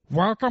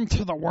Welcome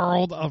to the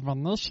world of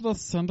Initiative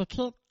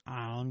Syndicate.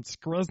 I'm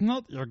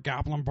Skriznut, your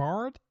Goblin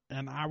Bard,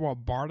 and I will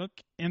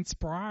bardic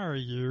inspire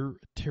you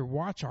to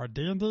watch our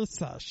D&D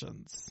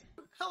sessions.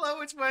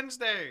 Hello, it's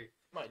Wednesday.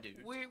 My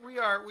dude. We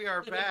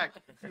are back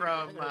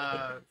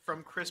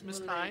from Christmas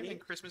time and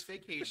Christmas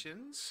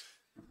vacations.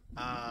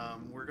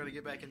 We're gonna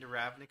get back into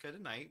Ravnica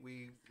tonight.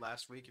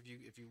 Last week,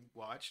 if you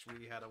watched,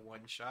 we had a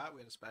one shot.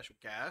 We had a special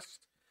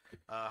cast,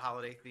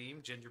 holiday theme,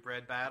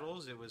 gingerbread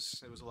battles. It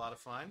was a lot of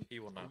fun. He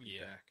will not be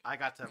back. I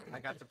got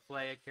to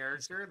play a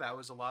character. That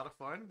was a lot of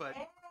fun. But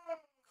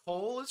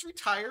Cole is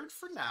retired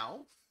for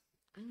now.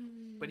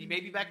 But he may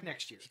be back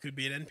next year. He could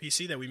be an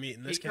NPC that we meet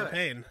in this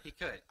campaign. He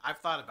could. I've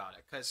thought about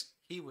it because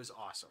he was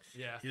awesome.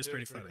 Yeah, He was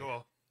pretty funny.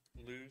 Cool.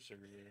 Loser.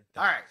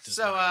 All right,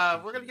 so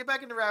we're going to get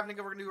back into Ravnica.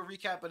 We're going to do a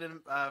recap, but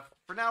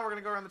for now, we're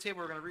going to go around the table.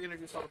 We're going to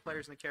reintroduce all the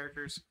players and the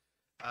characters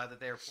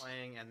that they are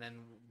playing, and then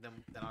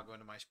I'll go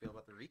into my spiel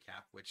about the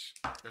recap, which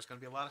there's going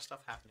to be a lot of stuff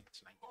happening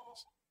tonight.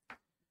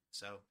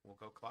 So we'll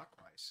go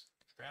clockwise.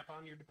 Strap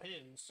on your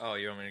depends. Oh,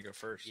 you want me to go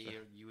first?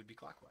 You would be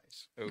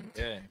clockwise.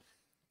 Okay.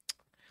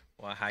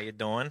 Well, how you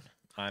doing?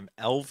 I'm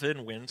Elvin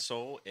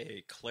Windsoul,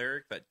 a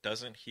cleric that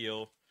doesn't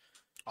heal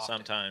Often.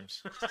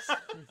 sometimes.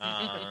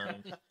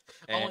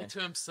 Only to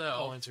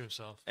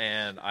himself.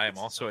 And I am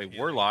also a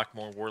warlock,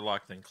 more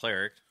warlock than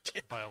cleric.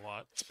 By a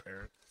lot.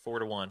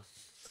 4-1.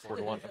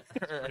 4-1.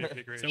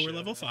 So we're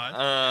level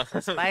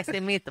 5. Spicy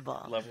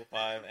meatball. Level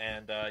 5,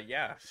 and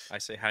yeah, I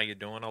say how you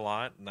doing a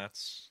lot, and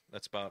that's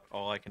about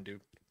all I can do.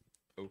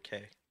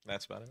 Okay,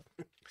 that's about it.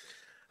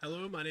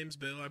 Hello, my name's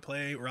Bill. I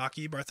play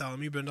Rocky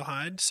Bartholomew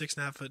Brindlehide,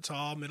 6.5 foot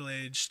tall,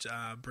 middle-aged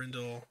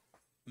Brindle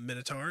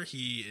Minotaur.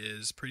 He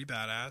is pretty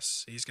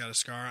badass. He's got a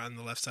scar on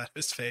the left side of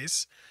his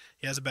face.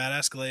 He has a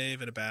badass glaive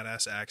and a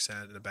badass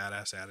accent and a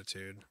badass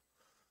attitude.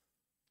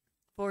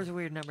 4 is a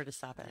weird number to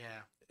stop at.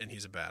 Yeah, And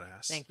he's a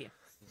badass. Thank you.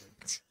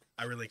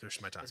 I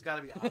relinquished my time. it's got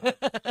to be odd.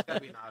 It's got to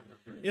be an odd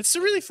number. It's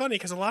really funny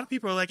because a lot of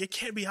people are like, it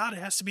can't be odd. It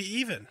has to be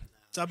even.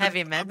 So Have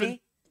you met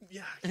me?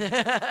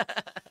 Yeah.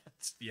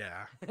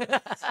 Yeah.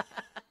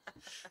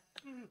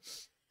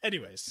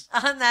 Anyways.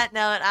 On that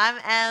note, I'm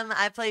Em.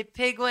 I play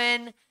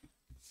Pigwin,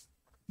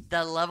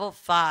 the level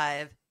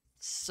 5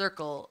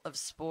 Circle of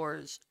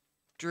Spores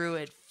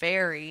Druid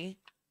Fairy.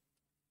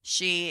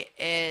 She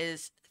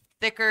is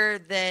thicker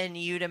than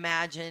you'd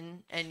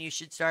imagine, and you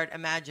should start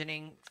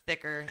imagining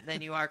thicker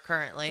than you are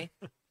currently.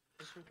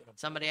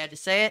 Somebody had to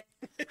say it.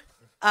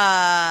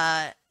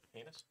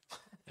 Penis?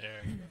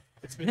 There.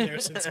 It's been there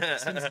since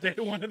day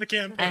one of the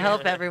campaign. I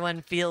hope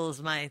everyone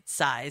feels my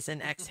size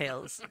and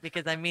exhales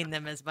because I mean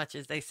them as much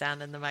as they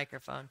sound in the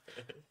microphone.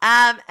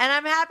 And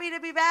I'm happy to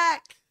be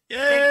back.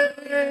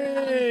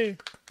 Yay!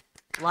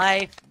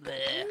 Life.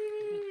 Bleh.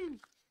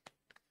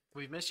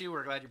 We've missed you.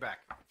 We're glad you're back.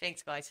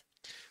 Thanks, guys.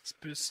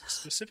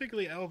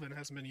 Specifically, Elvin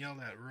hasn't been yelled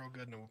at real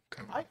good.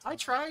 I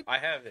tried. I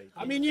have a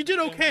I mean, you did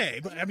okay,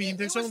 but I mean,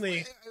 there's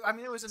only. I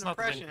mean, it was an not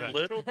the impression. same thing.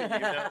 little bit,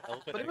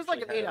 Elvin But it was like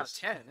an actually 8 out of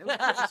 10. It was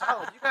pretty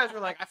solid. You guys were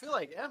like, I feel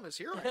like M is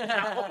here right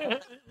now.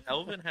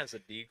 Elvin has a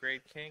D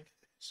grade kink,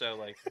 so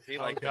like he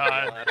Oh, likes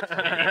God.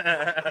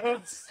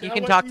 You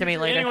can talk to me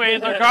later.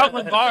 Anyways, our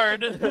Goblin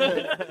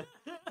Bard.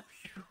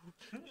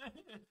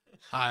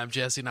 Hi, I'm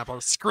Jesse, and I play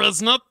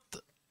Skriznut,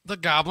 the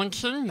Goblin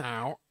King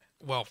now.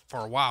 Well, for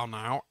a while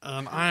now.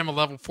 And I am a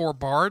level 4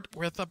 Bard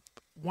with a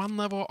 1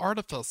 level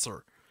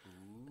Artificer.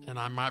 And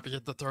I might be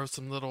able to throw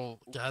some little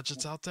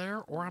gadgets out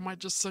there, or I might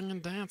just sing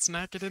and dance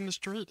naked in the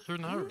street. Who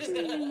knows?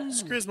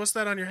 Skriz, what's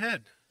that on your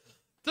head?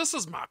 This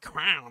is my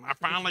crown. I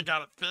finally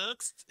got it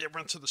fixed. It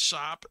went to the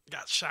shop,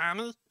 got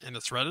shiny, and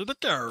it's ready to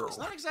go. It's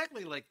not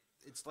exactly like,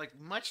 it's like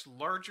much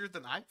larger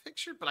than I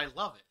pictured, but I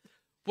love it.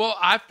 Well,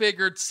 I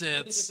figured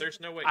since There's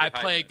no way I you're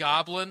play hiding it.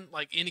 Goblin,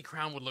 like any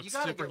crown would look You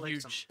gotta super get like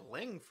huge. some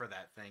bling for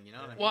that thing, you know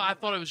what I mean? Well, I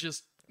thought it was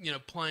just,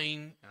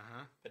 plain,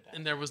 Uh-huh.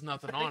 and there was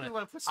nothing I think on we it.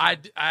 wanna put some I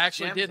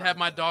actually gems did on have it,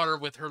 my though. daughter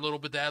with her little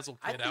bedazzled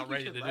I kit think out you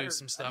ready should to let do her-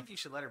 some I stuff. think you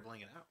should let her bling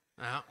it out.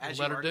 Yeah, As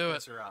we'll let you her do it.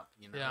 artifice her up,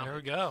 you know? Yeah. There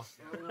we go.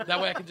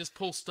 That way I can just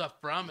pull stuff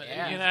from it.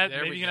 Yeah. You can add, There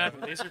maybe we you can go.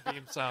 add laser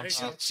beam sound.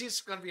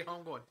 She's going to be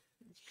home going,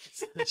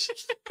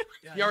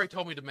 He already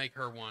told me to make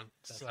her one.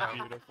 So.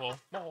 Beautiful.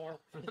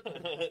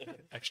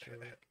 Extra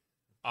lit.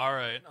 All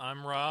right,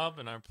 I'm Rob,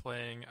 and I'm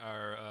playing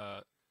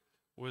our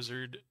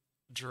wizard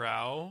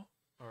Drow,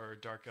 or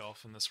dark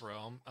elf in this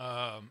realm,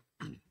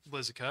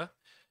 Lizica,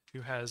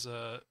 who has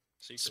a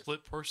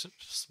Secret.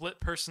 split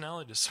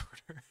personality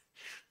disorder.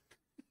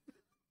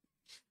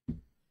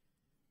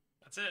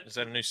 That's it. Is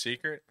that a new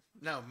secret?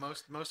 no,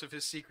 most of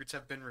his secrets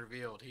have been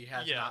revealed. He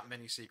has Yeah. not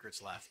many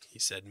secrets left. He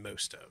said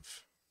most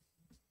of.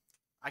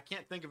 I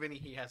can't think of any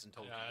he hasn't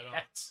told Yeah, I me don't-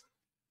 yet.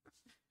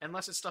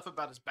 Unless it's stuff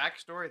about his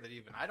backstory that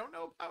even I don't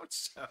know about,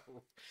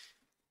 so...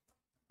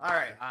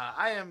 Alright,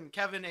 I am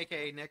Kevin,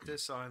 aka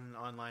Nictus,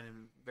 online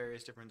and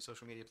various different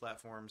social media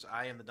platforms.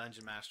 I am the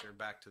Dungeon Master,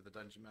 back to the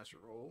Dungeon Master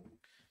role.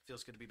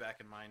 Feels good to be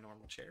back in my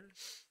normal chair.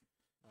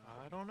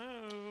 I don't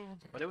know.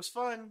 But it was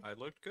fun. I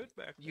looked good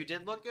back You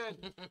did look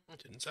good.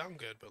 Didn't sound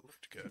good, but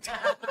looked good.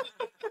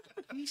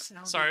 He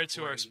sounded Sorry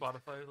to our great.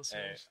 Spotify Hey,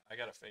 listeners. I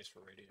got a face for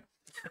radio.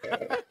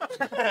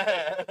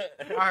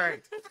 All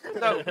right.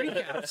 So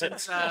recap.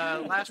 Since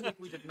last week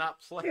we did not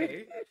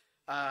play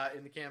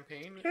in the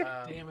campaign.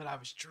 Damn it! I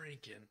was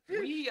drinking.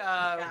 You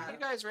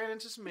guys ran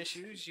into some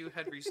issues. You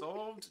had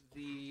resolved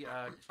the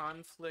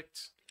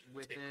conflict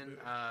within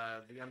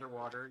the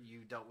underwater.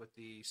 You dealt with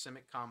the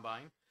Simic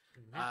Combine.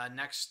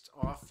 Next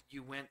off,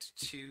 you went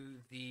to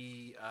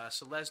the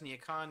Selesnya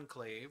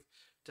Conclave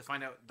to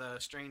find out the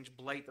strange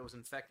blight that was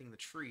infecting the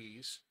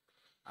trees.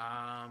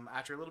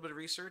 After a little bit of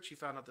research, you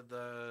found out that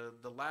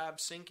the lab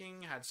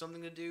sinking had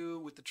something to do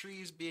with the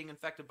trees being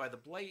infected by the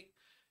blight,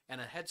 and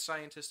a head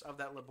scientist of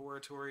that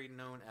laboratory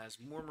known as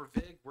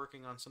Mormorvig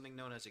working on something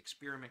known as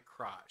Experiment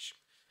Kraj,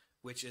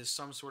 which is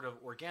some sort of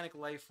organic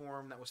life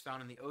form that was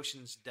found in the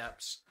ocean's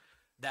depths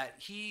that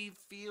he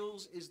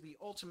feels is the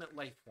ultimate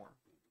life form.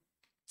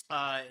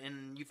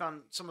 And you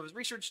found some of his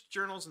research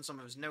journals and some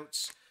of his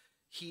notes.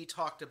 He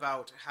talked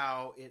about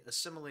how it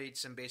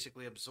assimilates and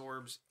basically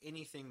absorbs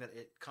anything that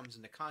it comes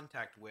into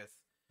contact with,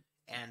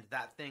 and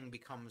that thing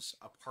becomes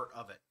a part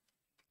of it.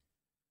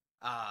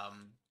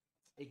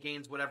 It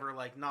gains whatever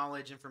like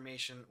knowledge,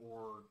 information,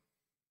 or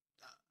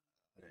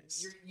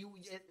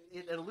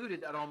it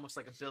alluded at almost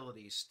like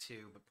abilities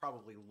too, but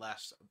probably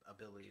less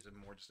abilities and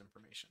more just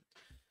information.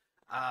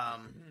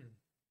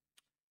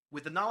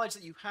 With the knowledge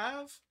that you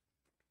have,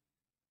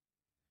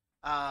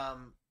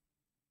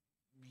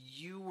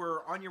 you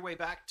were on your way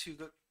back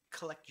to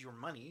collect your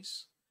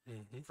monies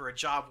for a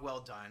job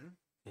well done,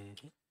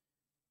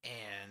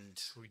 and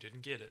We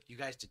didn't get it. you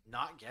guys did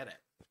not get it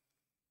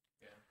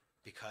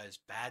because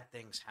bad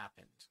things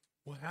happened.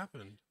 What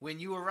happened? When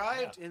you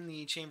arrived in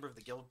the Chamber of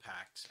the Guild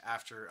Pact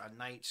after a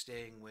night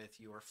staying with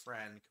your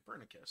friend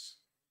Copernicus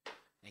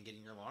and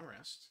getting your long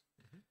rest,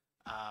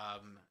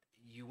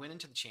 you went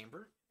into the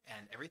chamber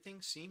and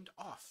everything seemed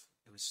off.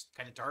 It was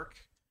kind of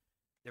dark.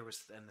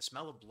 And the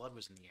smell of blood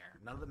was in the air.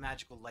 None of the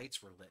magical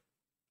lights were lit.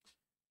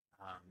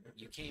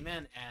 You came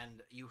in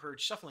and you heard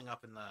shuffling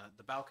up in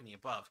the balcony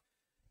above,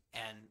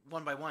 and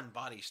one by one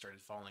bodies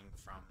started falling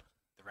from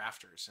the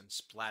rafters and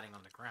splatting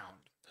on the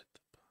ground.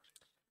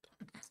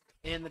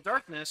 In the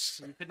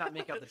darkness, you could not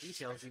make out the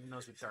details, even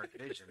those with dark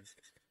vision.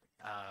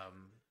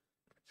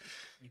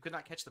 You could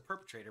not catch the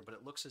perpetrator, but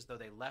it looks as though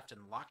they left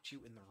and locked you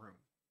in the room.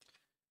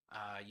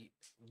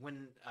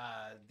 When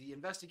the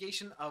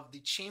investigation of the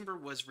chamber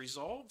was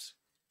resolved,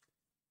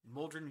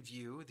 Muldrin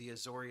View, the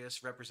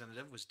Azorius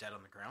representative, was dead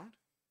on the ground.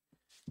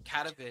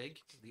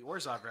 Katavig, the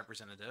Orzhov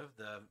representative,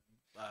 the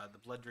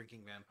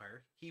blood-drinking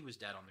vampire, he was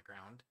dead on the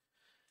ground.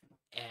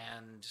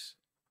 And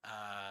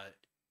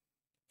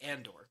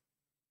Andor.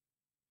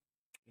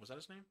 Was that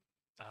his name?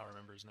 I don't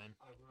remember his name.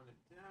 I wrote it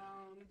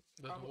down.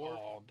 The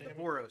The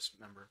Boros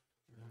member.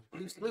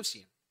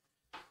 Lucian.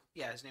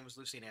 Yeah, his name was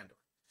Lucian Andor.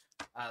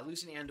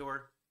 Lucian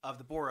Andor of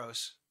the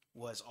Boros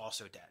was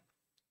also dead.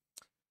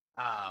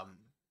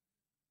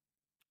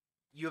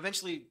 You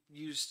eventually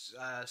used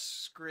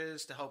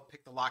Skriz to help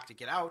pick the lock to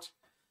get out.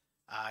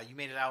 You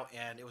made it out,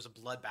 and it was a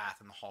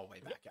bloodbath in the hallway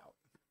back out.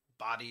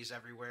 Bodies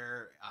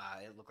everywhere.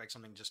 It looked like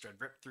something just had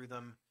ripped through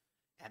them.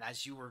 And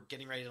as you were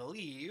getting ready to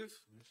leave,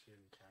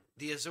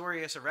 the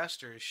Azorius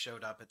arresters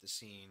showed up at the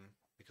scene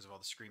because of all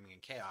the screaming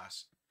and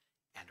chaos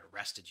and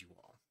arrested you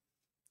all.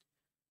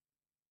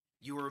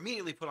 You were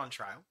immediately put on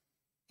trial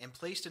and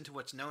placed into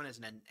what's known as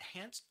an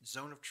enhanced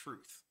zone of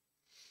truth.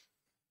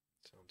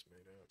 Sounds made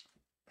up.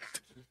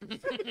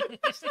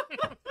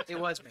 It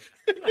was made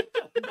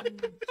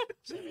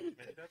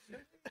up.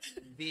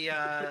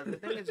 The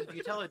thing is, if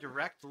you tell a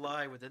direct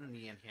lie within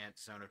the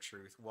enhanced zone of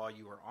truth while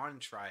you are on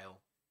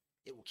trial,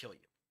 it will kill you.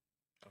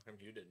 How come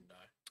you didn't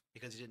die?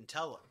 Because he didn't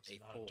tell It's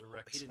not a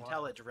direct he didn't lie.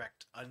 tell a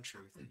direct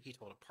untruth. He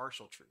told a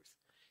partial truth.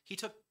 He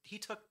took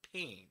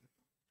pain.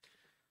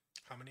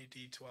 How many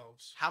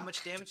D12s? How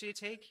much damage did he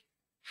take?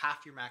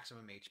 Half your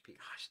maximum HP.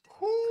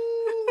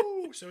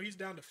 Ooh, so he's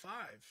down to 5.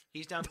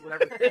 He's down to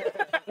whatever.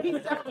 He's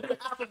down to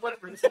half of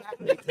whatever his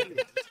HP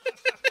is.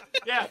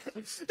 Yeah,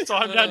 so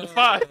I'm down to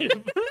 5.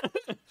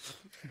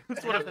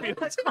 That's what it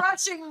feels. A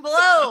crushing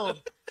blow.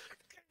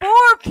 4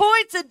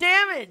 points of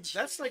damage.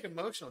 That's like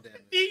emotional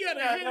damage. He got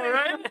a hit,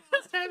 right?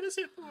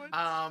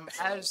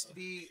 As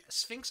the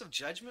Sphinx of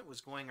Judgment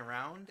was going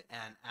around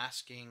and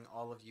asking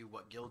all of you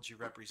what guilds you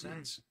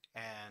represent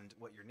and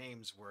what your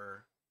names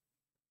were,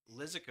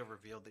 Lizica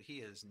revealed that he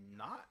is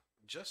not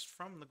just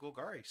from the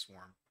Golgari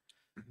swarm,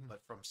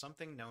 but from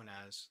something known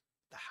as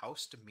the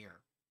House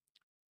Demir.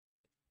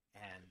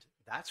 And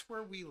that's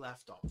where we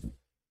left off.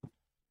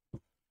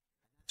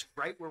 That's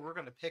right where we're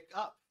going to pick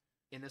up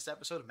in this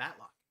episode of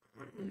Matlock.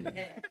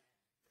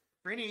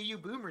 For any of you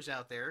boomers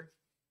out there,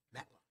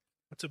 Matlock.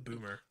 That's a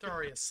boomer. They're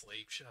already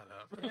asleep. Shut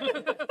up.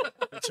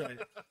 That's right.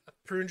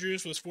 Prune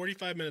Juice was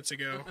 45 minutes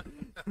ago.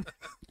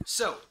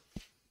 So,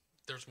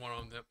 There's one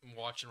on them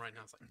watching right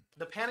now. It's like,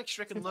 the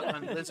panic-stricken look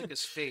on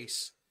Lizica's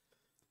face,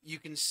 you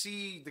can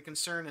see the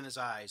concern in his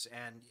eyes,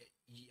 and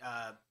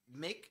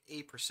make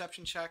a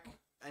perception check.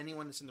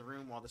 Anyone that's in the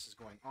room while this is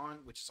going on,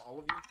 which is all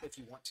of you, if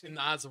you want to. in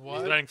the eyes of Does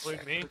what? that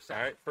include me? All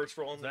right, first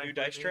roll on the new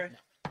dice tray.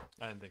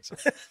 I didn't think so.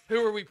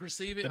 Who are we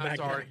perceiving? The I'm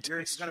sorry. magnetic You're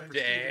going to district.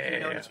 perceive if you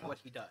Damn. notice what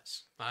he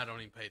does. I don't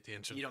even pay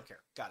attention. You don't care.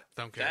 Got it.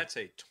 Don't care. That's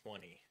a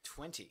 20.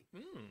 20,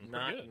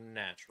 Not Good.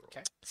 natural.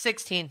 Okay.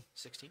 16.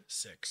 16.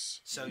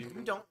 6. So you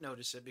don't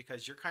notice it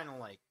because you're kind of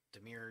like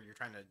demure. You're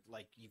trying to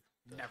like you've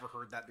never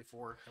heard that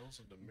before.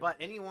 But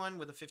anyone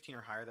with a 15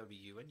 or higher, that would be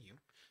you and you.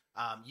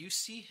 You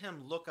see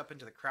him look up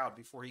into the crowd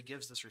before he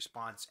gives this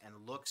response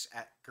and looks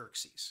at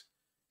Gerxes,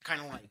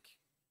 kind of like,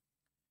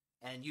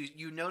 and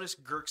you notice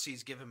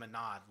Gerxes give him a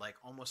nod, like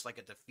almost like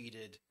a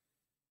defeated,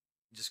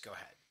 just go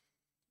ahead,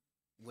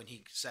 when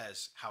he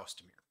says House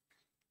Demir.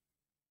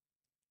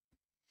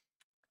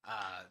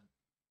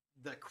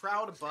 The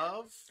crowd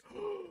above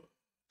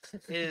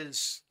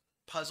is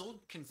puzzled,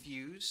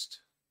 confused.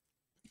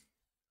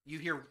 You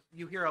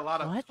hear a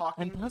lot of What?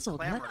 talking. I'm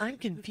puzzled. and What? clamoring. I'm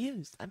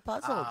confused. I'm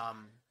puzzled.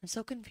 I'm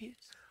so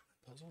confused.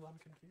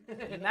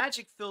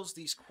 Magic fills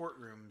these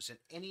courtrooms, and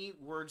any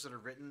words that are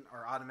written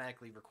are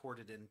automatically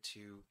recorded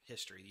into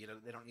history. You know,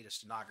 they don't need a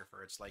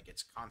stenographer. It's like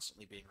it's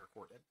constantly being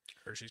recorded.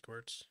 Hershey's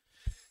Quartz.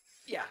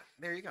 Yeah,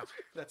 there you go.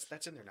 That's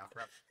in there now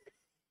forever.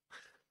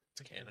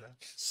 It's a Canada.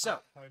 So,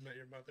 How I Met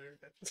Your Mother.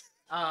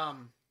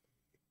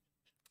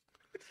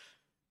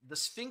 the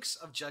Sphinx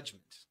of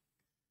Judgment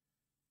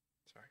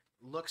Sorry.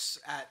 looks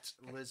at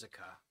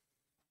Lizica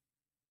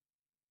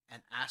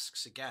and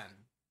asks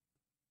again.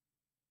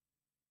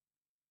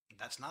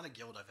 That's not a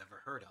guild I've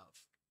ever heard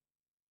of.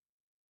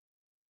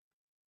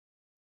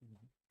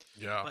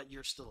 Yeah. But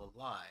you're still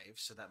alive,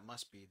 so that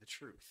must be the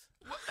truth.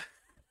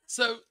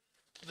 So,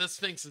 the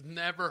Sphinx has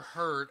never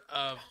heard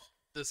of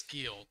this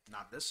guild.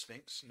 Not this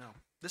Sphinx, no.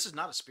 This is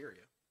not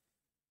Asperia.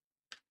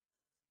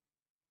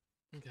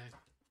 Okay.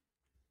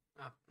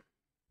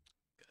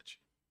 Gotcha.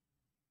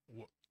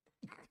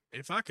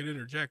 If I could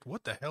interject,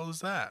 what the hell is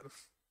that?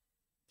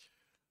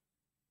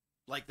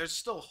 Like, there's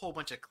still a whole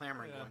bunch of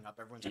clamoring Yeah. going up.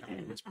 Everyone's kind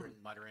of whispering,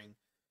 muttering.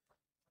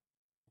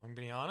 I'm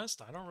being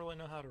honest. I don't really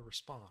know how to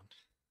respond.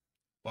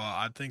 Well,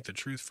 I think the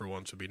truth for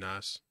once would be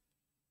nice.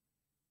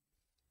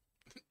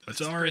 It's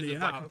This already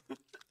is like- out.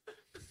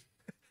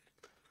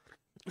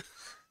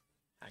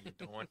 How you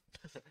doing?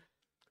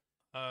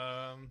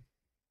 I'm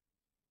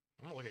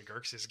gonna look at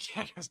Gerxes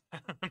again. 'Cause I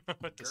don't know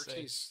what to say.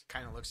 Xerxes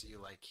kind of looks at you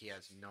like he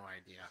has no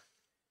idea.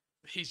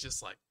 He's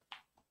just like,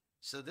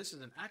 So this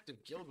is an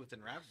active guild within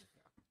Ravnica.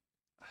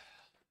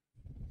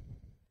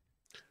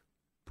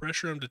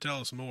 Pressure him to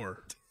tell us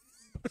more.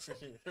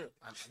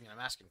 I'm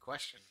asking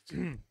questions.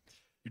 You're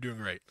doing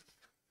great.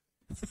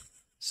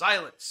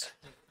 Silence.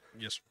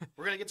 Yes.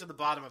 We're gonna get to the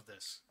bottom of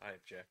this. I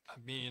object. I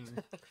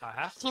mean, I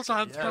have to. Hold say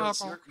on, yes.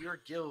 stop. Because your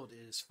guild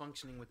is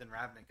functioning within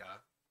Ravnica.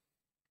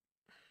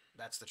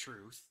 That's the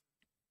truth.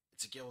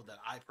 It's a guild that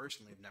I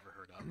personally have never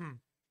heard of.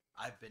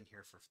 I've been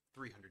here for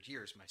 300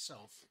 years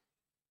myself.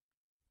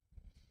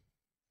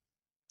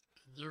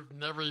 you've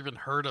never even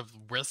heard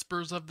of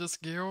whispers of this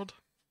guild?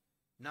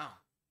 No.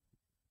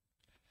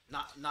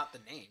 Not the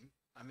name.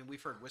 I mean,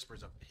 we've heard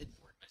whispers of hidden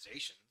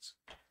organizations,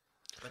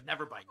 but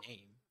never by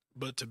name.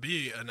 But to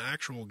be an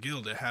actual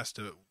guild, it has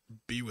to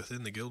be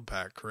within the guild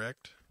pack,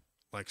 correct?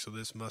 Like, so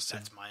this must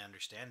have. That's my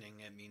understanding.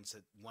 It means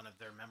that one of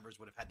their members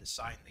would have had to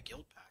sign the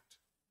guild pact.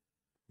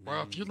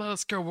 Well, if you let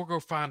us go, we'll go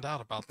find out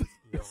about this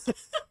guild.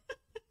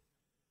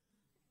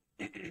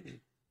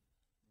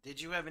 Did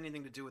you have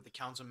anything to do with the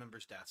council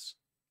members' deaths,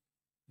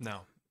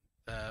 No.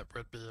 That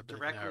would be a big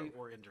directly no.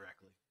 or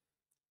indirectly?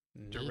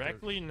 Neither.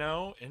 Directly,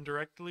 no.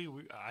 Indirectly,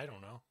 I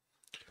don't know.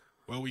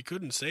 Well, we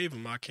couldn't save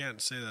them. I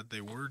can't say that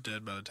they were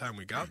dead by the time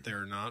we got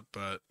there or not,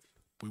 but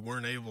we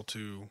weren't able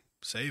to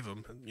save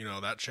them. You know,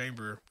 that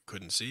chamber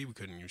couldn't see. We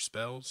couldn't use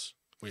spells.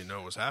 We didn't know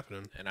what was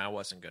happening. And I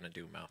wasn't gonna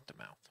do mouth to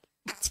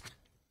mouth.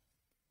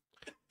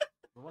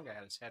 The one guy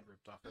had his head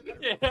ripped off.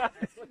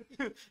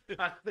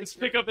 Yeah. Let's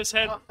pick up his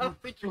head. I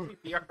don't think you're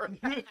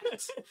CPR.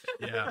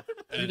 Yeah.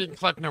 You didn't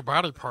collect no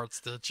body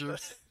parts, did you?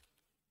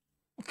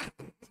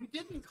 You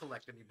didn't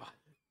collect anybody.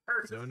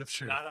 Zone of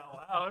truth. Not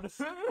out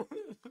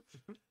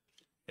loud.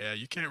 Yeah,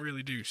 you can't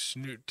really do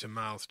snoot to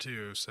mouth,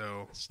 too,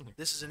 so.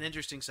 This is an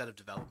interesting set of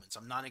developments.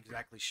 I'm not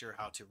exactly sure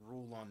how to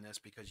rule on this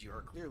because you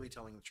are clearly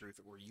telling the truth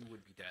or you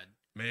would be dead.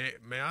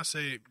 May I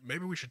say,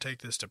 maybe we should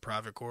take this to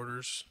private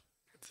quarters?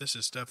 If this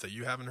is stuff that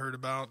you haven't heard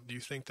about, do you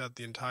think that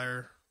the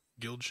entire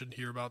guild should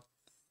hear about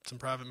some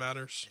private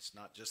matters? It's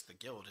not just the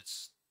guild.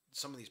 It's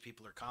some of these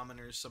people are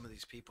commoners. Some of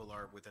these people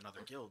are within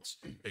other guilds.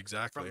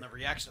 Exactly. From the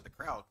reaction of the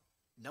crowd,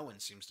 no one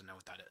seems to know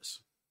what that is.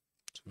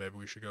 So maybe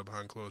we should go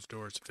behind closed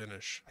doors to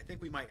finish. I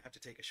think we might have to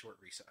take a short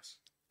recess.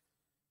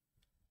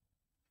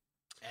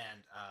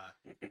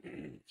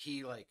 And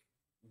he like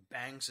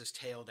bangs his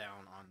tail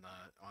down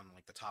on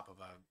the top of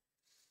a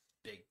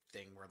big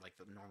thing where like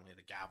normally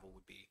the gavel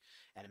would be,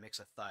 and it makes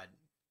a thud.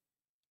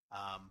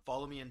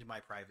 Follow me into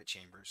my private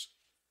chambers.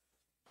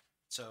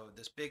 So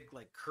this big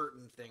like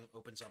curtain thing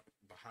opens up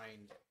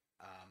behind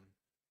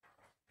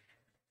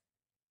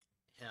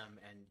him,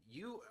 and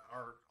you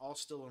are all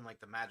still in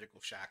like the magical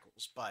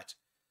shackles, but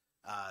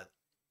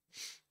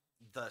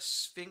the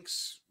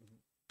Sphinx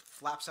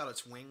flaps out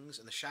its wings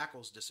and the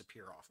shackles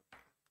disappear off of it.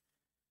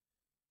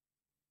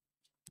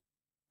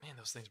 Man,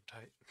 those things were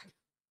tight.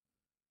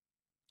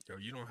 Yo,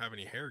 you don't have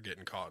any hair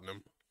getting caught in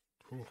them.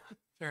 Whew.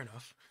 Fair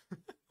enough.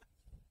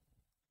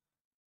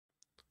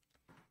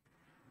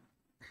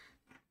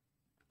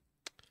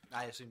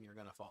 I assume you're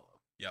gonna follow.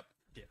 Yep.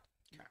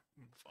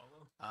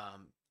 Follow.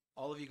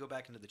 All of you go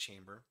back into the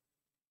chamber.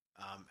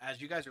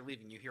 As you guys are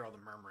leaving, you hear all the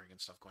murmuring and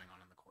stuff going on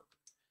in the court.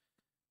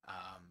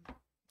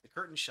 The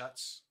curtain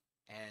shuts,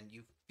 and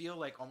you feel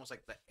like almost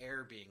like the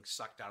air being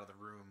sucked out of the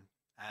room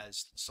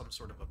as some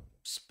sort of a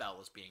spell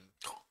is being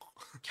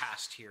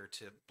cast here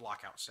to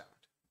block out sound.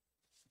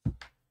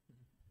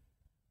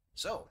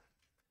 So,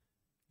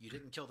 you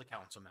didn't kill the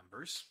council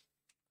members,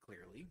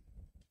 clearly.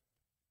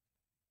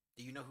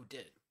 Do you know who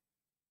did?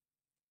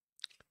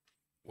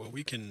 Well,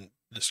 we can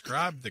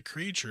describe the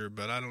creature,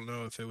 but I don't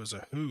know if it was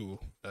a who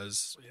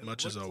as Yeah, it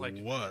much as a looked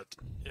like- what.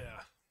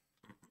 Yeah.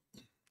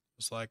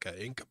 It's like an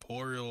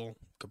incorporeal,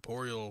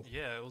 corporeal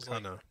Yeah, it was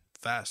kind like of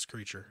fast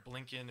creature.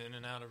 blinking in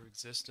and out of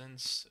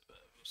existence.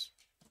 It was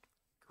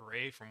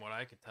gray from what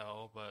I could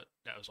tell, but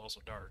that was also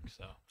dark.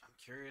 So I'm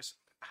curious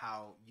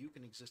how you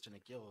can exist in a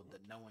guild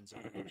that no one's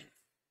in.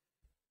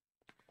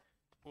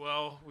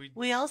 well,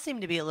 We all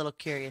seem to be a little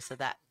curious of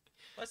that.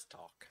 Let's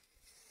talk.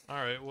 all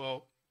right.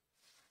 Well,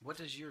 What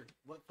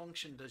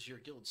function does your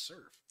guild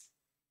serve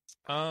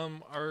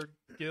our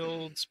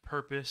guild's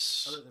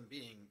purpose, other than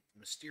being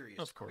mysterious?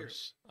 of clearly?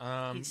 course,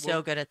 He's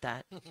so good at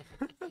that.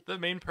 the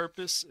main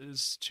purpose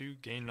is to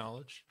gain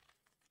knowledge.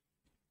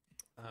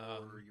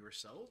 For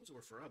yourselves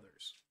or for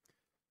others?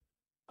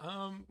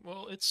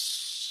 Well,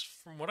 it's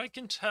from what I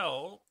can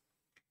tell,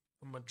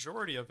 the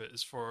majority of it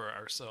is for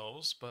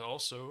ourselves, but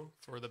also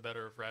for the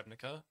better of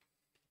Ravnica.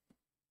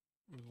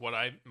 What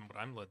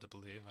I'm led to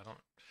believe. I don't.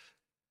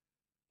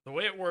 The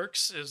way it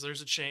works is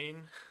there's a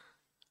chain.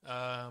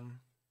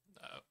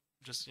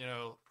 Just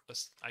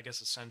I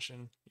guess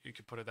ascension. You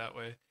could put it that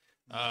way.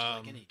 Much like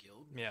Um, any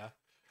guild. Yeah,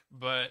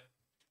 but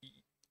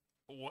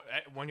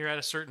when you're at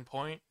a certain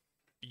point,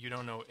 you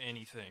don't know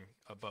anything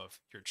above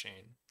your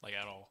chain, like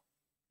at all.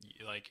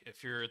 Like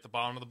if you're at the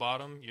bottom of the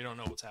bottom, you don't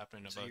know what's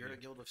happening So above you're you. a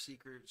guild of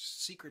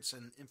secrets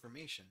and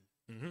information.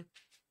 Mm-hmm.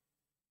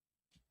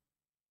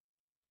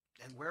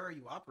 And where are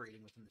you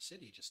operating within the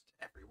city? Just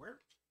everywhere?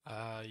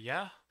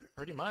 Yeah,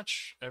 pretty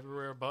much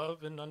everywhere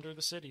above and under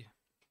the city.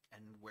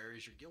 And where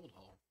is your guild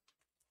hall?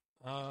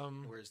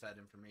 Um, Where is that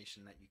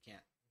information that you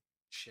can't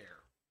share?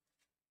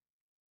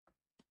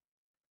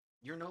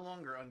 You're no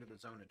longer under the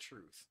zone of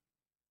truth.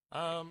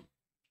 I'm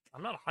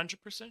not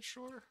 100%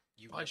 sure.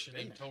 You've I never should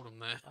been have there. told him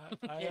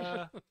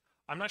that.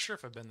 I'm not sure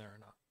if I've been there or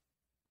not.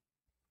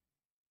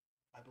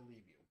 I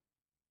believe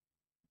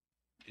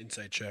you.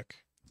 Insight check.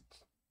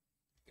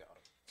 Got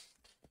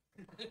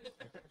it.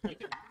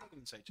 Make an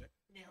insight check.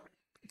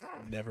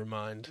 Never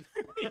mind.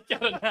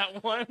 Got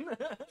that one.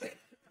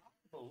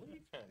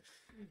 Believe him.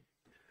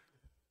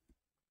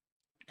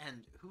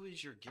 And who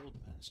is your guild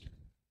master?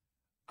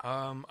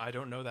 I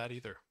don't know that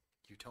either.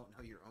 You don't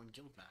know your own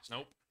guild master.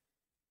 Nope.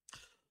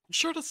 You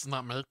sure this is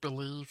not make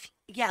believe?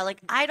 Yeah, like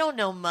I don't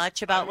know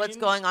much about what's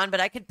mean- going on, but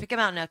I could pick him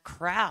out in a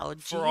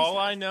crowd. For all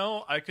I Jesus.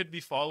 know, I could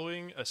be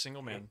following a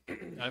single man.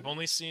 I've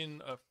only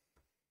seen a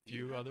Do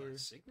you few have a other.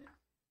 signet?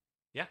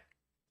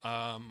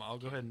 I'll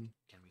go ahead and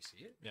Can we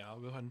see it? I'll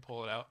go ahead and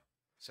pull it out.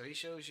 So he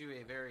shows you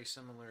a very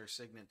similar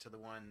signet to the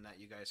one that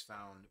you guys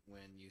found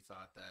when you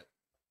thought that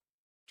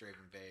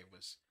Draven Bay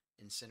was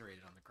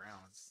incinerated on the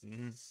ground.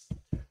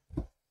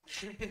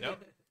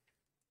 Yep.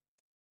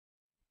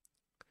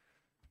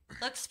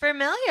 Looks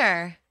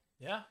familiar.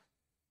 Yeah.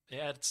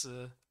 It's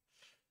it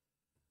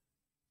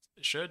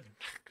should.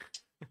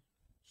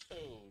 So,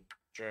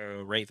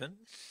 Joe Raven.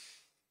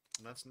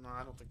 That's not.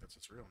 I don't think that's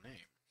its real name.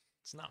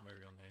 It's not my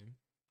real name.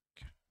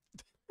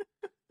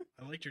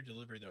 I liked your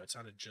delivery though. It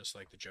sounded just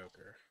like the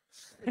Joker.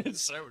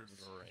 So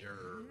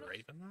You're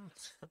Raven.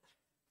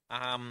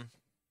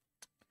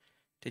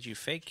 Did you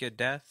fake your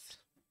death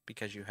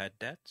because you had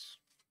debts?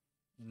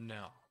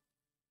 No.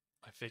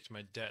 I faked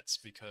my debts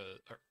because.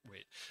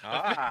 Wait.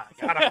 Ah,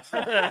 got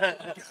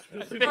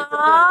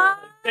Ah.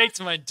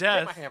 Faked my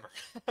death hammer.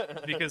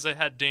 because I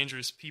had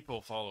dangerous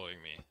people following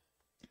me.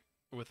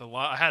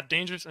 I had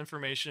dangerous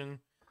information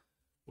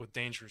with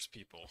dangerous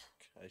people.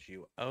 Because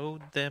you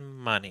owed them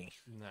money.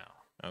 No.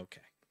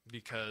 Okay.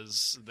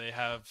 Because they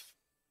have.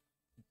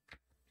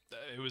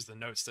 It was the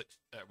notes that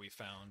we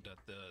found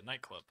at the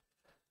nightclub.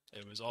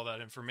 It was all that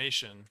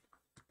information,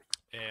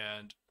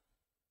 and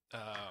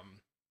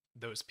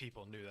those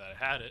people knew that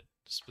I had it.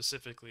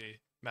 Specifically,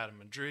 Madame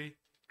Madri,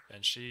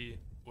 and she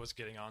was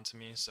getting on to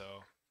me. So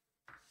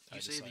I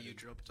You say that you decided-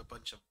 dropped a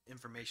bunch of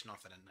information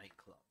off at a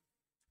nightclub.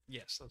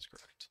 Yes, that's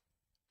correct.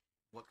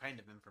 What kind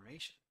of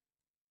information?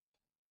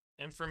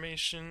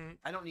 Information,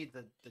 I don't need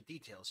the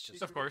details.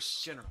 Just of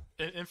course. general.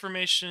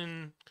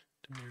 Information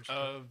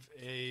of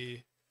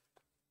a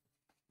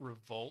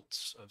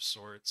revolt of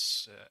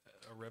sorts,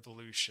 a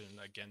revolution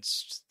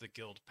against the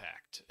Guild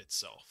Pact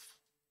itself.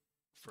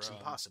 It's From-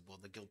 impossible.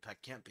 The guild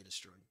pact can't be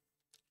destroyed.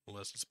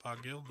 Unless it's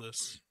Pod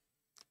Guildless.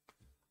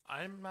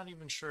 I'm not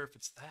even sure if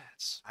it's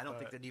that. I don't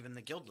think but that even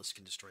the guildless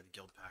can destroy the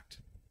guild pact.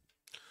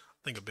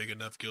 think a big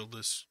enough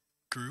guildless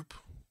group,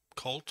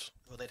 cult.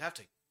 Well, they'd have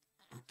to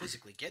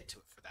physically get to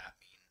it for that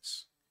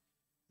means.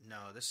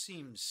 No, this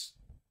seems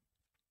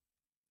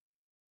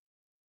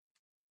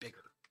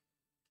bigger.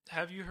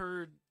 Have you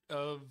heard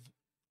of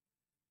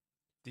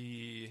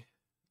the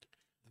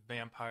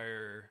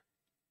vampire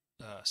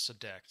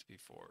Sedect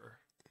before?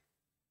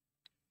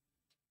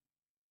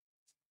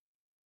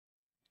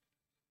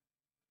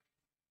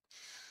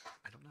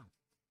 I don't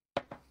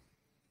know.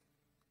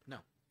 No.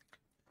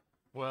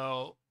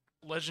 Well,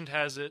 legend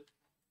has it,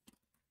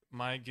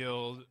 my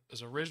guild's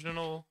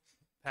original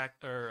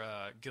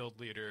guild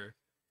leader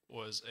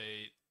was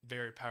a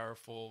very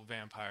powerful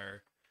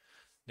vampire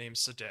named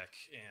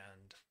Sedek,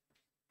 and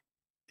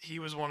he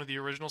was one of the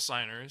original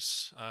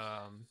signers.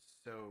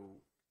 So,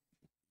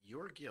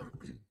 your guild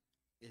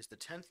is the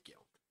 10th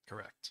guild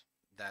Correct.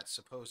 that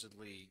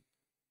supposedly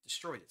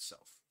destroyed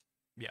itself.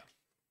 Yeah.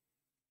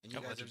 And you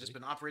guys have just Allegedly.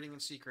 been operating in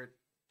secret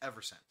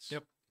ever since.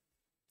 Yep.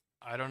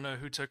 I don't know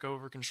who took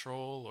over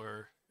control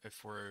or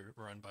if we're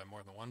run by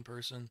more than one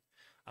person.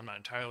 I'm not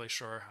entirely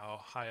sure how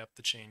high up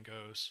the chain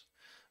goes,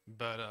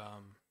 but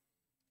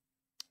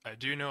I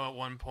do know at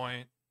one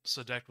point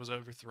Sedek was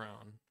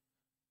overthrown,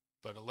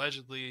 but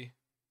allegedly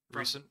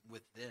From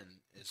within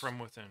is from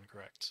within,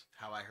 correct.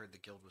 how I heard the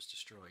guild was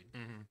destroyed.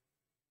 Hmm.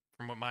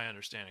 From what my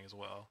understanding as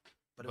well.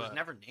 But it was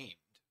never named.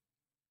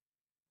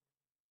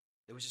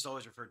 It was just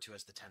always referred to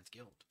as the 10th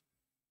guild.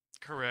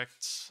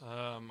 Correct.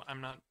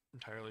 I'm not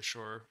entirely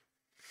sure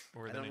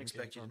where I the don't name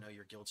expect you came to from. know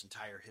your guild's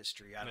entire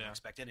history. I don't Yeah.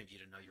 expect any of you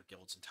to know your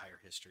guild's entire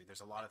history.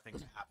 There's a lot of things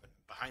that happen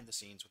behind the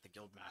scenes with the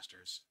guild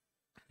masters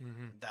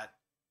Mhm. that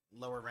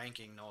lower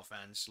ranking, no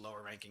offense,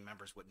 lower ranking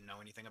members wouldn't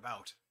know anything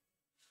about.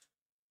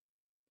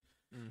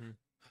 Mhm.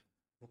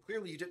 Well,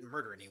 clearly you didn't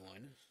murder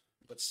anyone,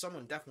 but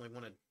someone definitely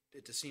wanted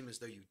it to seem as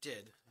though you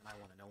did, and I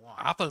want to know why.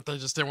 I think they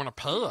just didn't want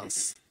to pay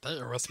us. They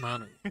owe us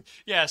money.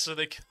 Yeah, so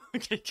they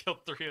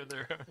killed 3 of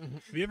their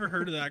own. Have you ever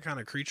heard of that kind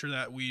of creature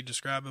that we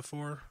described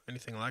before?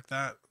 Anything like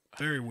that?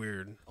 Very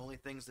weird. Only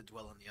things that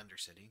dwell in the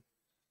Undercity.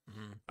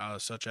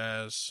 Such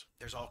as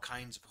There's all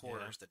kinds of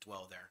horrors that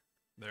dwell there.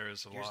 There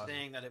is a You're lot.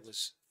 saying that it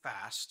was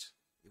fast,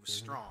 it was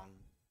strong,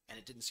 and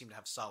it didn't seem to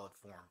have solid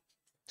form.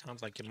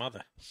 Sounds like your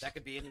mother. That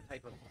could be any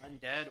type of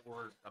undead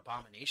or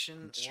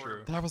abomination It's or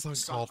true. That was some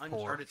uncalled for.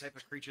 uncharted type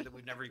of creature that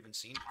we've never even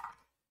seen.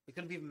 It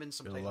could have even been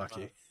some You're type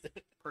lucky. of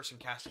person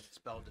casting a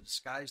spell to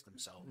disguise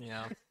themselves.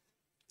 Yeah.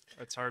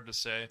 It's hard to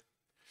say.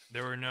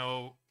 There were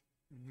no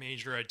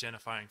major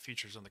identifying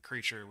features on the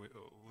creature. We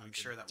I'm could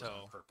sure that was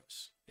tell. on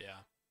purpose. Yeah.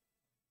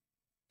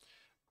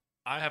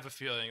 I have a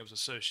feeling it was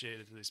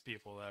associated to these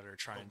people that are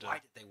trying But why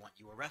to. did they want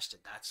you arrested?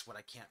 That's what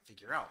I can't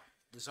figure out.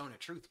 The Zone of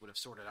Truth would have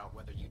sorted out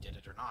whether you did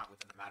it or not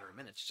within a matter of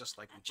minutes, just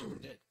like we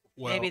just did.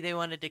 well, Maybe they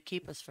wanted to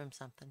keep us from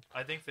something.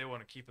 I think they want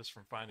to keep us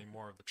from finding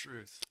more of the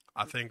truth.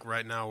 I think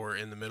right now we're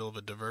in the middle of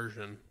a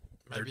diversion.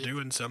 They're Maybe-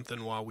 doing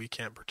something while we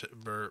can't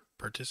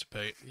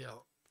participate. Yeah,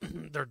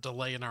 they're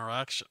delaying our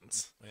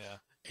actions. Yeah.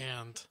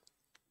 And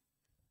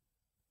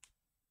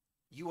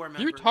You are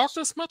members. you talk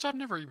this much? I've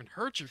never even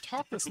heard you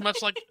talk this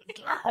much. Like,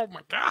 oh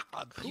my god,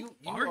 You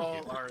who are all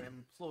you? are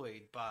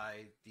employed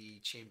by the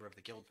Chamber of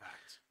the Guild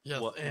Pact. Yes,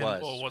 What and-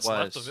 was? Well, what's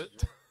left of was.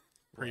 it?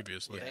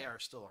 Previously, They are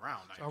still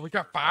around. Oh, we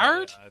got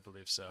fired? Yeah, I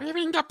believe so. We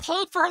haven't even got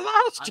paid for our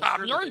last I'm job.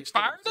 sure You that already they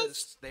still fired us?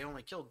 exist. They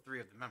only killed 3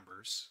 of the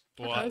members.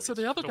 Well, Okay, so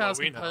the other to guys what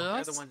we can know. pay They're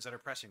us. the ones that are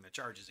pressing the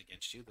charges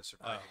against you, the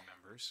surviving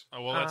members.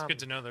 Oh, well, that's Um, good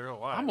to know they're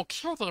alive. I'm gonna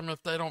kill them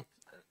if they don't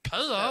pay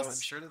So I'm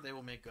us. sure that they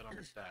will make good on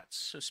the stats.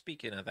 So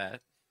speaking of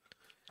that,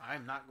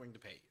 I'm not going to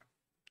pay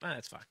you.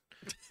 that's fine.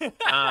 That's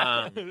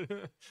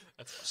fine.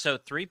 So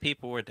 3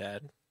 people were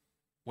dead.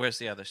 Where's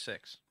the other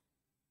 6?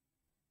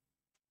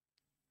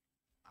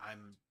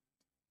 I'm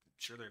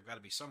sure they've got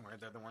to be somewhere.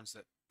 They're the ones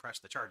that press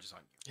the charges on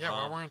you. Yeah,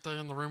 why weren't they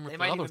in the room with They the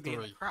might other even be in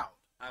the three? crowd.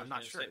 I I'm was not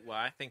gonna sure. say, well,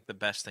 I think the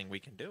best thing we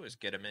can do is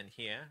get them in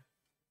here,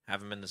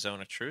 have them in the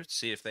zone of truth,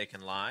 see if they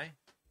can lie,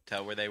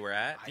 tell where they were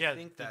at. I Yeah,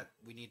 think that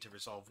we need to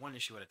resolve one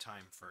issue at a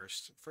time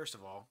first. First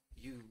of all,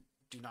 you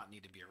do not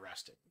need to be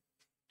arrested.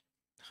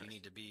 You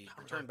need to be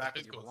returned back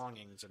with your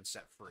belongings and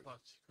set free. I thought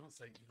you were gonna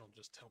say you don't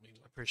just tell me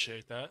what.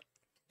 Appreciate that.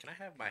 Can I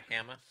have my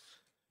hammer?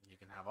 You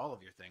can have all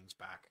of your things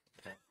back.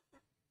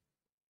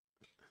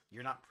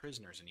 You're not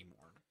prisoners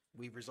anymore.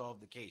 We've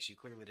resolved the case. You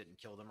clearly didn't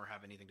kill them or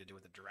have anything to do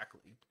with it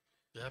directly.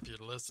 Yeah, if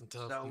you'd listen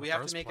to us. So in we the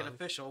have first to make it place.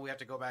 official. We have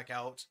to go back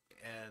out,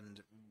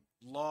 and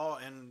law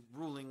and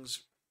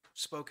rulings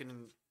spoken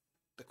in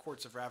the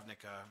courts of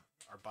Ravnica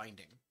are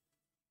binding.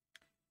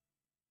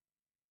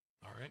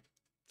 All right.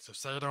 So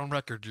say it on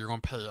record. You're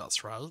gonna pay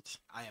us, right?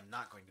 I am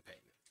not going to pay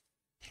you,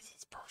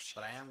 That's bullshit.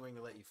 but I am going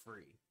to let you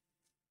free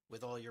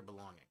with all your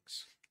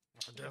belongings.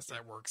 I guess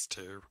that works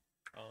too.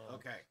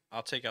 Okay.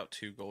 I'll take out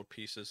 2 gold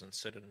pieces and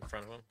sit it in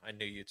front of them. I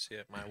knew you'd see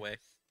it my way.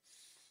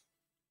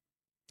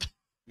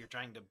 You're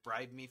trying to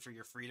bribe me for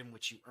your freedom,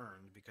 which you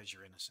earned because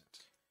you're innocent.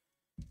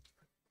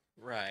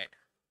 Right.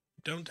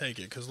 don't take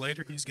it because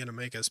later he's gonna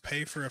make us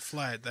pay for a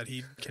flight that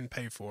he can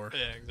pay for.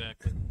 Yeah,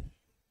 exactly.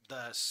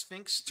 The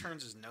Sphinx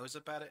turns his nose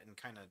up at it and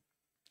kind of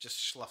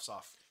just sloughs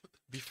off.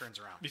 Turns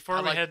around. Before I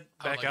we like- head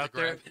I back like to out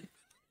there,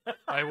 grab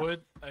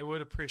I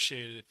would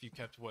appreciate it if you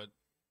kept what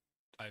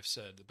I've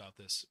said about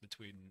this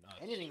between us.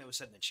 Anything that was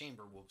said in the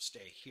chamber will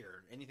stay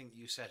here. Anything that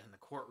you said in the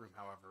courtroom,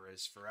 however,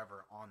 is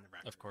forever on the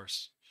record. Of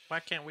course.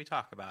 Why can't we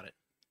talk about it?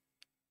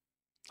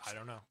 I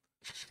don't know.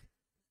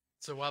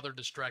 So while they're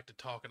distracted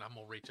talking, I'm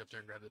gonna reach up there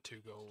and grab the 2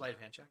 gold. Sleight of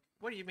hand check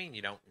What do you mean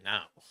you don't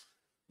know?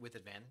 with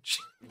advantage.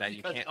 That you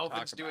Because can't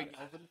Elvin's talk doing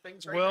about it. Elvin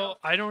things right Well,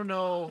 I don't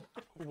know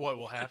what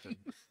will happen.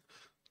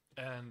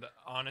 And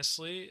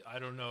honestly, I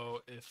don't know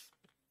if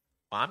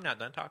Well, I'm not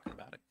done talking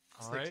about it.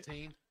 all right.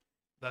 16. now.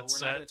 Well, That's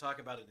we're not going set. to talk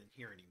about it in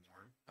here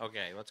anymore.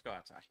 Okay, let's go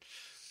outside.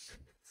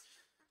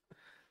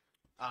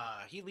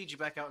 He leads you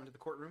back out into the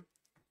courtroom.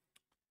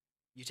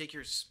 You take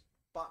your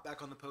spot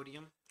back on the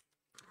podium.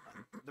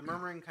 The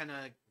murmuring kind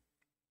of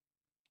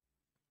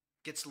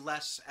gets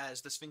less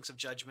as the Sphinx of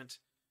Judgment,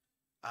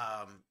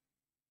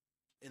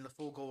 in the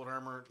full gold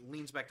armor,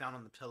 leans back down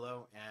on the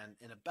pillow and,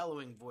 in a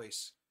bellowing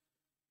voice,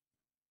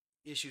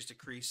 issues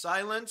decree: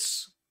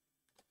 silence!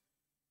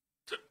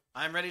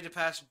 I'm ready to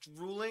pass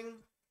ruling.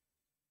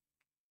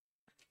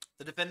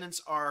 The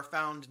defendants are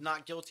found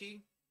not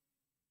guilty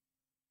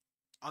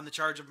on the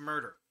charge of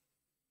murder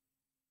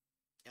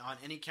on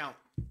any count.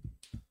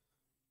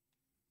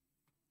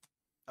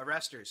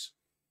 Arresters,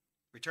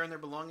 return their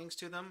belongings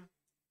to them.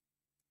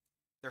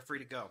 They're free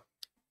to go.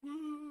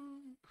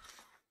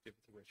 Give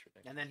it to Richard.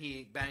 And then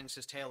he bangs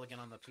his tail again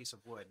on the piece of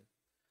wood.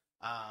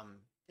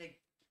 Big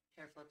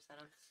hair flips at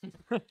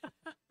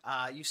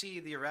him. You see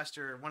the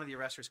arrestor, one of the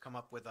arresters, come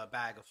up with a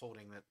bag of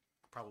holding that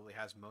probably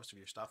has most of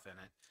your stuff in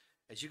it.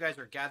 As you guys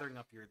are gathering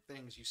up your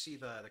things, you see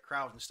the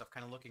crowd and stuff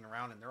kind of looking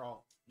around, and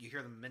you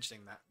hear them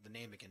mentioning the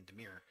name again,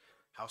 Demir,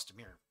 House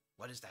Demir.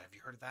 What is that? Have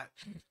you heard of that?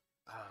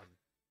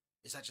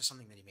 Is that just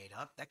something that he made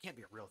up? That can't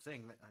be a real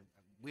thing.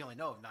 We only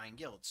know of 9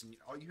 guilds, and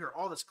you hear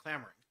all this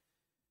clamoring.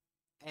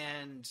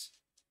 And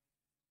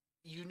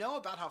you know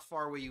about how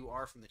far away you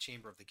are from the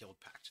Chamber of the Guild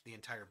Pact, the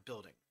entire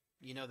building.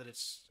 You know that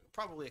it's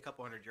probably a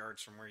couple hundred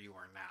yards from where you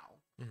are now,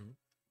 Mhm.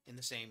 in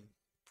the same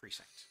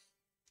precinct.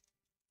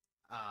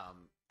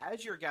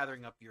 As you're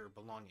gathering up your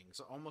belongings,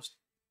 almost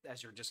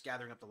as you're just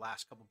gathering up the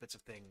last couple bits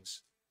of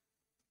things,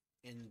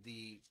 in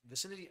the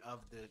vicinity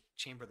of the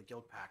Chamber of the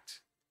Guild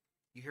Pact,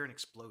 you hear an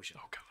explosion.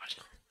 Oh god.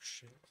 Oh,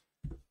 shit.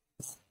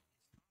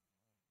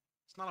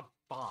 It's not a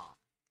bomb.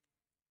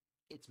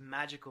 It's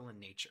magical in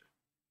nature.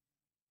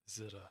 Is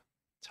it a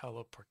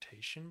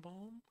teleportation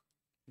bomb?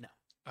 No,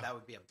 Oh. that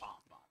would be a bomb.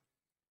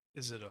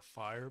 Is it a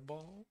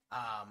fireball?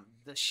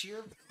 The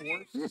sheer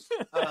force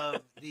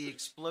of the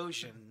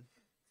explosion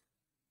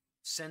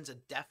sends a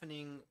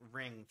deafening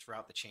ring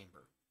throughout the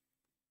chamber.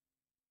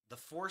 The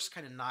force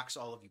kind of knocks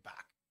all of you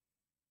back.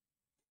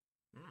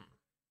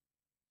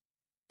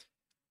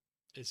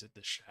 Is it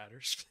the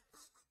shatters?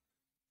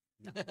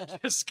 No.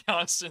 Just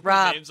constant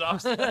Rob. names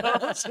off. So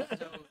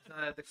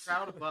the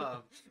crowd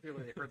above,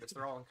 clearly they heard this.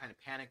 They're all in kind of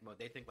panic mode.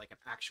 They think like an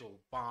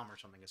actual bomb or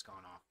something has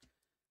gone off.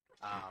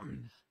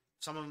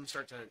 Some of them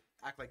start to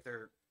act like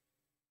they're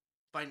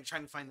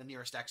trying to find the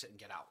nearest exit and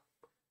get out.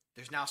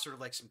 There's now sort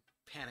of like some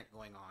panic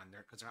going on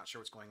there because they're not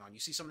sure what's going on. You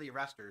see some of the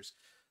arresters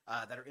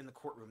that are in the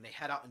courtroom. They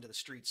head out into the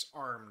streets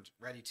armed,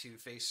 ready to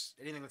face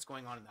anything that's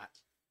going on in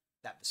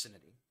that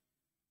vicinity.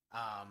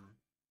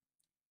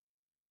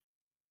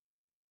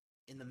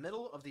 In the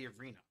middle of the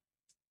arena,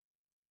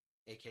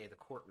 aka the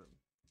courtroom,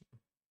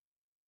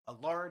 a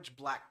large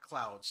black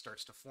cloud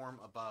starts to form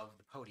above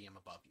the podium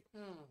above you.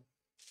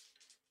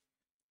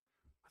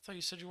 I thought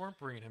you said you weren't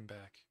bringing him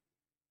back.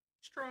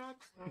 Strong.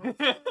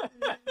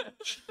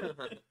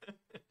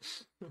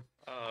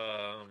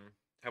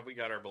 Have we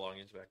got our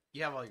belongings back?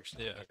 You have all your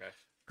stuff. Yeah. Okay.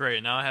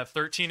 Great. Now I have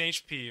 13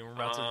 HP and we're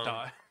about to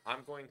die.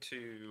 I'm going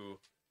to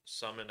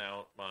summon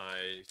out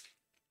my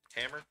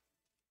hammer,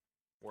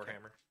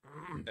 warhammer,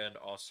 and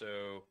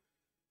also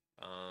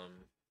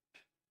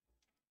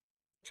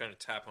trying to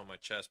tap on my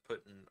chest,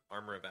 putting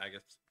armor of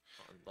Agath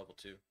on level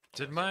 2.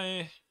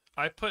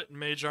 I put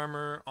mage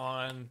armor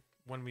on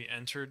when we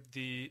entered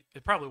the?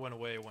 It probably went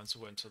away once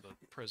we went to the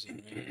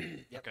prison.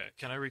 Yep. Okay.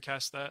 Can I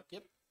recast that?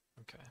 Yep.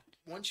 Okay.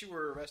 Once you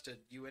were arrested,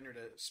 you entered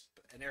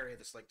an area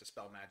that's like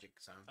dispel magic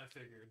zone. I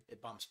figured.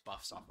 It bumps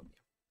buffs off of you.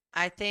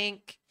 I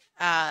think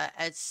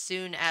as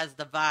soon as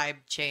the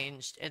vibe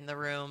changed in the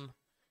room,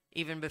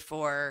 even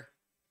before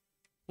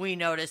we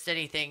noticed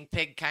anything,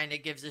 Pig kind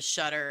of gives a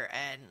shudder,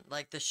 and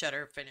like the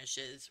shudder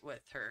finishes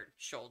with her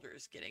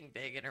shoulders getting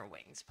big and her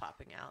wings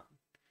popping out.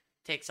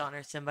 Takes on her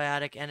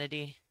symbiotic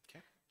entity.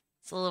 Okay.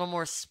 It's a little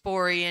more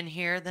spory in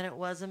here than it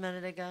was a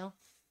minute ago.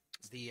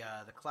 The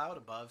cloud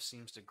above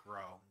seems to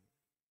grow.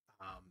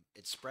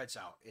 It spreads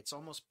out. It's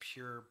almost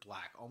pure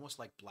black, almost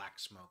like black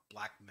smoke,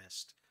 black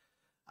mist.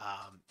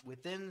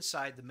 Within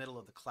inside the middle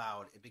of the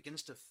cloud, it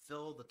begins to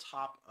fill the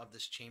top of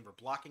this chamber,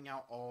 blocking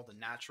out all the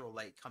natural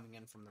light coming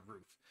in from the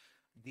roof.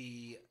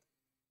 The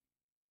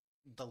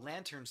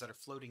lanterns that are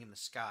floating in the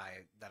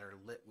sky that are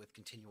lit with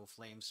continual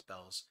flame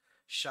spells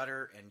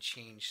shudder and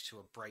change to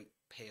a bright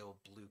pale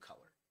blue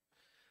color.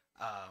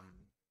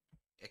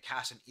 it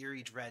casts an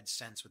eerie dread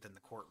sense within the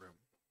courtroom.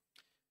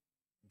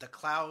 The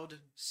cloud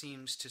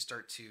seems to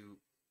start to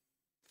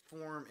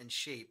form and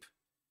shape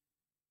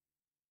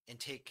and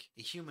take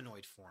a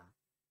humanoid form,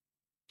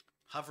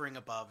 hovering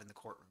above in the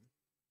courtroom.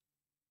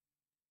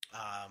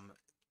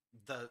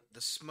 The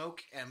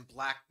smoke and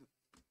black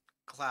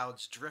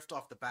clouds drift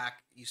off the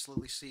back. You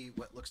slowly see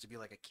what looks to be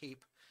like a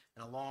cape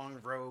and a long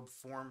robe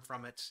form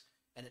from it,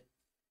 and it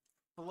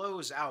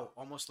flows out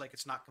almost like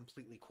it's not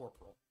completely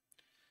corporal.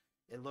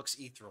 It looks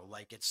ethereal,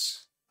 like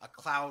it's a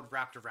cloud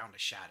wrapped around a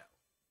shadow.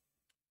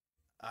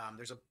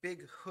 There's a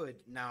big hood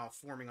now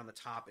forming on the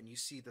top, and you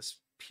see this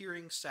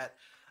peering set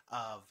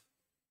of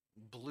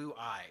blue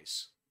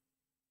eyes.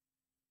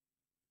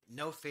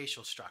 No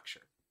facial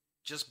structure,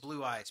 just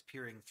blue eyes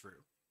peering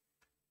through.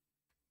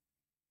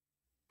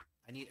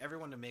 I need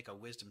everyone to make a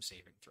wisdom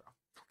saving throw.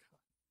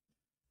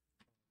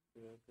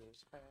 Well,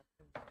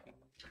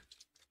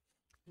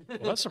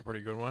 that's a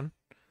pretty good one.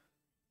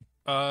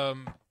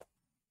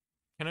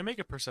 Can I make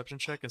a perception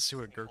check and see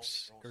what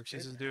Gerxies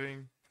is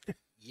doing?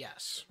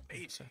 Yes.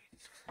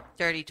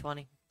 Dirty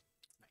 20.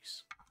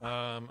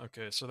 Nice.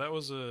 Okay, so that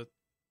was a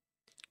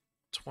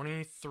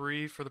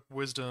 23 for the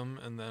wisdom,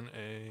 and then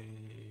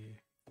a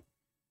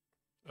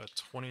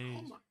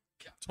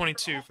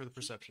 22 for the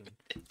perception.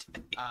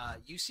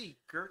 You see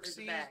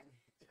Gerxie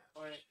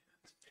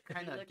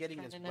kind of getting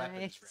his kinda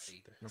weapons nice.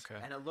 ready. Okay.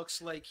 And it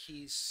looks like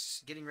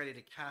he's getting ready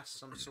to cast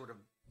some sort of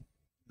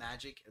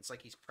magic. It's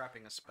like he's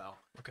prepping a spell.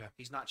 Okay.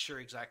 He's not sure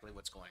exactly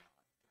what's going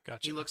on.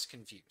 Gotcha. He looks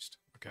confused.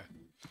 Okay.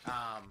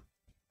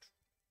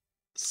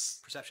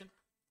 Perception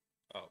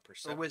Oh, or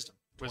percent. wisdom?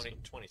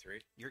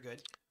 23. You're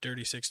good.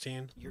 Dirty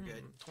 16. You're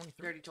good.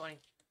 23. Dirty 20.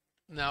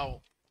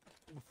 Now,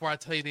 before I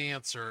tell you the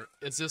answer,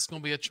 is this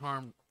going to be a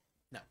charm?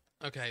 No.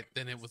 Okay,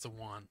 then it was a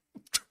 1.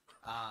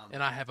 Um,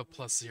 And I have a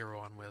 +0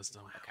 on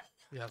wisdom. Okay.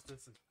 Yes,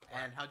 this is.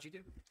 and how'd you do?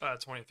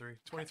 23.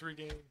 23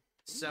 game.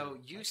 So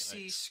you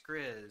see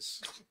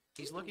Skriz.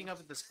 He's looking up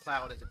at this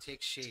cloud as it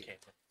takes shape,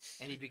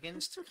 and he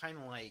begins to kind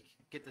of like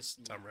get this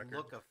Time record.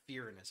 look of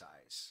fear in his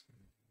eyes.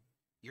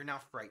 You're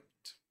now frightened.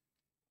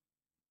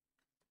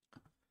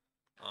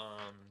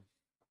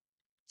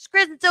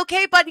 Skriz, it's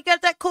okay, bud. You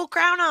got that cool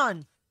crown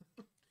on.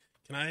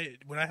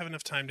 Would I have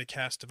enough time to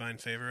cast Divine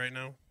Favor right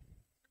now?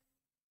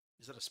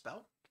 Is it a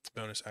spell?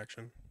 Bonus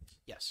action.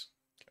 Yes.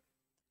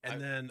 And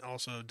then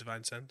also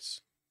Divine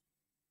Sense.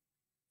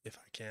 If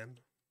I can.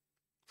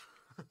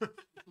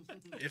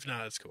 If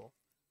not, it's cool.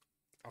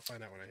 I'll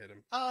find out when I hit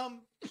him.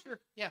 Sure.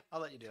 Yeah, I'll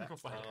let you do that. Go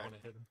find out when I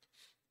hit him.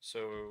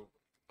 So,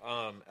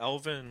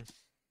 Elvin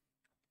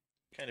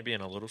kind of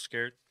being a little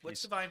scared.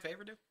 What's He's- divine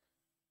favor do?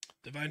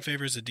 Divine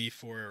Favor is a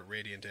D4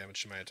 radiant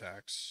damage to my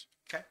attacks.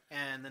 Okay,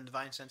 and then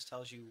divine sense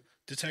tells you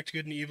Detect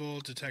good and evil.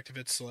 Detect if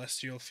it's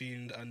celestial,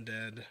 fiend,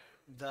 undead.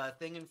 the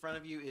thing in front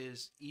of you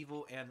is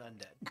evil and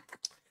undead.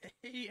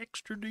 Hey,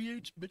 extra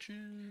D8s,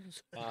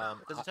 bitches.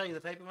 Does it tell you the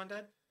type of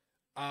undead?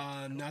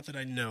 Not that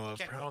I know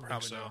of. Okay. I don't think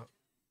Probably so. not.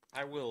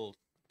 I will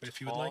But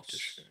if you would like to toss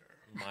share.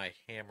 my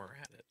hammer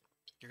at it.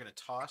 You're gonna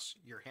toss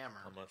your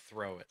hammer. I'm gonna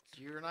throw it.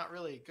 You're not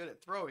really good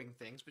at throwing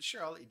things, but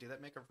sure, I'll let you do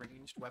that. Make a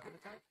ranged weapon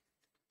attack.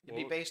 It'd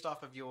be Well- based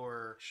off of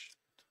your.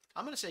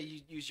 I'm gonna say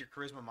you use your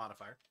charisma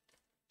modifier.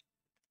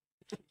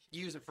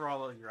 You use it for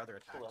all of your other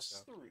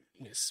attacks. So.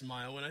 You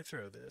smile when I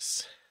throw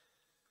this.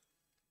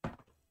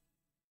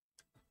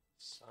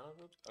 Son of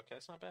a... Okay,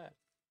 that's not bad.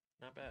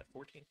 Not bad.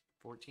 14.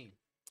 14.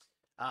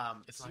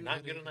 It's you-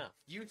 Not good enough.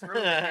 You throw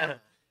the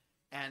hammer,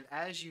 and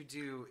as you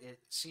do, it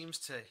seems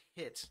to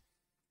hit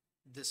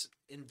this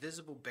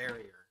invisible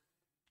barrier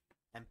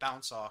and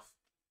bounce off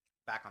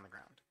back on the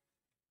ground.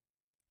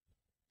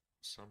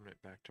 Summon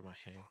it back to my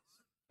hand.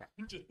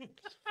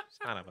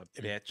 Son of a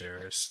bitch.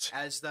 Embarrassed.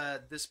 As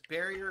this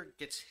barrier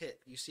gets hit,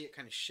 you see it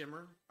kind of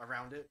shimmer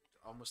around it,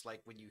 almost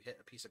like when you hit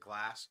a piece of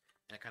glass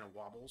and it kind of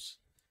wobbles.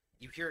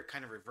 You hear it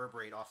kind of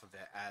reverberate off of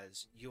it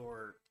as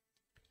your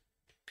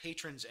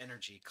patron's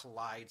energy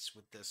collides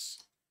with this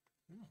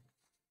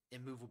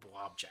immovable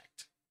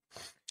object.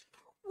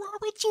 Why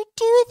would you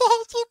do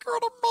that? You're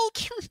gonna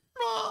make me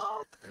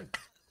mad.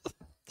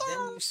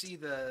 Then you see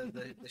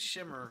the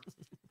shimmer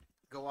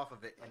go off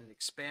of it, and it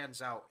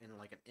expands out in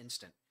like an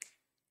instant.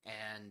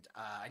 And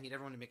I need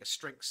everyone to make a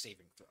strength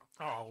saving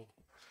throw. Oh,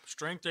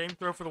 strength aim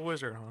throw for the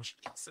wizard, huh?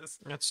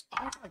 That's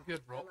A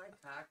good roll.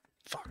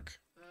 Fuck.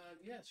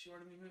 Yes, you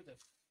already moved it.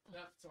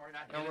 Sorry,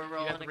 No, we're you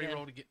rolling have to again.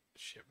 re-roll to get.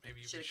 Shit,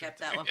 maybe you Should have should kept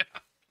that one.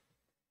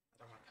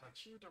 Don't want to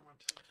touch you. Don't want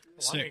to touch you.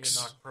 well, I'm gonna get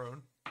 6. knocked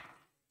prone.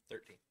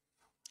 13.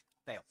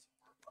 Fail.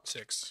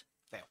 6.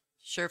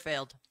 Sure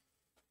failed.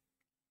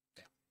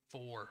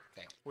 4.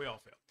 We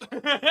all failed.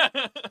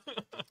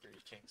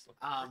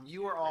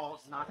 You are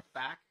all knocked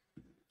back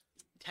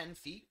 10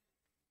 feet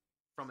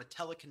from a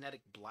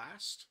telekinetic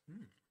blast,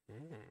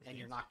 and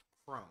you're knocked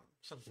prone.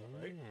 Sounds about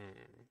right.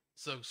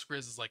 So Skriz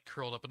is like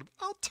curled up and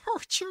I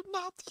told you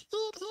not to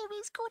hit him.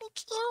 He's going to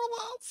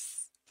kill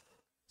us.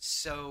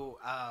 So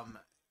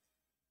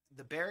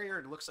the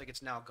barrier looks like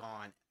it's now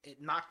gone.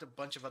 It knocked a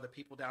bunch of other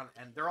people down,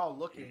 and they're all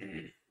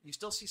looking. You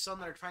still see some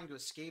that are trying to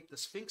escape. The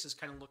Sphinx is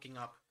kind of looking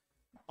up,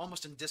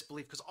 almost in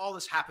disbelief because all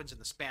this happens in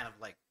the span of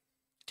like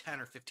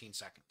 10 or 15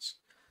 seconds.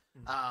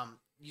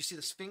 You see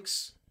the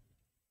Sphinx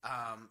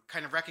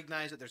kind of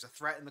recognize that there's a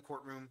threat in the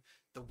courtroom.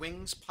 The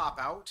wings pop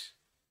out,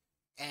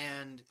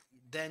 and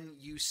then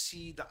you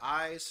see the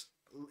eyes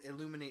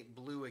illuminate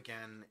blue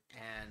again,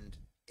 and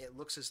it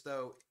looks as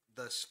though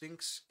the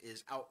Sphinx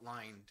is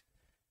outlined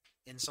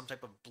in some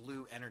type of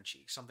blue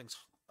energy. Something's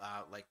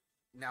like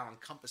now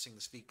encompassing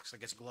the Sphinx,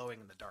 like it's glowing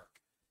in the dark.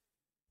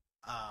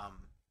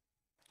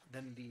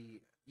 Then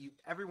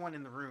everyone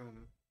in the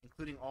room,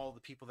 including all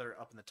the people that are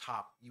up in the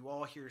top, you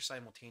all hear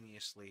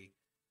simultaneously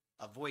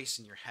a voice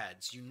in your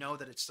heads. You know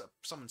that it's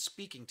someone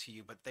speaking to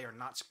you, but they are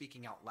not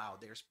speaking out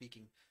loud. They are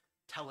speaking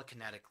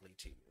telekinetically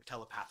to you, or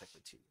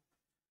telepathically to you.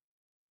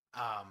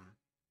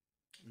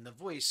 And the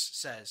voice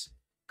says,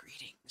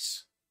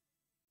 "Greetings.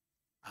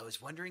 I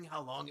was wondering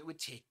how long it would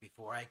take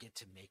before I get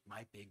to make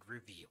my big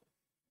reveal.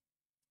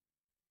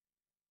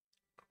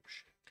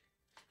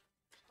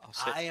 I'll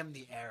sit. I am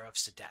the heir of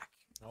Sadak,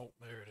 Oh,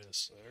 there it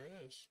is. There it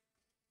is.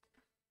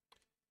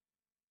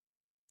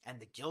 and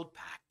the Guild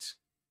Pact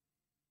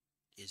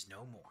is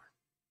no more.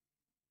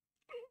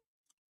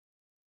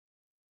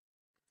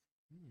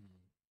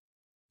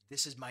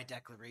 This is my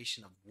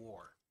declaration of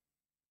war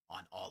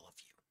on all of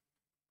you."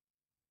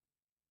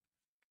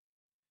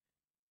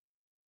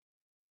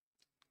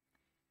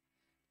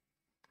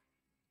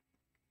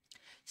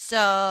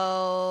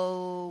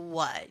 So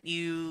what?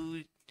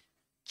 You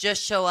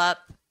just show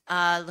up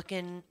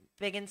looking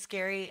big and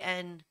scary,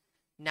 and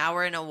now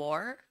we're in a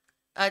war?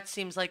 It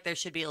seems like there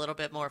should be a little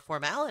bit more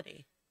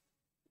formality.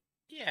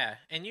 Yeah,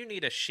 and you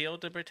need a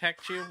shield to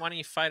protect you. Why don't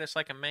you fight us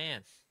like a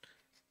man?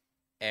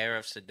 Heir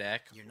of Sadek.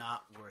 You're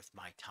not worth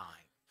my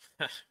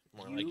time.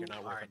 More You like you're not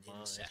are worth an mine.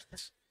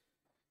 insect.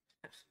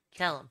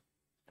 Tell him.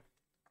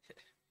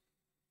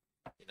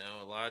 You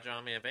know, a large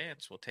army of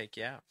ants will take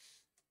you out.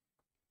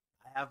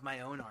 I have my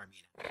own army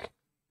now.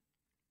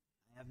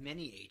 I have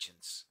many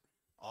agents,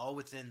 all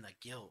within the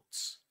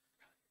guilds.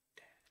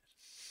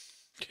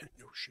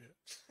 No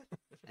shit.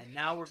 And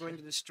now we're going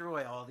to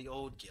destroy all the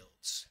old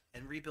guilds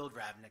and rebuild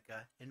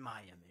Ravnica in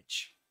my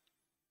image.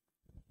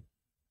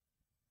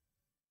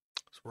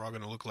 So we're all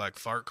gonna look like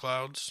fart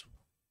clouds.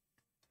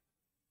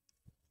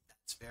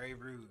 That's very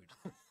rude.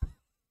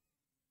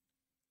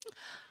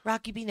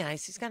 Rocky, be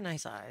nice. He's got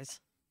nice eyes.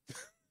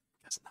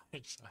 That's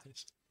nice.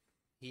 Nice.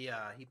 He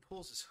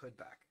pulls his hood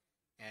back,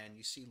 and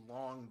you see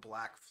long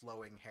black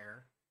flowing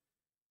hair.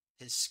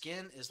 His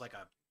skin is like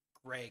a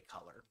gray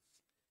color.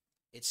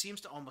 It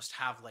seems to almost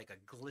have like a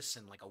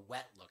glisten, like a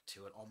wet look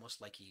to it, almost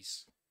like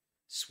he's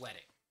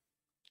sweating.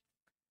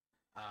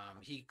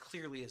 He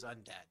clearly is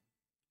undead.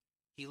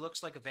 He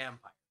looks like a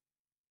vampire,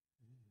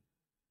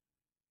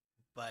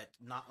 but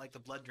not like the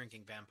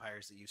blood-drinking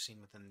vampires that you've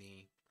seen within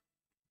the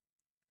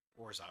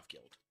Orzhov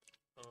Guild.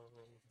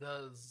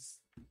 Does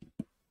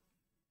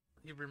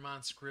he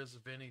remind Skriz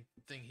of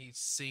anything he's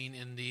seen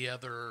in the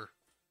other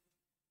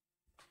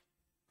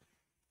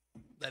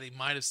that he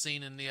might have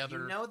seen in the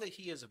other? You know that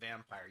he is a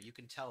vampire. You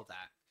can tell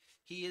that.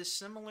 He is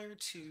similar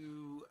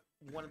to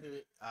one of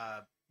the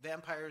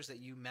vampires that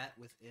you met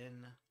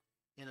within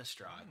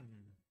Innistrad,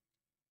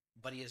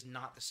 but he is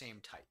not the same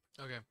type.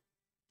 Okay.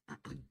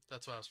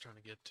 That's what I was trying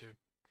to get to.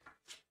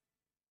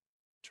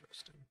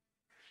 Interesting.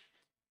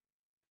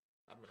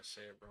 I'm gonna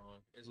say it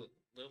wrong. Is it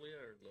Lilia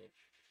or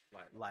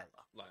Lila? Lila.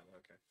 Lila.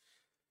 Okay.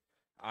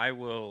 I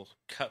will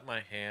cut my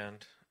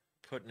hand,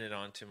 putting it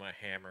onto my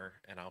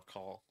hammer, and I'll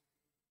call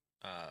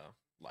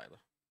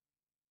Lila.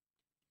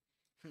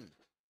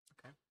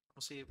 Okay.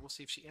 We'll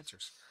see if she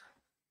answers.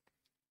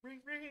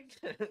 Ring, ring.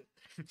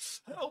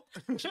 Help.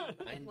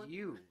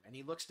 And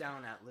he looks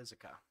down at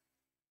Lizica.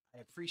 I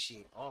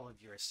appreciate all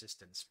of your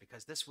assistance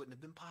because this wouldn't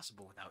have been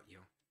possible without you.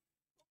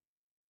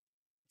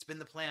 It's been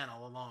the plan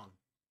all along.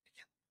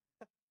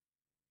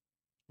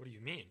 What do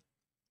you mean?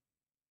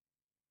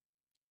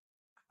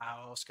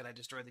 How else could I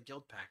destroy the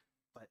Guild Pact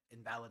but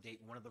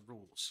invalidate one of the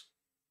rules?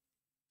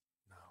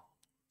 No.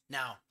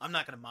 Now, I'm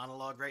not going to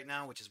monologue right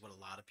now, which is what a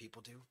lot of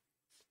people do.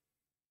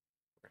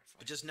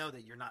 But just know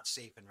that you're not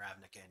safe in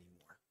Ravnica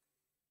anymore.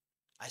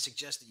 I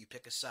suggest that you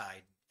pick a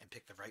side and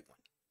pick the right one.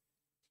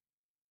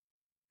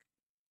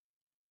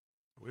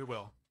 We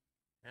will.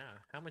 Yeah.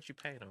 How much you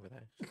paying over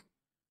there?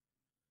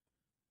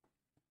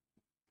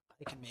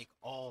 I can make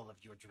all of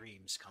your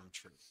dreams come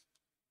true.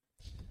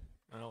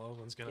 I know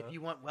Elvin's gonna. If you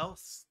want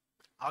wealth,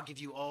 I'll give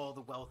you all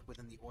the wealth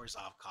within the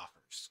Orzhov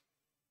coffers.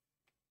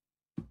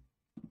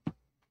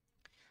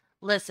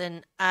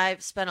 Listen,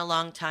 I've spent a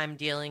long time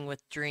dealing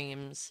with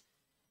dreams,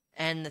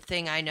 and the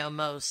thing I know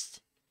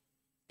most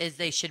is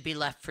they should be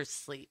left for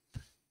sleep.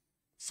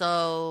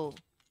 So,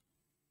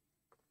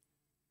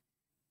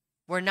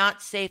 we're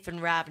not safe in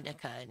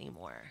Ravnica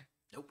anymore.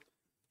 Nope.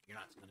 You're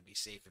not going to be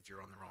safe if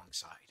you're on the wrong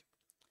side.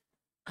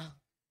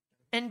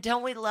 And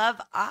don't we love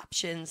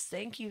options?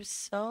 Thank you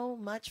so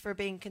much for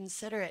being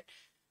considerate.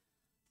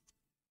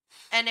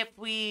 And if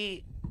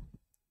we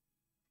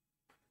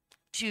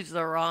choose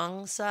the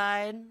wrong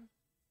side,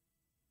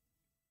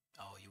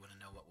 Oh, you want to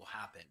know what will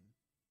happen?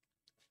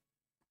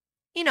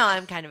 You know,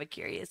 I'm kind of a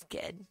curious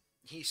kid.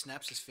 He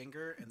snaps his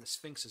finger, and the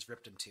Sphinx is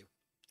ripped in two.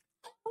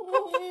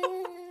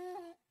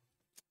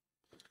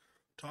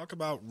 Talk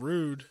about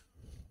rude.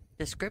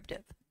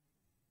 Descriptive.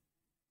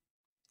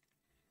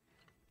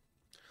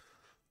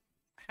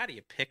 How do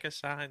you pick a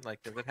side?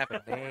 Like, does it have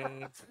a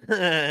name?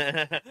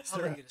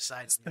 I'll let you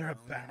decide on your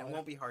there a own, and it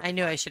won't be hard. I to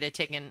knew I find. should have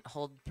taken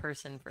hold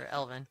person for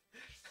Elvin,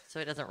 so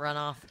he doesn't run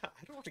off. I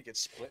don't want to get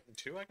split in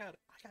two. I got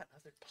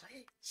other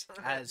plays.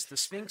 As the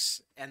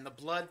Sphinx and the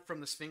blood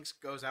from the Sphinx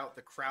goes out,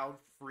 the crowd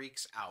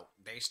freaks out.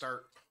 They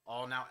start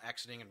all now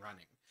exiting and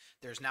running.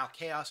 There's now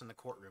chaos in the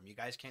courtroom. You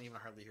guys can't even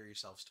hardly hear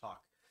yourselves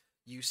talk.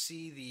 You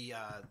see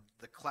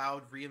the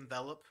cloud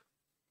re-envelop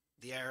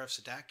the air of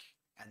Sadek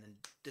and then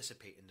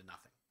dissipate into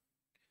nothing.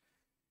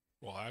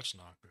 Well, that's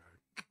not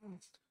good.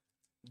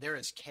 There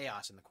is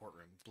chaos in the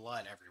courtroom.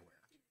 Blood everywhere.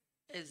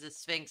 Is the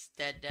Sphinx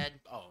dead?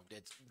 Oh,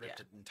 it's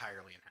ripped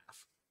entirely in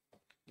half.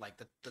 Like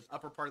the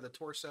upper part of the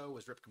torso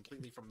was ripped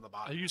completely from the I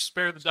bottom. use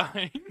spare the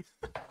dying.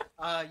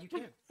 You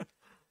can.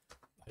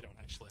 I don't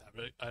actually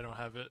have it. I don't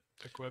have it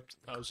equipped.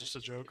 That was just a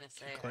joke. Gonna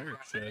say,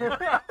 Cleric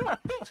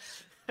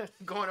said.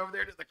 Going over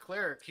there to the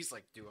cleric, he's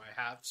like, "Do I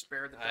have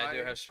spare the dying?" I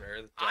do have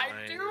spare the I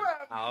dying. do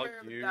have I'll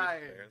spare the use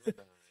dying. spare the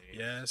dying.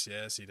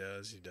 Yes, he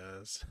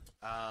does.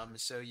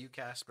 So you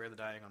cast spare the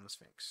dying on the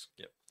Sphinx.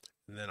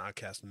 And then I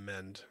cast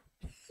mend.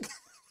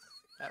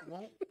 That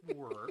won't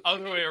work.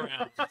 Other way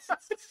around.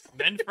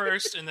 Mend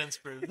first and then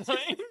spare the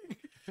dying.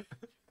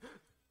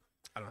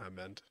 I don't have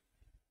mend.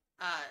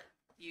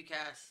 You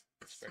cast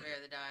spare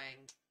the dying.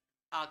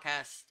 I'll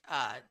cast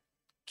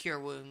cure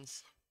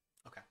wounds.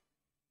 Okay.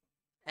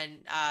 And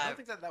I don't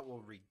think that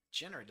will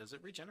regenerate. Does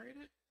it regenerate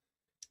it?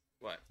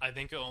 What? I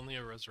think only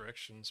a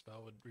resurrection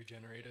spell would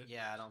regenerate it.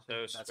 Yeah, I don't So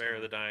think that's spare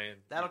gonna- the dying.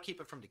 That'll keep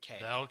it from decay.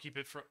 That'll keep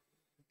it from.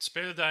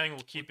 Spare the dying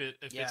will keep it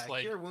if yeah, it's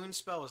like. cure wound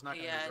spell is not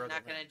going to yeah, regrow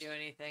not the gonna limbs. do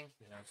anything.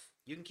 Yeah.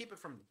 You can keep it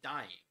from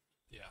dying.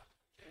 Yeah.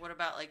 What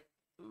about like?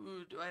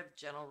 Ooh, do I have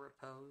gentle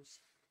repose?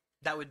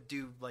 That would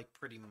do like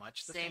pretty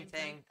much the Same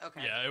thing.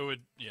 Okay. Yeah, it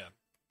would. Yeah.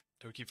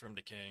 It would keep from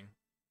decaying.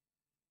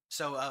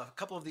 So a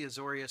couple of the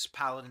Azorius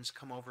paladins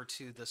come over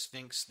to the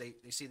Sphinx. They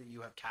see that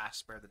you have cast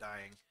spare the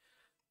dying.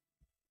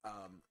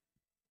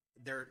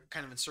 They're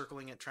kind of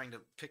encircling it, trying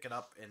to pick it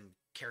up and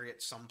carry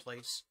it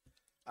someplace.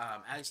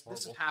 As this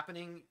is Horrible.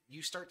 happening,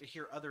 you start to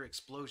hear other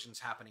explosions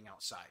happening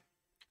outside.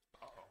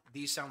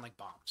 These sound like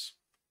bombs.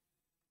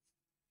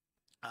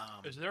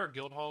 Is there a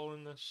guild hall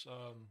in this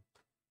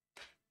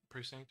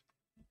precinct?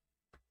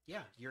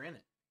 Yeah, you're in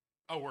it.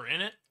 Oh, we're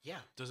in it. Yeah,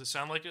 Does it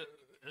sound like an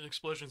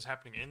explosion's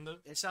happening in the?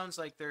 it sounds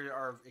like there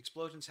are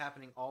explosions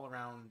happening all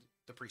around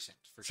the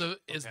precinct. For So sure.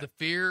 is Okay. the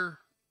fear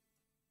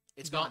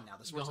It's gone- gone now.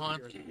 The source gone?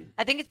 of the fear is-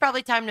 I think it's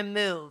probably time to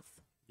move.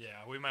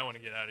 Yeah, we might want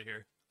to get out of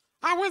here.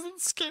 I wasn't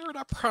scared,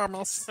 I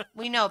promise.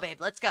 We know, babe.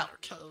 Let's go.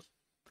 Okay.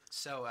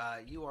 So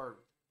you are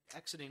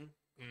exiting.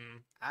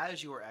 Mm.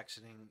 As you are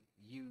exiting,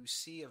 you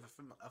see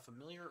a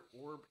familiar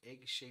orb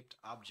egg-shaped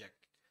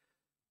object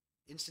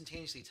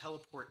instantaneously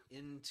teleport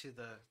into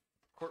the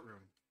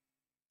courtroom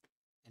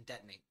and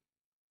detonate.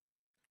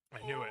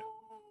 I knew it.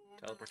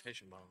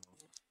 Teleportation bomb.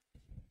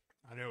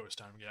 I knew it was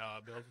time to get out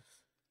of the building.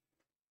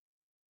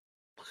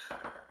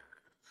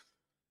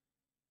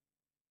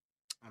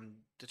 I'm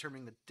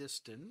determining the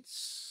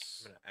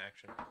distance. I'm gonna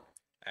action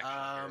here,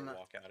 Um,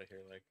 walk out of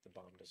here like the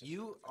bomb doesn't.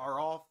 You are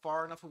all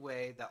far enough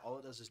away that all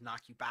it does is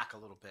knock you back a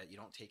little bit. You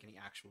don't take any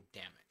actual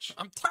damage.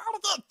 I'm tired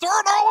of getting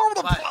thrown all over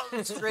the But,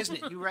 place.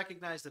 Drisnet, you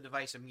recognize the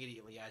device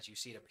immediately as you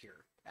see it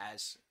appear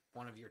as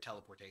one of your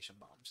teleportation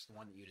bombs, the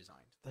one that you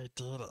designed. They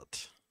did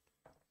it.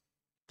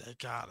 They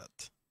got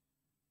it.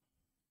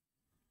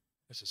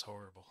 This is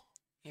horrible.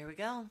 Here we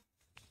go.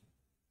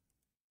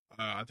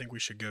 I think we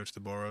should go to the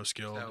Boros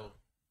Guild. So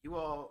you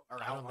all are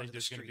I out don't onto think the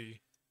there's street. gonna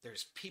be.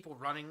 There's people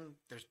running.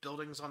 There's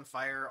buildings on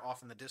fire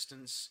off in the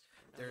distance.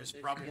 There's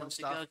rubble guild and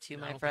to go stuff. to, I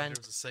my don't think friend.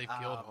 There's a safe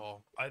guild Um,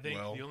 hall. I think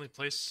Well- the only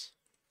place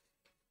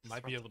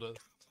might be able to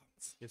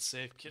get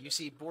safe. You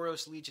see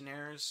Boros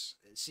legionnaires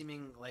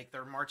seeming like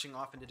they're marching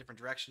off into different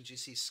directions. You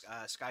see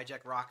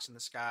skyjack rocks in the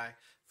sky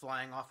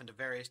flying off into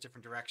various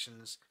different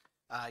directions.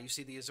 You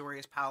see the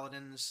Azorius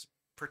paladins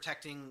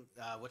protecting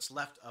what's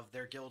left of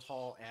their guild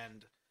hall,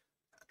 and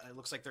it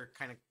looks like they're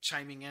kind of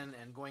chiming in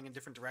and going in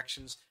different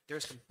directions.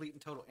 There's complete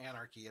and total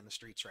anarchy in the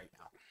streets right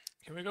now.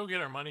 Can we go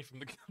get our money from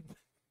the guild?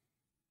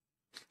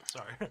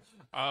 Sorry.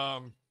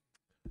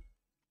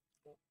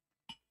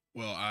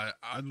 Well,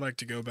 I'd like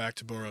to go back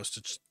to Boros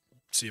to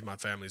see if my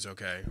family's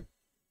okay.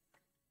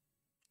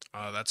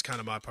 That's kind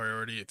of my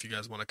priority. If you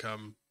guys want to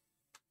come,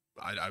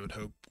 I would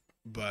hope,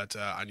 but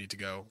I need to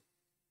go.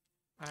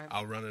 Alright.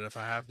 I'll run it if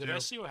I have Did to. I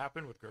see what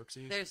happened with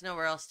Gerxes? There's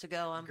nowhere else to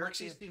go. I'm with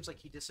you. Gerxes seems like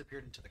he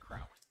disappeared into the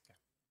crowd.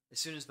 As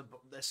soon as the bomb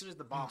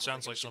went,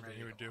 Sounds he like was getting something ready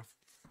he to would go do.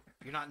 off.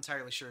 You're not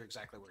entirely sure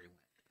exactly where he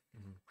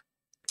went.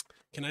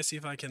 Can I see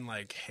if I can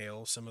like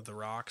hail some of the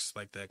rocks,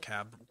 like the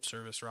cab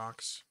service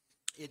rocks?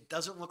 It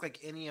doesn't look like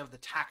any of the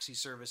taxi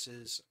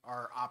services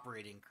are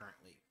operating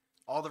currently.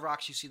 All the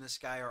rocks you see in the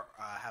sky are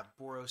have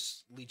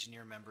Boros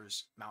Legionnaire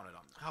members mounted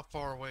on them. How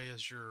far away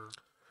is your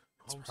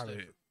It's homestead?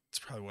 probably It's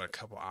probably a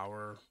couple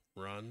hour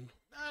run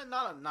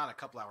Not a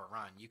couple hour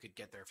run. You could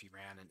get there if you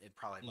ran, and it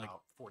probably Like,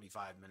 about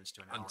 45 minutes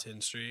to an hour. on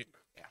 10th Street.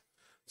 Yeah.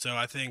 So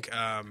I think You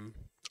guys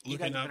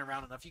looking have up. been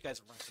around enough. You guys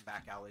have run some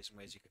back alleys and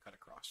ways you could cut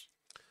across.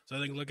 So I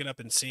think looking up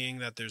and seeing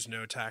that there's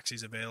no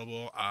taxis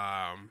available,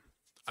 I'm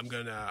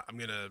gonna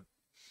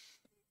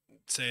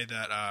say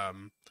that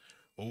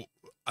well,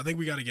 I think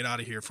we got to get out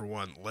of here for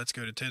one. Let's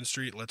go to 10th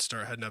Street. Let's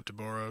start heading up to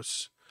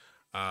Boros.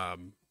 I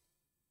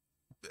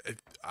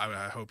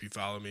hope you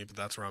follow me, but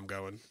that's where I'm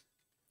going.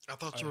 I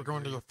thought you were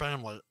going to your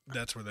family.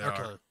 That's where they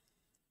Okay. are.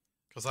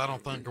 Because I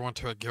don't think going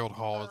to a guild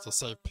hall is a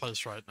safe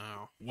place right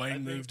now.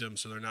 Wayne moved them,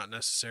 so they're not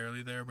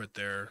necessarily there, but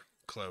they're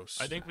close.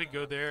 I think we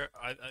go there.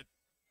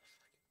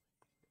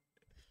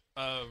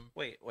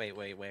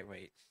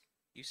 Wait.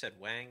 You said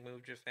Wang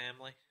moved your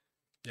family?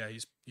 Yeah,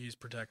 he's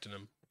protecting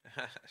them.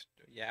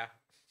 Yeah.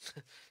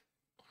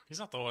 He's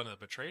not the one that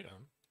betrayed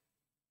him.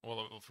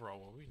 Well, for all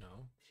what we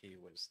know. He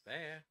was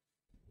there.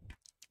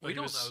 But We he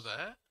don't was- know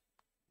that.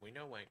 We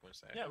know Wang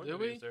was there. Yeah, Did we know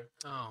we? he was there.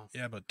 Oh.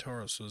 Yeah, but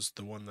Tauros was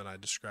the one that I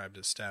described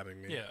as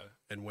stabbing me. Yeah.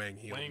 And Wang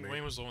healed me.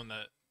 Wayne was the one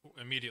that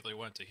immediately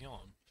went to heal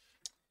him.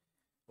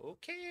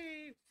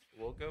 Okay.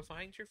 We'll go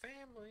find your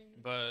family.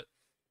 But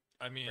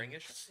I mean, Bring a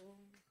shovel.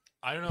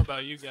 I don't know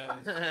about you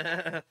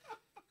guys,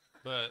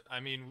 but I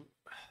mean,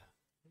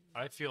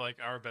 I feel like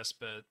our best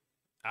bet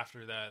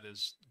after that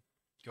is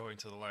going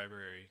to the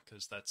library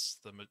because that's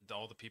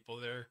all the people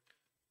there.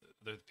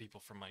 They're the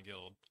people from my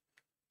guild.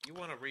 You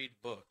want to read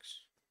books.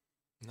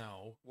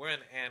 No, We're an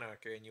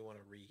anarchy and you want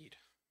to read.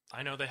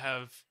 I know they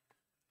have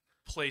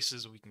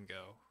places we can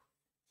go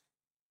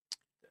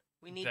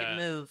We need That- to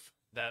move.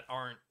 that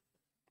aren't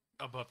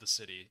above the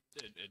city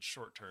in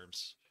short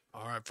terms.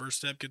 All right, first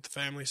step, get the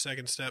family.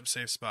 Second step,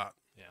 safe spot.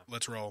 Yeah.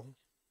 Let's roll.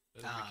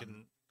 We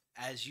can.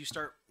 As you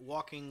start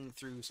walking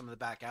through some of the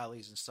back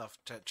alleys and stuff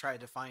to try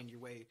to find your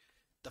way,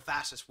 the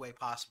fastest way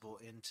possible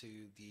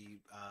into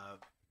the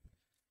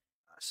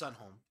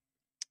Sunhome.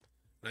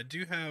 And I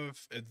do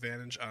have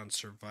advantage on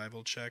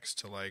survival checks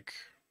to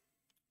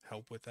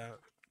help with that.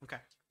 Okay.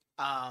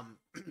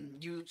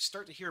 You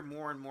start to hear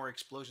more and more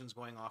explosions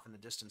going off in the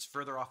distance,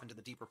 further off into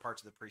the deeper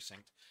parts of the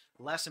precinct,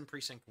 less in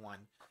Precinct 1.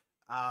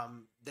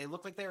 They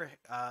look like they're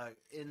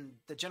in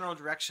the general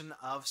direction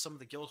of some of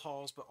the guild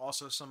halls, but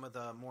also some of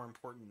the more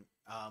important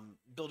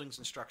buildings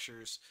and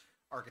structures,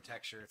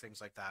 architecture,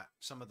 things like that.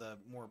 Some of the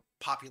more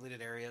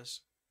populated areas,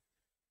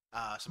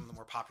 some of the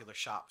more popular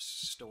shops,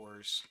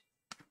 stores.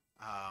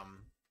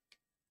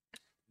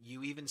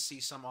 You even see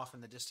some off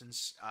in the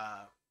distance,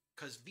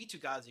 because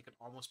Vitu-Ghazi could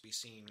almost be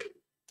seen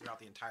throughout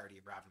the entirety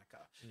of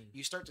Ravnica.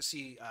 You start to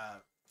see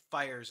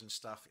fires and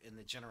stuff in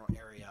the general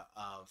area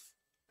of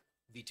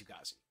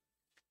Vitu-Ghazi.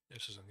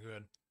 This isn't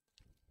good.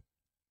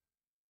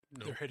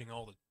 Nope. They're hitting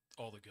all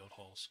the guild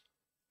halls.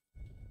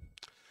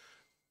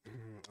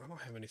 I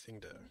don't have anything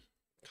to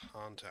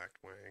contact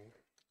Wang.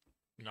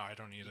 No, I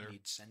don't You either.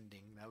 need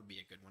sending. That would be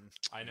a good one.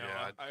 I know.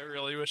 Yeah, I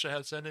really wish I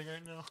had sending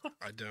right now.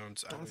 I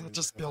don't. I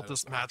just built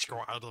this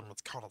magical item.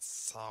 It's called a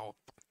cell.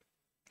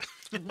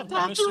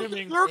 I'm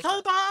assuming. You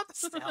okay, Dad?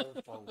 Cell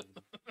phone.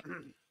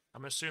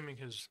 I'm assuming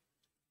his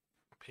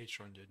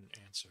patron didn't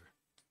answer.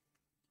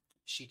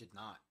 She did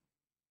not.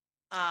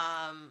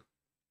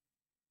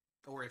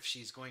 Or if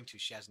she's going to,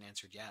 she hasn't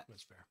answered yet.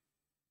 That's fair.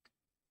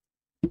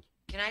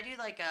 Can I do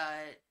like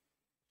a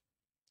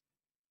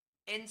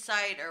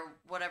insight or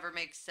whatever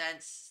makes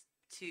sense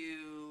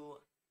to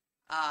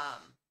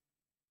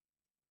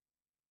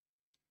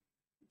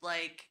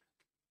like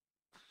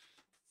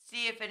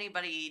see if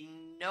anybody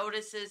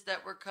notices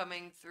that we're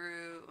coming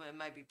through? It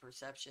might be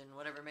perception,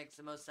 whatever makes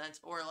the most sense,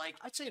 or like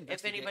I'd say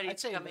anybody's I'd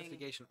say coming-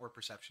 investigation or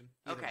perception.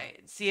 Either okay,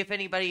 one. see if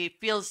anybody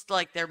feels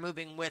like they're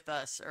moving with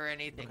us or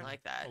anything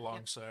like that. Yeah.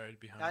 Alongside,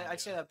 behind.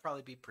 I'd say that'd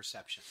probably be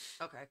perception.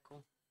 Okay,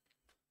 cool.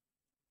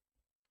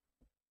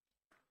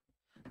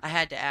 I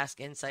had to ask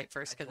insight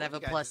first because I have a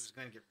told you guys plus. This is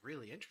going to get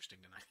really interesting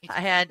tonight.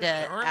 I had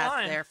to We're in ask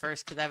line. there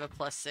first because I have a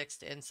 +6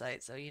 to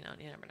insight, so you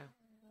never know.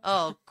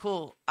 Oh,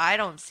 cool. I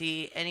don't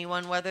see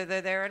anyone whether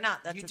they're there or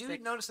not. That's you a do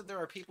 6. notice that there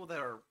are people that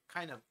are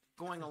kind of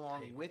going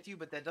along with you,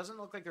 but that doesn't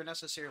look like they're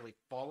necessarily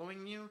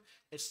following you.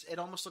 It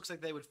almost looks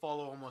like they would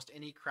follow almost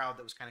any crowd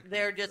that was kind of.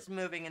 They're just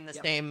moving in the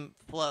Yep. same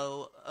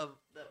flow of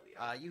that we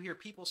are. You hear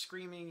people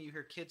screaming. You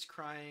hear kids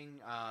crying.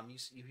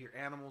 You hear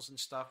animals and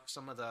stuff.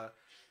 Some of the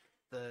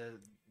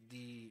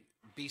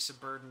beasts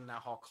of burden that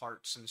haul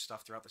carts and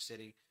stuff throughout the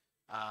city.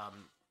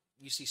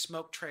 You see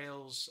smoke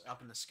trails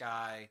up in the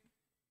sky.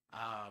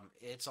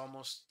 It's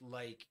almost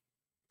like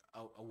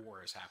a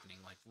war is happening,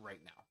 like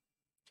right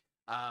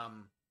now.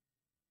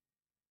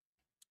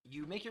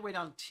 You make your way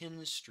down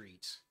 10th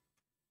Street,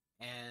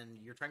 and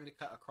you're trying to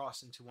cut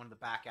across into one of the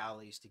back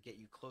alleys to get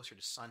you closer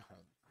to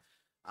Sunhome.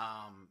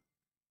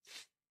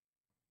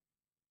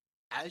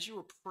 As you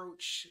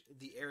approach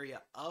the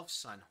area of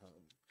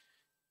Sunhome,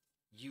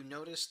 you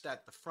notice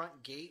that the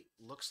front gate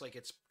looks like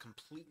it's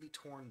completely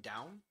torn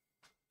down.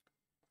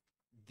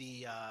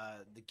 The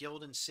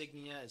guild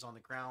insignia is on the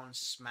ground,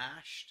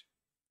 smashed,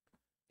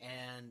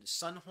 and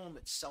Sunhome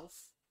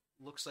itself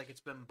looks like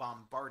it's been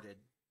bombarded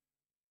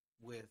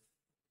with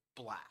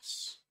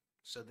blasts.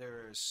 So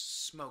there's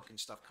smoke and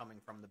stuff coming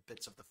from the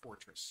bits of the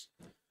fortress.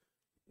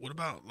 What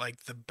about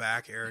like the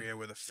back area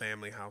where the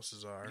family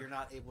houses are? You're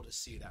not able to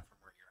see that from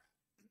where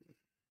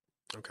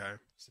you're at.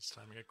 Okay. It's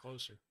time to get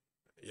closer.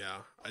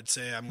 Yeah, I'd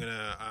say I'm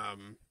gonna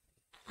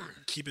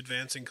keep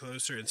advancing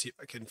closer and see if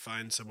I can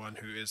find someone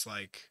who is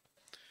like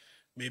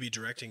maybe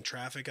directing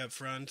traffic up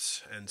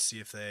front and see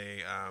if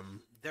they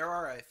There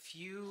are a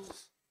few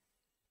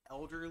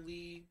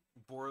elderly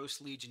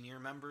Boros Legionnaire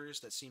members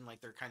that seem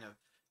like they're kind of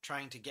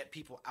trying to get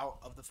people out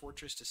of the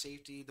fortress to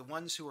safety. The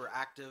ones who are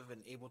active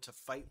and able to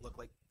fight look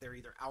like they're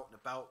either out and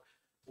about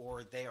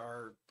or they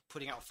are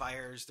putting out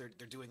fires. They're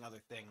doing other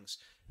things.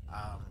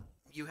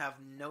 You have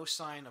no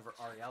sign of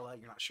Ariella.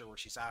 You're not sure where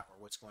she's at or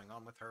what's going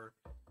on with her,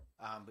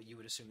 but you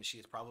would assume that she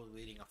is probably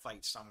leading a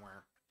fight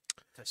somewhere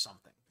to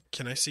something.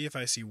 Can I see if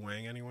I see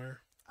Wang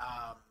anywhere?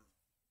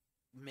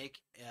 Make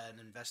an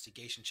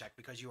investigation check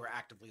because you are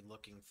actively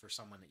looking for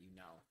someone that you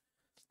know.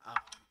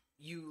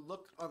 You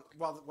look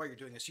while you're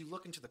doing this. You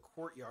look into the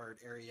courtyard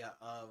area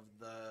of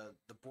the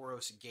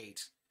Boros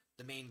Gate,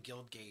 the main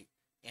guild gate,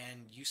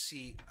 and you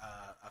see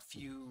a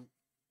few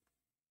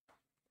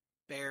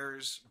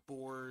bears,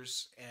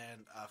 boars,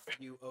 and a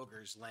few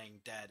ogres laying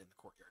dead in the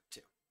courtyard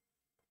too.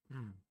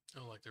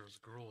 Oh, like there was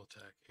a gruel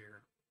attack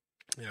here.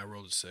 Yeah, I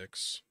rolled a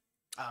 6.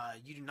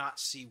 You do not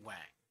see Wang.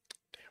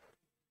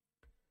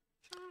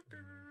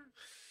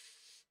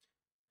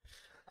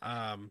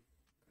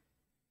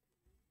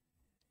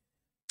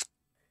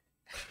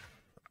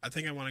 I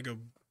think I want to go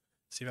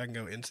see if I can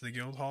go into the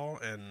guild hall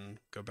and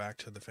go back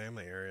to the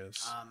family areas.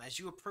 As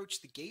you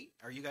approach the gate,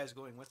 are you guys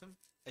going with him?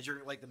 As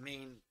you're like the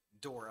main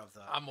door of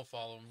the I'm gonna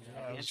follow him.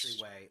 the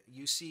entryway,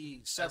 you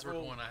see As we're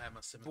several going, I have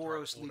my scimitar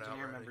Boros pulled out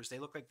Legionnaire ready. members. They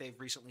look like they've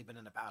recently been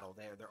in a battle.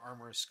 Their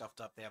armor is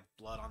scuffed up. They have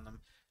blood on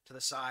them. To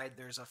the side,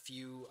 there's a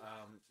few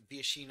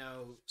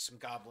Viashino, some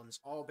goblins,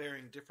 all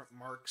bearing different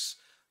marks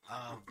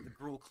of the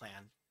Gruul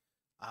clan.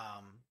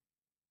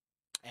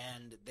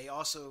 And they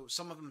also,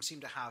 some of them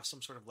seem to have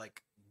some sort of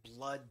like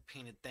blood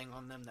painted thing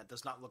on them that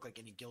does not look like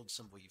any guild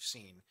symbol you've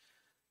seen.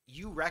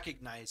 You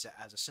recognize it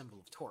as a symbol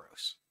of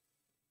Tauros.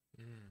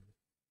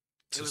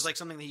 It was like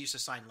something they used to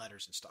sign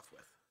letters and stuff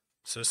with.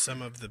 So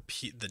some of the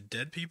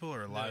dead people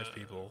or alive No.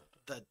 people?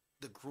 The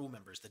Gruul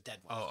members, the dead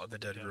ones. Oh, the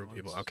dead dead group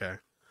people. ones. Okay.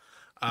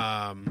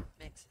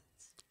 Makes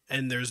sense.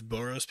 And there's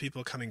Boros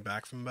people coming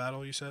back from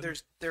battle, you said?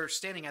 They're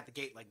standing at the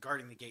gate, like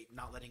guarding the gate,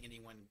 not letting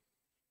anyone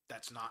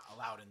that's not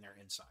allowed in there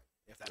inside.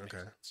 If that makes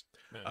Okay.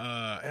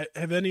 sense.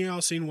 Have any of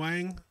y'all seen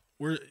Wang?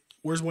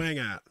 Where's Wang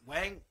at?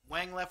 Wang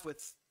left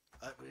with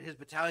his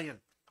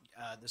battalion.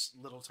 This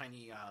little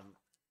tiny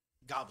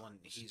goblin.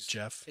 He's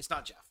Jeff? It's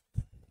not Jeff.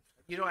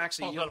 You don't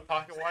actually. Pulls You out a don't,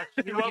 pocket watch.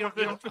 you don't, you don't,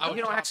 you don't, I would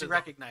you don't chop actually his arm.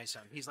 recognize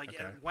him. He's like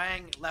Okay.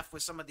 Wang left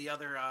with some of the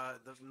other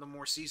the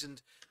more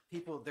seasoned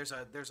people. There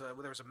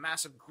was a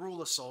massive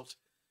Gruul assault.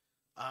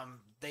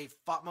 They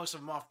fought most of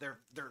them off. They're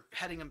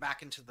heading them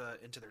back into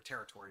their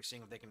territory,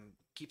 seeing if they can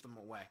keep them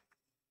away.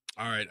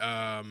 All right.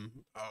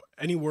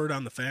 Any word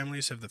on the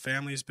families? Have the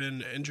families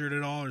been injured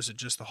at all, or is it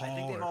just the hall? I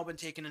think they've or- all been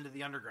taken into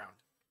the underground.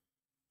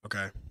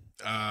 Okay.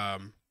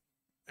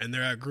 And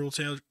they're at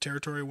Gruul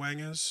territory, Wang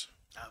is?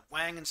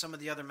 Wang and some of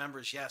the other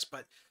members, yes,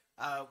 but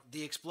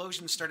the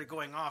explosions started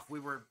going off.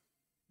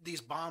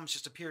 These bombs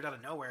just appeared out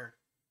of nowhere.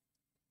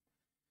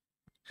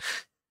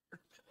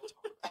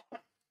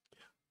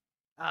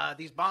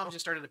 These bombs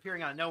just started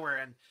appearing out of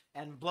nowhere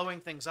and blowing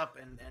things up,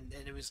 and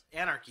it was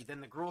anarchy.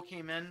 Then the Gruul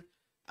came in.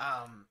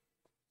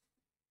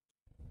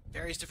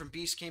 Various different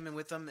beasts came in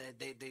with them.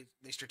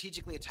 They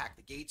strategically attacked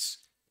the gates,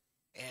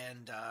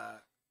 and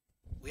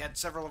we had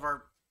several of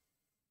our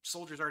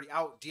soldiers already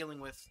out dealing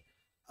with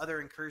other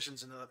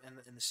incursions in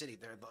the city.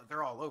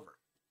 They're all over.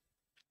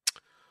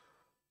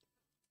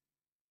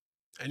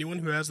 Anyone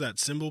who has that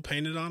symbol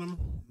painted on them?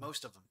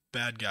 Most of them.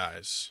 Bad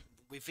guys.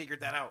 We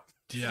figured that out.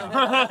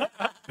 Yeah.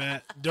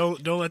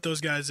 Don't let those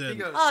guys He in.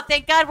 goes, Oh,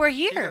 thank God we're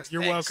he here. goes,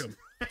 You're "Thanks."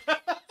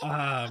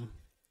 welcome.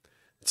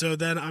 So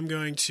then I'm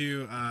going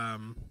to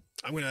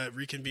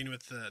reconvene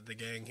with the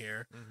gang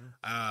here.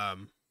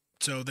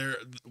 So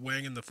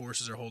Wang and the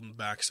forces are holding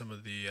back some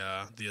of the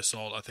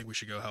assault. I think we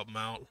should go help them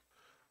out.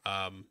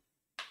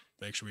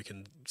 Make sure we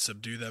can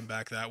subdue them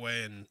back that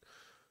way, and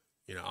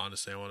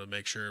honestly, I want to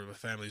make sure the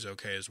family's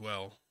okay as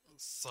well.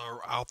 So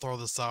I'll throw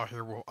this out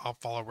here. I'll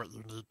follow what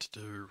you need to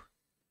do.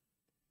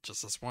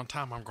 Just this one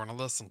time, I'm going to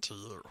listen to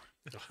you.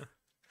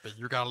 But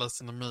you got to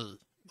listen to me.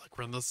 Like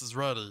when this is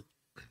ready,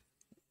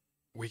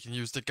 we can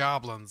use the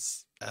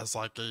goblins as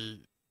like a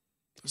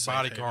Safe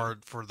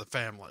bodyguard for the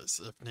families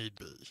if need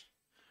be.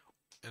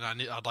 And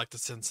I'd like to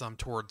send some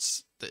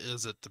towards the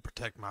Izzet to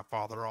protect my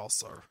father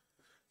also.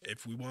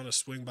 If we want to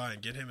swing by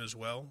and get him as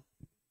well,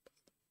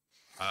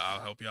 I'll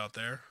help you out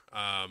there.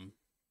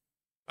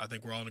 I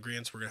think we're all in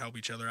agreement. We're going to help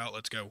each other out.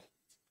 Let's go.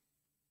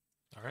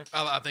 All right.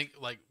 I think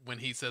like when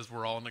he says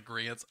we're all in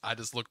agreement, I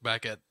just look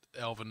back at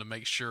Elvin to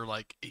make sure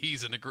like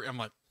he's in agreement. I'm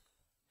like,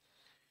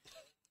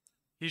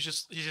 He's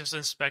just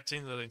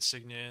inspecting the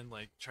insignia and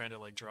like trying to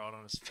like draw it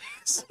on his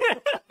face.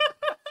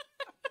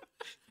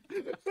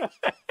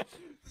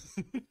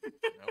 Nope.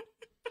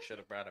 Should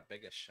have brought a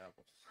bigger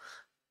shovel.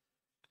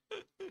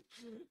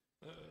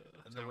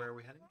 So where are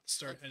we heading?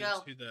 Start Let's heading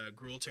go. to the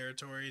Gruul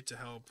territory to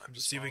help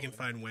just see if we can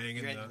following. find Wang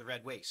You're in heading to the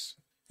Red Waste.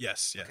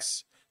 Yes.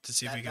 To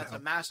see if we can That's a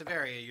help. massive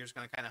area. You're just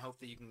going to kind of hope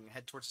that you can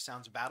head towards the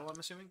sounds of battle, I'm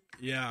assuming?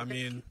 Yeah, I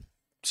mean,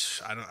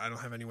 I don't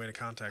have any way to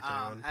contact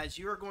anyone. As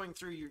you are going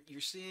through,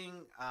 you're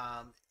seeing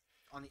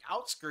on the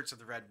outskirts of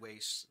the Red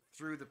Waste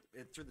through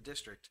the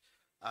district,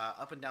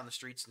 up and down the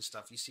streets and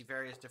stuff. You see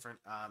various different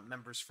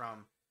members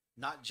from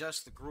not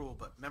just the Gruul,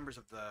 but members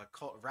of the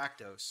cult of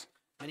Rakdos.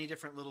 Many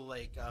different little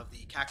of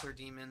the Cackler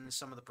demons,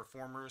 some of the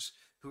performers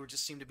who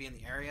just seem to be in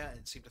the area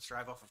and seem to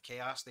thrive off of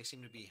chaos. They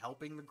seem to be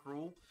helping the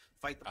Gruul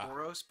fight the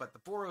Boros, but the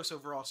Boros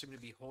overall seem to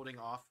be holding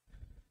off.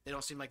 They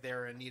don't seem like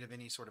they're in need of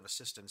any sort of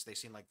assistance. They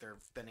seem like they're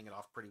fending it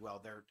off pretty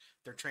well.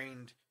 They're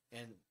trained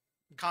in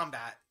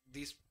combat.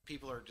 These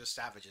people are just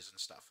savages and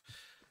stuff,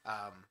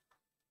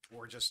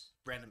 or just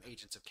random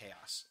agents of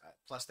chaos.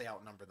 Plus, they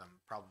outnumber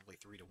them probably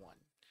 3 to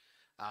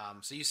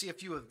 1. So you see a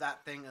few of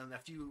that thing and a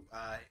few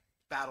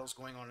battles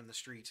going on in the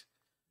street.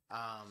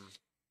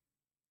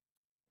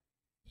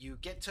 You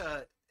get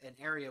to an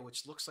area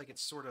which looks like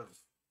it's sort of,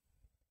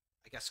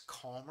 I guess,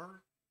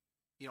 calmer.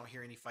 You don't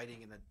hear any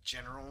fighting in the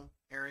general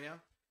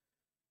area.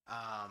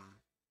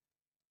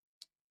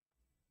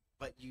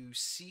 But you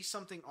see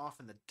something off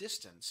in the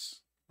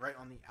distance, right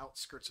on the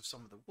outskirts of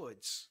some of the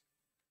woods.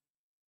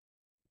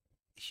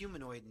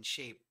 Humanoid in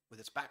shape, with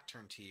its back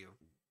turned to you.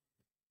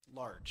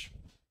 Large.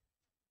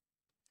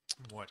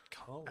 What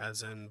color?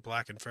 As in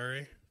black and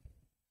furry.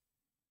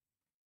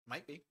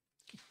 Might be.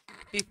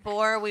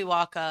 Before we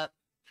walk up,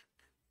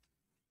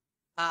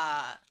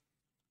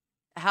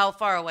 how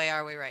far away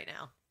are we right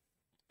now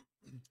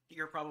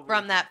You're probably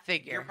from that You're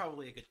figure?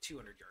 probably a good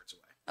 200 yards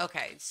away.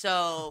 Okay,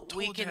 so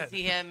we Told can ya.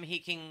 see him. He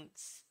can.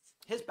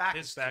 His back.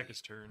 His is back to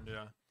is turned, yeah.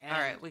 you. And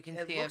All right, we can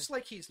It see looks him.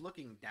 like he's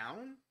looking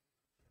down,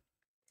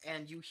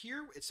 and you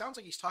hear. It sounds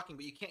like he's talking,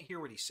 but you can't hear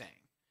what he's saying.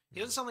 He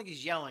doesn't sound like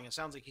he's yelling. It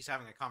sounds like he's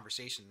having a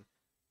conversation,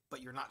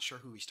 but you're not sure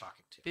who he's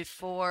talking to.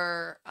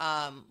 Before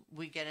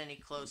we get any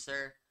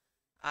closer,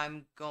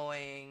 I'm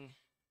going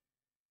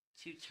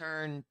to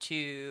turn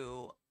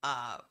to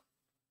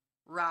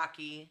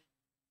Rocky,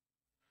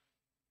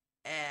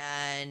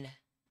 and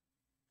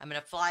I'm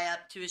gonna fly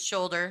up to his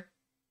shoulder,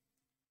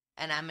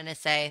 and I'm gonna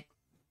say,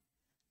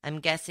 "I'm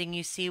guessing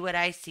you see what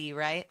I see,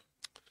 right?"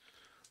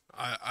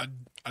 I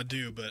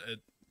do, but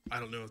I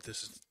don't know if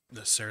this is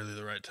necessarily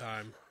the right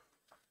time.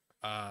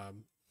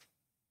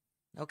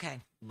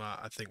 Okay.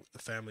 I think the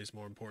family's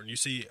more important. You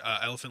see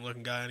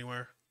elephant-looking guy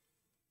anywhere?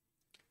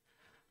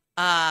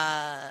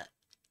 Can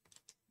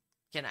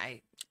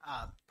I?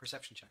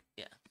 Perception check.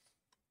 Yeah.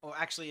 Oh,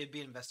 actually, it'd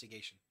be an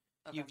investigation.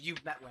 Okay.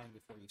 You've met Wang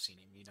before. You've seen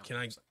him. You know. Can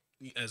what I, he looks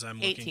like. as I'm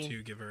looking 18.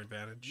 to give her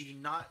advantage? You do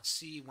not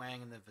see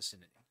Wang in the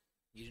vicinity.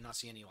 You do not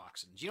see any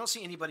Loxodons. You don't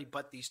see anybody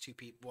but these two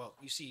people. Well,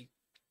 you see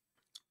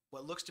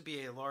what looks to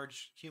be a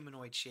large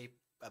humanoid shape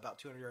about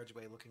 200 yards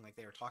away, looking like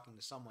they are talking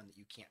to someone that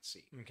you can't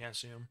see. You can't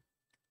see him.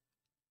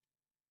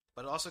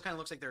 But it also kind of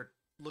looks like they're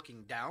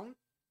looking down.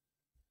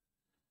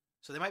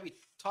 So they might be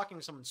talking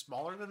to someone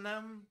smaller than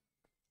them.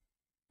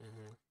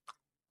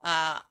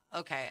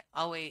 Okay.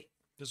 I'll wait.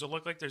 Does it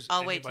look like there's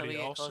I'll wait till anybody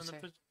we get else in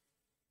closer.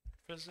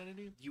 the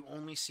vicinity? You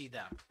only see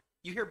them.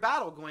 You hear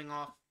battle going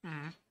off,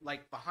 Mm-hmm.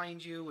 like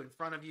behind you, in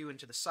front of you, and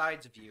to the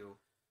sides of you.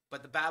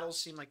 But the battles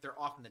seem like they're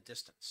off in the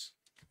distance.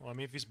 Well, I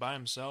mean, if he's by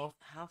himself,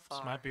 How this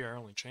far? might be our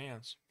only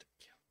chance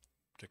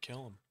to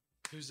kill him.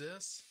 Who's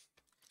this?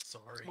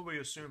 Sorry. What we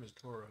assume is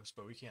Tauros,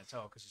 but we can't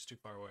tell because he's too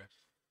far away.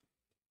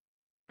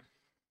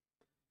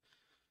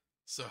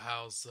 So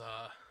how's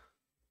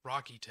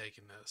Rocky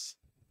taking this?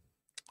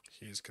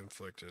 He's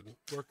conflicted.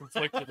 We're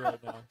conflicted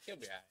right now. He'll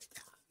be alright.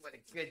 What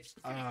a good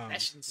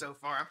session so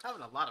far. I'm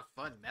having a lot of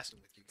fun messing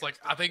with you guys. It's like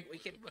I think We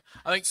can.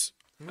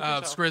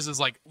 Skriz is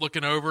like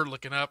looking over,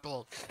 looking up.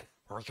 Like,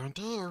 what are you gonna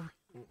do?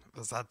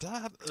 Is that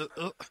Dad?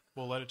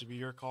 We'll let it to be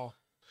your call.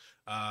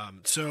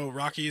 So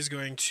Rocky is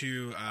going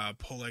to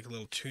pull like a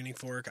little tuning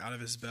fork out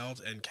of his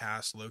belt and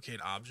cast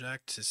locate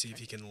object to see if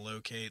he can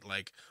locate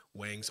like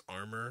Wang's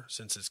armor,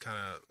 since it's kind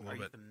of a Are little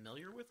you bit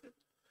familiar with it?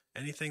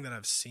 anything that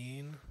I've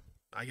seen.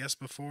 I guess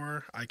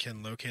before I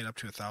can locate up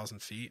to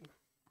 1,000 feet.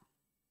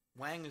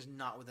 Wang is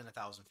not within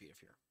 1,000 feet of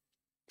here.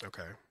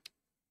 Okay.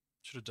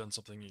 Should have done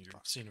something you've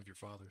seen of your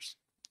father's.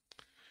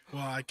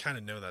 Well, I kind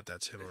of know that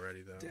that's him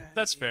already, though.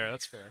 That's fair.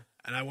 That's fair.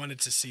 And I wanted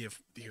to see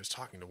if he was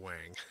talking to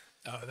Wang.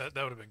 Oh, that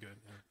would have been good.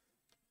 Yeah.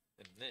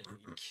 And then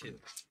he killed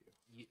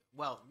you.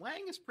 Well,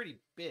 Wang is pretty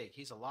big.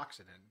 He's a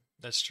Loxodon.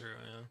 That's true.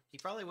 Yeah. He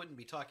probably wouldn't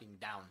be talking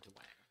down to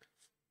Wang.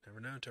 Never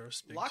know. Tauros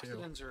is big too.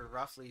 Loxodons are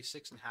roughly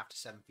 6.5 to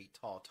 7 feet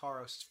tall.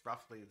 Tauros is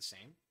roughly the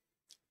same.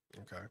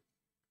 Okay.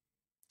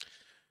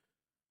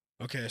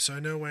 Okay, so I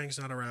know Wang's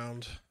not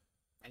around.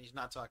 And he's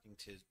not talking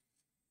to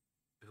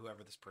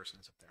whoever this person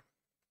is up there.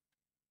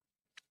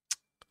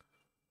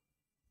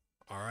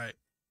 All right.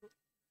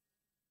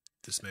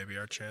 This may be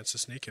our chance to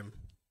sneak him.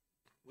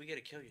 We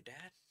gotta kill your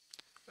dad?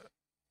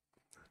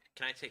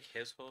 Can I take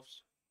his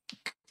hooves?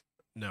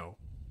 No.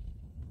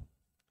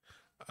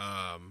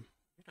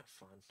 You're not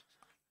fun.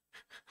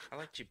 I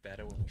liked you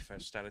better when we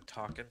first started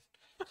talking.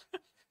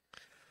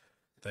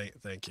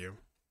 Thank you.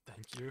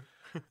 Thank you.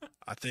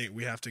 I think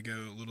we have to go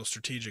a little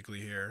strategically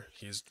here.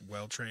 He's a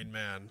well-trained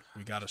man.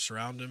 We got to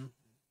surround him.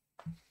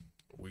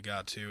 We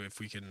got to, if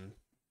we can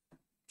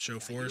show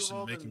force you've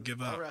all and make been him give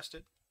well up.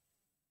 rested.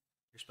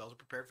 Your spells are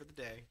prepared for the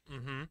day.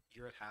 Mm-hmm.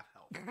 You're at half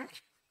health.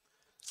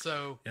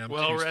 So, Yeah, I'm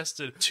Well two,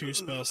 rested. 2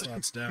 spell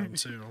slots down,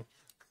 too.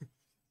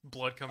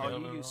 Blood coming Oh,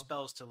 out. you of use my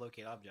spells to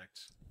locate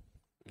objects.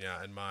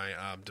 Yeah, and my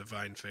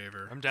divine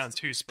favor. I'm down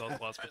 2 spell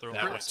slots, but they're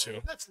That all was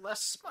two. That's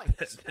less smite.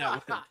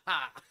 That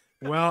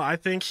Well, I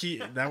think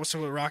that was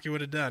what Rocky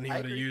would have done. He I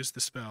would have agree. used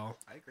the spell.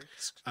 I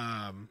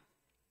agree.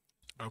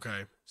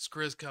 Okay.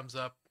 Skriz comes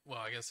up. Well,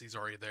 I guess he's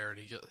already there, and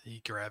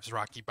he grabs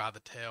Rocky by the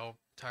tail,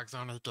 tugs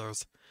on it, he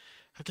goes,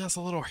 I guess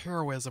a little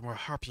heroism will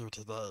help you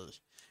today.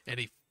 And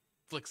he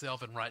flicks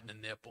Elvin right in the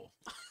nipple.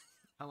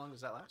 How long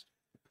does that last?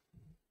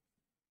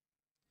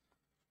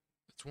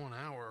 It's 1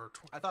 hour or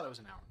I thought it was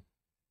an hour.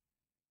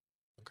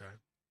 Okay.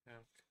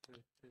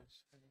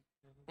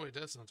 Wait,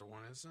 that's not the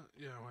one, is it?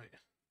 Yeah, wait.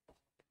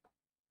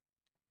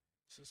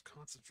 This is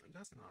concentrate.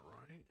 That's not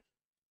right.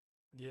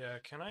 Yeah,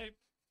 can I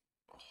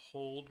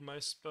hold my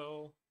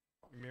spell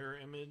mirror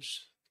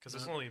image? Because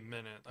it's No. only a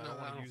minute. I No, don't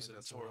I want don't to use think it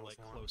that's until what we're I like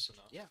was on. close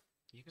enough. Yeah.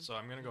 You can. So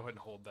I'm gonna go ahead and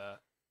hold that.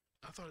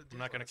 I thought it did I'm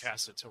not gonna last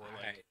cast time. it till we're like.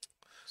 Alright.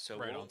 So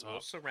Right we'll, on top.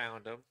 we'll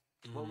surround him.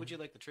 What would you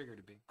like the trigger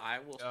to be? I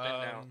will spend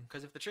out.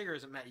 Because if the trigger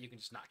isn't met, you can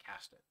just not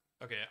cast it.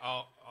 Okay,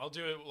 I'll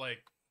do it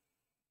like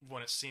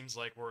when it seems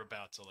like we're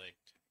about to like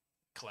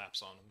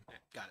collapse on him.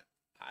 Got it.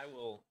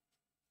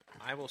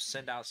 I will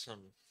send out some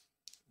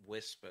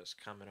whispers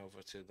coming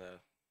over to the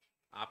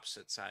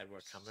opposite side we're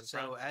coming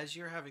So from. as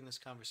you're having this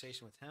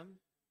conversation with him,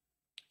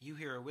 you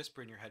hear a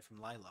whisper in your head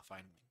from Lila.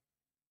 Finally,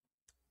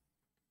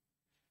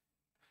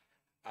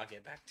 I'll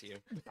get back to you.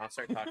 I'll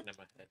start talking in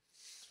my head.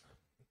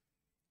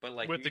 But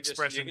like With you can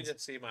expressions.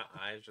 just see my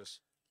eyes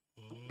just.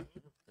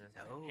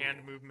 no,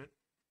 Hand movement.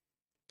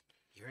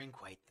 you're in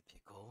quite the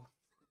pickle.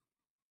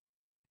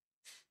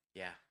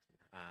 Yeah.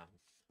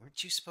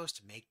 Weren't you supposed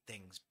to make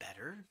things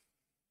better?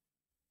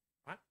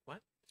 What?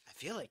 What? I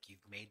feel like you've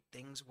made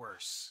things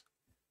worse.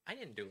 I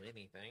didn't do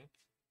anything.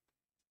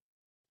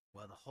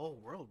 Well, the whole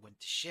world went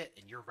to shit,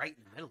 and you're right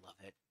in the middle of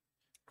it.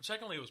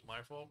 Secondly, it was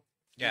my fault.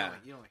 Yeah.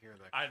 You don't hear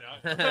that. I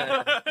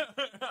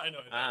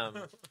know. I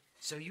know.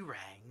 So you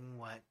rang.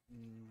 What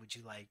would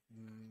you like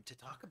to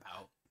talk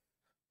about?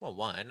 Well,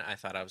 one, I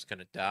thought I was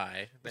gonna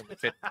die.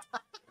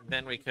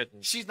 Then we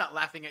couldn't. She's not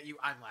laughing at you.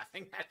 I'm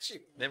laughing at you.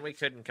 Then we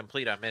couldn't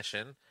complete our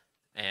mission,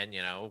 and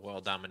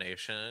world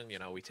domination.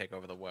 We take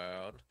over the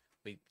world.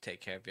 We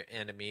take care of your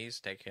enemies.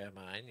 Take care of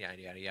mine.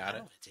 Yada yada I yada.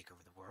 don't want to take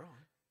over the world.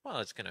 Well,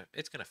 it's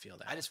gonna feel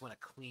that. I just want to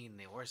clean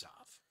the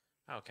Orzhov.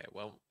 Okay.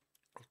 Well,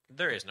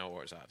 there is no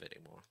Orzhov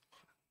anymore.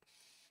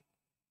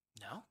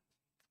 No?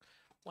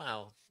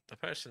 Well, the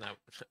person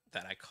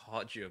that I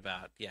called you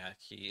about, yeah,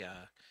 he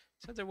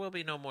said there will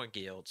be no more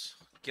guilds.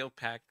 Guild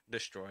pack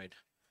destroyed.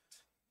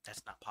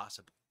 That's not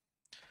possible.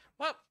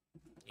 Well,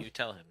 you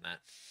tell him that.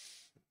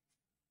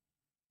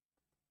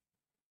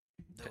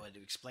 Though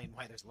to explain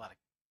why there's a lot of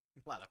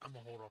I'm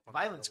gonna hold off on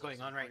Violence that.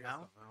 going on right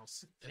now?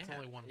 It's Yeah.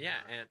 only one. Yeah,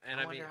 round. and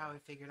I I wonder mean, how he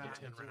figured out how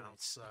to 10 do it.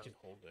 rounds. So You can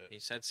hold it. he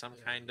said some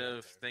Yeah, kind yeah,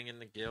 of there. thing in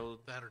the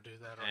guild. that or do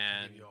that, or I can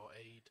And, give you all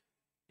aid.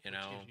 You which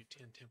know, gives you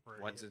 10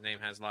 temporary. what's hit his name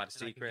points, has a lot of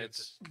and I can give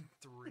secrets. to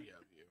 3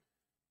 of you.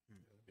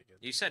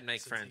 You said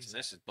make Since friends, he's and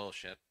this is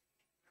bullshit.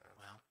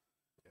 Well,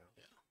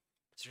 Yeah.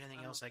 is there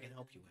anything else I can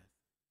help you with?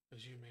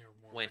 'Cause you may or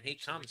more When he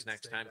range, so we comes can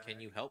next stay time, back. can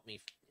you help me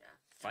Yeah.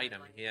 fight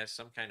him? He has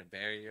some kind of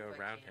barrier If I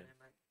around can, him.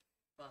 I might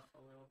buff a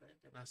little bit.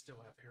 And I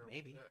still have hero.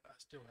 Maybe. I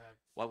still have.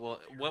 What will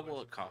heroism it and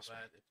all cost me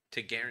that,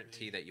 to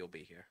guarantee that you'll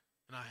be here?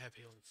 and I have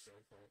healing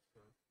spells.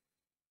 Also.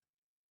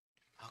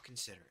 I'll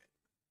consider it.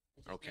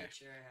 Just Okay. make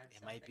sure I have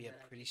It might be a something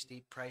that I pretty can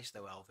steep price,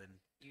 though, Elvin.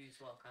 Use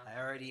while I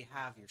already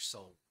have your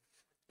soul.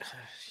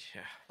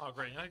 Yeah. Oh,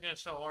 great! You're not gonna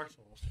sell our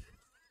souls.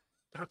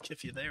 I'll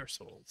give you their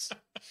souls.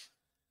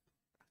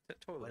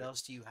 Totally. What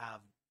else do you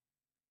have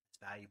as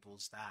valuable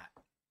as that?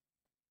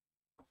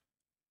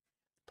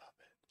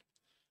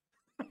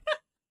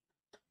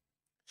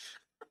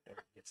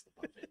 Gets the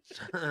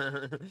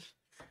puppet.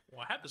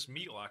 Well, I have this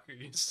meat locker.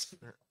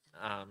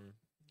 I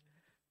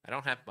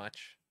don't have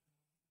much,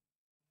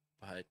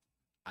 but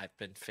I've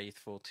been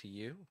faithful to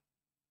you.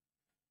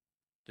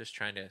 Just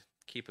trying to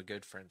keep a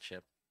good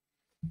friendship.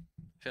 I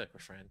feel like we're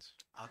friends.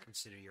 I'll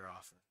consider your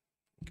offer.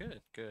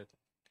 Good, good.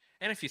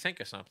 And if you think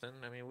of something,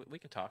 I mean, we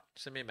can talk.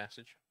 Send me a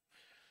message.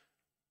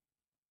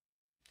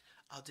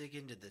 I'll dig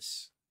into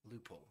this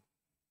loophole.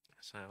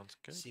 Sounds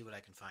good. See what I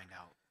can find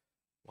out.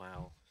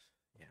 Wow.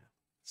 Yeah.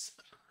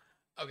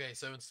 Okay,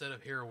 so instead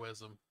of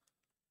heroism,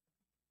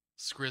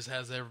 Skriz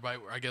has everybody.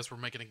 I guess we're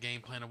making a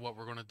game plan of what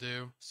we're gonna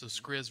do. So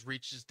Skriz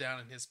reaches down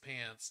in his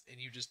pants, and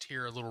you just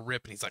hear a little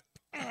rip, and he's like,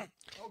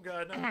 Oh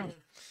god, no.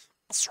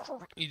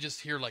 you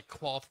just hear like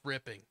cloth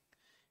ripping,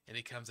 and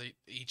he comes at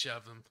each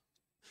of them.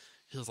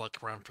 He's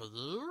like, "Run for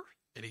you,"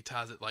 and he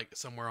ties it like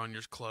somewhere on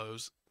your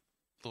clothes,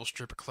 little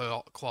strip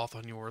of cloth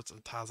on yours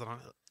and ties it on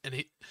it. And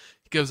he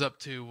goes up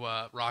to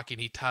Rocky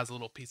and he ties a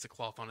little piece of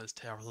cloth on his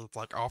tail. It's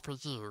like, all for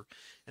you.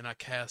 And I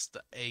cast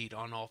the 8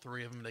 on all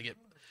 3 of them. They get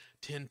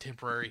 10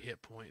 temporary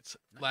hit points.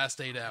 Last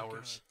 8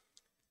 hours.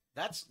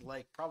 That's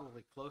like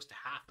probably close to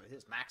half of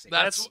his max.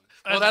 That's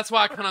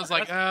why I kind of was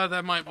like,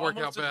 that might work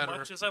out Almost as better.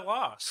 much as I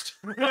lost.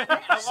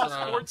 I lost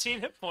So- 14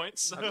 hit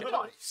points.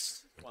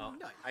 nice. Well,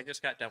 Nice. I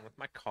just got done with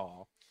my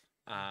call.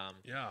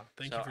 Yeah,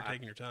 thank So you for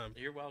taking your time.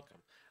 You're welcome.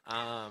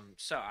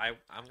 So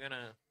I'm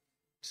gonna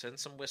send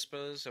some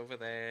whispers over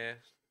there,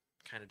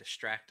 kind of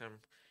distract them.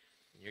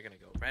 You're gonna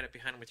go right up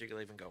behind him with your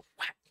glaive and go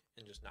whack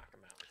and just knock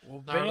him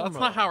out. No, that's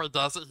not how he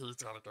does it. He's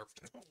got to go.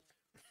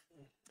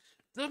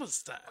 Then it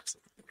stabs.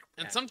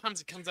 And sometimes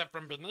he comes up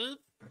from beneath,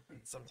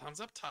 and sometimes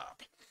up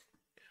top.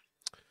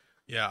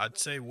 Yeah, I'd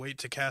say wait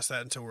to cast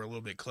that until we're a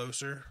little bit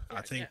closer.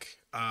 I think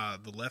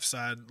the left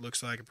side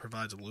looks like it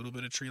provides a little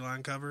bit of tree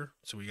line cover,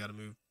 so we got to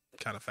move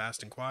kind of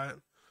fast and quiet.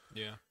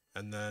 Yeah.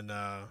 And then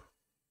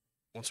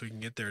once we can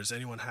get there, does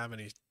anyone have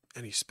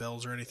any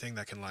spells or anything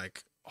that can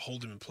like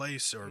hold him in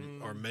place or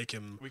make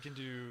him We can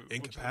do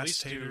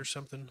incapacitated or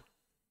something. something?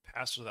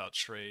 Pass without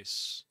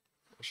trace,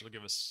 which will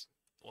give us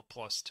a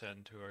plus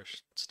 10 to our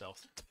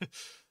stealth.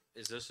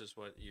 Is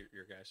what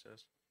your guy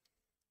says?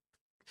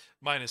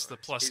 Minus the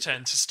plus He's-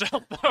 10 to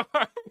stealth.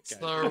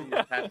 So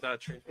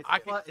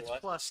It's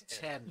plus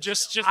 10.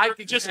 just I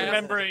could just cast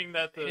remembering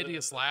that the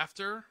hideous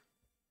laughter.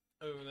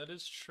 Oh, that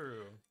is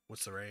true.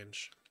 What's the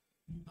range?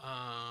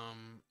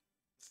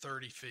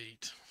 30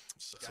 feet.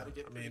 So, Gotta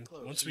get I pretty mean,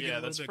 close. once we Yeah, get a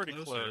little that's bit pretty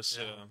closer, close,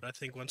 yeah. But I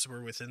think once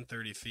we're within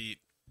 30 feet,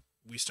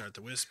 we start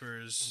the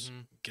whispers.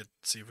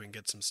 See if we can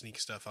get some sneak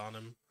stuff on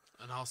him.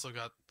 and also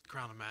got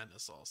Crown of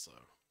Madness also.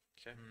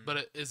 Okay.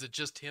 But is it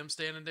just him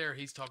standing there? Or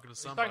he's talking to He's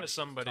somebody. talking to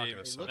somebody. Talking to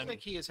It somebody. looks like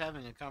he is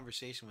having a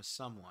conversation with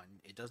someone.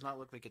 It does not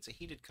look like it's a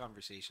heated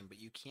conversation, but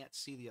you can't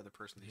see the other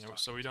person that he's You know,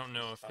 talking so we don't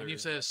know if And you they're.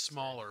 said it's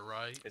smaller,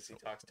 right? Because he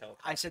talks to.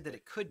 I said that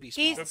it could be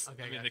He's- small.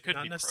 Okay, I mean, gotcha. they could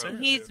Not be necessarily.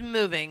 pro. He's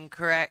moving,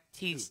 correct?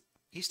 He's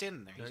He's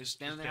standing there. Yeah, He's just he's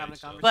standing there having a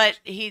standing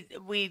conversation.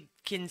 but we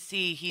can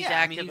see he's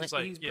Yeah, I mean, actively. he's,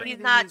 like- he's yeah. breathing,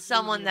 He's not he's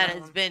someone moving that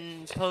has around.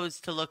 been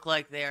posed to look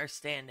like they are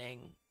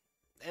standing.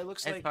 It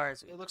looks as like far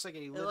as- it looks like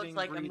a looks living,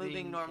 like a moving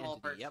breathing normal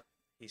entity. person. Yep.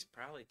 He's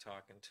probably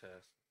talking to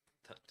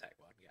that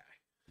one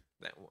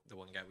guy, the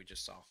one guy we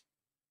just saw.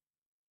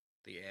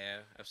 The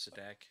heir of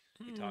Sadek.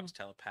 He talks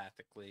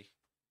telepathically.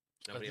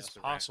 Nobody It's else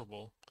around.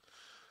 possible.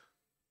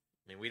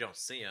 I mean, we don't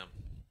see him.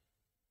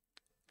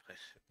 But,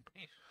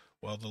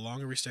 Well, the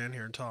longer we stand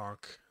here and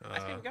talk, I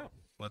say we go.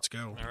 let's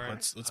go. All right.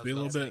 Let's I be a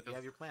was little about bit. You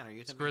have your plan. Are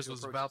you attempting Chris to was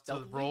approach about to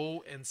stealthily?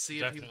 roll and see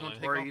if he was going to Definitely.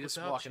 take Or are off you just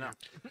without walking you. up?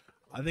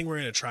 I think we're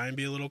gonna try and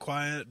be a little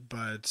quiet,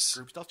 but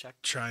Group stealth check.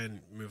 try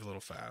and move a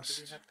little Does he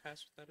fast. have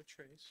pass without a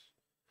trace?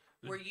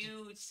 Were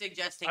you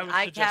suggesting would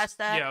I suggest- cast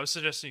that? Yeah, I was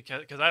suggesting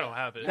because I don't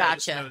have it. I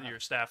just Gotcha. know that your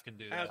staff can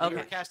do that. You Okay.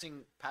 were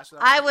casting pass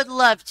without I trace. would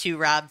love to,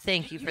 Rob.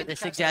 Thank you for can the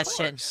cast as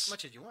suggestion. much- as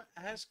much as you want.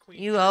 As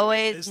Queen. You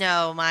always Is-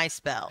 know my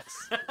spells.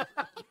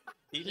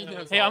 He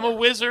knows Hey, I'm a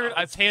wizard.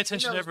 I pay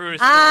attention to knows- everybody's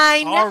I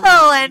spells. All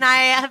know, and I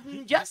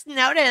have just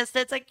noticed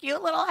it's a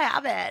cute little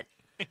habit.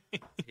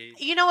 He-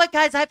 You know what,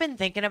 guys? I've been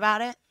thinking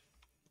about it.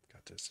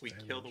 Got this We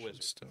kill the damage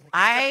wizard. still.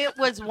 I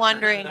was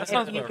wondering That if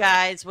sounds you about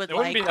guys would It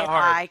wouldn't like be that if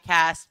hard. I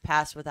cast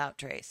Pass Without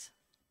Trace.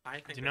 I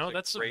think You know,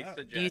 that's a great Do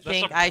suggestion. you That's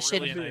think a I should-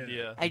 brilliant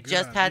idea. I Good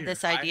just had idea.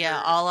 this I idea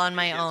heard all on it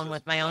my gives own us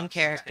with my own plus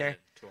character. 10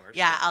 to our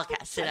Yeah, stealth. I'll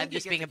cast it. I I'm think you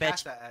just get being to a bitch.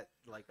 cast that at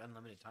like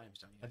unlimited times,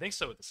 don't you? I think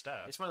so with the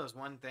staff. It's one of those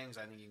one things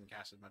I think you can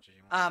cast as much as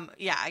you want.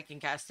 Yeah, I can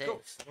cast it.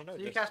 Cool. I don't know. So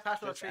you just- cast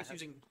pass without just trace ask-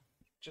 using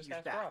Just your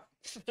ask staff.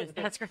 Rob.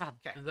 That's right.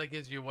 Okay. And that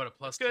gives you, what, a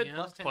plus Good. 10?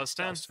 Plus 10.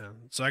 Plus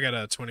 10. So I got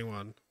a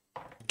 21.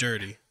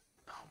 Dirty.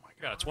 Oh my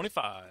I got a god.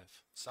 25. Got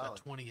Solid.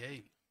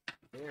 28.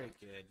 Very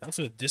good. That's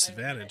a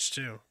disadvantage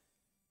too.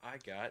 I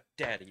got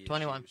daddy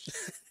 21.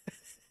 issues.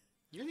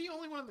 You're the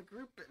only one in the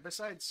group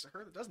besides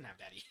her that doesn't have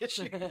daddy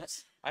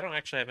issues. I don't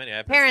actually have any. I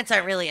have Parents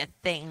aren't really a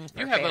thing. For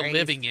You have fairies. a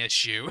living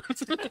issue.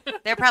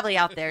 They're probably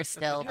out there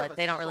still, You have but a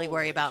they don't really soul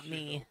worry about issue.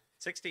 me.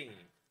 16.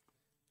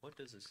 What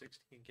does a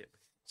 16 get me?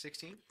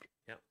 16.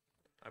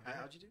 I brought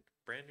How'd you do?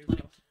 brand new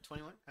stuff.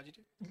 21. How'd you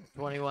do?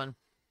 21.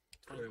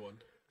 21.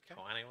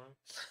 Oh,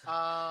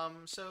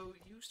 anyone? So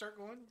you start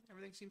going.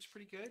 Everything seems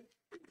pretty good.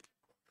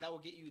 That will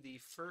get you the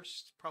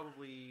first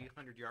probably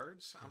 100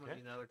 yards. I'm gonna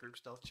Okay. need another group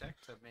stealth check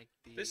to make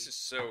the. This is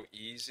so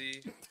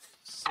easy.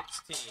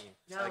 16.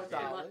 No, I it's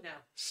get- all up now.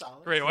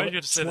 solid. Great. Why did you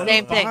have to say that?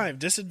 Same thing. 25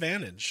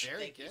 disadvantage.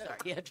 Very Thank you. good. Sorry,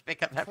 you have to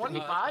pick up after me.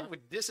 25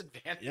 with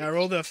disadvantage. Yeah, I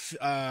rolled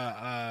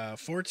a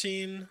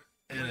 14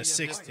 and a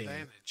 16.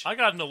 Advantage. I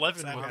got an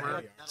 11 Seven. with her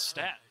Alright.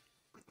 stat.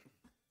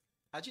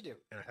 How'd you do?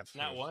 And I have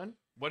Not three. one.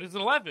 What is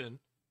an 11?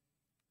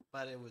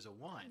 But it was a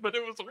 1. But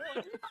it was a 1.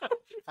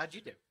 How'd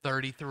you do?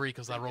 33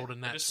 because I rolled a I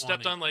nat just 20.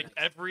 stepped on like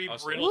every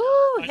Also- brittle. Woo,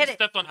 I hit just it.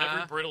 stepped on every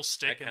Huh? brittle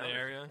stick That in the counted.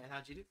 area. And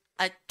how'd you do?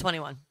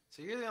 21.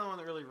 So you're the only one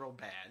that really rolled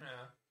bad. So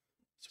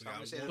So we I'm got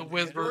gonna say one. The that-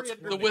 wizard, Already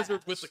the had wizard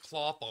pass. with the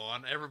cloth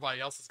on. Everybody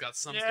else has got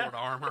some Yeah. sort of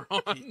armor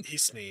on. He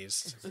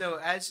sneezed. So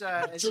as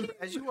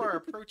you are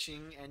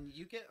approaching, and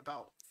you get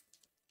about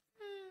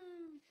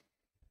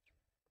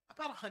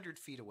about 100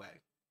 feet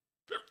away.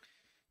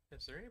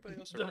 Is there anybody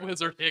else The around?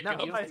 wizard No,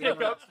 hiccup. you- I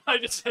hiccup. I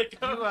just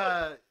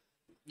hiccup.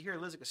 You hear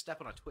Lizica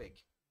step on a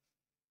twig.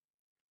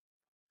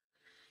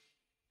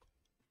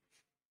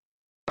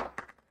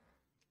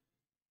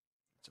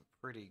 It's a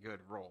pretty good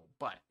roll,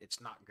 but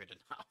it's not good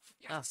enough.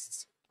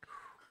 Yes.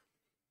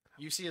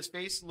 You see his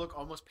face look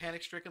almost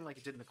panic-stricken like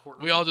it did in the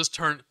courtroom. We all just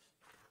turn.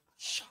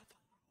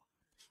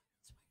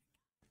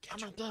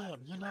 I'm a dad.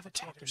 You never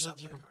talk to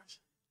me.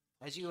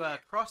 As you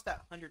cross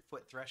that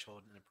 100-foot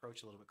threshold and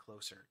approach a little bit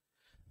closer,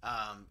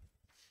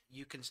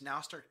 you can now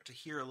start to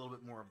hear a little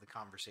bit more of the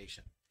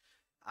conversation.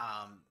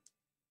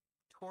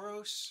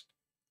 Tauros,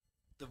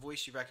 the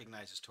voice you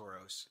recognize as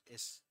Tauros,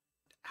 is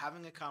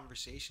having a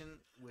conversation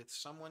with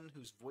someone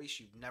whose voice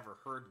you've never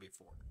heard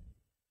before.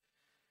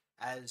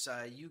 As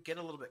you get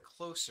a little bit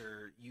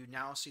closer, you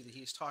now see that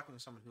he's talking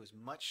to someone who is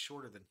much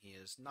shorter than he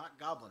is, not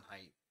goblin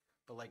height,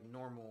 but like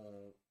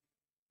normal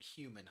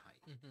human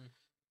height. Mm-hmm.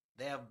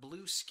 They have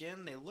blue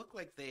skin. They look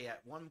like they at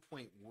one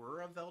point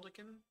were a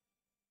Veldican,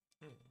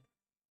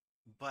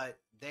 but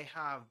they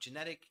have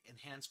genetic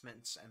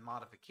enhancements and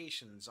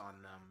modifications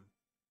on them,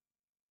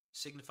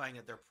 signifying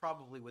that they're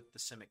probably with the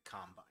Simic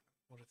Combine.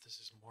 What if this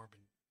is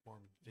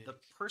Mormon Vig? The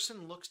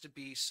person looks to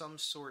be some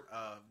sort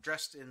of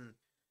dressed in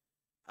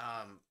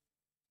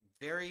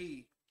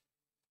very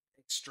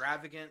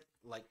extravagant,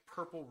 like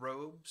purple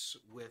robes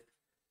with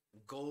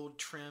gold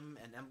trim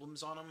and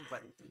emblems on them.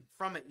 But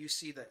from it, you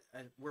see that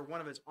where one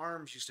of his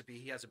arms used to be,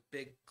 he has a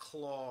big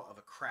claw of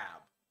a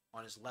crab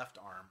on his left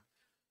arm.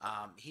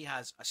 He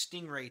has a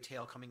stingray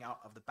tail coming out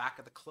of the back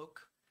of the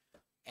cloak,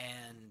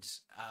 and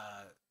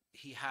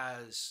he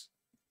has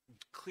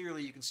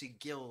clearly you can see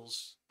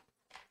gills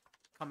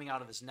coming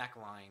out of his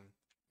neckline.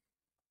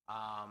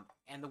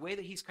 And the way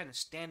that he's kind of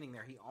standing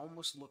there, he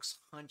almost looks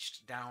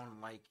hunched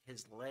down, like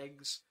his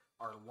legs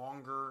are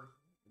longer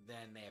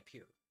than they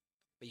appear,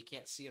 but you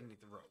can't see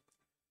underneath the robe.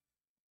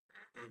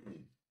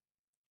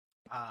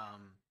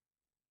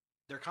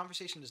 Their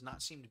conversation does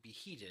not seem to be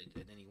heated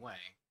in any way.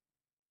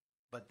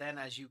 But then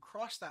as you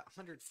cross that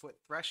 100-foot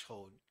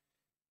threshold,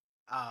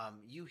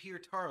 you hear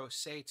Taro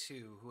say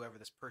to whoever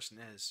this person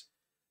is,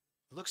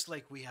 "Looks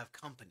like we have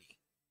company."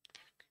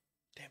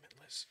 Damn it,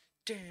 Liz.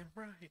 Damn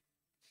right.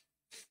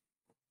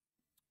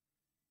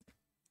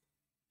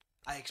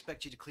 I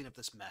expect you to clean up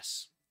this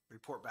mess.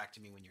 Report back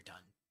to me when you're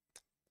done.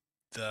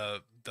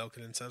 The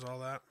Velkanen says all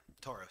that?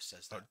 Tauros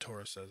says Oh, that.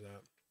 Taurus says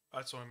that.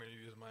 That's why I'm going to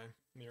use my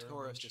mirror.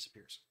 Tauros image.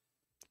 disappears.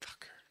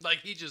 Fucker. Like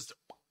he just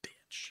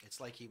bitch. It's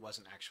like he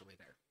wasn't actually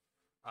there.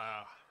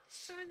 Ah.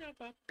 Son of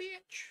a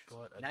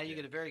bitch. Now you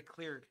get a very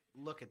clear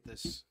look at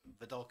this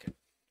Vidalkin.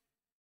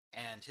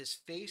 And his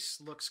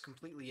face looks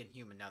completely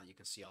inhuman now that you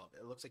can see all of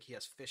it. It looks like he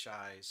has fish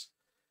eyes.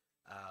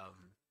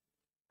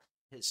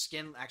 His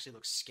skin actually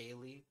looks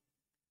scaly.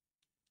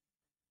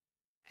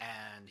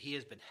 And he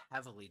has been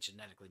heavily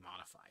genetically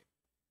modified.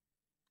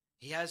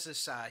 He has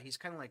this, he's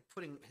kind of like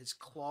putting his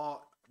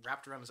claw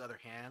wrapped around his other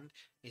hand.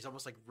 He's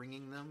almost like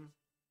wringing them.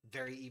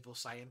 Very evil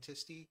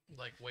scientist-y.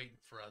 Like waiting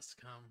for us to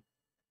come.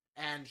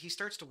 And he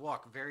starts to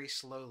walk very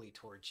slowly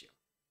towards you.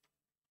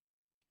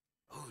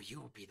 Oh, you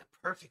will be the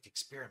perfect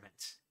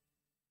experiment.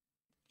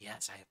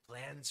 Yes, I have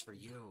plans for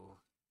you.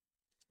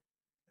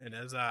 And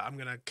as I'm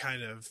going to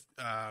kind of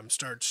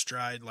start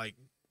stride, like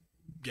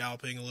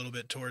galloping a little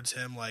bit towards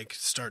him, like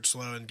start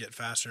slow and get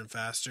faster and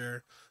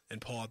faster and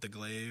pull out the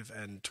glaive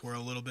and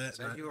twirl a little bit.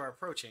 So as you are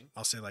approaching,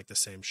 I'll say like the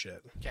same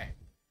shit. okay.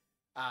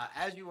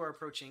 As you are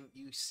approaching,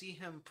 you see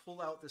him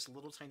pull out this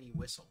little tiny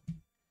whistle,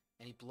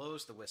 and he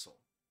blows the whistle.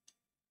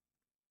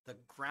 The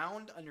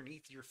ground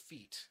underneath your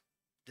feet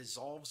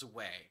dissolves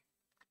away,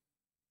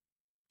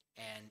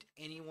 and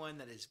anyone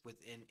that is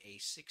within a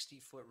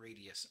 60-foot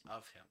radius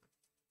of him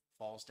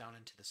falls down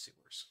into the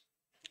sewers.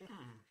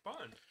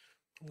 Fun.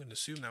 I'm going to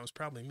assume that was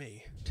probably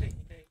me.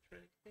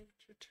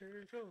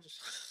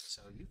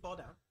 So you fall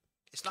down.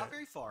 It's not Okay.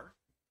 very far.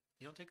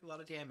 You don't take a lot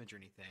of damage or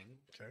anything.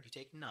 Okay. You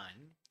take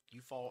none.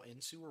 You fall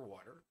in sewer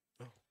water.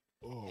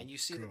 Oh, And you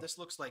see that God. this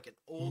looks like an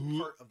old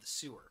part of the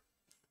sewer.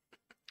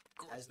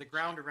 As the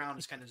ground around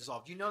is kind of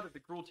dissolved. You know that the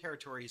Gruul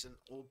territory is in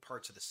old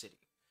parts of the city.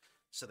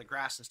 So the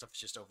grass and stuff is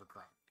just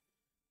overgrown.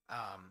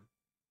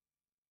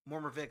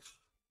 Mormervig,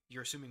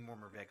 you're assuming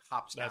Mormervig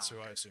hops That's down.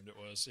 who I assumed it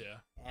was, yeah.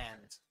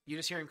 And you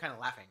just hear him kind of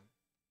laughing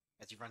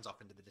as he runs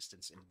off into the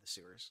distance into the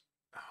sewers.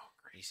 Oh,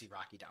 And you see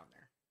Rocky down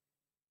there.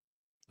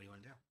 What do you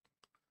want to do?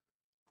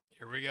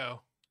 Here we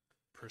go.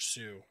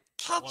 Pursue.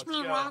 Catch Let's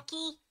me, go.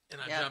 Rocky. And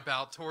I Yeah. jump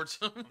out towards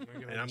him. I'm gonna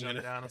give it And a I'm jump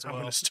gonna, down as I'm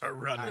well. gonna start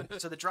running.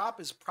 So the drop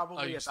is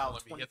probably you still about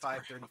let me hit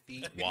 25, the 30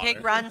 feet.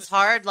 Pig runs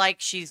hard like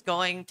she's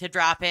going to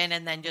drop in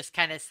and then just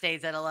kind of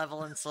stays at a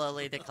level and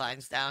slowly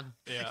declines down.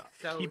 Yeah.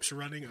 So Keeps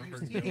running you over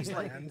see these no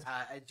like, land.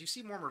 do you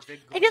see Mormervig?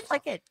 I just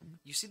like it.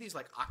 You see these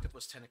like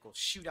octopus tentacles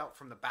shoot out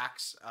from the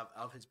backs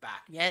of his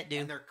back. Yeah, it do.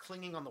 And they're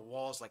clinging on the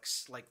walls like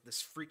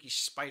this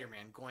freakish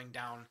Spider-Man going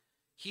down.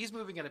 He's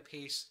moving at a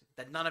pace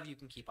that none of you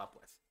can keep up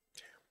with.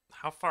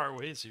 How far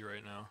away is he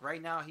right now?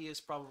 Right now, he is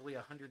probably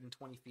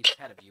 120 feet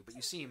ahead of you, but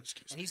you see him,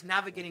 and he's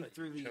navigating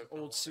through the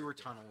old sewer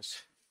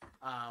tunnels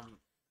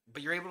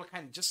But you're able to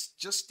kind of just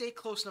stay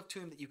close enough to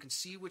him that you can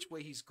see which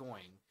way he's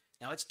going.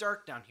 Now it's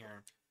dark down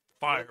here.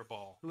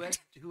 Fireball.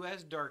 Who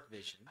has dark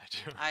vision? I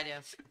do. I do.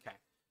 Okay.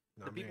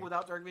 Not The people me.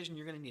 without dark vision,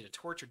 you're going to need a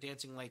torch or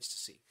dancing lights to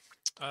see.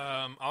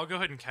 I'll go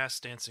ahead and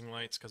cast dancing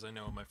lights because I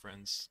know my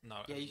friends.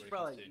 Not Yeah, you should everybody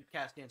probably can see.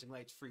 cast dancing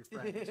lights for your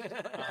friends.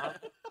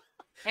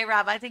 Hey,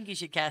 Rob, I think you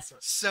should cast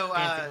So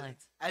dancing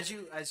lights.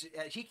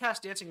 as he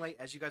casts dancing light,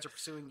 as you guys are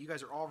pursuing, you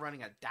guys are all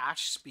running at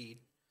dash speed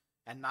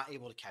and not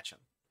able to catch him.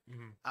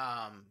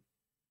 Mhm.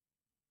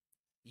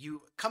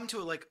 You come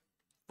to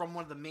from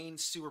one of the main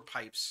sewer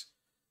pipes,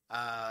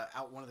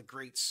 out one of the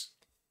grates.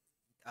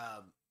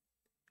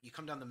 You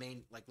come down the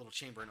main little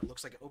chamber, and it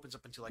looks like it opens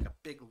up into a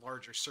big,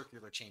 larger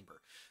circular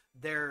chamber.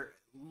 There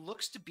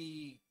looks to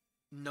be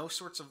no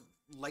sorts of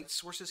light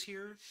sources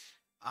here.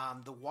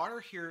 The water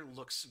here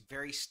looks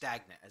very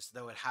stagnant, as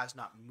though it has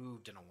not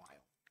moved in a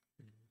while.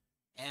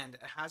 And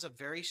it has a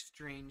very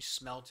strange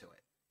smell to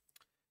it.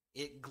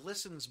 It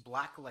glistens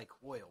black like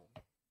oil,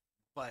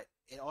 but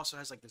it also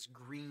has this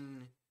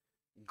green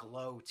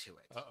glow to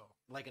it. Uh-oh.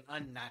 Like an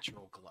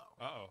unnatural glow.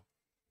 Uh-oh.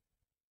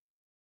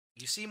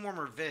 You see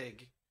Mormor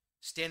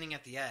standing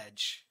at the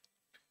edge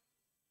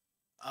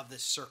of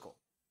this circle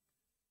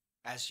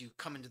as you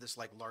come into this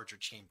larger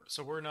chamber.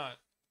 So we're not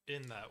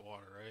in that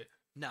water, right?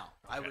 No,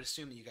 I Okay. would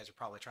assume that you guys are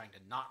probably trying to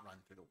not run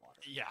through the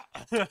water.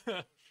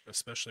 Yeah.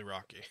 Especially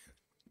Rocky.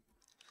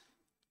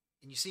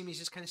 And you see him, he's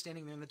just kind of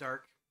standing there in the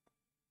dark.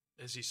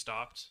 Is he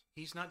stopped?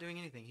 He's not doing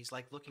anything. He's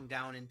looking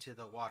down into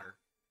the water.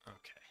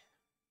 Okay.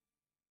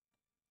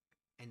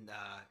 And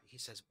he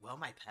says, "Well,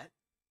 my pet,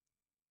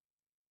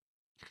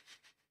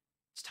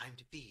 it's time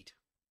to feed."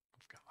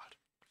 Oh, God.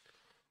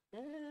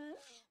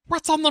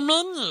 What's on the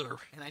menu?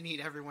 And I need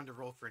everyone to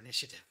roll for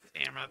initiative.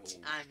 Damn it.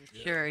 I'm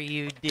sure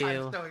you I'm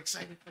do. so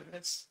excited for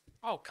this.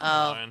 Oh, come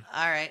Oh, on.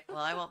 all right. Well,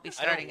 I won't be I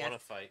starting don't it.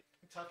 want to fight.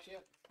 Tough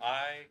shit.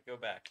 I go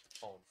back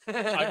home,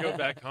 I go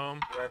back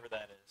home. wherever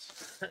that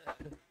is. I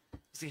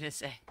was gonna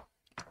say.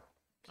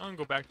 I'm going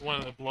to go back to one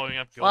of the blowing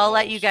up Well, I'll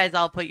let guild you halls. guys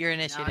all put your Now,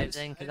 initiatives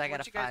in because I got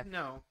want a you guys 5. to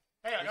know,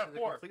 Hey, I this got is a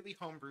 4. completely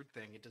homebrewed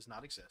thing. It does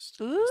not exist.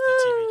 Ooh.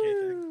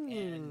 TPK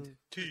And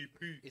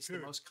TP. it's the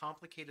most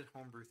complicated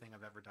homebrew thing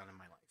I've ever done in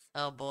my life.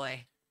 Oh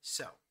boy.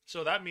 So,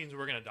 So that means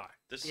we're going to die.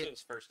 This is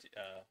his first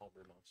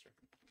homebrew monster.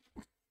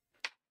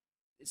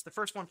 it's the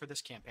first one for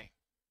this campaign.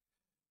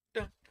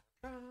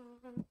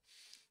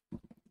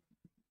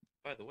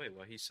 By the way,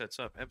 while he sets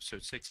up,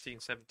 episode 16,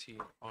 17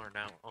 are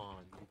now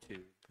on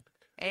YouTube.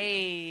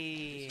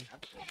 Hey.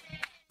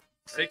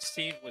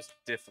 16 was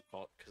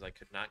difficult because I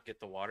could not get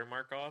the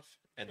watermark off,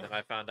 and then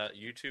I found out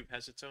YouTube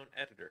has its own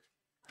editor.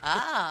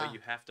 Ah. But you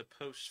have to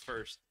post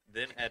first,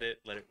 then edit,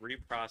 let it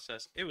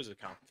reprocess. It was a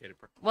complicated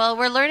process. Well,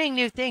 we're learning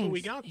new things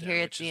we got there, here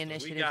at which the is the-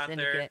 Initiative We got there.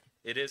 Syndicate.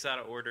 It is out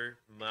of order.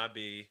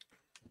 Maybe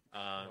Oh,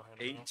 I don't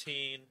know.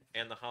 18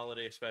 and the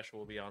holiday special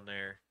will be on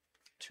there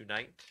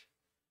tonight,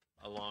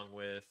 along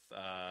with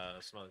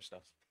some other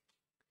stuff.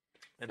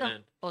 And So-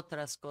 then,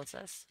 Otras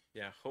cosas.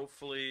 yeah,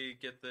 hopefully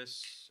get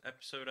this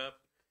episode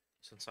up.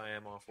 Since I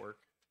am off work,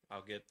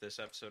 I'll get this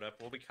episode up.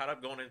 We'll be caught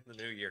up going into the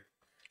new year.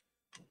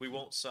 We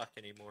won't suck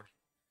anymore.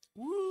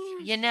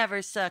 You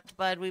never sucked,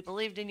 bud. We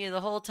believed in you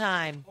the whole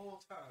time.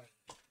 Whole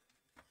time.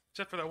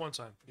 Except for that one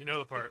time. You know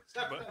the part.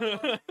 Except for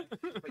But- that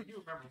But you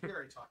remember, we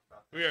already talked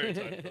about that. we already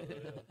talked about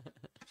that. Yeah.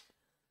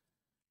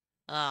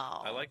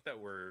 Oh. I like that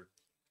we're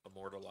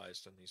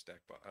immortalized in these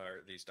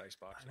these dice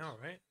boxes. I know,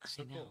 right? I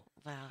So know. cool.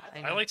 Wow. I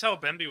I know. liked how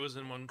Bemby was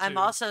in one too. I'm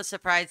also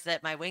surprised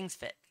that my wings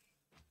fit.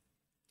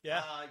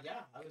 Yeah.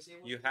 Yeah, I was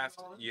able You to have get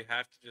it all to in. you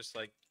have to just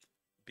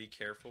be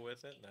careful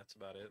with it, and that's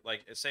about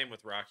it. Same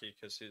with Rocky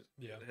because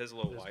Yeah, his a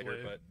little his wider,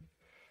 blade. but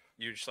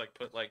you just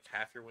put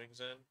half your wings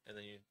in, and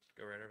then you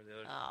go right over the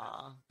other.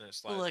 Aw. And it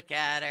slides. Look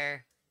at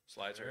her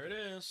Slides There right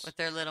it in. is. with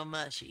their little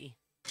mushy.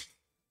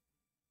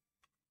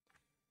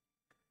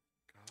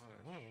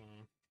 God.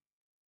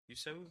 You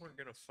said we weren't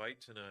gonna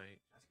fight tonight.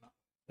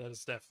 That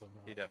is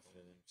definitely. He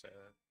definitely didn't say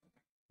that.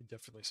 He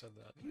definitely said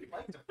that. You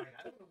like to fight.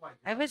 I don't know why.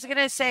 I was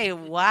gonna say,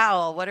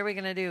 wow, what are we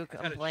gonna do? I got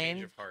a change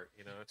Complain? of heart,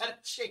 you know. It's, Had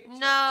a change of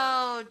No,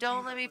 heart.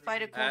 don't let me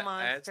fight a cool as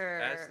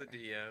monster. the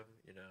DM,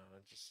 you know,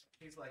 it just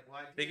He's like,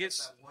 why? They get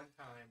that one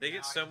time. they Now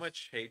get I so just-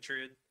 much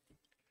hatred.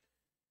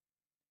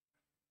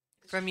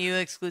 From you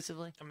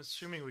exclusively. I'm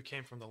assuming we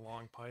came from the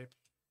long pipe.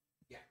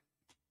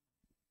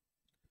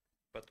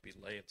 About to be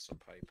laying some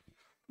pipe.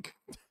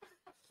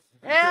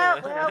 Yeah,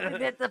 well, we've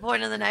hit the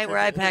point of the night where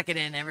I pack it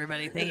in,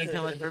 everybody. Thank you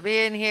so much for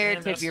being here. And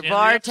Tip that's your the end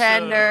of the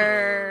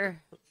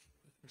bartender.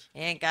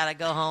 You ain't gotta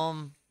go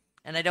home.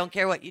 And I don't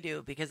care what you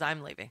do because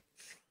I'm leaving.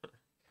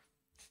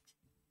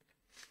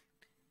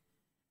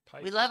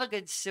 Pipe. We love a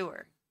good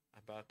sewer.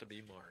 About to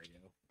be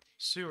Mario.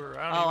 Sewer.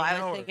 I don't Oh, even I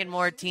know was it. thinking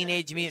more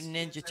Teenage Mutant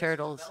Ninja Since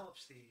Turtles.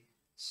 develops the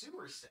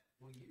sewer set,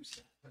 we'll use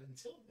that. But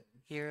until then,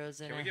 Heroes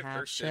in Can we a get half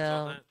first dibs on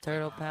shell, that?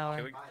 turtle Can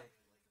power. we-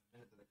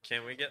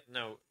 Can we get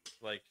no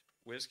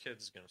WizKids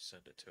is gonna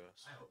send it to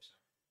us I hope so.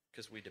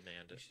 because we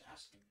demand You it. should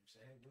ask him. Say,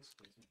 hey, this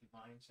please, would you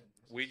mind sending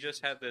this We to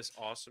just me? had this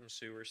awesome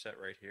sewer set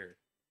right here.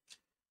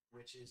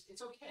 Which is,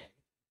 it's okay.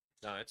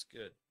 No, it's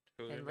good.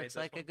 Who It made looks this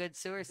like a one? good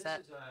sewer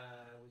set.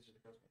 Wizard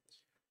of the Coast.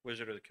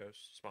 Wizard of the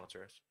Coast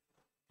sponsor us.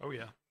 Oh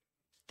yeah.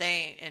 They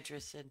ain't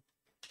interested.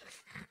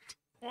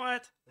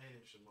 What? They ain't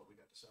interested in what we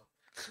got to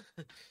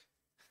sell.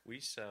 We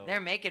sell.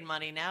 They're making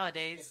money The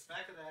nowadays.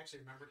 fact that I actually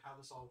remembered how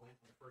this all went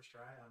on the first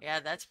try. Yeah,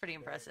 that's pretty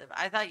impressive.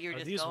 I thought you were Are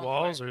just these going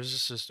walls for or is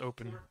this just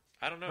open?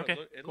 I don't know. Okay,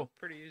 It cool. looked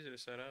pretty easy to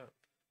set up.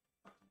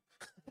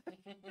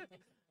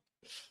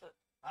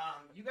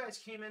 You guys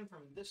came in from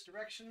this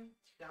direction,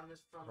 down this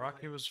from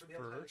Rocky was from the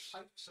other side of the first.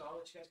 pipe, so I'll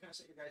let you guys kind of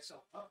set your guys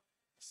self up.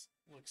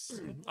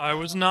 Looks. I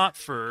was not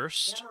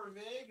first. Former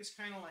Vig is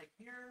kind of like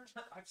here.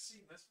 I've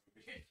seen this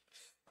movie.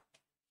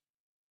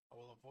 I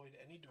will avoid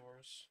any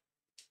doors.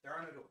 There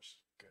are no doors,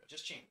 Good.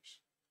 just chambers.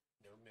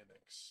 No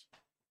mimics.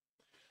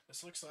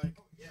 This looks like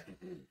Yeah.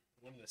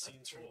 one of the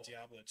scenes from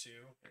Diablo 2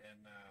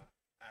 and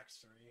Act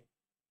 3.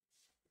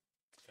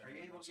 Are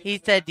you able to get He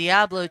to said the-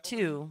 Diablo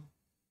 2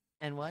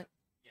 and what?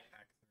 Yeah.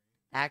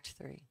 Act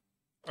 3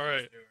 All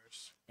right.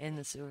 Doors. in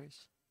the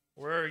sewers.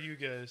 Where are you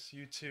guys?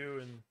 You two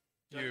and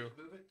you.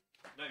 Move it.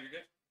 No, you're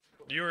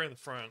good. You were in the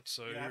front,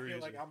 so Yeah, I you were feel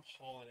easy. like I'm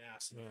hauling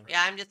ass. Yeah.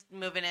 Yeah, I'm just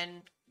moving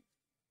in,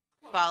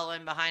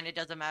 following behind. It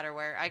doesn't matter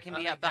where. I can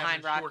be up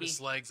behind Rocky. Shortest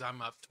legs. I'm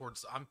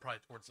probably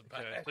towards the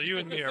back. Okay, so you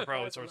and me are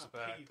probably I'm towards the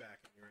not back.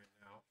 piggybacking you right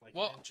now. Like,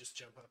 Well- you didn't just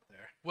jump up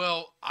there.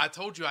 Well, I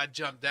told you I'd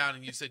jump down,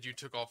 and you said you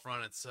took off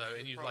running. So,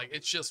 and you're like,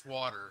 it's just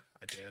water.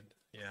 I did.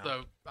 Yeah.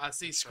 So I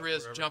see Jump Skriz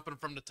wherever. jumping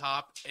from the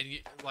top, and you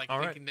like All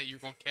right. thinking that you're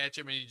gonna catch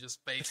him, and he just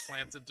face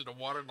plants into the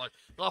water, and like,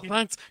 oh,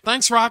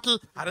 thanks, Rocky.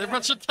 I didn't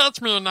want you to catch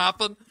me or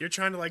nothing. You're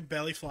trying to like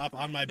belly flop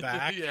on my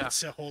back. Yeah.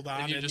 To hold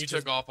on, And you just you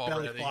took off belly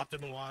already. flopped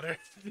in the water.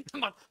 I'm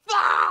like,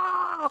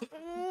 ah!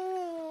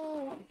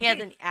 He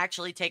hasn't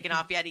actually taken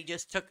off yet. He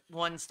just took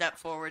one step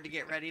forward to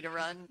get ready to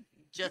run,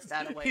 just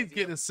out of way. He's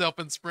getting himself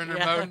in sprinter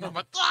Yeah. mode, and I'm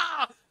like,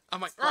 ah!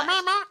 I'm like, oh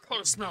man, my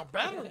clothes smell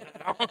better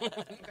now.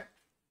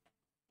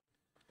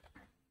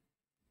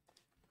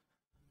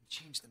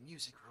 Change the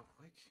music real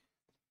quick.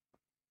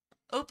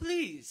 Oh,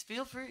 please,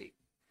 feel free.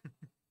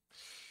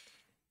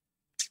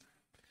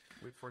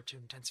 Wait for it to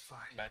intensify.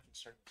 Imagine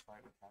starting to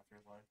fight with half your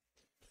life.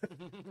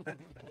 That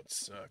would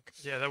suck.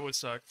 Yeah, that would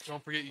suck.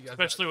 Don't forget, you guys.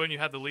 Especially when you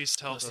had the least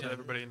health of Listen.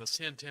 everybody in this.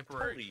 10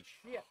 temporary.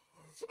 Holy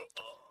shit.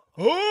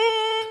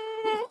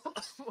 Oh!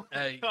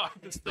 Hey,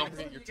 don't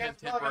forget your 10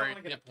 temporary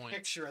hit points.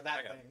 Picture of that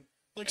I got thing.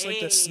 Looks like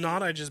Hey. the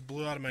snot I just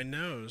blew out of my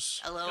nose.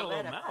 A Got a little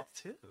little bit. mouth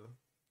too.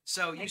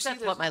 So I you think see that's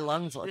this, what my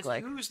lungs look this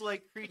like.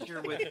 ooze-like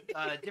creature with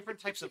different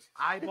types of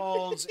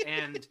eyeballs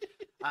and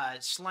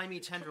slimy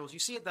tendrils. You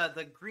see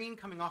the green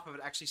coming off of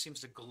it actually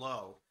seems to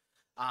glow.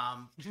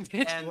 And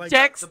Like-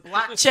 Checks. the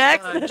black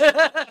Checks. sludge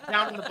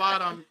down in the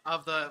bottom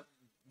of the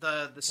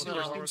sewer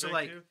No. seems to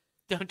like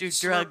Don't do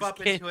slurp drugs, up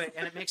kid. into it,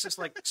 and it makes this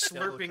like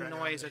slurping crack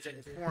noise on as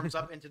it forms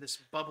up into this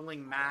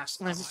bubbling mass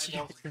of Let's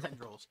eyeballs and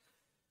tendrils.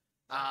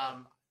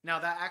 Now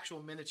that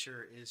actual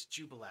miniature is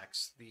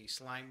Jubilex, the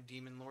slime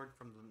demon lord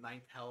from the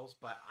Ninth Hells,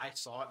 but I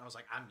saw it and I was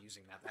like, I'm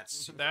using that. That's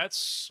super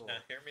That's cool. Now,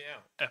 hear me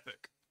out.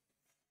 epic.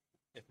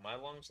 If my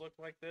lungs look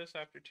like this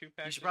after 2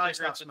 packs, You should of probably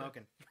stop cigarettes a day-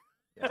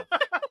 smoking.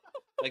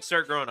 Like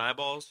start growing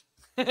eyeballs.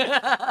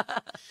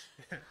 Why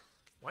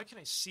can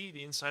I see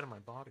the inside of my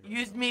body? right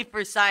Use now? me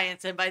for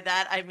science, and by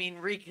that I mean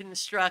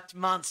reconstruct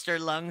monster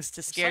lungs to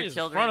The scare sight is in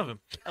children front of him.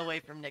 away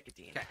from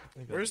nicotine. Okay. I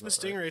think Where's the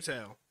that's about right. stingray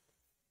tail?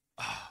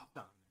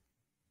 No,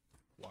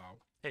 Wow.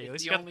 Hey, at it's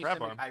least the you got the only crab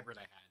similar arm. hybrid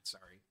I had.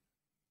 Sorry.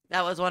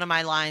 That was one of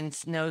my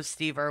lines. No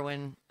Steve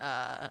Irwin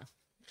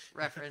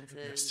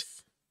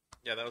references.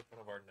 Yeah, that was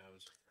one of our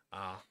no's.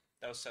 Ah.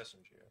 That was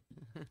Sesame Geo.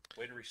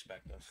 Way to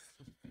respect us.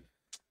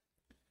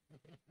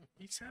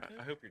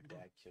 I hope your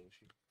dad kills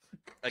you.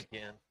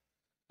 Again.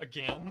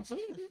 Again.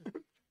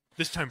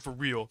 This time for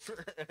real.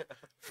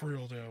 For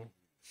real though.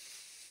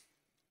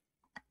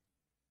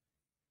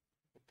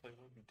 I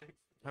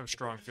have a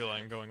strong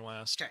feeling I'm going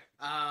last. Okay.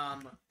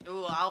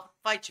 Ooh, I'll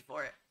fight you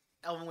for it.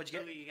 Elvin, what'd you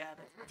Ooh, get? you got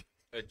it.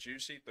 A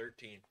juicy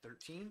 13.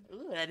 13.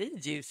 Ooh, that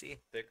is juicy.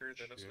 Thicker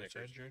than a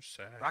Snickers.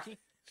 Rocky.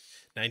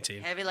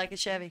 19. Heavy like a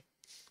Chevy.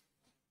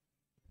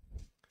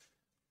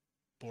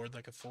 Bored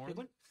like a Ford. Big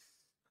one.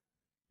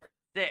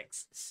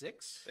 6.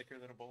 6. Thicker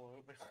than a bowl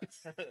of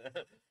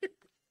oatmeal.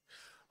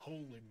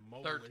 Holy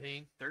moly.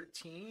 13.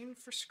 13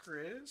 for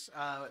Skriz.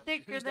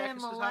 Thicker whose than dex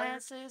is higher?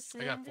 molasses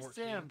I got in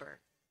 14. December.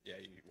 Yeah,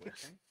 you would.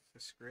 Okay. For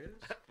Skriz.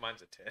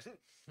 Mine's a 10.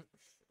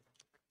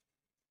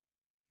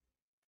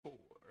 4.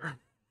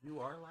 You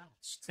are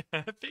last.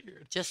 I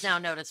figured. Just now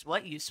noticed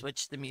what you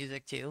switched the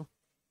music to.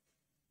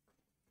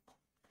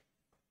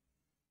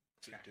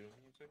 Keep doing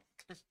music.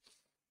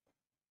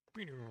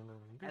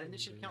 At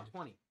initiative count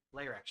 20.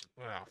 Layer action.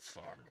 Oh,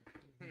 fuck.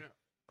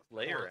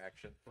 Layer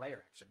action.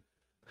 Layer action.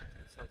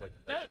 Sounds like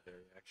a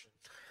legendary action.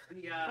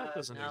 The That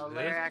doesn't No, exist.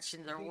 layer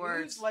actions are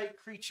worse. like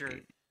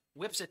creature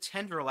whips a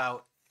tendril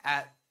out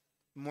at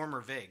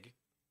Mormor Vig,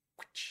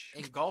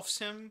 engulfs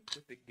him,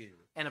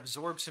 and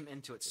absorbs him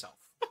into itself.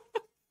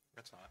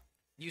 That's hot.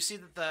 You see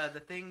that the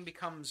thing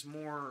becomes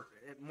more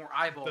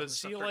eyeballs and Does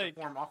stuff he, start to like-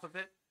 form off of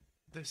it.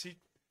 Does he?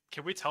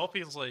 Can we tell if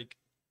he's like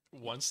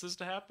wants this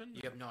to happen?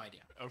 You have no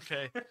idea.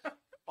 Okay.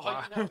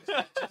 All you know is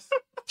that just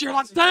You're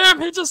like,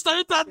 damn, he just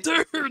ate that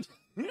dude.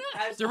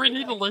 as Do we he,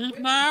 need to leave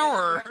whips now, it,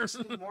 or- Rex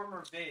is more and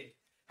more big,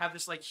 have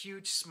this like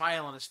huge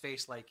smile on his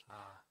face, like,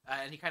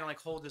 and he kind of like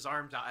hold his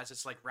arms out as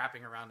it's like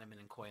wrapping around him and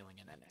then coiling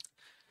in it.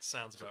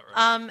 Sounds about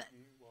right.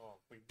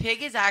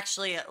 Pig is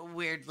actually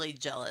weirdly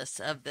jealous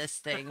of this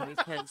thing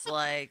because,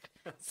 like,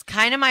 it's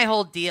kind of my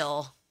whole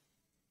deal.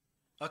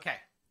 Okay,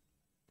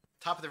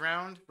 top of the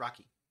round,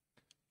 Rocky.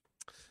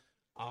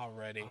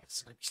 Already.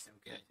 It's gonna be so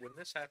good. When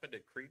this happened,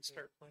 did Creed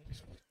start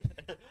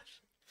playing?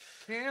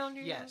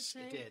 Yes,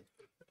 it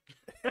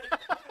did.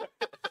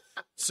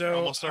 So,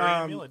 Almost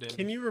already Mila did.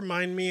 can you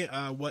remind me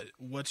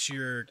what's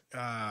your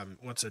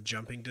what's a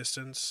jumping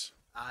distance?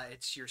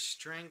 It's your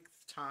strength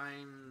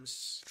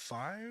times.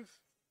 5?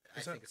 I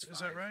think it's Is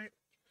that 5. right?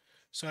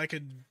 So I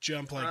could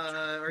jump like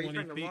Are you 20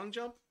 trying the feet. long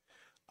jump?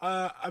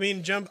 I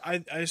mean jump.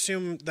 I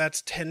assume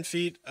that's 10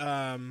 feet.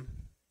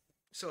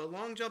 So a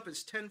long jump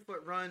is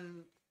 10-foot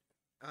run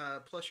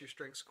plus your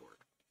strength score.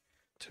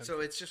 10 So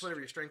it's just whatever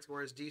your strength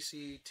score is,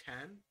 DC 10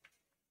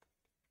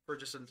 for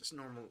just a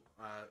normal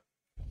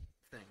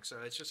thing. So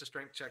it's just a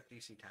strength check,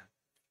 DC 10.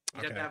 You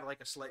have Okay. to have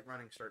like a slight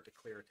running start to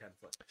clear a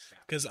 10-foot gap.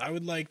 Because I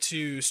would like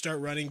to start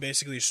running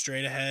basically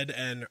straight ahead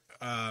and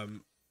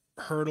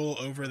hurdle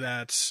over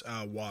that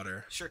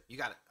water. Sure, you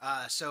got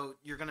it. So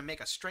you're going to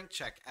make a strength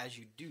check as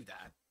you do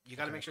that. You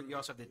got to make sure that you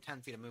also have the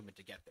 10 feet of movement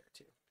to get there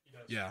too.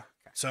 Yeah.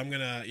 So I'm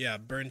gonna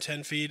burn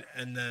 10 feet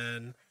and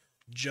then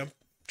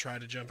try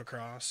to jump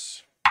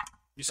across.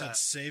 You said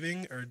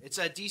saving or It's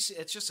a DC.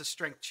 It's just a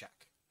strength check.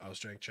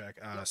 strength check.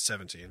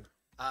 17.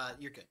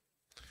 You're good.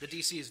 The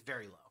DC is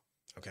very low.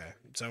 Okay.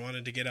 So I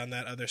wanted to get on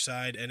that other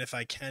side, and if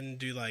I can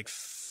do like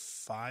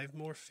 5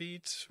 more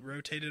feet,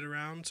 rotate it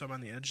around, so I'm on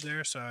the edge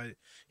there. So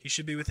he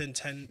should be within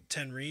 10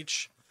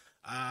 reach.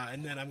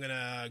 And then I'm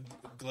gonna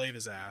glaive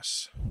his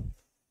ass.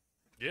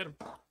 Get him.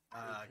 Go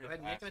ahead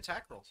and make an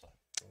attack roll.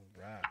 All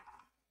right.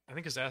 I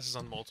think his ass is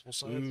on multiple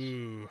sides.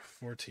 Ooh,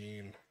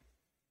 14.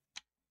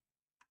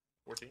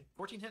 14?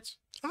 14 hits.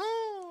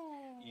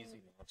 Oh.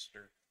 Easy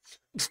monster.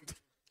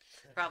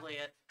 Probably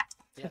it.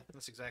 Yeah,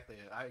 that's exactly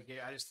it.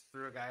 I just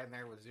threw a guy in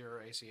there with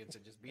 0 AC and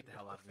said just beat the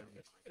hell out of him.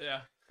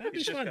 Yeah.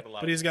 He's just fine. got a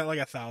lot But he's got like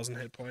 1,000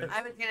 hit points.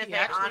 I was gonna He say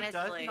actually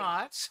honestly. does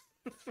not.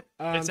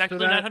 It's So actually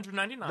that-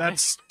 999.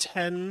 That's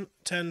 10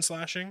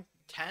 slashing.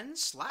 10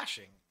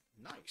 slashing.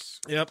 Nice.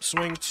 Yep,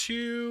 swing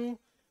 2,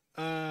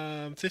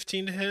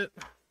 15 to hit.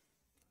 I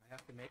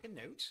have to make a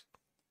note.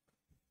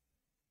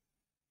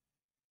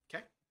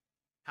 Okay.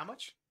 How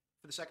much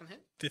for the second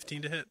hit?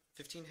 15 to hit.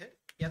 15 hit?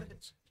 Yeah, that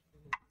hits.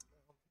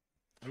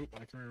 Oop,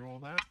 I can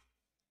reroll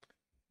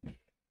that.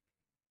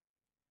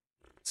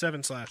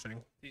 7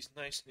 slashing. These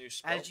nice new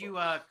spells. As you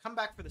come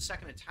back for the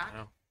second attack,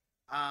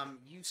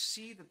 you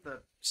see that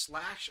the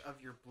slash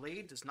of your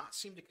blade does not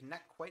seem to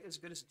connect quite as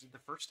good as it did the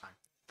first time.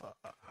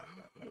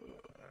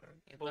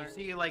 You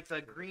see, like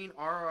the green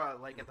aura,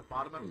 like at the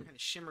bottom of it, kind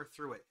of shimmer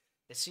through it.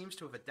 It seems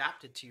to have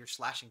adapted to your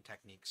slashing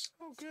techniques.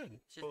 Oh, good.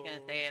 Just gonna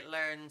say it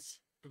learns.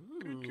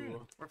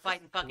 Ooh. We're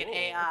fighting fucking Whoa,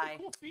 AI.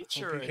 Cool Hope feature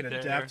you right can there.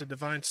 adapt to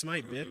Divine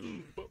Smite,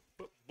 bitch.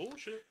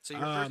 Bullshit. So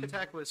your first Um,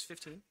 attack was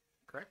 15,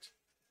 correct?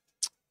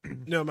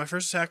 No, my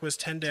first attack was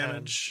 10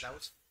 damage. That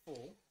was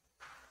full.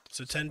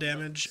 So 10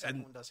 damage. The second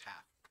And one does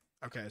half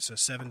okay, so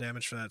 7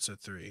 damage for that, so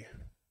 3.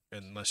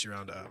 Unless you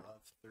round up.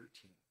 of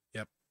 13.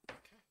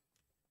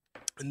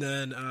 And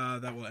then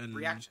that will end.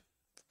 Reaction.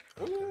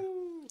 Okay.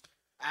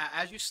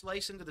 As you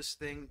slice into this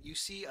thing, you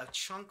see a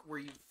chunk where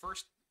you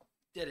first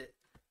did it,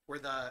 where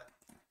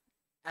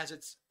as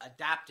it's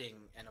adapting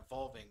and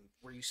evolving,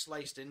 where you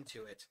sliced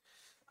into it,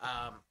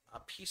 a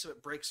piece of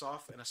it breaks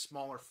off and a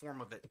smaller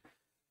form of it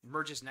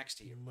merges next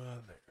to you.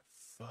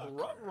 Motherfucker.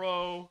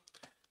 Ruh-roh.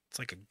 It's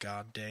like a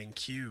goddamn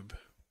cube.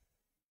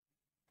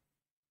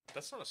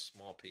 That's not a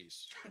small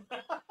piece.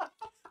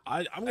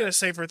 I'm gonna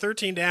say for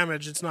 13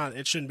 damage,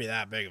 it shouldn't be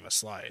that big of a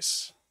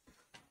slice.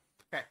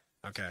 Okay.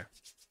 Okay.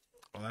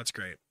 Well, that's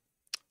great.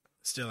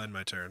 Still end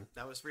my turn.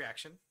 That was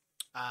reaction.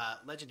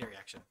 Legendary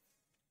action.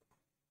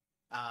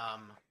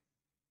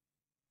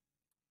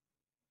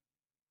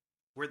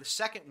 Where the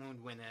second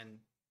wound went in,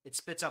 it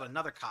spits out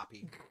another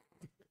copy.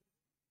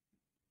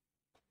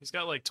 He's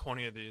got like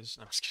 20 of these.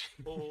 No, I'm just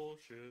kidding.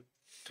 Bullshit.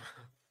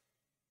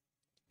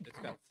 It's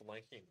got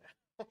flanking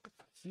now.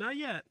 Not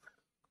yet.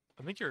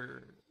 I think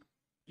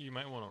you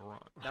might want to run.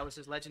 That was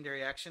his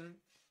legendary action.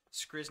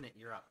 Skriznet,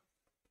 you're up.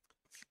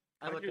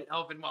 I Why'd looked you- at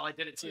Elvin while I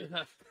did it too.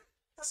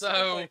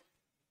 So,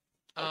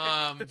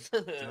 Sounds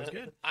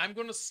good. I'm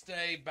gonna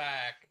stay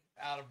back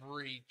out of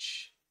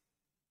reach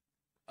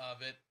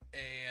of it,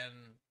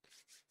 and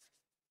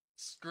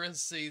Skriz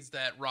sees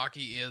that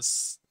Rocky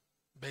is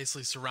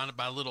basically surrounded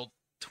by little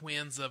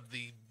twins of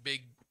the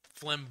big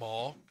phlegm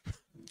ball,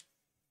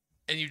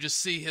 and you just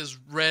see his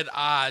red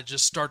eye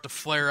just start to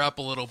flare up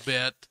a little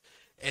bit,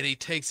 and he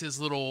takes his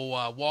little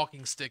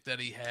walking stick that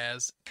he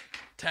has,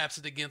 taps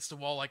it against the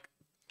wall, like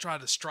try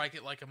to strike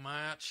it like a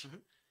match,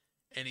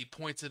 and he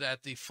points it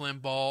at the phlegm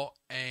ball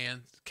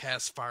and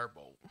casts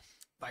Firebolt.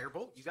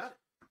 Firebolt, you got it.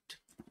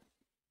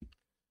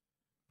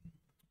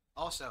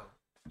 Also,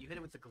 you hit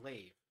it with the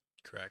glaive.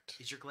 Correct.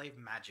 Is your glaive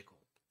magical?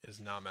 Is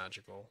not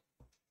magical.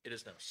 It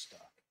is now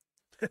stuck.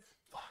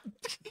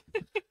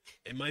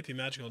 It might be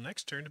magical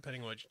next turn,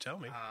 depending on what you tell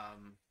me.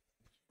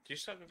 Do you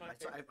start with my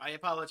I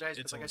apologize,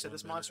 It's but like I all said,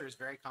 this 1 minute. monster is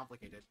very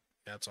complicated.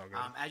 That's all good.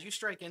 As you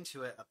strike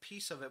into it, a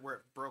piece of it where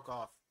it broke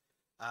off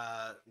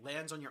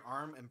lands on your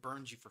arm and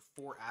burns you for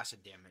 4 acid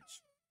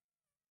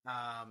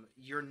damage.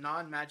 Your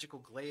non-magical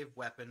glaive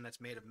weapon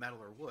that's made of metal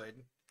or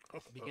wood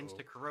begins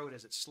to corrode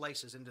as it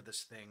slices into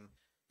this thing.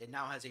 It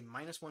now has a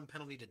 -1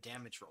 penalty to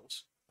damage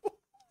rolls.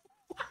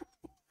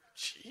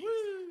 That's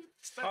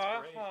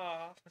great.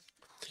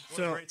 What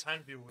a great time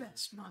to be with.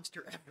 Best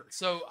monster ever.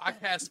 So I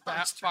cast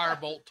Monster.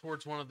 Firebolt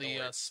towards one of the Don't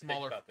worry,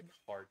 smaller think about the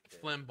card game.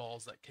 phlegm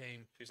balls that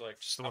came. She's like,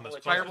 Just the one that's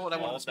Firebolt, that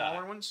one all of the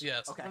smaller die. ones?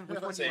 Yes. Okay.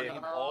 Which one do Save you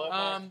want? all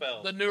my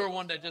spells. The newer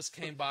one that just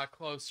came by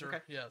closer.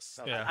 Okay. Yes.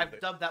 Yeah. I've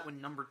dubbed that one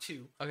number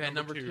 2. Okay,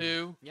 number two.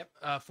 two.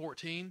 Yep.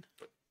 14.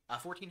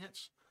 14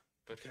 hits.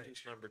 But who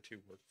does number 2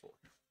 work for?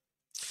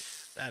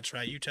 That's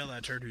right. You tell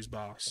that turd who's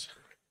boss.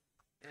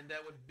 And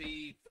that would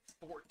be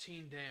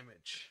 14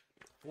 damage.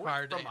 Four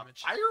Fire from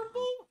damage. A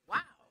firebolt?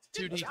 Wow.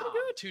 Good 2D, job.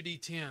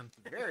 2d10.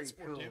 Very That's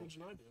more cool. damage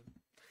than I did.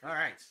 All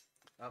right.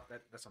 Oh,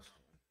 that's on.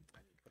 I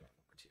need to put on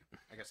number 2.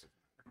 I guess.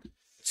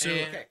 So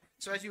Okay.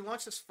 So as you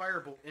launch this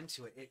firebolt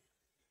into it, it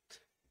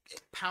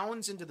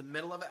pounds into the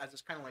middle of it as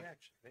it's kind of like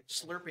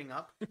slurping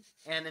up,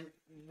 and then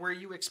where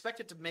you expect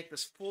it to make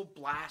this full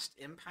blast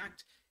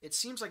impact, it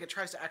seems like it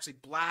tries to actually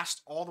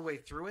blast all the way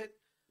through it,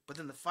 but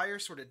then the fire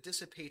sort of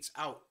dissipates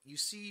out. You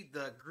see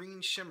the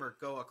green shimmer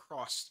go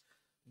across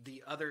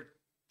the other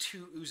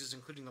 2 oozes,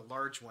 including the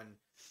large one.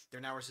 They're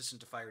now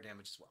resistant to fire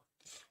damage as well.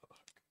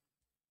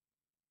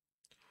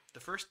 The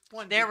first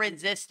one. They're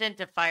resistant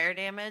to fire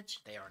damage.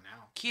 They are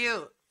now.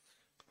 Cute.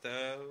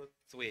 So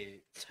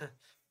sweet.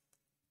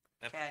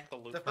 Okay.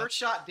 The first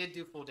shot did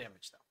do full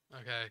damage, though.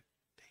 Okay.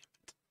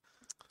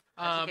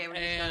 That's okay. We're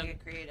just gonna and get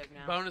creative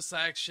now. bonus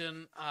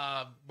action,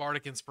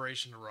 Bardic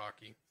Inspiration to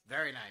Rocky.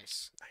 Very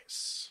nice.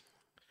 nice.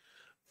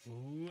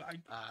 Ooh, this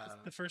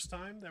is the first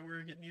time that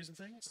we're getting using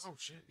things. Oh,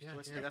 shit. Yeah.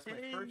 Let's see, yeah. that's my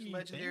first Hey,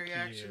 legendary thank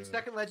action. you.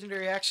 Second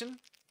legendary action.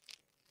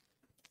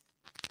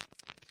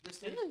 This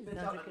thing Ooh, spits that's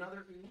out a good-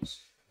 another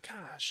ooze.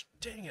 Gosh,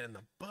 dang it in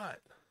the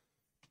butt.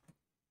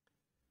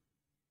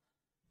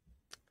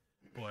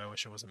 Boy, I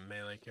wish I was a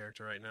melee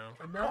character right now.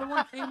 Another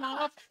one came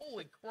off?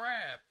 Holy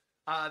crap.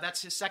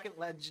 That's his second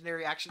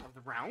legendary action of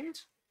the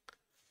round.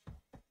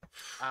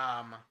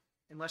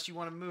 Unless you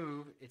want to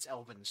move, it's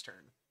Elvin's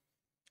turn.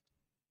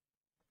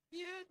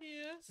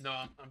 Yes. No,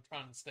 I'm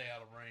trying to stay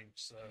out of range,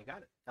 so. You got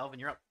it. Elvin,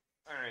 you're up.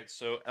 All right,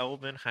 so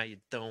Elvin, how you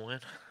doing?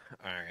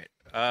 All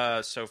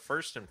right. So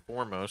first and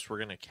foremost, we're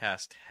gonna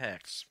cast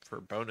Hex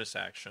for bonus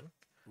action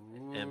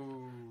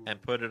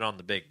and put it on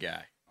the big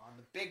guy. On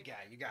the big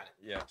guy, you got it.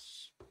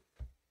 Yes.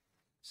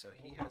 So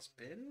he has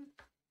been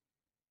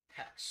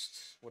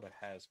hexed. What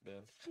a has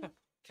been.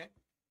 Okay.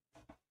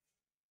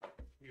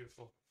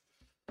 Beautiful.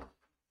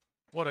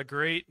 What a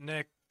great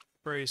neck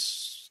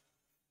brace,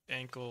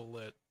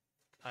 anklet.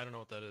 I don't know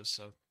what that is.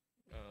 So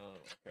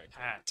Okay.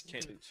 hat.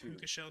 Can't do 2.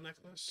 Puka shell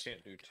necklace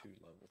Can't do 2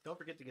 level. Don't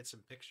forget to get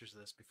some pictures of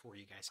this before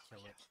you guys kill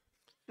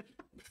it.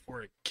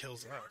 before it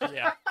kills us.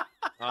 Yeah.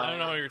 I don't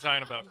know what you're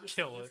talking about.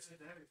 Kill it.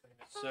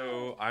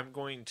 So I'm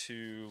going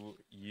to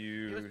It was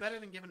use. better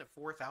than giving it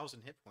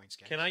 4,000 hit points,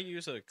 guys. Can I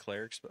use a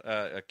cleric,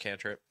 a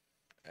cantrip,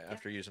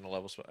 after using a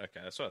level spell? Okay,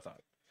 that's what I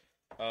thought.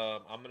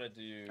 I'm gonna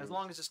do. As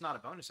long as it's not a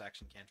bonus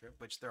action cantrip,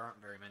 which there aren't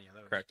very many of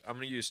those. Correct. I'm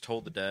gonna use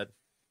Toll the Dead,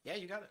 Yeah,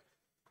 you got it.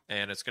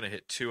 and it's gonna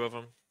hit 2 of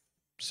them,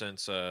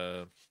 since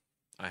I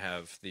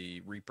have the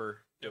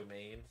Reaper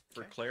domain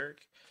for Okay.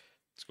 cleric.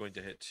 It's going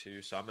to hit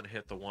 2, so I'm gonna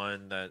hit the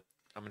one that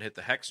I'm gonna hit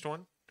the hexed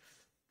one,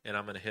 and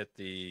I'm gonna hit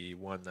the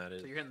one that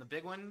is So you're hitting the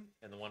big one,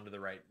 and the one to the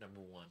right,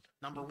 number 1.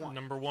 number 1.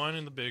 Number 1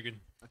 in the big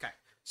one. Okay.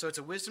 So it's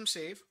a wisdom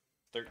save.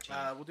 13.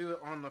 We'll do it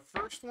on the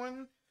first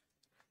one.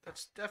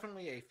 That's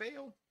definitely a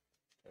fail.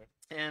 Okay.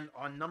 And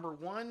on number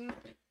 1,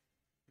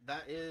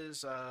 that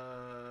is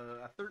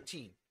a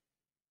 13.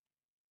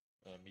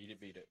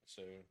 Beat it.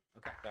 So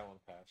Okay. that one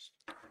passed.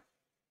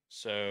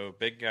 So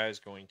big guy's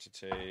going to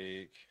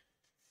take.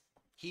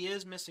 He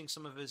is missing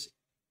some of his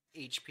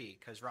HP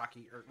because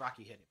Rocky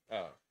hit him.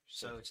 Oh,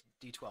 So it's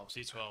D12.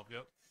 D12.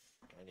 Yep.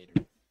 I need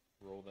to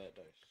roll that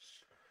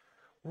dice.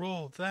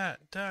 Roll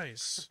that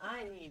dice.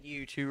 I need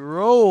you to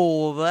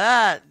roll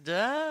that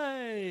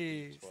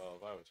dice.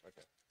 12. I was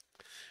okay.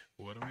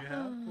 What do we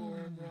have for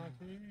him,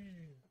 Rocky?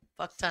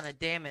 Fuck ton of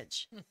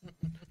damage.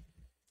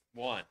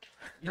 1.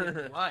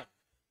 Right.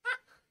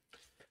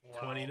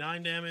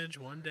 29 damage,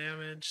 1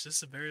 damage. This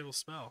is a variable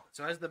spell.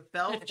 So as the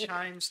bell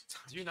chimes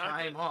Do you not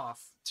time get-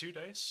 off, 2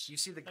 dice. you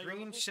see the Are you green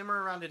rolling?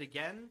 shimmer around it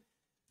again.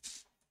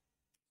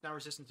 Now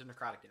resistant to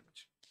necrotic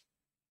damage.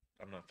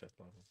 I'm not 5th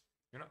level.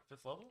 You're not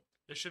 5th level.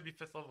 It should be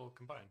 5th level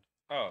combined.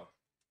 Oh.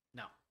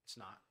 No, it's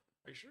not.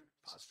 Are you sure?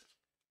 Positive.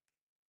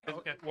 Oh,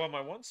 okay. Well,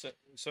 my one so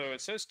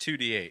it says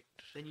 2d8.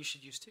 Then you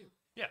should use 2.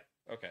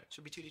 Okay.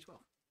 Should be 2d12.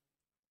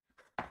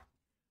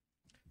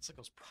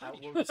 Sickle's Well,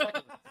 pretty. the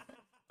second-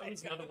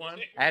 He's another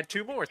one. Add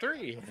 2 more,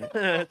 3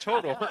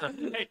 total.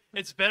 Hey,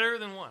 it's better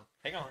than one.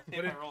 Hang on.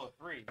 What if- I roll a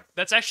 3.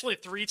 That's actually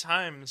 3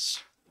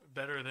 times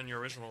better than your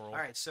original roll. All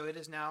right, so it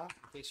is now,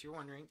 in case you're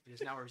wondering, it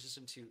is now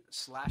resistant to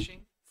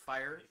slashing,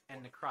 fire,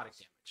 and necrotic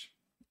damage.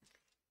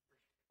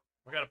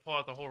 We gotta pull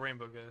out the whole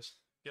rainbow, guys.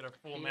 Get our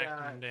full Yeah.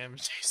 maximum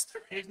damage.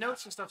 His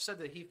notes and stuff said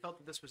that he felt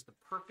that this was the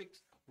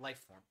perfect life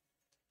form.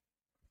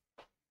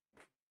 I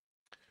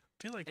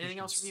feel like we Anything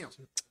should else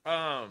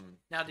from you?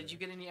 Now, did you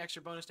get any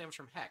extra bonus damage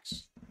from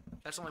Hex?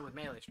 That's only with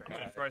melee strike. I'm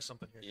gonna try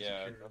something here. 'cause Yeah,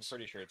 I'm I'm curious.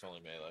 pretty sure it's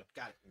only melee.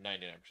 Got it.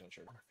 99%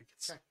 sure. I wonder if it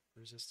gets Okay.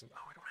 resistant. Oh,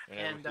 I don't have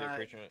Whenever And, you see a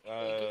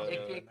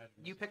creature,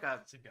 You pick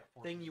a So you've got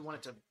 4 thing you want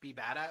it to be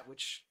bad at.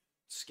 Which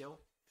skill?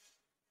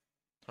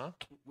 Huh?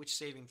 Which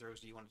saving throws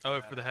do you want it to be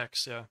Oh, bad for the at?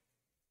 hex, yeah.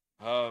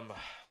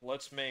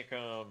 let's make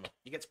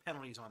He gets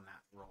penalties on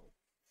that roll.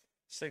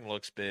 This thing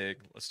looks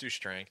big. Let's do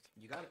strength.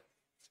 You got it.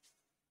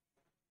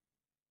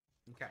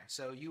 Okay,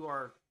 so you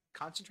are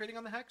concentrating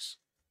on the Hex?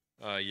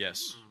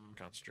 Yes.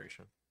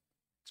 Concentration.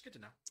 It's good to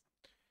know.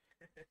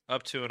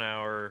 Up to an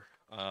hour.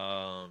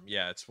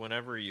 Yeah, it's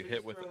whenever you So hit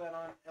just with throw that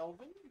on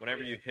Elvin?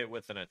 whenever you hit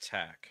with an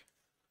attack.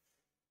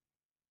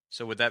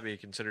 So would that be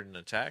considered an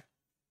attack?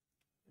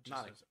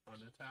 Not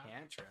a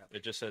cantrip.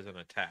 It just says an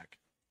attack.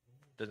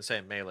 Doesn't say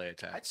a melee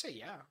attack. I'd say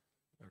yeah.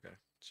 Okay.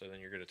 So then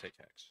you're gonna take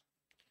hex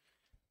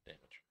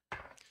damage.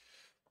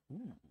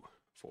 Ooh,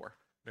 4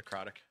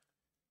 necrotic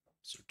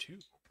so 2.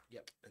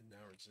 Yep. And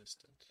now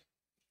resistant.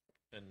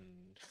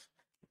 and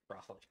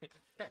probably.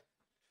 Okay.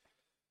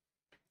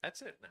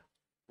 That's it now.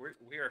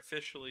 We are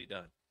officially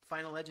done.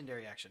 Final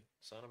legendary action.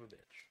 Son of a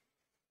bitch.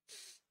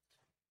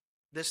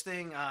 This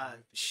thing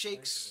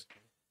shakes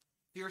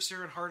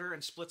fiercer and harder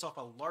and splits off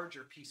a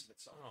larger piece of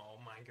itself. Oh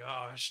my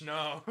gosh,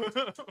 no.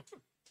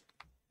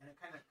 And it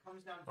kind of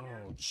comes down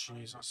here. Oh,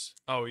 Jesus.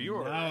 Oh, you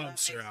are. Now That I'm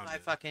makes my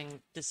surrounded.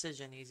 fucking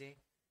decision easy.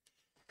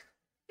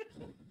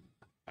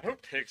 I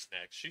hope Pig's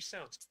next. She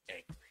sounds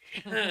angry.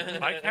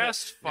 I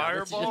cast This is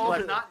fireball.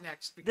 what not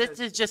next. Because This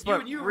is just you what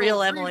and you real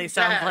roll Emily pretty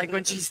sounds bad. like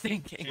when she's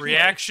thinking.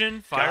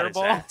 Reaction, Got his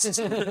fireball.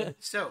 ass.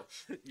 So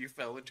You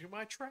fell into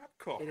my trap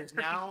card. it is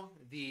now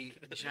the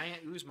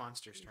giant ooze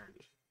monster's turn.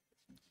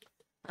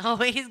 Oh,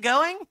 he's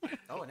going?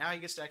 Oh, now he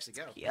gets to actually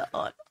go. Yeah.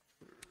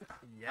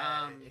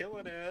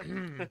 Killing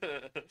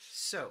it.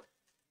 So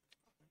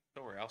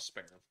Don't worry, I'll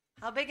spare him.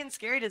 How big and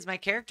scary does my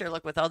character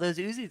look with all those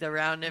Uzis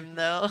around him,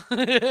 though?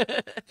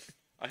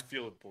 I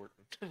feel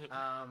important. Well,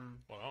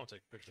 I don't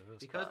take a picture of this.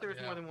 because there's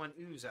yeah. more than one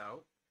ooze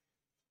out,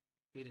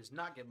 he does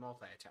not get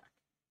multi-attack.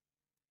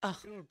 Oh,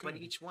 But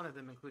each one of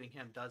them, including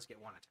him, does get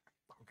one attack.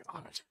 Oh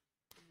god.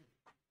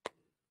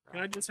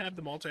 Can I just have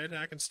the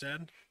multi-attack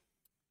instead?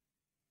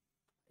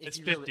 If It's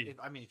you really- 50.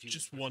 I mean, if you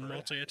Just one prefer it.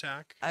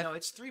 multi-attack? No,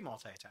 it's 3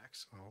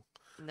 multi-attacks. Oh.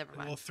 never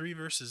Well, mind. 3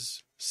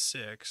 versus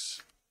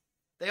 6.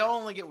 They all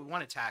only get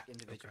one attack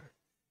individually.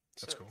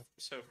 That's so, cool.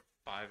 So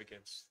 5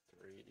 against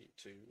 3,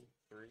 2,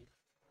 3.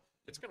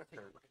 It's gonna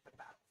hurt.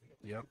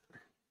 Yep.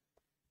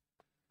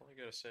 All I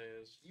gotta say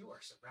is You are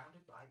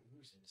surrounded by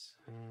oozes.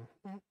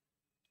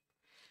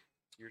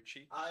 you're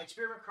cheap.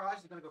 Experiment Crotch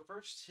is going to go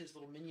first. His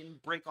little minion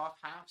break off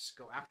halves,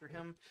 go after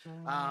him.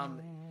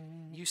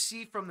 You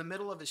see from the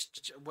middle of his,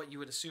 what you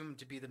would assume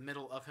to be the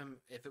middle of him,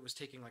 if it was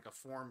taking like a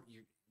form,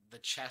 the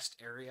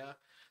chest area,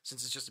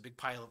 since it's just a big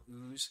pile of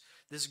ooze.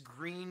 This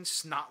green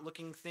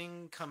snot-looking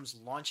thing comes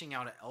launching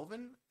out at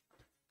Elvin.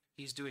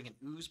 He's doing an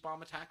ooze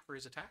bomb attack for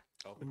his attack.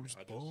 Oh, Ooze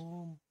I just-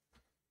 bomb.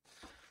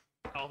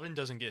 Alvin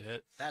doesn't get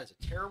hit. That is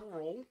a terrible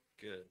roll.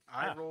 good.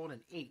 I rolled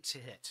an 8 to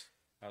hit.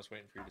 I was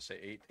waiting for you to say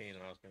 18,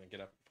 and I was gonna get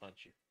up and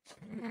punch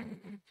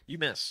you. You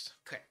missed.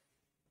 Okay.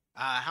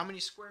 How many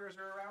squares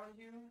are around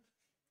you?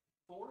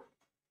 4?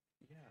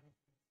 Yeah.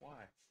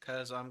 Why?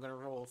 Because I'm going to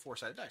roll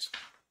 4-sided dice.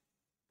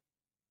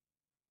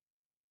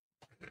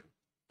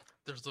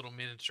 There's little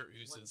miniature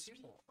 1, oozes. 2.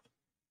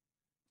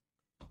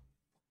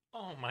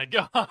 Oh my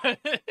god.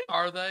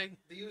 Are they?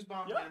 The ooze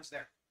bomb Yeah. ends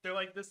there. They're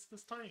like this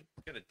tiny.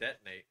 It's gonna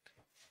detonate.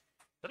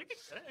 Did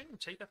I even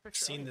take that I've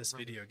picture? I seen don't this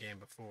remember. video game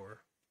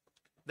before.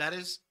 That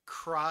is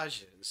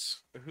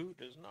Kraj's. Who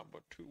does number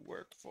 2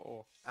 work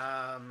for?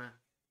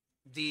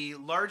 The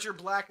larger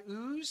black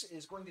ooze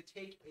is going to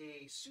take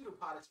a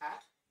pseudopod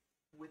attack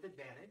with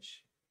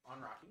advantage on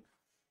Rocky.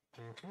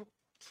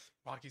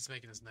 Rocky's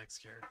making his next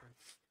character.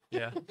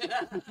 Yeah.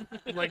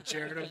 Like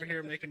Jared over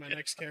here making my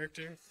next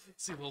character.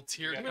 See a little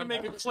tear. I'm gonna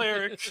make a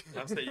cleric.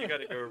 I'll say you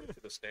gotta go over to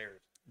the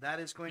stairs. That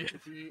is going to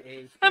be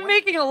a I'm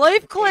making a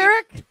life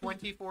cleric.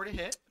 24 to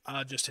hit.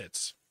 Just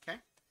hits. Okay.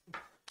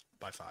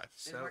 By 5. Been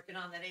So working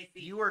on that AC.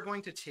 you are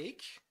going to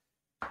take.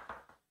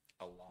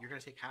 A lot. You're going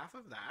to take half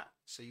of that.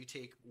 So you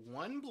take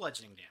 1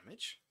 bludgeoning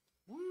damage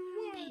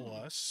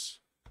Plus.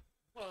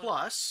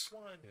 plus.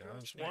 Yeah,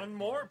 that's One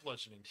more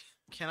bludgeoning.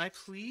 Can I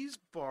please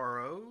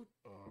borrow?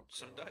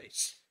 Some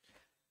dice.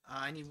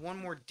 I need 1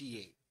 more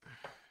D8.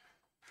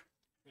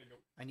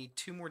 I need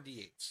 2 more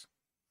D8s.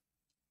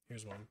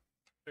 Here's one.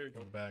 There you In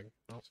the bag.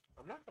 Oh.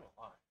 I'm not gonna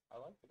lie. I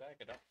like the bag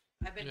of dice.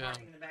 I've been Yeah.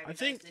 marking the bag I of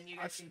think- dice, and you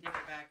I guys can give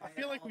it back. I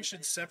feel like we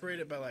should separate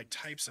it by like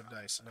types of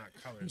dice, and not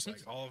colors.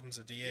 Like all of them's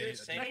a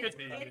D8. a That D8. could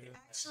be.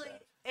 It's actually,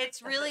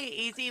 it's really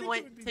easy think it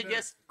when would be to better.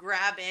 just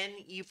grab in.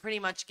 You pretty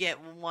much get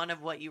one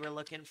of what you were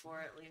looking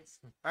for, at least.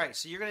 All right,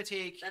 so you're gonna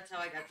take. That's how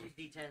I got these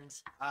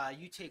D10s.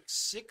 You take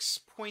 6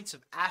 points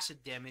of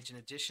acid damage in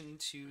addition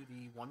to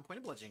the 1 point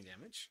of bludgeoning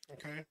damage,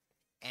 Okay.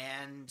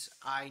 and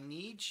I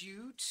need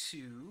you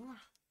to.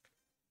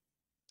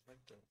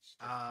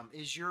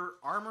 Is your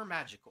armor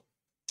magical?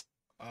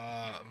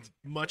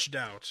 Much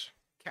doubt.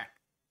 Okay.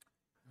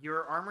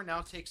 Your armor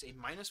now takes a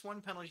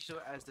 -1 penalty to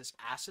it as this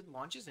acid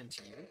launches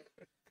into you.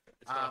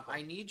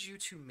 I need you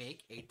to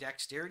make a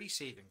dexterity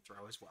saving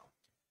throw as well.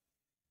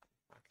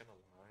 Not gonna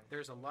lie.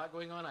 There's a lot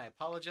going on. I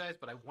apologize,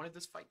 but I wanted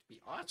this fight to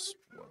be awesome.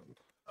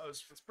 Oh,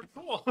 it's pretty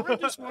cool. I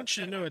just want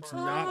you to know it's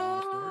not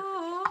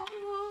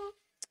awkward.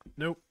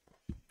 Nope.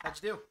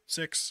 How'd you do?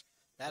 6.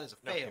 That is a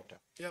No, fail. picked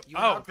up. Yep. You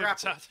are Oh, now good.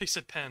 grappled. They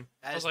said pen.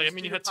 I As was like, I this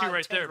mean, you had pteropod 2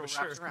 right there, tendril but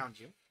wraps sure. around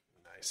you.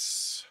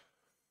 Nice.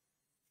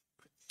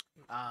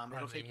 It'll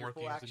Running take your more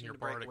full things action in your to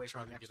break bardic away from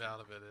trying the to next get one. out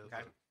of it. Is Okay.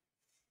 it?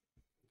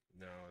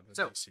 No, the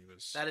So, DC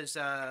was. That is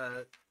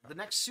the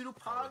next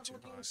pseudopod too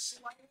looking high.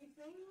 slimy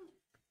thing.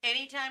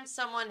 Anytime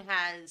someone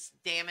has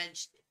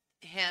damaged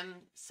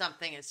him,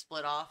 something is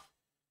split off.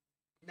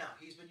 No,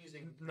 he's been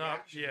using. No,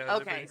 reaction. yeah.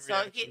 they've Okay, been so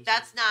reactions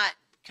that's and- not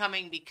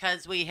coming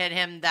because we hit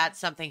him. That's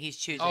something he's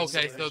choosing.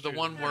 Okay, so so the that's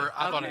one true. where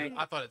Okay.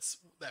 I thought it's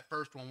that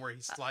first one where he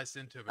sliced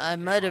into it. I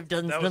might have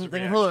done That was a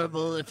something reaction.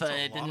 horrible if That's a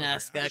I lot didn't of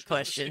ask that reactions.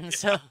 question.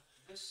 So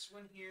This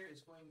one here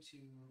is going to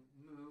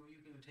move.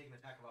 You can take an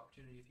attack of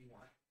opportunity if you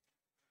want.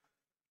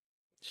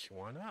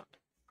 Why not?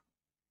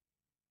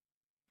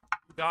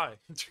 Die.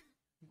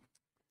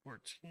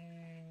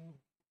 14.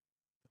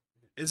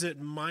 Is it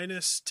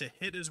minus to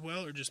hit as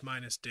well, or just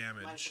minus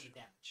damage? Minus any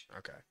damage.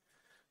 Okay.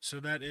 So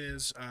that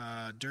is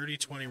dirty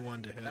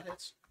 21 to That hit.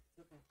 hits.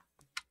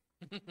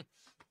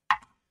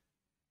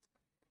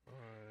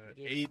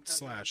 8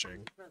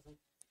 slashing.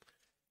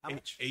 How Eight,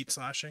 much? 8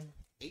 slashing.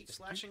 8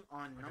 slashing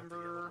on I got the other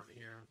number. one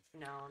here.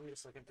 no, I'm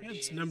just looking for Yeah,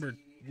 it's these. number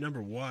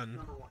 1.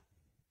 Number 1.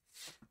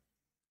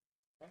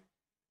 Okay.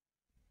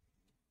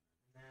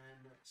 And then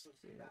let's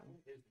see, that one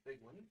is the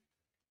big one.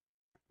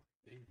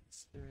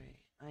 Three.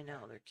 I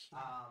know they're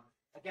cute.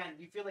 Again,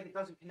 you feel like it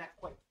doesn't connect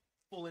quite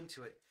full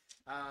into it.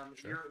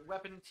 Sure. Your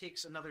weapon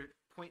takes another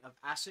point of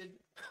acid.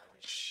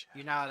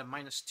 You're now at a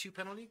 -2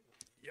 penalty.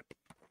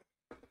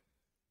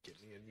 Give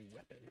me a new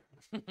weapon.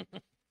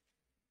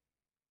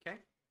 Okay.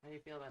 How do you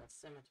feel about a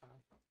scimitar?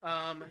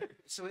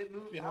 So it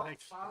moved You know, out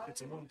like, 5.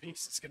 it's in one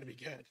piece. It's gonna be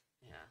good.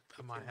 Yeah.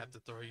 I might have to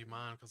throw you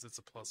mine because it's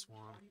a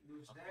 +1.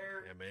 Moves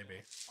there, Yeah,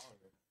 maybe.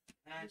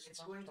 and it's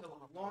going to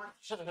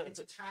launch its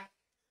attack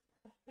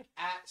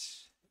at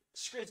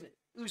Skriznet.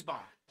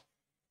 Oozebomb.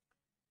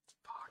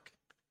 Fuck.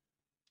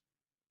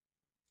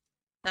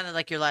 Sounded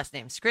like your last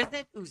name.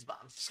 Skriznet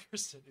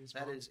Oozebomb.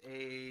 That is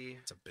a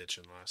It's a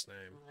bitchin' last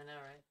name. I know,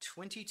 right?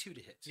 22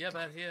 to hit. Yeah,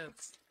 that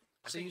hits.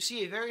 So you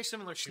see a very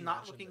similar Can you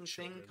snot-looking imagine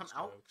the thing come children's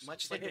out, jokes?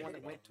 much like the one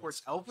that went What's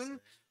towards the Elvin,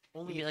 same?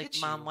 only You'd be it like,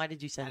 hits Mom, you, why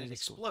did you send and me it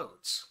to school?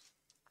 explodes.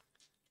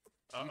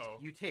 Uh-oh.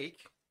 You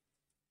take.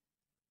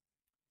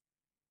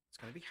 It's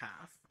going to be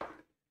half.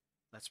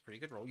 That's a pretty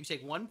good roll. You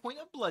take 1 point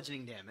of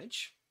bludgeoning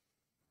damage.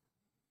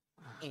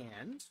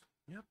 And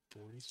Yep,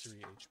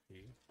 43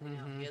 HP. I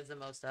know, Mhm. he has the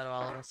most out of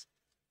all of us.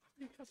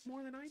 You have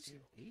more than I do.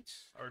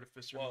 8.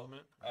 Artificer Well,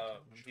 moment.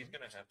 he's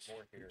gonna have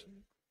more here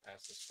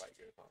as this fight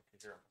goes on.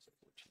 Because you're almost at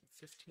 14.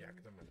 15. Yeah,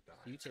 because I'm gonna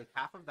die. You take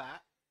half of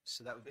that.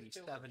 So that would be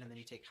 7, and then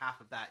you take half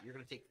of that. You're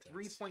going to take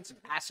 3 points of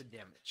acid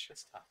damage.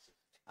 It's tough.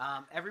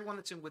 Everyone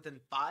that's in within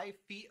 5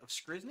 feet of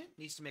Skriznet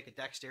needs to make a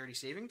dexterity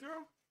saving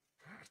throw.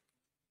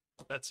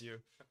 That's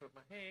you. I put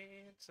my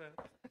hands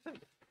up.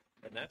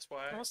 And that's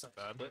why I That's not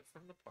bad. split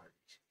from the party.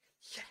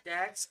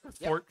 Dex?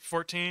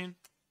 14.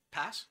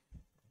 Pass.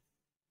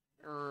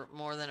 Or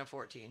more than a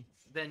 14.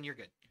 Then you're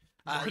good.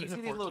 More You than see a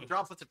these little 14.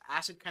 droplets of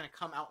acid kind of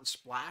come out and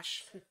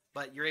splash,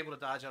 but you're able to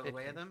dodge out of the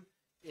way of them.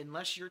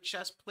 Unless your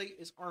chest plate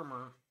is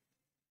armor,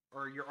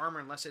 or your armor,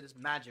 unless it is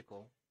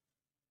magical,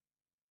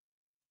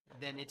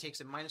 then it takes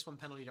a -1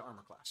 penalty to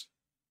armor class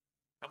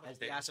How much as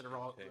the damage acid did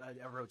he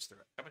take? erodes through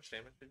it. How much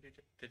damage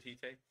did he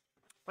take?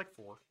 Like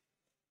 4.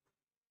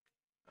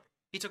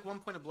 He took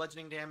 1 point of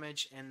bludgeoning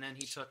damage, and then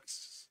he took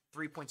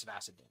 3 points of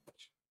acid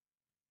damage.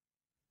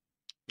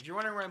 If you're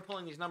wondering where I'm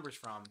pulling these numbers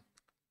from,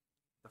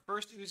 the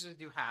first oozes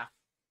do half,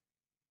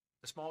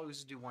 the small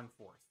oozes do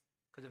 1/4.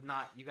 Because if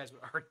not, you guys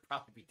would already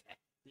probably be dead.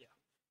 Yeah.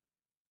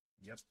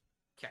 Yep.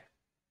 Okay.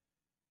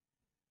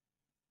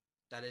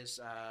 That is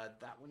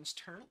that one's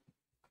turn.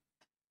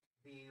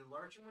 The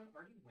larger one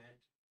already went.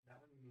 That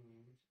one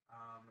moved.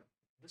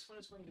 This one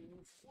is going to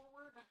move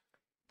forward.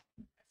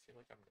 I feel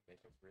like I'm gonna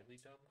make a really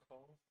dumb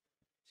call.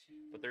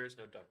 But there is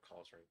no dumb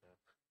calls right now.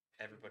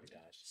 Everybody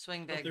dies.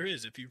 Swing Well, big. there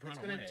is if you run It's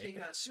going to away. take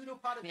a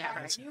pseudopod attack Yeah,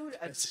 at right. you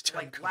That's as a dumb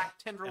like call. black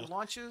tendril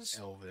launches.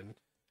 Elvin.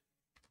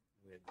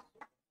 Win.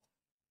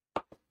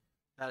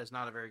 That is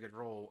not a very good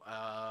roll.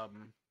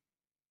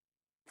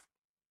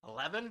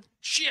 11.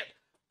 Shit.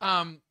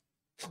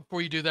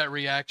 before you do that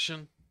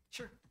reaction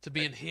Sure. to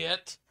being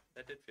hit,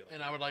 That did feel.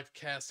 and I would like to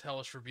cast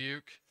Hellish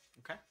Rebuke.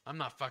 Okay. I'm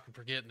not fucking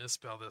forgetting this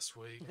spell this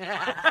week.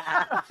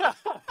 That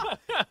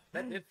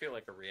did feel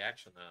like a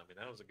reaction, though. I mean,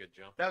 that was a good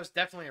jump. That was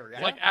definitely a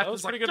reaction. Like that after was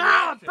it's like, pretty good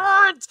 "Ah,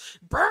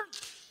 reaction."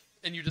 burns,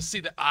 and you just see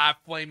the eye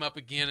flame up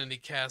again, and he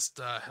casts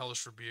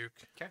Hellish Rebuke.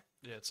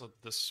 Yeah, so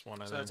this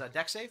one I so think. it's a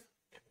deck save.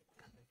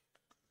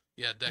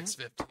 Yeah, Dex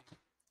 50.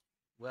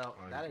 Well,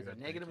 Oh, that you is a good,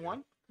 negative thank you.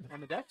 1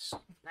 on the dex.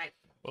 Well,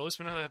 at least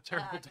we don't have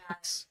terrible God.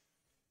 decks.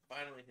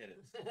 Finally hit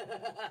it.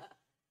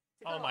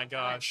 Oh my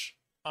gosh.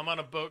 I'm on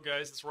a boat,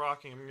 guys. It's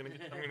rocking. I'm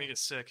gonna get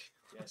sick.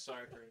 Yeah,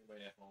 sorry for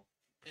anybody at home.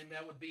 And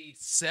that would be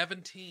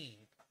 17.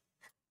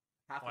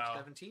 Half Wow. of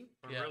 17.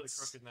 I'm really Yes.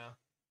 crooked now.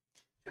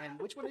 And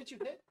which one did you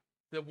hit?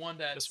 The one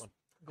that This one.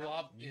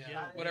 glob, You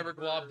yeah, get whatever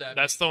glob that.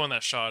 That's the one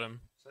that shot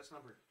him. So that's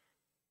number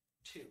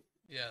 2.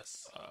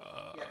 Yes.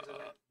 Yeah, because I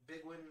went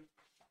big one,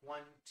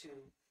 1,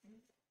 2.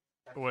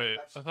 Wait,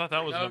 I thought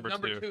that was No,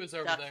 number two. is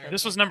over That's there.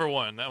 This was number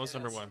one. That was Yeah,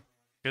 number that's- one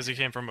because he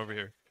came from over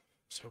here.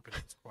 was hoping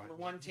it was quiet.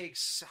 Number 1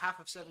 takes half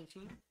of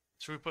 17.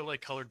 Should we put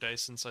like colored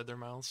dice inside their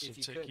mouths If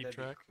you to could, keep that'd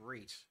track? be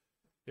great.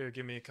 Here,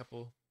 give me a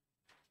couple.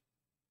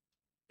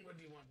 What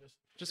do you want?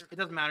 Just It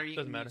doesn't matter. You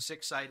Doesn't can matter. use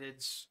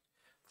 6-sideds,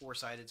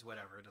 4-sideds,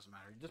 whatever. It doesn't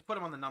matter. Just put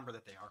them on the number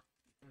that they are.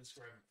 I'm just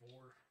grabbing 4.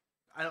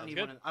 I don't Sounds need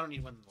good. one. I don't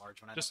need one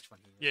large one. I Just- know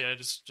which one he is. yeah,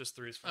 just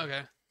three's fine.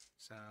 Okay.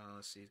 So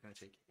let's see. He's gonna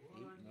take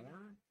 8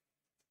 more.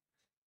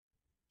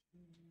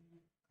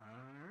 All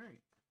right.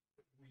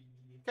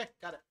 Okay,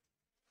 got it.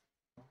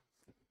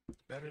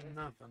 Better than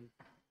nothing.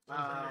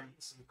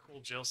 Some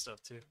cool jail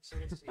stuff too. So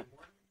let's see.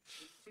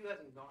 2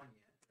 hasn't gone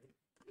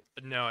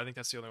yet. No, I think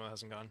that's the only one that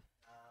hasn't gone.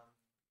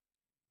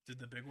 Did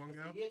the big one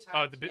go? He attacked-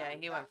 Oh, the big. Yeah,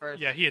 he went first.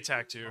 Yeah, he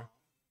attacked you.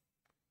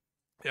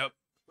 Yep.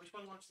 Which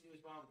one wants to do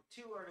his bomb?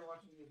 2 already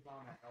wants to do his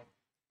bomb at Elf.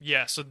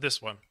 Yeah. So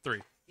this one,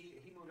 3.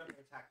 He moved up and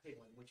attacked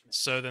Pigwin, which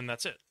missed. So then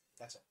that's it.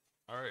 That's it.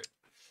 All right.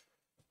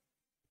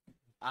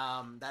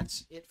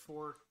 That's it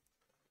for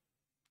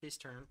his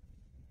turn.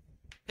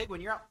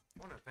 Pigwin, you're up.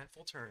 What an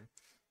eventful turn.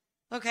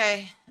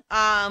 Okay.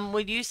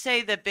 Would you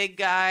say the big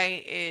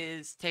guy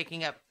is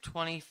taking up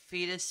 20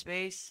 feet of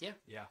space? Yeah.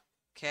 Yeah.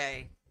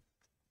 Okay.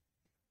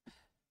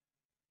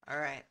 All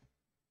right.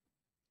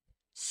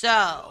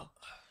 So,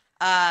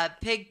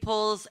 Pig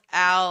pulls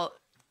out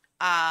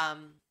the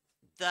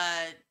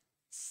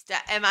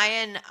am I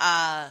in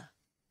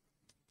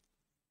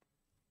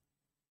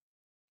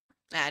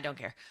I don't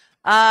care.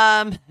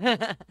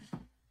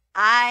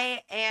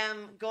 I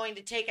am going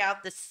to take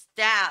out the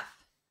staff.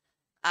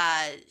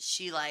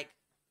 She like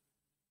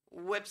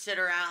whips it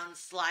around,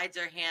 slides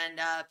her hand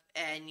up,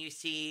 and you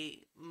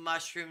see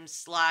mushrooms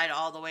slide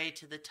all the way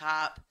to the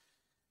top.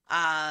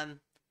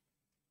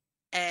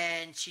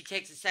 And she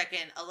takes a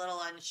second, a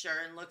little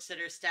unsure, and looks at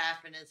her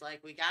staff and is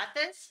like, "We got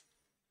this.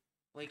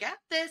 We got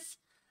this."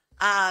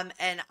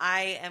 And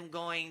I am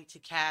going to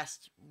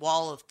cast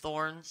Wall of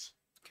Thorns.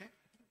 Okay.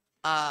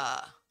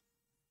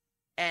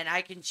 And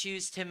I can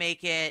choose to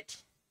make it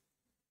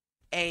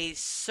a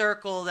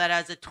circle that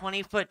has a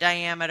 20-foot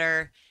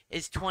diameter,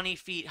 is 20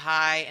 feet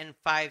high, and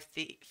 5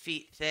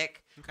 feet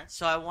thick. Okay.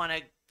 So I want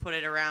to put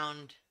it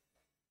around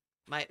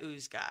my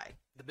ooze guy,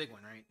 The big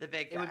one, right? the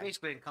big It would guy.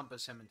 basically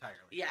encompass him entirely.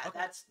 Yeah,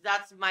 Okay.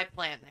 that's my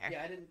plan there.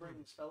 Yeah, I didn't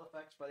bring spell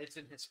effects, but it's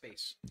in his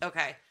space.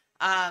 Okay.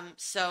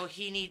 So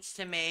he needs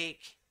to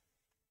make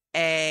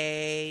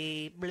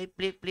a bleep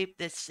bleep bleep.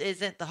 This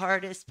isn't the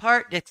hardest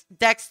part.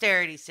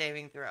 Dexterity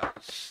saving throw.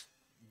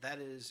 That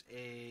is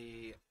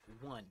a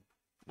 1.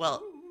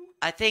 Well,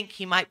 I think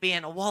he might be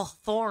in a wall of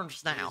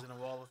thorns He now. is in a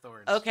wall of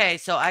thorns. Okay,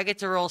 so I get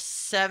to roll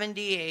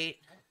 78.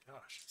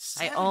 Gosh.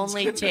 I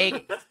only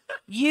take.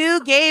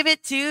 You gave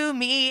it to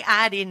me.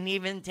 I didn't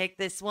even take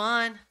this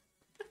one.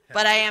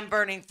 But I am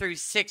burning through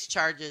 6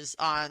 charges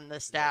on the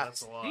staff.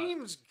 That's a lot.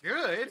 Seems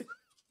good.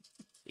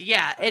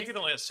 Yeah, I think it's it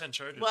only has 10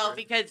 charges. well right?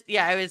 because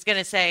I was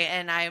gonna say,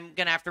 and I'm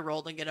gonna have to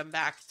roll to get them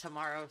back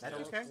tomorrow. That's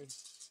so- okay.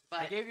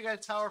 I But gave you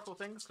guys powerful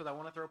things because I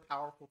want to throw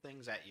powerful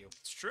things at you.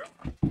 It's true.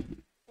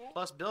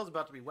 Plus, Bill's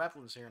about to be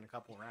weaponless here in a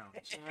couple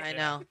rounds. I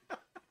know.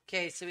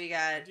 Okay, so we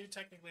I got do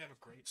technically have a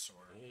great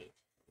sword.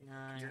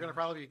 9. You're gonna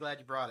probably be glad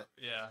you brought it.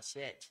 Yeah.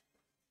 Shit.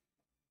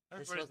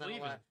 This Everybody's wasn't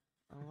leaving.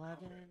 11.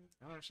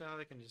 I don't understand how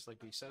they can just like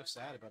be so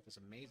sad about this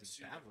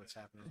amazing battle that's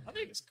happening. I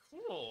think it's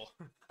cool.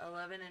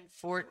 11 and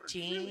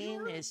 14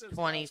 were is this last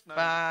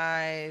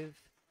 25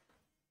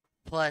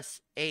 plus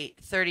 8,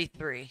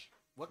 33.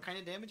 What kind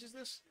of damage is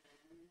this?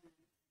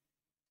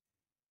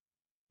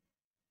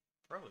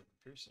 Probably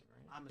piercing,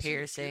 right? I'm assuming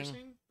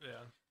Piercing. Yeah.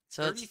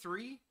 So it's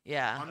 33.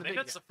 yeah. On I the think big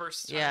that's guy. the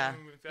first time Yeah.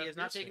 we've got He has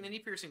not piercing. taken any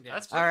piercing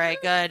damage. That's All right,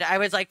 good. I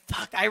was like,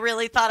 fuck, I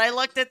really thought I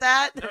looked at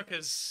that. No,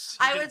 because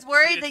I was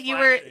worried that you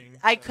were.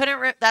 I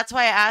couldn't. That's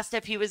why I asked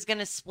if he was going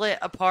to split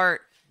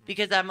apart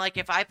because I'm like,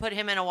 if I put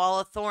him in a wall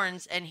of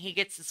thorns and he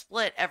gets to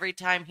split every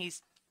time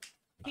he's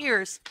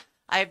pierced,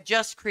 I've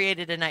just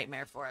created a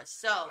nightmare for us.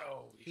 So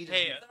Oh, He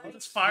hey, does-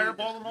 let's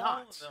fireball them all.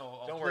 not. No,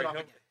 Don't split worry, off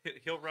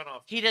he'll run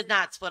off. he does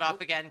not split off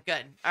again.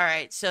 Good. All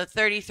right. So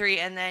 33,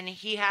 and then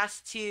he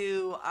has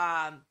to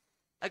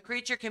A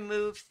creature can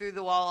move through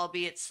the wall,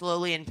 albeit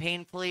slowly and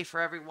painfully. For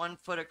every 1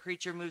 foot a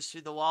creature moves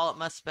through the wall, it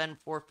must spend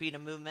 4 feet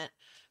of movement.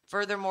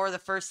 Furthermore, the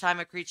first time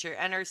a creature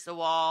enters the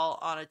wall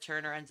on a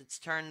turn or ends its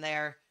turn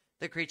there,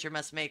 the creature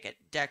must make a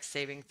dex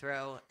saving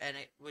throw, and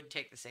it would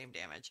take the same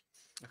damage.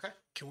 Okay.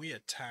 Can we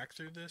attack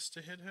through this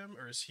to hit him,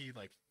 or is he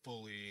like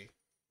fully?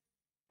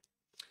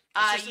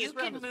 It's You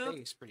around can the move.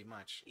 face, pretty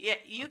much. Yeah,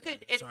 you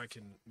could. It's, So we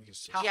can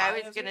see. How yeah, high I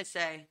is was gonna it?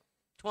 say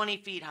 20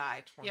 feet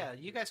high. Yeah,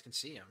 you guys can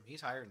see him.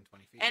 He's higher than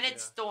 20 feet. And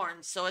it's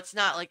thorns, so it's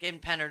not like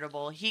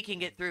impenetrable. He can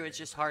get through. It's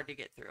just hard to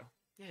get through.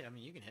 Yeah, I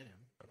mean, you can hit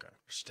him. Okay.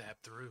 Stab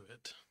through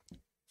it.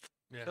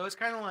 Yeah. So it's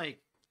kind of like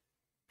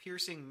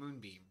piercing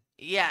moonbeam.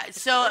 Yeah.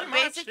 So Pretty much,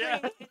 basically,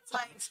 yeah. it's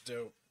like It's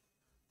dope.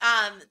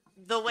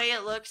 the way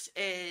it looks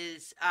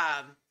is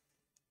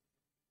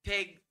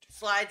Pig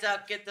slides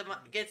up, gets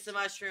the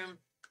mushroom,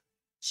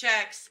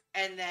 checks,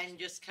 and then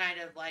just kind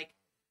of like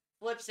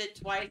flips it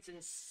twice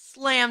and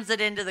slams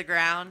it into the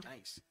ground.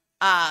 Nice.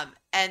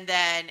 And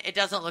then it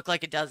doesn't look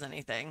like it does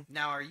anything.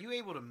 Now, are you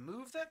able to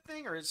move that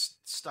thing, or is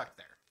it stuck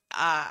there?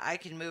 I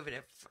can move it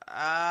if.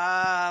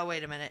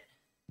 Wait a minute.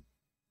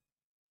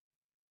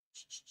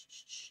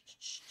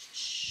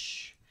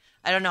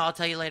 I don't know. I'll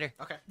tell you later.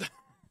 Okay.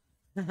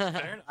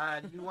 Fair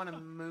enough. Do you want to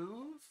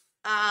move?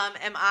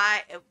 Am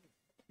I?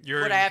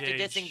 You're Would I have to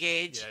engaged.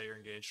 disengage? Yeah, you're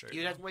engaged right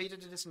You'd now. have to wait to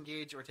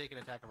disengage or take an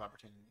attack of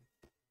opportunity.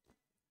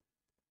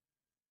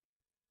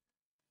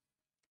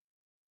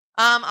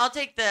 I'll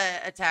take the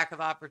attack of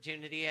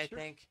opportunity, I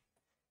think.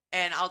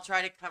 And I'll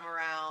try to come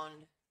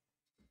around.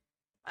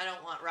 I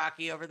don't want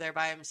Rocky over there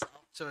by himself.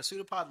 So a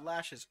pseudopod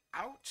lashes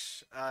out.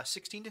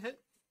 16 to hit.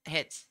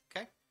 Hits.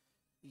 Okay.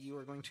 You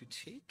are going to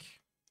take.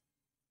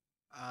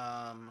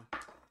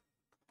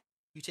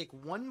 You take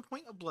 1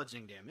 point of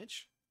bludgeoning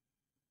damage,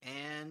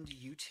 and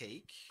you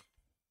take.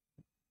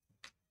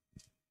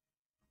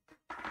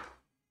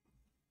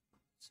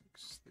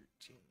 6,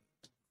 13,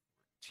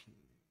 14,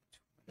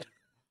 20.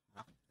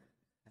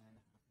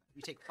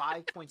 You take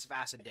 5 points of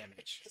acid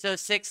damage. So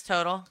 6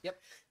 total? Yep.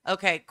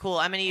 Okay, cool.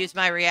 I'm going to use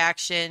my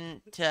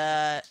reaction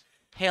to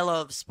Halo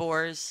of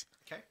Spores.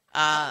 Okay.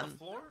 On the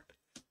floor?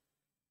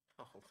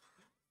 Oh.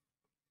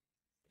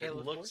 Halo It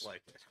of looks Force?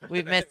 like it.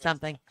 We've missed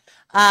something.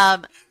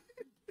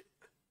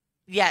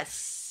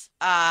 Yes.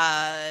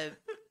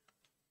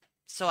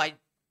 So I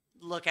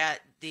look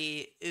at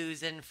the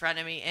ooze in front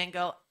of me and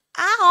go,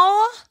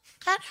 ow,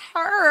 that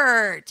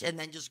hurt. And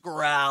then just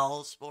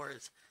growl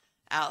spores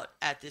out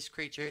at this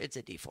creature. It's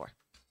a D4.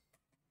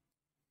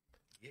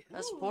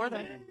 That's 4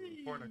 then.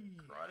 For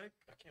necrotic?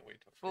 I can't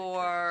wait till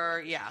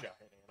For, yeah. giant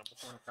animal.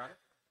 For necrotic?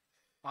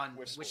 On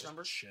Which which was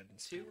number? Shin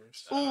 2?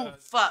 spores. Ooh,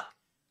 fuck.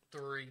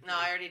 3. No,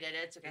 I already did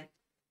it. It's okay.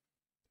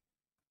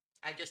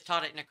 I just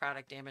taught it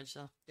necrotic damage,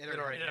 so. It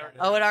already did. happened.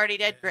 Oh, it already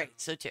did? Great.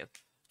 So 2. Okay.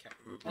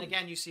 And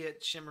again, you see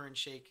it shimmer and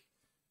shake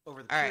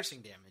over the All right.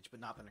 piercing damage, but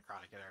not the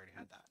necrotic. It already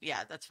had that.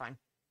 Yeah, that's fine.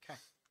 Okay.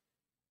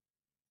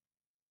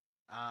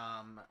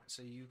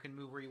 So you can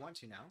move where you want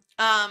to now.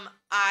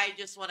 I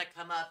just want to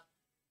come up.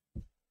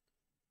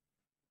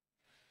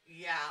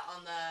 Yeah,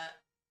 on the.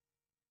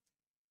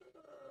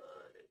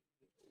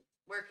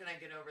 Where can I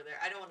get over there?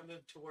 I don't want to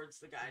move towards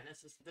the guy,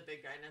 the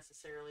big guy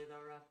necessarily,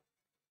 though, Rob.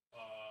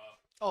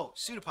 Oh,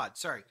 pseudopod.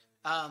 Sorry.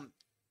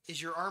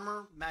 Is your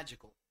armor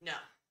magical? No.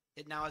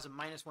 It now has a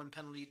 -1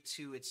 penalty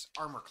to its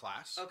armor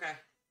class. Okay.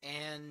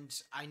 And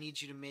I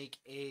need you to make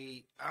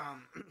a.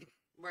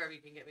 Wherever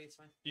you can get me, it's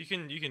fine. You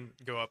can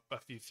go up a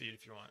few feet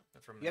if you want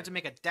from You have to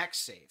make a dex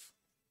save.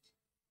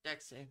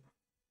 Dex save.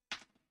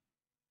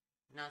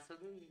 Not so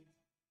good.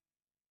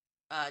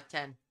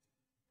 10.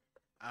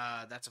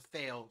 That's a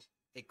fail.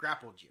 It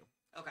grappled you.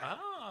 Okay.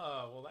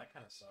 Oh, well, that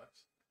kind of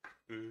sucks.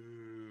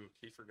 Ooh,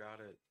 he forgot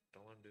it.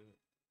 Don't want to do it.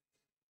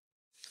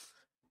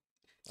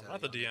 I'm So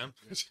not the you DM.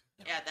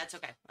 Yeah, that's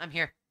okay. I'm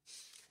here.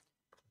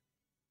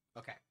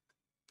 Okay.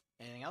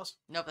 Anything else?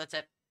 Nope, that's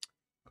it.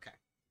 Okay.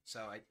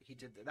 So he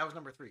did that was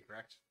number 3,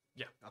 correct?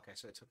 Yeah. Okay,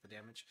 so it took the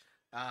damage.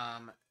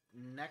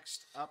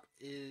 Next up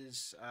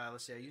is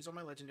let's see. I use all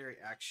my legendary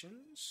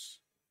actions.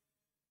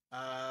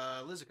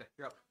 Lizica,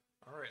 you're up.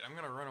 All right, I'm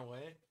gonna run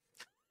away.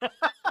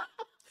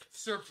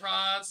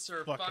 Surprise,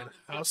 Fucking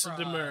House of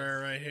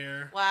Demur right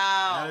here.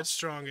 Wow. At its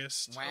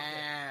strongest.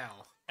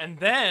 Wow. And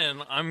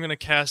then I'm gonna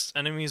cast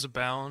Enemies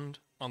Abound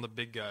on the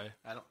big guy.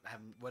 I don't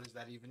have. What does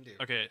that even do?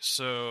 Okay,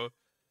 so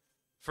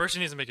first he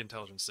needs to make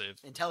intelligence save.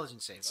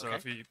 Intelligence save. So Okay.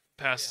 if he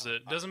passes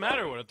it, doesn't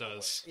matter what it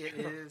does. It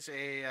is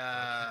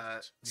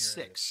a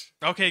 6.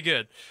 Okay,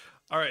 good.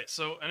 All right,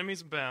 so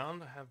Enemies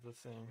Abound. I have the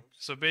thing.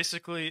 So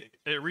basically,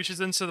 it reaches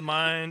into the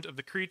mind of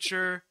the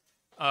creature,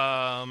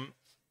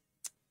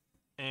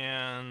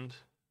 and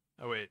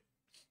oh wait,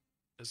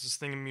 is this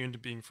thing immune to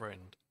being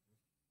frightened?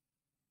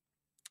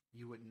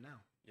 You wouldn't know.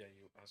 Yeah,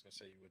 I was gonna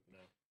say you wouldn't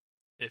know.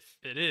 If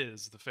it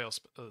is, the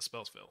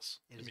spell fails.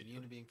 It is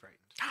immune to being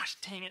frightened. Gosh,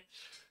 dang it!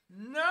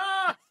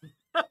 No.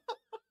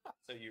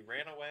 So you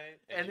ran away,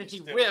 And then you he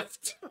stood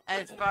whiffed. up.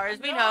 As far as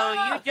we know,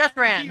 you just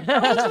ran.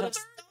 That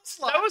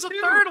was a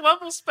third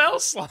level spell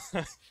slot.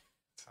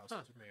 House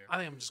of Demur. I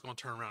think I'm just going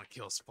to turn around and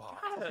kill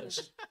Spot.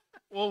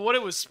 Well, what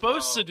it was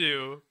supposed to Well,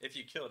 do. If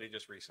you kill it, he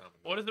just resummoned.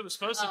 What it was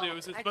supposed to do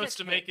is it's I supposed just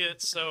to make hit.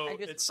 it so I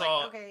just it was saw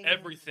like, okay.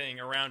 everything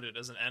around it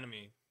as an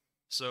enemy.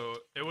 So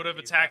it would have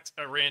attacked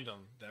at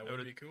random. That It would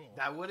would've- be cool.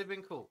 That would have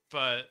been cool.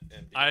 But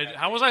And you I have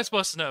how was I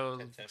supposed to know?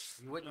 10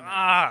 You wouldn't.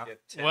 Ah, you have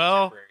 10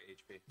 well, temporary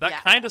HP. that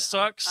Yeah. kind of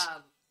sucks.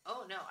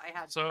 Oh no, I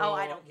had. So- oh,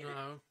 I don't get it.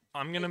 No,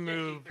 I'm gonna It's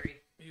move.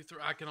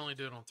 53. I can only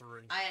do it on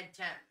 3. I had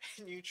 10,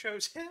 And you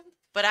chose him?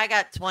 but I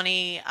got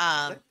 20.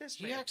 Let this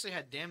He man- actually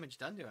had damage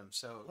done to him,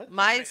 so let this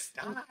my man s-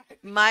 die.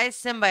 My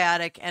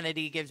symbiotic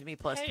entity gives me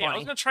plus Hey, 20. I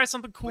was gonna try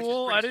something is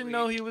cool. pretty I didn't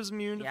know sweet. he was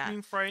immune to Yeah.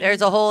 being frightened.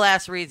 There's a whole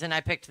ass reason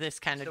I picked this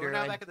kind of so we're now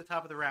druid. back at the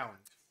top of the round.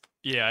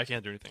 Yeah, I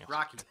can't do anything else.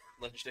 Rocky.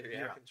 Legendary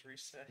You're up. icons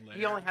reset.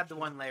 He only had the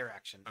one layer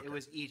action. Okay. It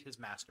was eat his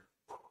master.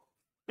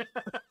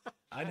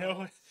 I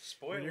know.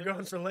 Spoiler. When you're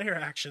going for layer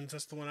actions,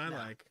 that's the one I No.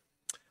 like.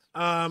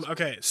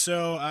 Okay,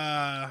 so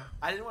I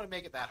didn't want to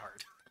make it that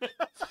hard.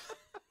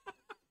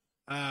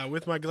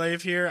 with my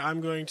glaive here, I'm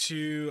going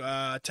to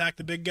attack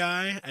the big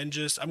guy and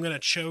I'm gonna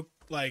choke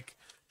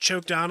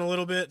down a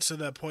little bit so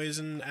the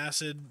poison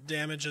acid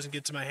damage doesn't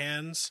get to my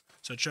hands.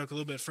 So choke a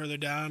little bit further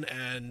down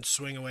and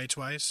swing away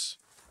twice.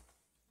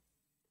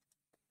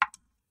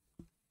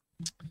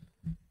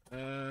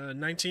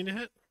 19 to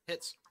hit.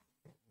 Hits.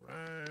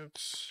 Right.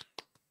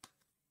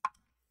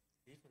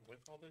 Even with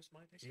all those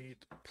mighty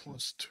 8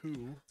 plus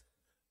 2.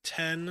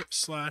 10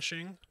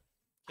 slashing.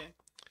 Okay.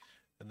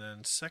 And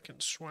then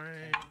second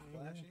swing.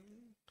 Flashing.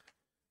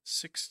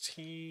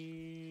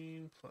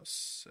 16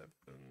 plus 7.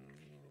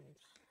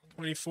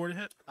 24 to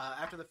hit.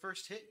 After the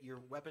first hit, your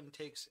weapon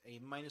takes a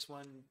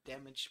 -1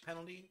 damage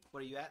penalty.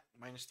 What are you at?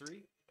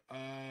 -3?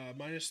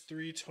 Minus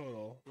 3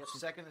 total. Yep.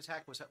 Second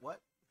attack was at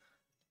what?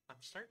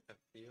 I'm starting to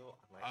feel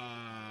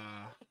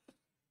I might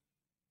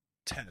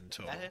 10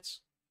 total. That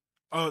hits.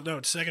 Oh,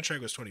 no, second strike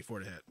was 24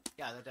 to hit.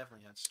 Yeah, that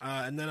definitely hits.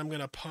 And then I'm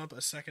going to pump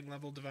a second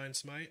level Divine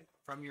Smite.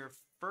 From your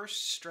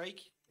first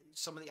strike,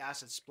 some of the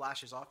acid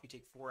splashes off. You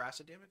take 4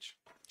 acid damage,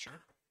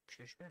 Sure.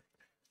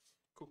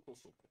 Cool.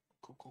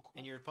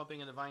 and you're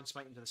pumping a divine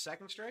smite into the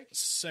second strike.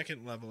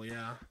 Second level,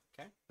 yeah.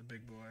 Okay. The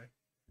big boy.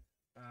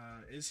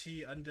 Is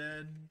he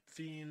undead,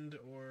 fiend,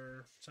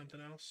 or something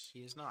else?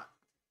 He is not.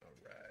 All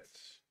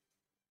right.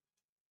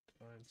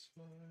 Divine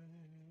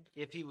Smite.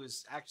 If he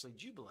was actually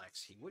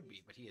Jubilex, he would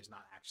be, but he is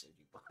not actually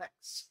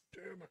Jubilex.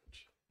 Damn it.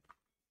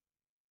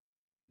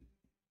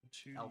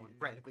 2, Elwin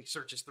frantically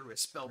searches through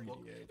his spell book.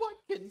 3d8.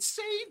 What can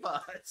save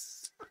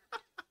us?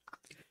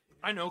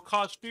 I know,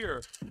 cause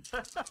fear.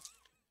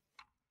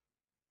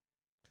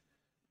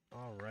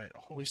 All right.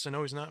 At least I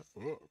know he's not.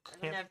 I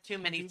don't have too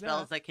many do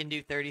spells that can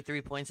do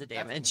 33 points of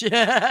damage.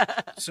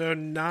 So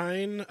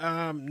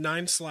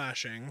 9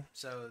 slashing.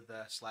 So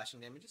the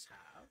slashing damage is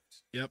halved.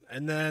 Yep.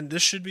 And then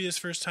this should be his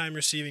first time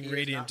receiving He has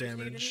radiant not received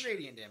damage. Any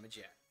radiant damage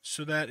yet.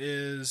 So that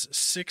is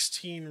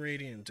 16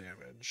 radiant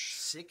damage.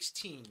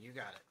 16. You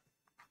got it.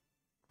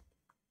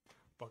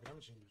 Fuck, I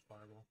was gonna use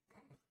fireball.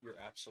 You're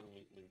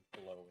absolutely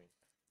glowing.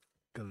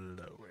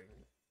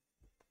 Glowing.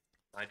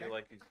 I do Okay.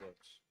 like these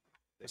books.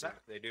 What's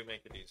that? They do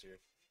make it easier.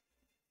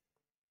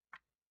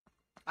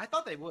 I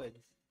thought they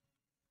would.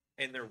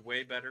 And they're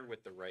way better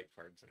with the right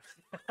cards.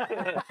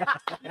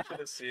 You should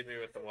have seen me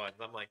with the ones.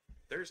 I'm like,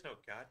 there's no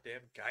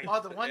goddamn guidance. Oh,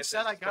 the in one this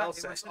set I got,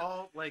 spell it was set.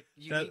 all like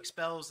unique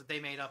spells that they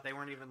made up. They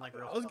weren't even like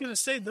real I was spells. gonna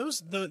say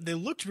they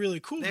looked really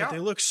cool, They but are. they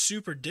look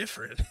super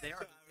different. They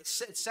are.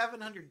 It's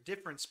 700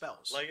 different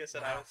spells. Like I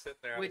said, I was sitting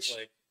there. Which- I was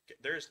like,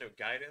 there's no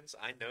guidance.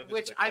 I know this.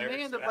 Which is a I may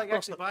cleric end up spell. like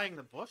actually buying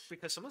the book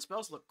because some of the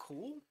spells look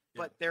cool,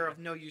 but they're of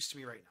no use to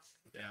me right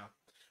now.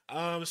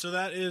 Yeah. So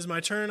that is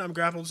my turn. I'm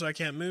grappled, so I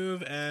can't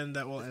move, and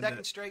that will The end second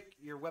it. strike,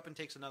 your weapon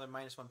takes another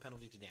 -1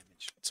 penalty to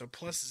damage. So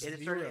plus It, is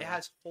 0. starting, it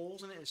has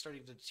holes in it. It's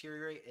starting to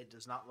deteriorate. It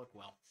does not look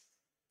well.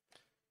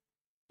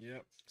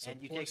 Yep. So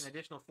And you plus- take an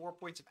additional 4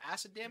 points of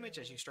acid damage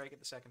as you strike it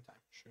the second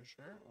time.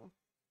 Sure.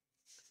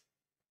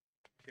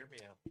 Hear me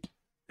out.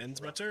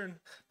 Ends my turn.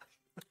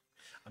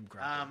 I'm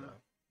grappled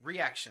though.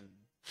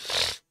 Reaction.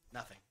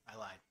 Nothing. I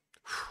lied.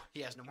 He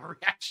has no more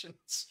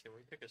reactions. Can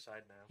we pick a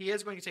side now? He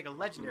is going to take a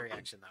legendary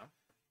action, though.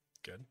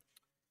 Good.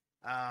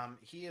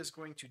 He is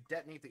going to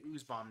detonate the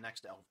ooze bomb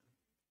next to Elvin.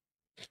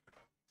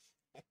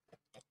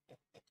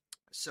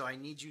 So I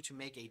need you to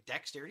make a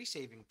dexterity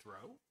saving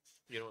throw.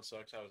 You know what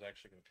sucks? I was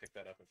actually going to pick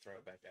that up and throw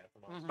it back at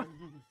them Mm-hmm. also.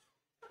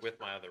 With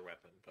my other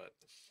weapon, but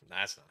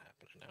that's not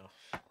happening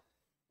now.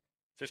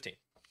 15.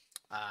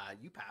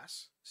 You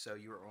pass, so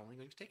you are only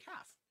going to take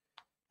half.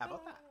 How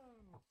about that?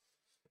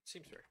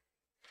 Seems fair.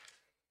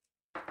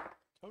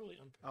 Totally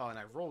unfair. Oh, and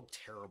I rolled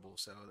terrible,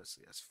 so that's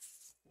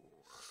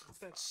 4.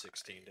 That's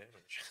 16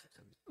 damage.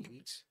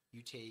 8.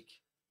 You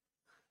take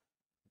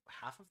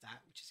half of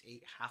that, which is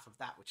 8, half of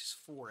that, which is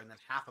 4, and then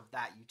half of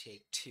that you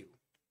take 2.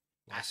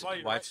 That's Acid why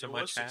you're Why right, so it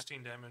much was half?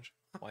 16 damage.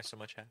 Why so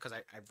much half? Because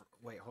I've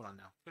wait, hold on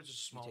now. It's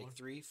just You smaller. take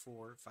 3,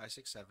 4, 5,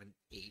 6, 7,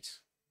 8.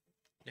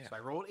 Yeah. So I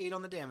rolled 8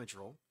 on the damage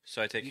roll.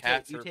 So I take You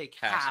half. take, you for take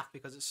passive. half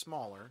because it's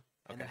smaller,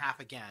 and then Okay. half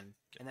again,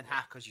 and then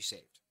half because you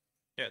saved.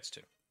 Yeah, it's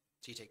 2. So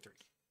you take 3.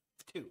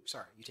 2.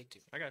 Sorry, you take 2.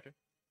 I got you.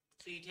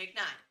 So you take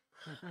 9.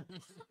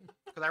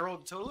 Because I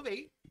rolled a total of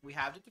 8. We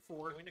halved it to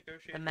 4. Can we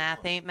negotiate? The this math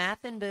one? ain't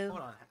mathin', boo.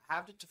 Hold on.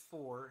 Halved it to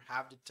 4.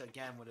 Halved it to,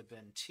 again would have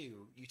been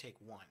 2. You take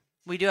 1.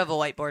 We do have a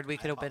whiteboard. We I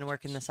could have been apologize.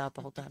 working this out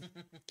the whole time.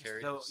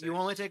 Carry So the six. you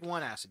only take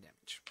 1 acid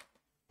damage.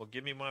 Well,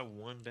 give me my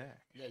 1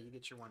 back. Yeah, you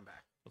get your 1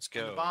 back. Let's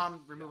And go. the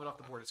bomb, remove it off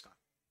the board. It's gone.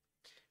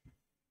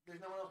 There's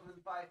no one else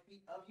within 5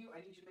 feet of you. I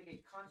need you to make a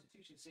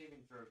Constitution saving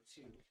throw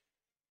too.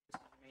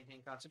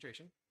 Maintain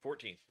concentration.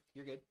 14.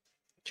 You're good.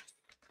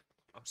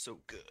 I'm so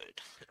good.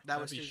 That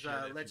That'd was be his shit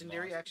if you action.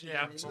 lost.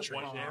 Yeah, Damage. so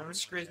 20 damage.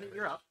 Skriznet,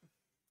 you're up.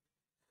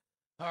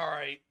 All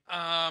right.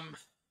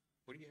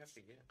 What do you have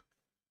to get?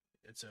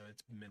 It's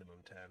minimum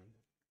 10.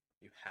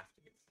 You have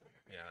to get.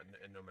 Yeah,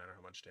 and no matter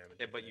how much damage.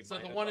 Yeah, it but you is. So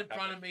might the as one well in have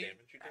front much of me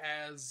damage you do.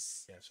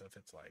 has Yeah, so if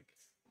it's like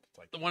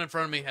the one in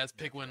front of me has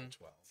Pigwin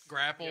 12.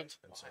 grappled.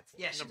 And so forth.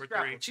 Yeah, she's Number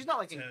grappled. 3. She's not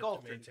like To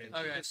engulfed. or maintain anything.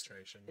 Okay. It's,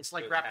 concentration. it's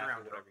like So wrapped half around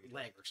of her whatever you do.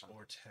 leg or something.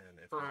 Or 10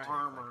 if For you take,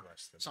 armor, like,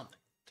 less than something.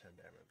 10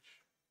 damage.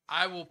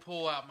 I will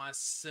pull out my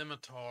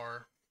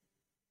scimitar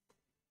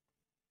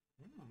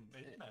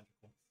It's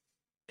magical.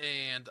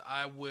 and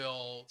I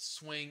will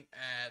swing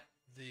at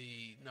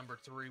the number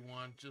 3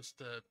 one just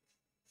to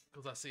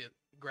because I see it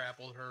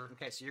grappled her.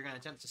 Okay, so you're going to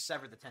attempt to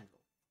sever the tendril.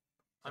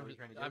 Is that I'm what just,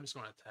 you're trying to do? I'm just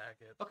going to attack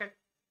it. Okay.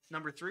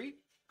 Number 3.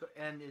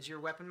 And is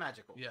your weapon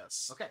magical?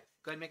 Yes. Okay.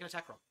 Go ahead and make an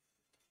attack roll.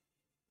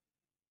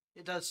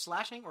 It does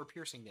slashing or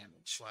piercing damage.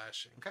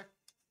 Slashing. Okay.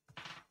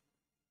 I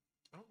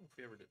don't know if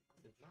we ever did.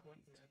 Did not one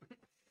that?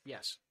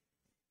 Yes.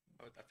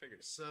 I figured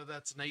it. So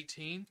that's an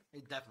 18,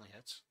 It definitely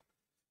hits.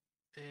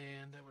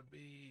 and that would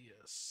be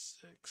a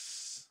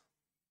 6.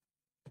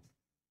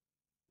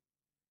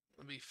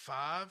 That'd be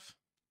 5.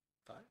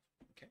 5.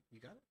 Okay, you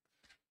got it.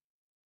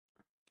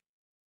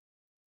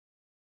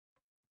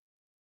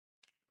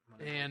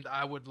 And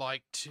I would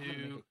like I'm gonna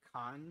make to. a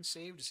con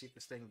save to see if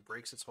this thing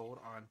breaks its hold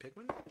on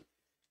Pigman.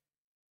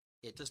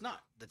 It does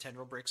not. The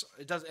tendril breaks.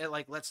 It does. It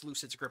like lets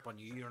loose its grip on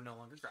you. You are no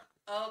longer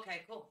grappled.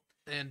 Okay, cool.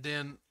 And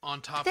then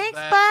on top Thanks, of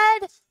that,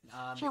 bud.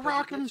 Because You're you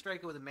welcome. did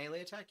strike it with a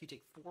melee attack, you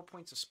take 4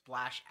 points of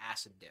splash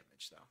acid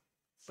damage, though.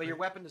 But your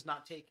weapon does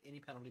not take any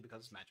penalty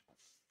because it's magical.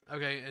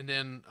 okay, and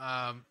then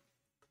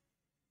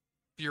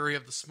Fury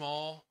of the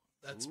Small.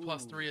 That's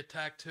plus Ooh. 3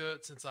 attack to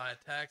it since I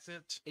attacked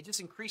it. It just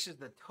increases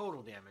the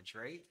total damage,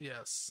 right?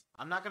 Yes.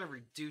 I'm not going to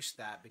reduce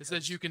that It because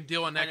says you can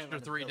deal an depending extra on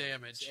the 3 abilities,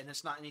 damage. and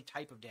it's not any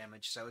type of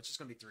damage, so it's just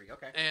going to be 3.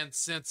 Okay. And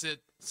since it,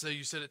 so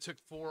you said it took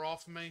 4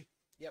 off of me?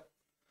 Yep.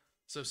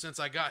 So since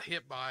I got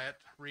hit by it,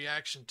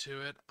 reaction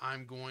to it,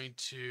 I'm going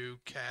to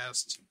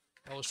cast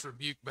Hellish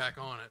Rebuke back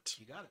on it.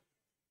 You got it.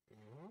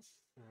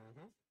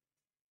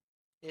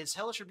 Is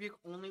Hellish Rebuke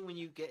only when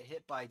you get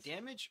hit by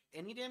damage,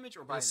 any damage,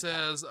 or by? It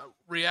says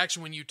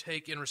reaction when you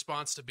take in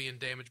response to being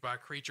damaged by a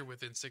creature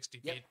within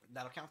 60 Yep, feet.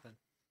 that'll count then.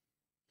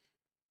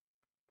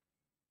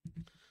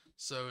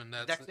 So, and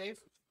that's Dex save.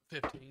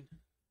 15.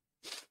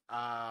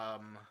 That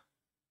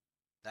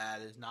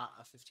is not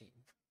a 15.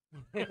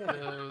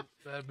 So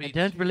that'd be I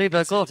don't believe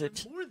I got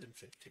It's it. more than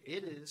 15.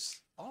 It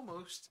is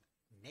almost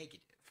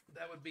negative.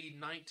 that would be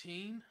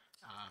 19.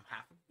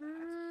 Half of that.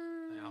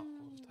 Yeah,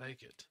 I'll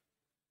take it.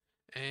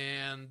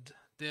 And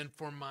then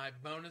for my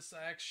bonus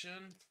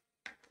action,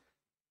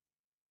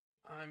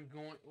 I'm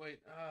going. Wait.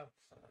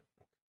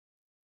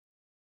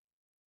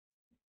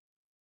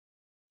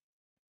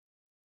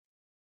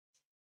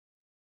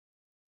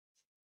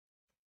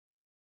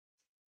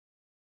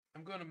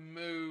 I'm going to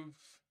move.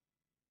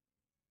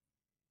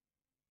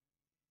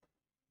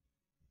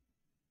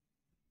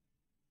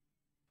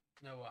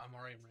 No, I'm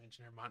already in range.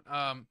 Never mind.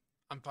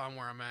 I'm fine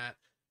where I'm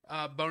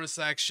at. Bonus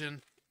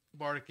action,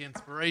 Bardic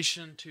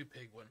Inspiration to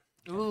Pigwin.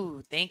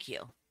 Ooh, thank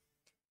you.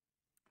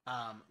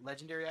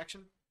 Legendary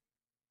action.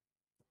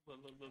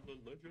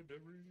 Legendary.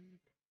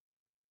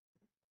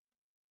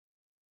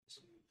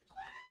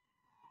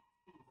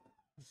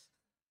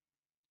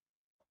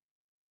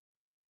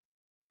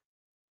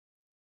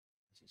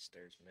 He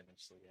stares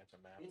menacingly at the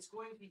map. It's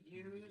going to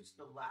use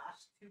the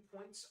last 2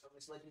 points of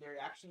its legendary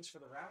actions for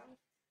the round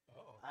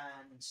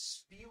and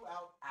spew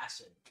out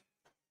acid.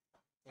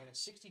 And a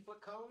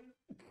 60-foot cone.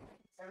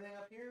 Everything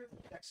up here,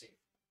 dex save.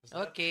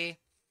 Okay.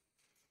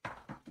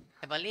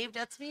 I believe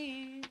that's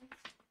me.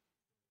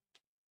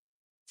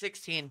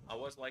 16. I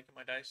was liking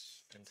my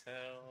dice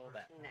until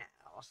that.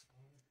 Now.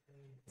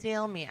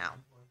 Tell meow.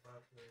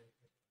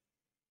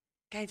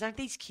 Guys, aren't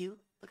these cute?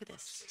 Look at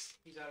this.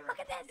 He's out of Look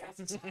range.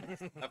 at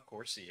this. Of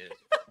course he is.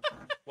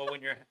 Well,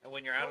 when you're out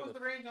What of was the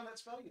the range on that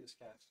spell you just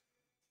cast?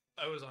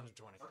 I was under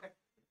 20. Okay.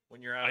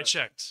 when you're out I of,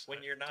 checked.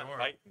 when you're not Don't worry.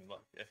 fighting.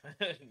 Look.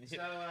 So,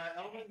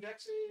 Element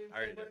dex save, I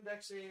already Penguin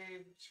dex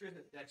save,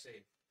 Skriznet dex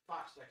save,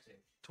 Fox dex save.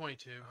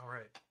 22. All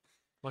right.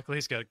 Luckily,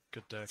 he's got a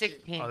good deck.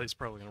 16. Oh, he's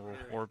probably gonna roll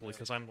horribly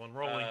because I'm the one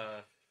rolling.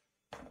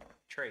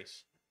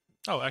 Trace.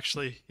 Oh,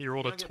 actually, he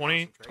rolled a Wanna get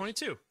 20, Boston Trace?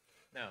 22.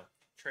 No,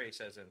 Trace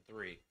as in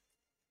 3.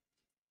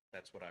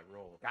 That's what I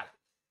rolled. Got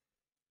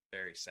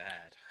Very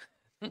sad.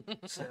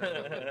 So,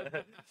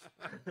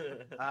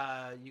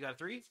 you got a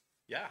 3?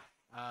 Yeah.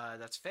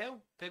 That's fail.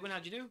 Pigwin,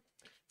 how'd you do?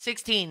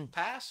 16.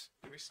 Pass?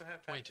 Do we still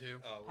have 22.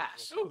 Oh,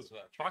 Pass. Ooh,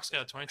 Fox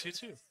got a 22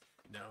 too.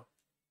 No.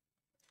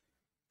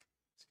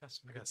 He's got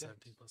some I good got dice.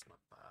 17 plus my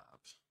 5.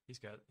 He's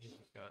got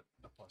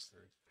a +3.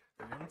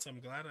 For once, I'm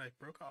glad I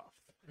broke off.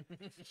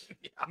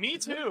 Me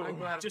too. I'm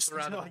glad I'm Just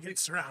surrounded until I by get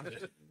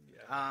surrounded.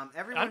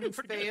 everyone who doing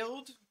pretty good.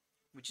 failed,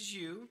 which is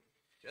you,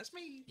 Just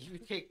me. you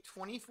take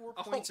 24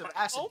 Oh points of my-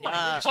 acid Oh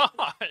damage. my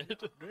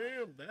god.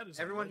 Damn, that is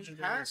a Everyone who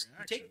legendary passed, you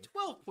reaction. take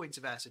 12 points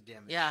of acid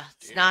damage. Yeah,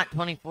 it's not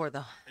 24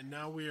 though. And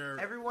now we are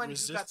Everyone who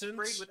got resistant.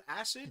 sprayed with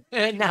acid,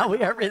 And now we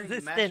are wearing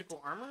resistant.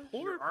 magical armor.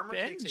 Poor Your armor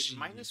takes Benji.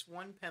 a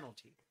 -1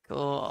 penalty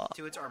Cool.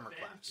 to its armor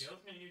class.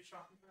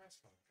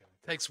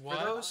 Takes For what?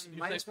 those, You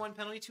 -1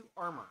 penalty to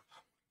armor.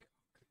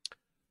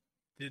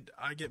 Did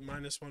I get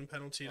 -1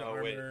 penalty to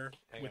Oh, wait. armor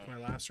Hang with on. my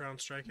last round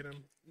striking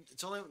him?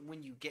 It's only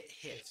when you get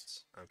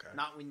hit, Okay.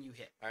 not when you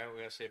hit. I'm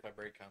gonna see if I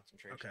break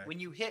concentration. Okay. When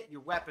you hit, your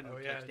weapon Oh,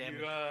 takes yeah, damage.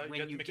 you have when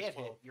to you make it get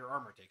 12. hit, your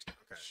armor takes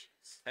damage. Okay.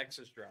 Hex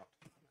is dropped.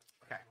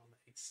 Okay.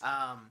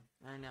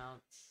 I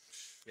know.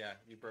 Yeah,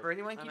 you broke. For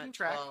anyone I'm keeping at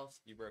track, 12.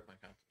 You broke my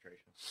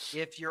concentration.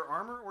 if your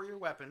armor or your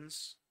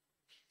weapons,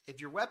 if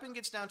your weapon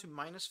gets down to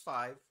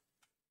 -5,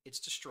 it's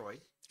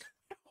destroyed.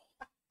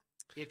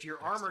 If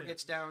your armor it.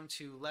 gets down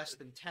to less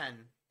than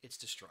 10, it's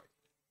destroyed.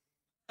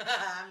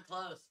 I'm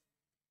close.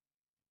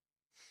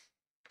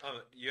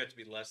 Oh, you have to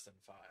be less than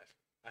 5.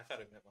 I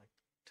thought it meant like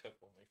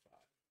took only 5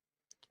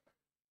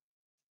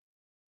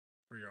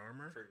 For your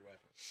armor? for your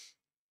weapon.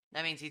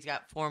 That means he's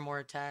got 4 more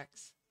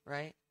attacks,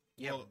 right?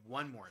 You have Well-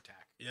 one more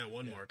attack. Yeah,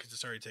 one more because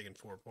it's already taken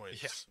 4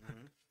 points. Yeah.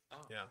 Mhm.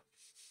 Oh. Yeah.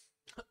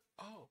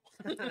 Oh.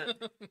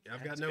 Yeah,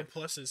 I've got no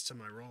pluses to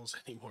my rolls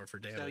anymore for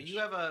damage. So you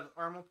have a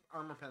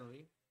armor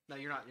penalty. No,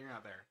 you're not. You're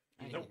not there.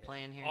 I You don't didn't.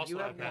 plan here. Also, You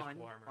I have have one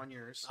magical armor. on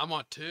yours. I'm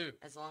on 2.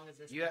 As long as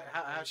this.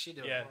 How's she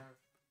doing? Yeah.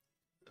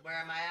 Where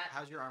am I at?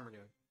 How's your armor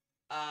doing?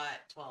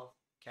 12.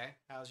 Okay.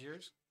 How's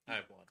yours? I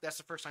have 1. That's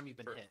the first time you've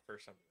been hit.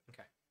 First time.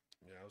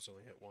 Yeah, I was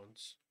only hit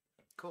once.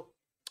 Cool.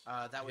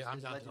 That was Yeah, I'm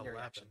his down to legendary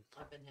 11. action.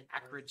 I've been hit.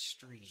 Acrid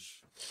Stream.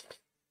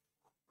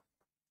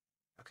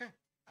 Okay.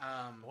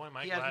 Boy, am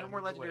I he has glad no I more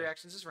moved legendary away.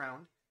 actions this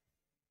round.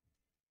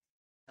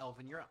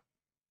 Elvin, you're up.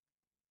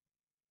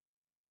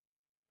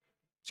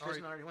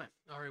 Skrizna already went.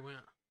 Already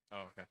went.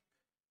 Oh, okay.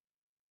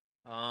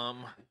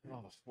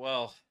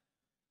 Well,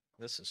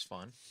 this is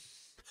fun.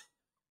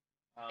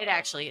 It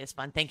actually is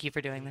fun. Thank you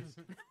for doing this.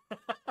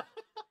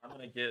 I'm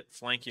gonna get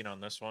flanking on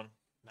this one,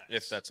 if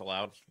Nice. that's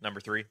allowed. Number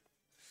 3.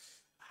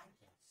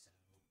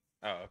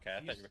 Oh, okay.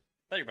 I thought you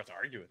were about to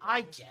argue with me.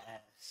 I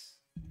guess.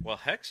 Well,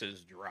 Hex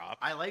is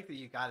dropped. I like that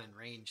you got in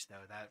range,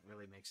 though. That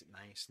really makes it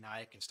nice. Now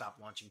I can stop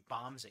launching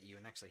bombs at you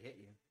and actually hit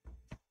you.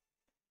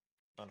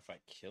 Not if I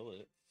kill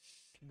it.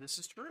 This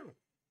is true.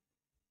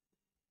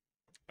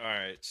 All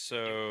right,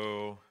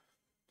 so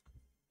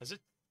Does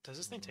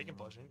this thing taking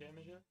bludgeoning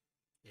damage yet?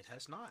 It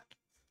has not.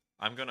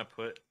 I'm gonna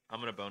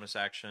bonus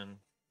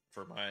action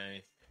for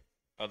my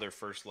other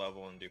first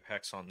level and do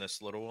Hex on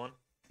this little one.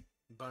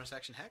 Bonus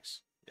action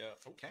hex. Yeah.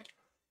 Okay.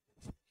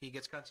 He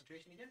gets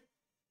concentration again.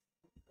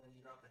 And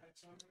you drop the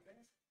hex on right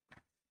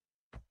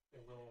there. A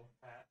little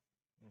hat.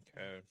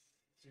 Okay.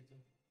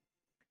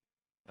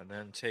 And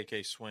then take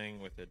a swing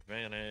with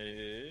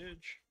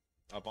advantage.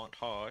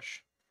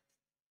 Avantage.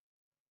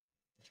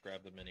 Let's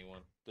grab the mini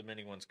one. The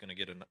mini one's gonna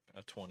get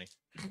a 20. Is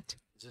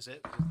this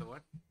it? Is this the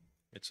one?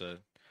 It's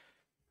a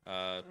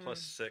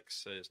plus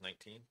 6 is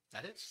 19.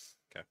 That is.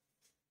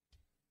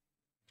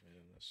 And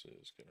this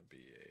is gonna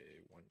be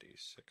a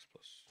 1d6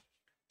 plus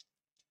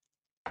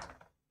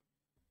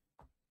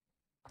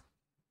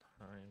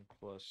 9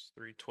 plus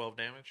 3, 12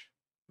 damage.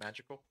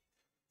 Magical.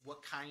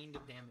 What kind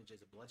of damage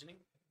is it? Bludgeoning?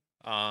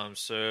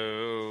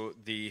 So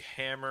the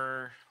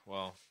hammer.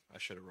 Well, I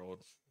should have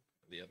rolled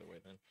the other way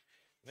then.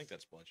 I think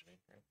that's bludgeoning,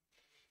 right?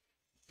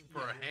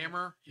 For a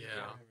hammer? Yeah.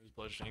 It's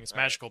bludgeoning. It's All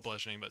right. magical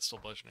bludgeoning, but still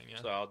bludgeoning.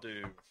 Yeah. So I'll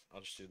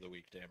just do the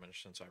weak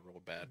damage since I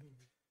rolled bad.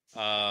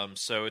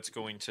 So it's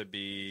going to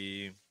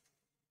be,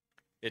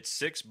 it's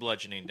 6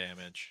 bludgeoning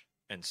damage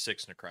and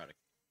 6 necrotic.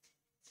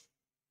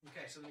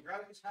 Okay, so the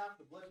necrotic is half,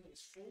 the bludgeoning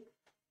is full.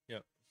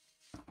 Yep.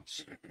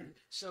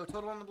 So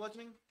total on the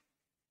bludgeoning?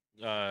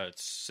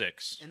 It's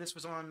 6. And this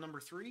was on number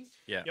 3?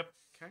 Yeah. Yep.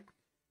 Okay.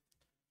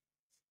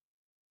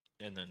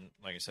 And then,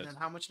 like I said, And then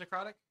how much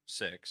necrotic?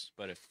 6.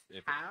 But if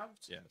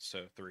Halved? yeah,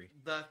 so 3.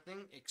 The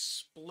thing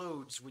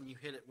explodes when you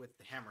hit it with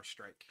the hammer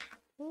strike.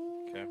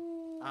 Okay.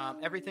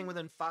 Everything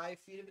within 5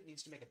 feet of it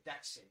needs to make a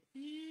dex save.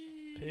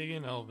 Pig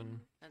and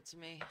Elvin. That's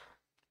me.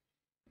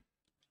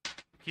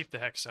 Keep the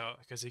hex out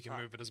because he can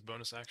move it as a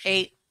bonus action.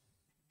 8.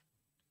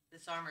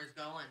 This armor is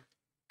going.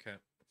 Okay.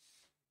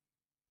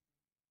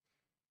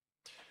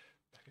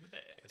 Back in the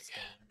bag. It's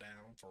going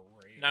down for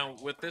real. Now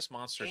with this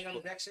monster, 8 on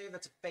the dex save,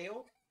 that's a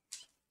fail.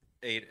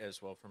 8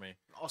 as well for me.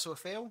 Also a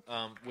fail.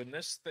 When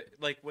this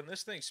when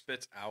this thing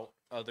spits out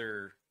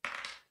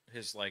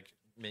his like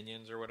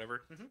minions or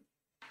whatever, Mhm.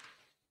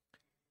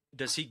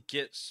 does he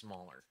get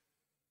smaller?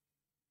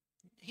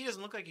 He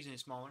doesn't look like he's any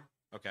smaller.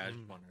 Okay, I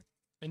just wondered.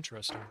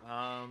 Interesting. Do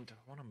I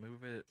want to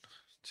move it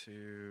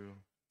to?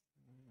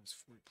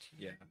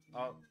 Yeah,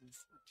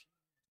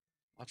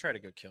 I'll try to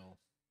go kill.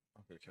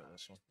 I'll go kill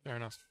this one. Fair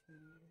enough.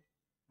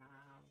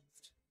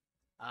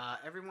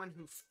 Everyone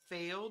who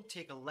failed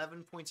take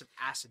 11 points of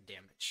acid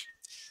damage,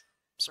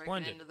 Breaking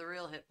Splendid. into the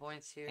real hit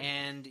points here.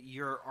 and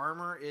your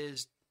armor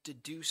is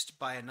deduced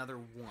by another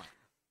 1.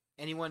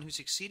 Anyone who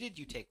succeeded,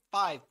 you take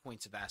 5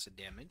 points of acid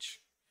damage,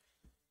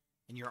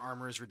 and your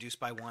armor is reduced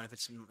by 1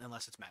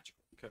 unless it's magical.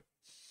 Okay.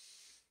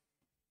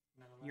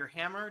 Your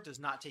hammer does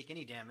not take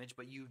any damage,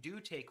 but you do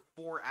take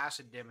 4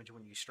 acid damage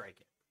when you strike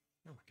it.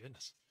 Oh my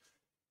goodness.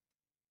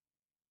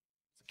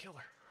 It's a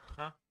killer.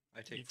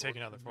 I take You 4. take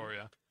another 4,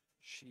 yeah.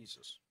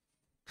 Jesus.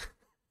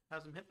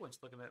 How's some hit points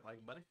looking at,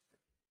 like, buddy?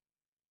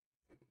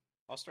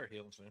 I'll start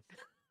healing soon.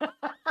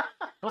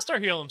 He'll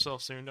start healing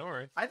himself soon. Don't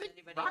worry. I think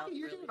Anybody Rocky, else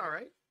you're really? doing all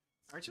right,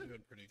 aren't I'm you?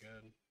 doing pretty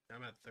good.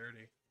 I'm at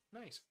 30.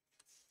 Nice.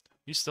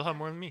 You still have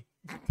more than me,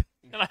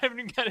 and I haven't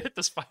even got to hit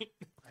this fight.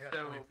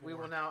 So we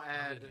will now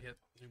add hit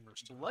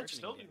numerous times. bludgeoning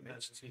still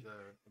damage to the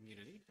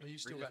immunity. Well, you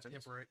still got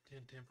resistance.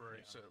 temporary,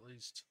 Yeah. so at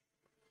least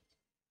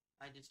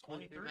I just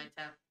went through my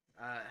tap.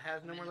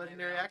 Has no more Minute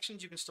legendary round.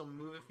 actions. You can still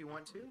move if you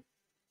want to.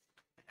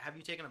 Have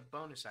you taken a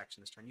bonus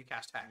action this turn? You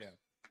cast hack.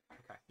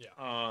 Yeah.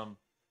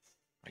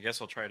 I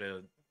guess I'll try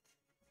to.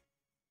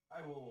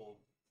 I will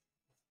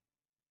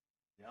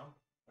jump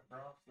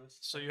across this.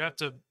 So you have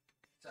to.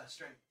 It's a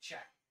strength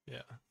check.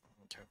 Yeah.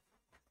 Okay.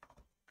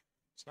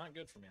 It's not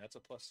good for me. That's a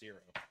 +0.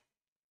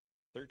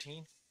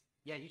 13.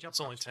 Yeah, you jump. It's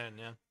only across. 10.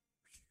 Yeah.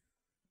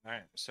 All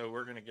right. So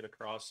we're gonna get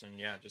across and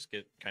just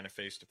get kind of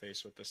face to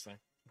face with this thing.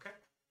 Okay.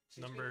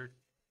 Number.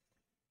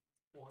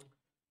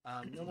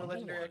 No more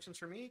legendary actions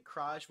for me.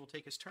 Kraj will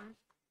take his turn.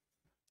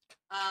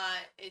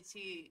 Is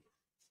he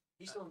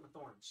He's still in the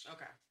thorns.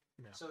 okay?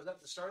 Yeah. So is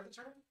that the start of the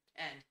turn?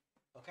 End.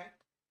 Okay.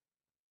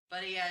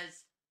 But he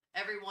has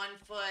every 1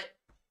 foot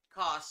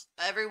cost.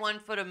 Every 1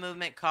 foot of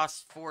movement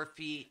costs 4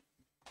 feet.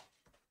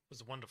 Was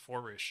the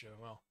 1-to-4 ratio?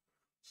 Well,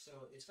 So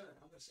it's gonna.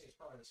 I'm gonna say it's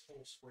probably this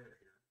whole square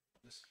here.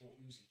 This whole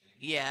oozy thing.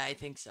 Yeah, I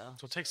think so.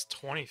 so it takes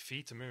 20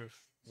 feet to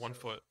move 1 So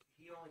foot.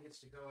 He only gets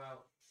to go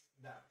out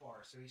that far,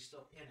 so he's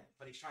still in it,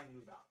 but he's trying to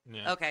move out.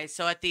 Yeah. Okay,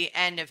 so at the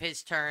end of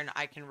his turn,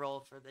 I can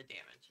roll for the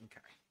damage.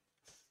 Okay.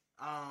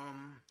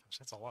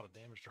 That's a lot of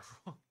damage to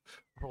roll.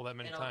 Roll that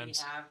many It'll times.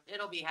 be halved.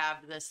 It'll be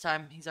halved this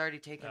time. He's already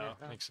taken Oh, it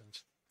though. makes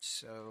sense.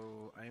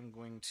 So I'm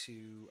going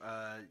to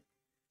let's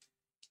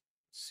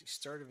see,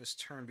 start of his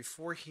turn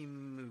before he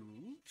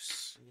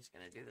moves. I'm just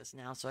gonna do this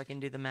now so I can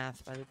do the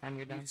math by the time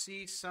you're You done.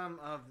 see some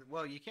of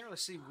you can't really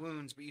see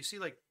wounds, but you see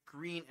like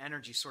green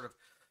energy sort of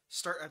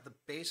start at the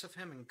base of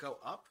him and go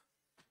up.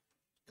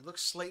 It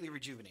looks slightly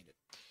rejuvenated.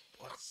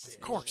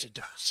 Of course it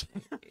does.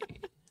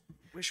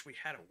 Wish we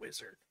had a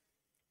wizard.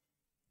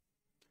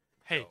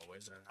 Hey,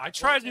 Always a- I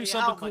tried to Won't do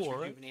tell you how something much cool,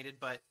 right? rejuvenated,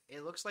 but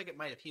it looks like it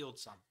might have healed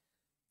some.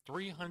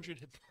 300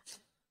 hit points.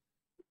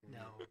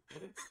 No,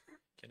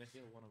 Can it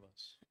heal one of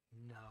us?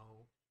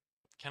 no.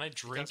 Can I He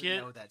drink doesn't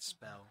it? know that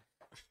spell.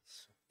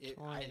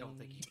 I don't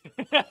think he.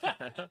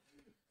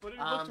 But it looks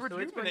So it's going to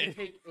rejuvenating.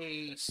 take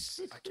a.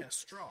 I cast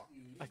straw.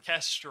 I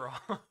cast straw.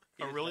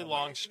 A really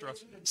long straw.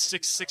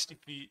 660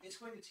 feet. It's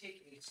going to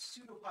take a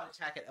pseudopod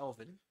attack at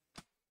Elvin.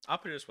 I'll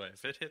put it this way: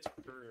 if it hits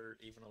for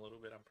even a little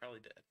bit, I'm probably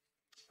dead.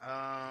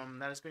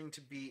 That is going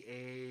to be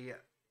a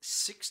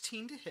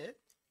 16 to hit.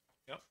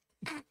 Yep.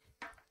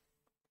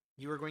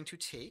 You are going to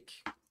take.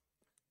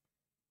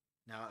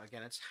 Now,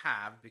 again, it's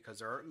halved because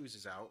there are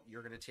oozes out.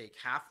 You're going to take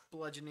half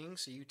bludgeoning,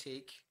 so you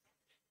take.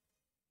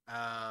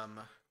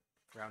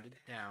 Rounded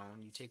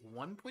down, you take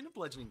 1 point of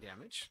bludgeoning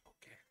damage.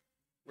 Okay,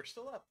 we're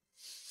still up.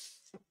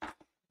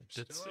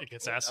 It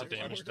gets acid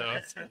damage, though.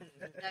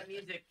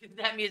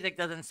 That music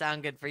doesn't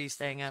sound good for you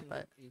staying up,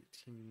 but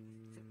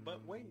 18.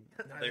 But wait,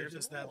 Neither there's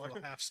does that more.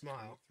 little half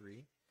smile.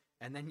 3.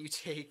 And then you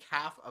take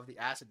half of the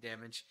acid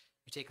damage.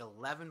 You take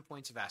 11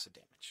 points of acid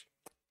damage.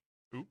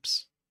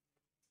 Oops.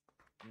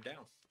 I'm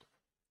down.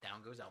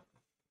 Down goes Elvin.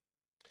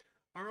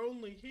 Our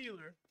only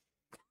healer.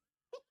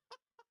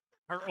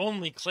 Our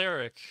only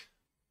cleric.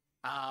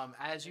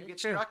 As you get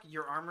True. struck,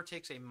 your armor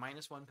takes a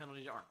 -1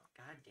 penalty to armor.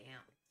 god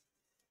damn.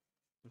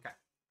 Okay.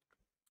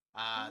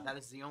 That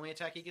is the only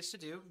attack he gets to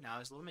do. Now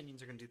his little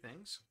minions are going to do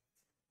things.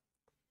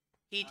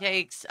 He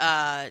takes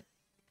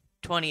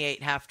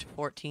 28 half to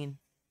 14.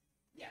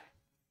 Yeah.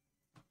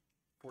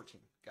 14.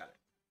 Got it.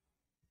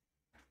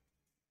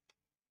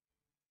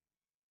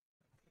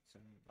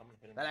 I'm gonna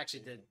hit him That with actually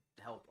two. did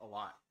help a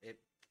lot. It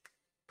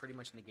pretty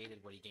much negated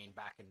what he gained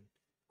back in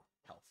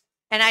health.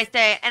 And I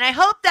say, and I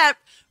hope that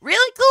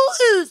really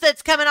cool ooze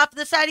that's coming off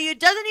the side of you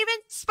doesn't even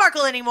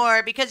sparkle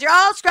anymore because you're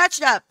all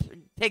scratched up.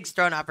 Pig's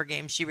thrown off her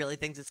game. She really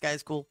thinks this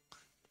guy's cool.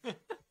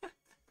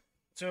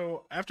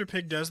 So after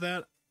Pig does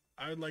that,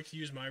 I would like to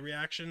use my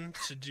reaction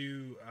to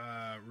do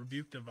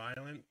Rebuke the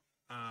Violent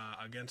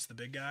against the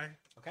big guy.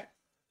 Okay.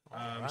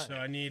 So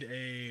I need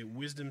a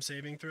Wisdom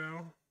saving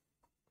throw.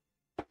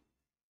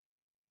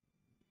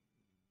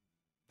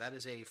 That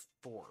is a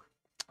 4.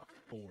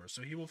 4.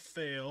 So he will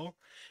fail,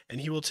 and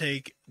he will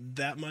take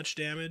that much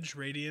damage,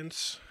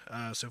 radiant.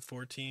 So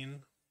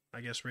 14,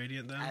 I guess,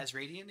 radiant then. As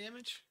radiant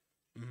damage?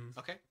 Mhm.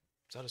 Okay.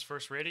 Is that his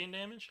first radiant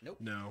damage? Nope.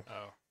 No.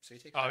 Oh. So you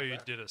take Oh, half you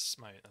that. did a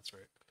smite. That's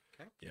right.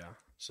 Okay. Yeah.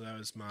 So that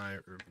was my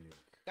review.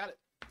 Got it.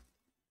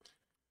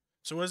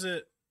 So was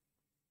it,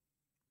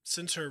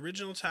 since her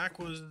original attack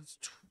was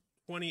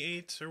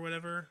 28 or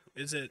whatever,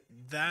 is it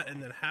that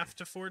and then half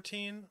to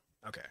 14?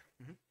 Okay.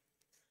 Mhm.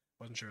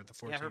 Wasn't sure what the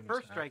 14 Yeah, her was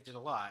first at. strike did a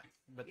lot,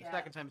 but the Yeah.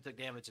 second time it took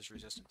damage, it's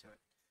resistant to it.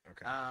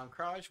 Okay.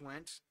 Kraj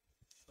went.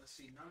 Let's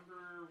see.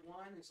 Number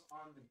 1 is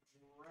on the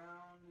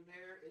ground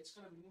there. It's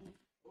going to move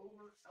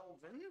over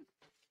Elvin.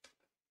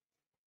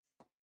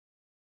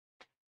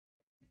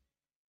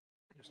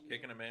 Just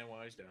kicking a man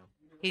while he's down.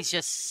 He's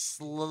just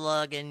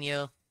slugging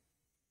you.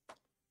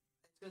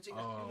 It's going to take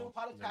Oh, a pseudo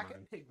pot never attack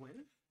mind. at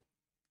Pigwin.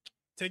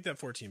 Take that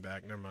 14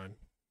 back. Never mind.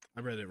 I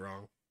read it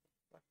wrong.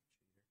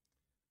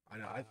 I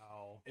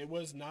know. It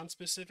was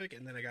non-specific,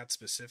 and then I got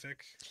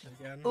specific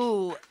again.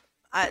 Ooh,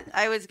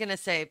 I was gonna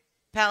say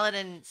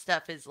paladin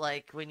stuff is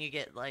like when you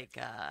get like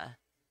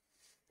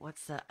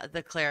what's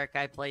the cleric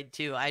I played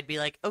too. I'd be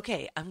like,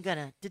 okay, I'm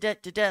gonna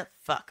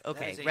fuck.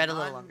 Okay, read a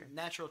little longer.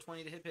 Natural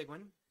 20 to hit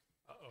Pigwin.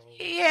 Uh-oh.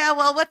 Yeah,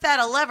 well, with that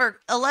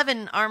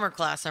 11 armor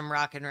class I'm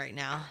rocking right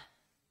now.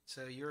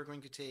 So you're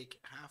going to take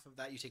half of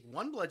that. You take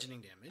 1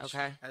 bludgeoning damage.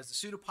 Okay. As the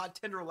pseudopod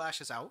tendril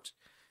lashes out.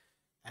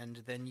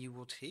 And then you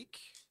will take...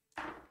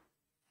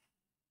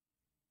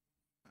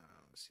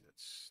 let's see,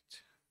 that's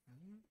 10,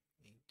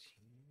 18,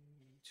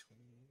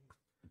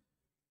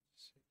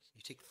 26.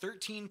 You take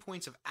 13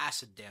 points of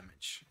acid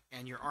damage.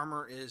 And your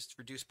armor is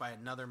reduced by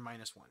another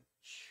 -1.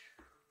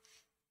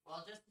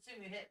 Well, just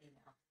assume you hit me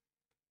now.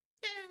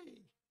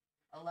 Yay!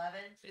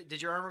 11?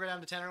 Did your armor go down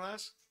to 10 or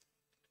less?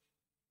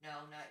 No,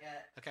 not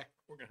yet. Okay.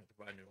 We're gonna have to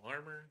buy new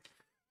armor.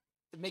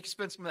 Make you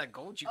spend some of that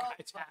gold you Oh,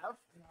 guys have.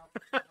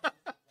 Yeah,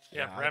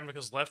 Yeah,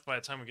 Ravnica's left by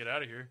the time we get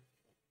out of here.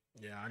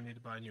 Yeah, I need to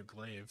buy a new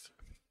glaive.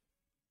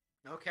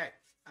 Okay.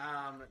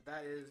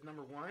 That is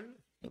number 1.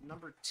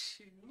 Number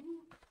 2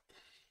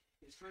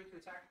 is going to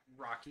attack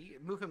Rocky.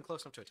 Move him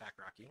close enough to attack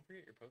Rocky. Don't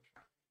forget your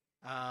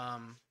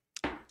potion.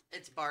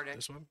 It's Bardic.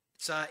 This one?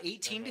 It's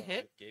 18 to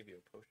hit. I gave you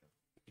a potion.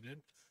 You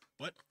did?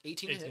 What?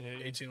 18 to hit.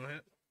 18. 18 will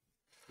hit?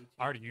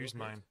 I already used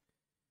mine.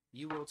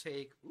 You will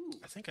take. Ooh.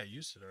 I think I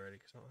used it already.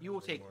 'Cause I don't You have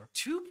will it take anymore.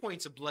 2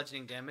 points of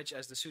bludgeoning damage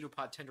as the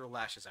pseudopod tendril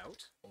lashes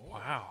out, Oh,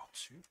 Wow.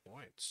 2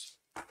 points.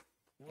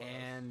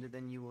 and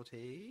then you will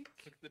take.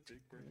 Look at the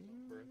big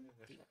brain.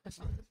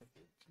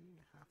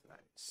 Half of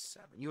that is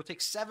 7. You will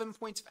take 7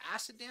 points of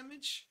acid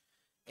damage,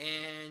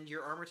 and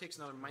your armor takes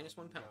another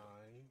 -1 penalty.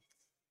 9.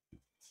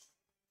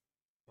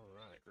 All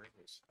right, great.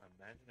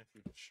 Imagine if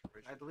you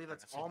destroyed. I believe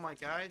that's all my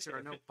guys. There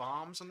are no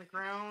bombs on the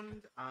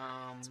ground.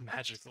 It's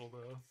magical,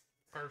 though.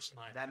 First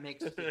night. That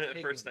makes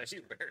First night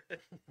you wear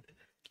it.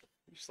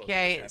 You slept with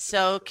Okay, Captain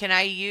so Phil. can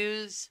I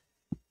use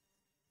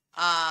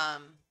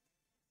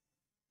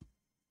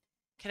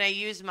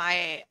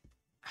my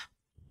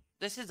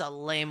this is a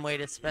lame way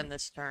to spend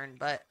this turn,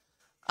 but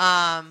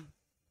I'm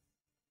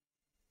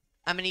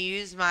going to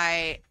use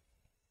my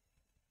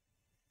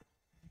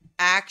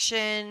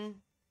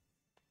action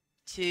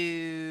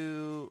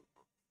to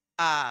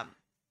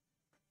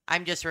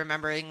I'm just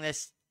remembering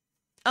this.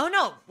 Oh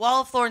no,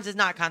 Wall of Thorns is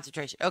not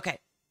concentration. Okay.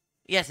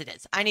 Yes, it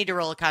is. I need to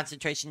roll a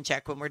concentration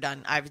check when we're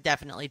done. I've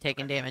definitely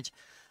taken damage.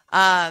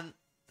 I'm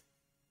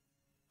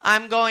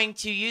going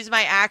to use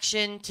my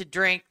action to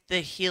drink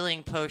the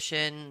healing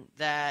potion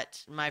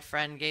that my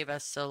friend gave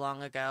us so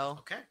long ago.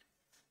 Okay.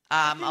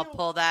 I'll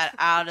pull that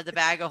out of the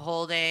bag of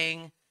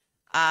holding.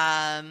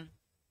 And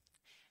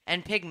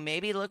Pig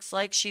maybe looks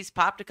like she's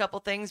popped a couple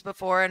things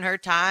before in her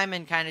time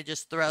and kind of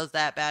just throws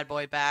that bad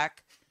boy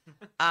back.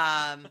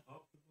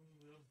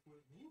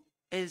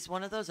 Is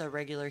one of those a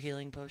regular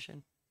healing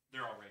potion?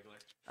 They're all regular.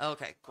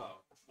 Okay,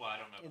 cool. Well, I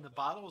don't know. In the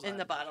bottles. In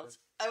the bottles.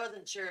 I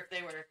wasn't sure if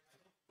they were.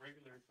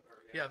 regular.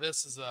 Yeah,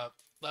 this is a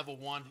level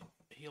 1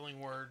 healing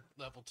word,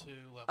 level 2,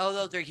 level Oh,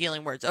 those are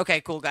healing words.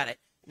 Okay, cool. Got it.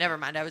 Never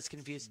mind. I was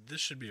confused. This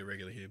should be a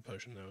regular healing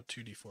potion, though.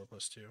 2d4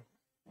 plus 2.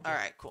 All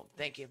right, cool.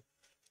 Thank you.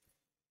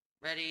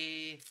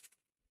 Ready?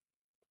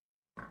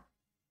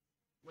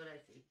 What did I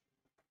see?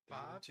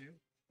 5. 2.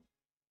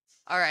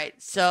 All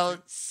right,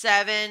 so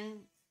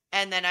 7,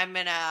 and then I'm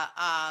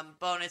gonna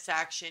bonus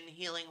action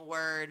healing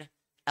word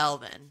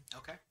Elvin,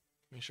 Okay.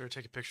 Make sure to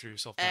take a picture of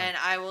yourself. Now. and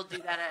I will do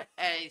that at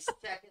a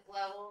second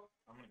level.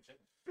 I'm gonna check.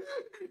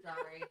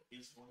 Sorry.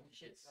 He's one.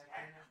 Shit's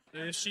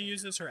And if she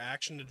uses her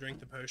action to drink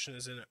the potion,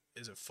 is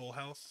it full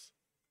health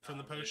from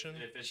the potion?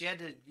 If it's, She had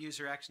to use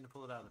her action to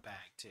pull it out of the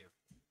bag too.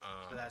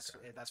 So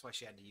that's why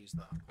she had to use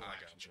the. full I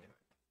action gotcha. to do it.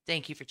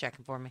 Thank you for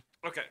checking for me.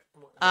 okay.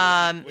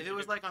 If it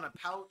was like on a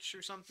pouch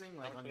or something,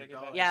 like on your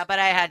dog. Yeah, but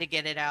I had to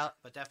get it out.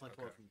 But definitely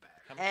pull it from the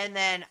bag. And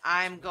then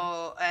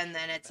and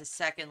then it's a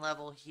second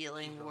level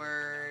healing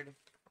word.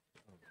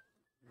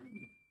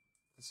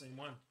 The same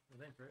one, I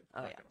think, right?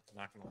 Oh yeah.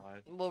 Not gonna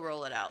lie. We'll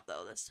roll it out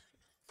though this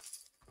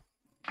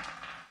time.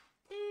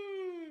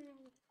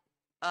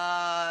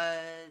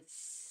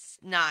 It's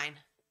 9.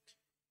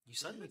 You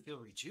suddenly feel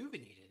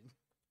rejuvenated.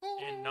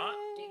 And not.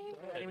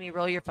 Let me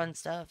roll your fun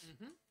stuff.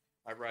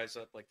 I rise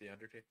up like the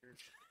Undertaker.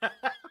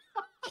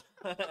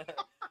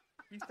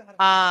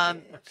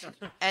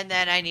 And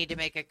then I need to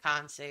make a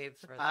con save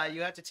for that.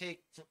 You have to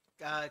take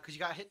because you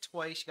got hit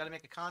twice, you got to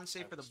make a con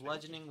save for the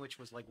bludgeoning, which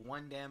was like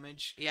 1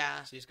 damage.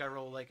 Yeah. So you just got to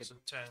roll like a So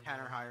 10. 10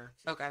 or higher.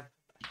 Okay.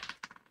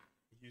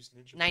 Use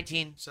ninja.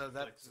 19. So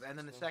that, and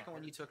then the second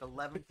one you took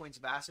 11 points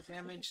of acid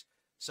damage,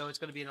 so it's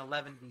going to be an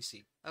 11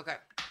 DC. Okay.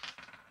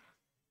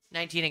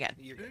 19 again.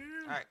 You're good.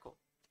 All right, cool.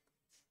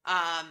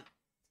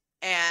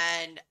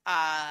 And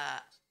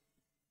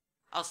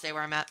I'll stay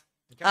where I'm at.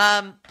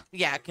 Okay.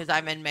 Yeah, because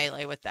I'm in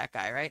melee with that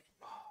guy, right?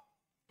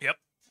 Yep.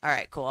 All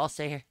right, cool. I'll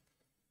stay here.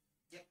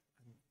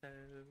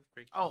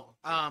 Oh,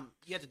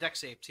 you have to deck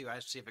save too. I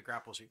have to see if it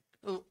grapples you.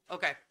 Ooh,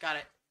 okay, got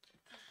it.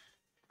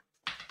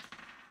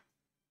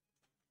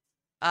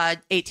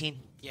 18.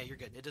 Yeah, you're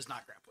good. It does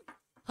not grapple you.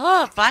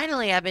 Oh,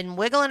 finally! I've been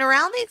wiggling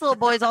around these little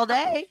boys all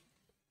day.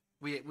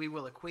 We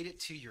will equate it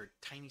to your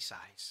tiny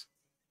size.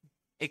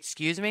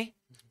 Excuse me?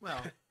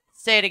 Well,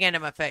 Say it again to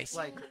my face.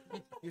 like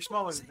you're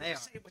smaller than they are.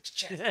 Say it with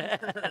your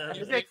chest.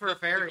 You're big for a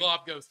fairy.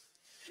 Glob goes.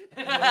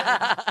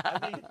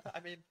 I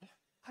mean,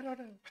 I don't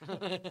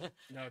know.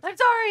 No, I'm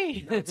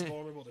sorry. no, it's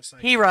vulnerable to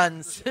sight. He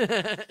runs.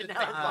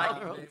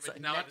 Now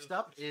Next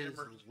up is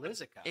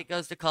Lizica. it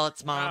goes to call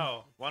its mom.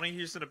 Wow. Why don't you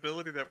use an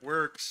ability that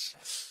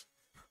works?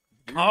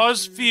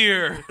 Cause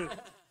fear.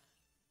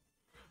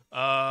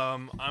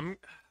 I'm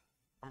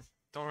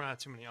don't have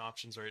too many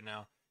options right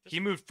now. He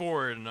moved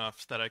forward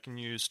enough that I can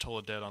use Toll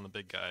of Dead on the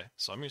big guy.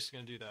 So I'm just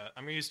gonna do that.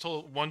 I'm gonna use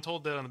one Toll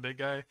of Dead on the big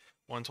guy,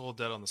 one Toll of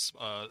Dead on the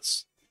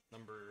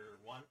number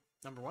 1.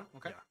 Number 1.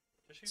 Okay.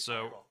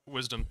 So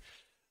wisdom.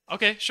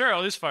 Okay, sure.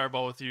 I'll use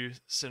Fireball with you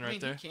sitting I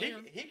right mean,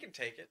 there. He can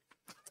take it.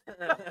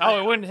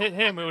 Oh, it wouldn't hit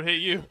him. It would hit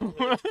you.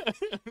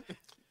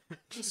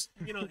 Just,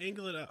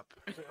 angle it up.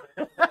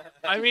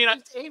 I mean,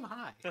 Just aim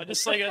high. I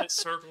just like a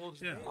circle.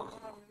 Yeah.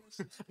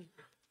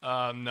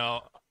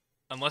 No.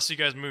 Unless you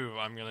guys move,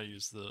 I'm gonna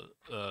use the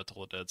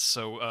Toll of Dead.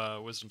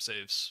 So wisdom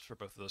saves for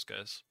both of those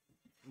guys.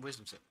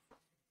 Wisdom save.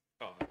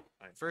 Oh,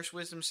 First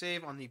wisdom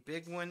save on the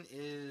big one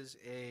is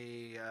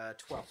a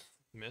 12.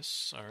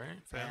 Miss. All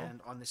right. Fail.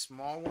 And on the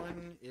small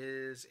one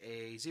is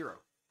a 0.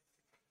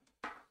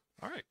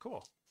 All right.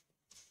 Cool.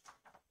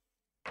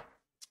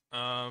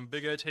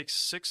 Big guy takes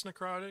 6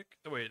 necrotic.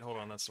 Oh, wait, hold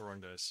on. That's the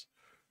wrong dice.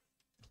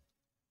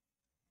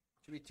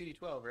 Should be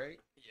 2d12, right?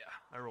 Yeah,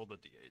 I rolled the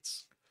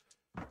d8s.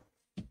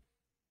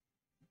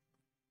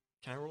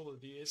 Can I roll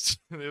the d8s?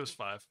 It was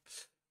 5.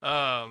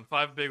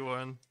 5 big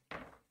one.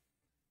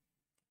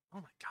 Oh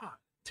my god.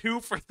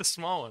 2 for the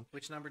small one.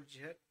 Which number did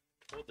you hit?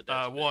 Roll the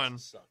dice, 1.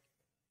 suck.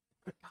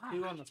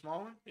 2 on the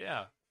small one?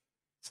 Yeah.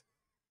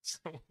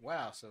 So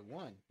Wow, so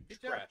 1.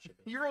 Good job. Trash it.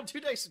 You rolled 2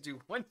 dice to do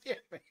 1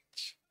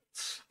 damage.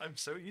 I'm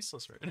so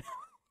useless right now.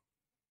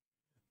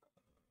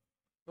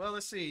 Well,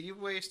 let's see.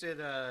 You've wasted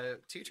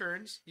 2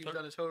 turns. You've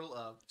done a total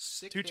of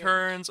 6 2 damage.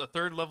 turns, a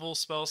 3rd level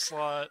spell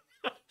slot,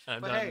 and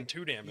I've But done hey, 2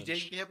 You damage.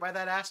 didn't get hit by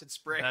that acid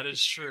spray. That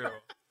is true.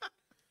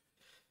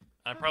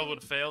 I probably would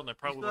have failed, and I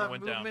probably You would still have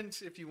have went down.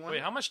 movement if you want.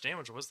 Wait, how much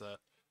damage was that?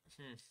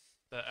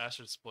 That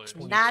acid spray.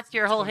 Not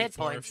your whole hit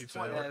 24 points. if you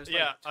fail. it was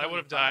Yeah, I would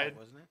have 25, died.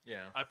 wasn't it?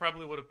 Yeah. I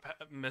probably would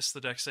have missed the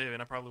deck save,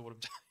 and I probably would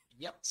have died.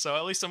 Yep. So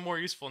at least I'm more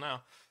useful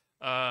now.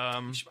 I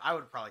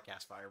would probably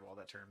cast Fireball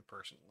that turn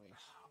personally.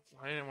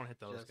 I didn't want to hit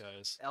those Just-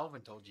 guys.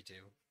 Elvin told you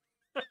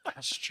to.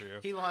 That's true.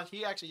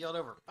 He actually yelled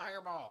over,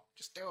 "Fireball!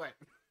 Just do it."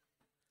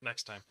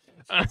 Next time.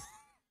 Okay.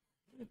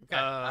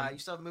 You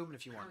still have movement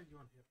if you want.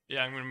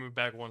 Yeah, I'm gonna move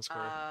back 1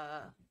 square.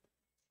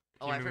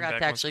 Oh, you I move forgot back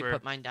to 1 actually sure?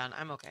 put mine down.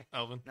 I'm okay.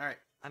 Elvin. All right.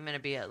 I'm gonna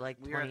be at like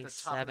We are at the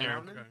top of the 27.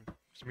 round. Aaron, then?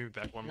 just move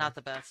back 1 more. Not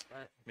the best,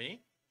 but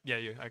Me? Yeah,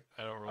 you. I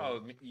don't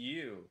roll. Oh,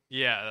 you.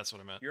 Yeah, that's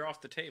what I meant. You're off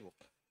the table.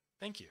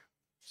 Thank you.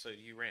 So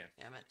you ran.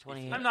 yeah, I'm at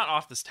 28. I'm not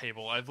off this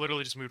table. I've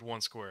literally just moved 1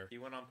 square. He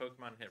went on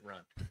Pokemon and hit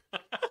run.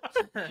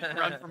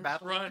 Run from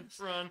battle.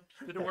 Run.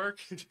 Did it work?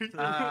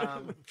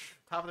 Top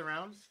of the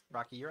round,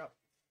 Rocky, you're up.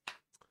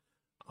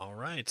 All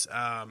right.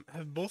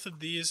 Have both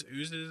of these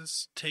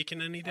oozes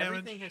taken any damage?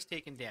 Everything has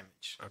taken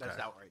damage. That's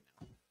Okay. out right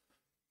now.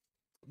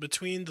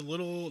 Between the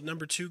little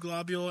number 2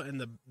 globule and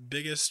the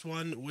biggest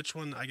one, which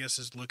one I guess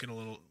is looking a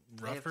little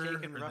rougher? They have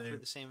taken or roughly they-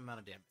 the same amount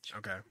of damage.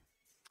 Okay.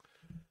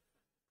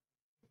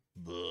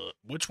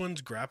 Which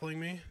one's grappling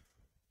me?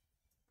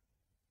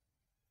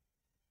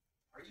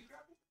 Are you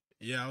grappling?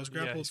 Yeah, I was Yeah,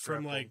 grappled he's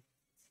from grappled. like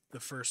the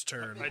first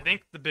turn. I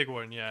think the big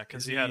one, yeah,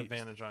 because Is he had he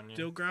advantage on you.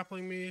 Still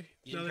grappling me?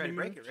 You now didn't that try he to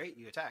break moved? it, right?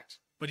 You attacked.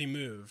 But he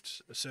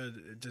moved. So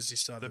does he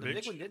still have The The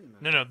advantage? big one didn't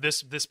move. No,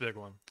 this big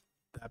one.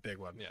 That big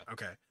one. Yeah.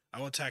 Okay. I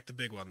will attack the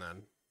big one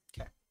then.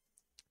 'Kay.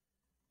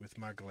 With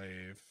my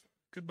glaive.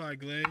 Goodbye,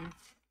 glaive.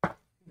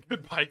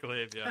 Goodbye,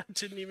 Glaive. Yeah.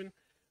 Didn't even.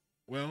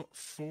 Well,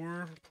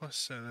 4 plus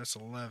 7, that's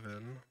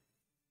 11.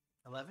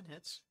 11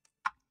 hits.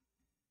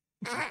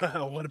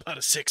 What about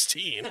a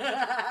 16?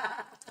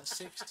 A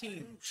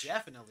 16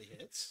 definitely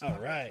hits. All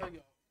right. Tell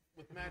you,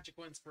 with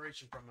magical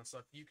inspiration from and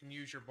stuff, you can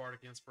use your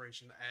bardic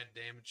inspiration to add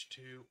damage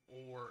to,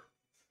 or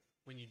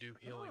when you do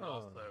healing,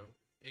 also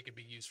it could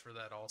be used for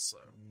that also.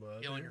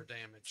 Healing or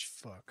damage.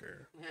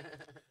 Fucker.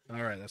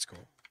 All right, that's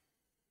cool.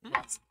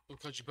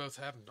 Because you both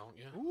have them, don't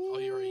you? Oh,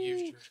 you already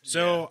used yours.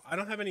 So I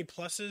don't have any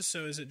pluses,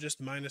 so is it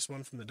just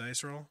 -1 from the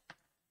dice roll?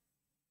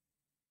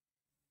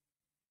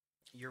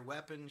 your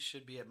weapon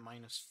should be at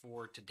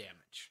 -4 to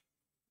damage.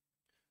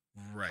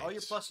 Right. All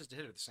your pluses to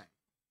hit are the same.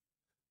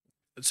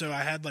 So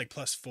I had like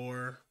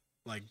 +4,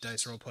 like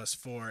dice roll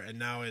 +4, and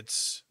now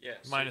it's Yeah,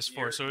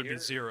 -4, so it would be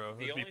 0. It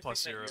The would only be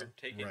plus thing that 0. you're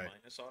taking Right.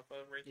 minus off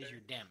of right Is there. your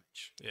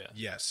damage? Yeah.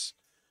 yes.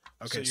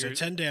 Okay, So so you're-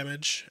 10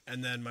 damage,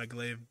 and then my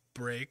glaive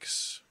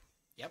breaks.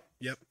 Yep.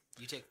 Yep.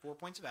 You take 4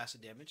 points of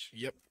acid damage.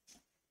 Yep.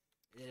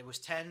 It was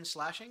 10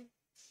 slashing.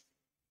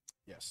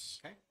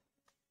 Yes.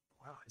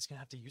 Wow, he's gonna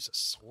have to use a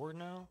sword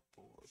now.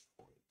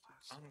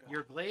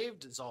 Your glaive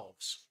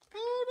dissolves.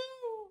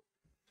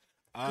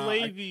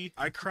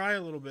 I cry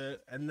a little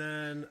bit, and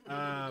then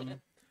I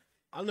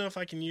don't know if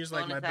I can use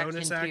like my Bonus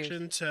bonus action,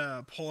 action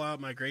to pull out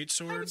my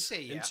greatsword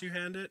say yeah. and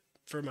two-hand it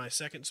for my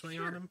second swing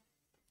on him.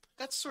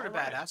 That's sort of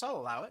Alright. badass. I'll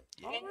allow it.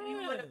 And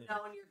you would have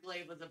known your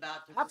glaive was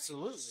about to break.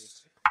 Absolutely.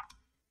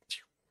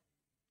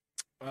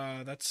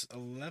 That's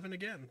 11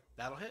 again.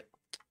 That'll hit.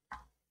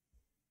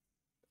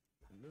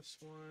 And this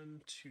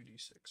one,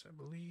 2d6, I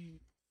believe.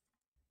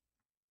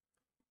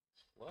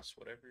 Plus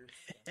whatever.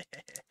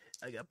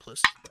 I got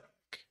plus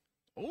back.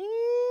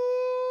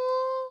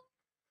 Ooh!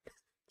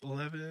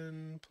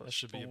 11 plus That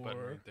should be a button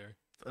 4. right there.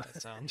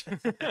 That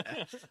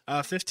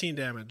sound. 15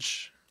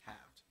 damage.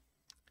 Halved.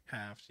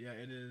 Halved. Yeah,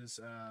 it is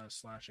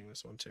slashing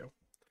this one too.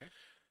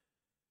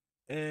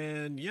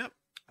 And yep.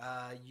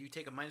 You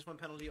take a -1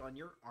 penalty on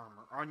your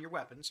armor, on your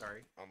weapon,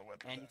 sorry, On the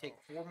weapon. and you take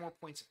 4 more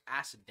points of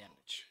acid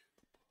damage.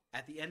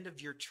 At the end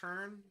of your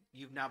turn,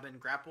 you've now been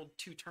grappled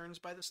 2 turns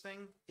by this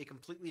thing. It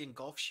completely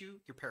engulfs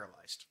you. You're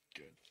paralyzed.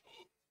 Good.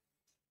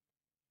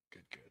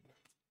 Good.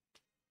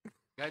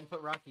 Go ahead and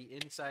put Rocky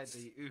inside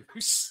the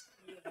ooze.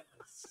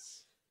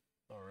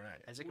 All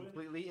right. As it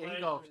completely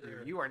engulfs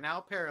you. You are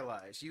now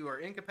paralyzed. You are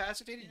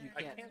incapacitated. You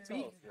I can't can't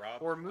speak tell if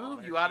Rob or move.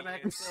 on You our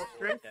automatically team fail or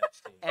strength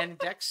Dad's team. and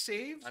dex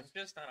saves. I'm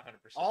just not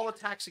 100%. All sure.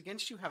 attacks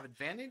against you have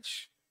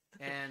advantage,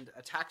 and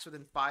attacks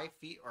within 5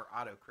 feet are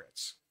auto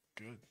crits.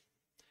 Good.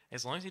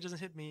 As long as he doesn't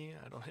hit me,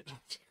 I don't hit.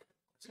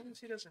 As long as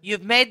he doesn't.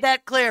 You've made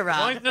that clear, As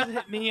long as Rob. he doesn't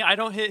hit me, I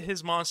don't hit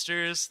his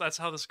monsters. That's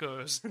how this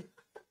goes.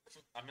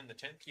 I'm in the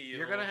 10th key.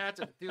 You're gonna have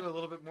to do a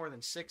little bit more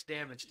than 6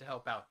 damage to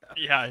help out, though.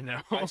 Yeah, I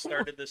know. I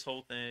started this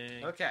whole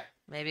thing. Okay,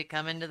 Maybe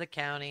come into the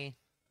county.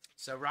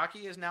 so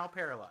Rocky is now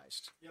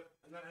paralyzed, Yep.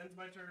 And that ends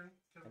my turn.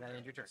 and that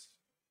ends your turn.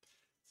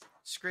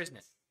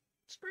 Skriznet.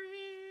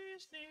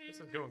 This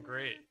is going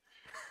great.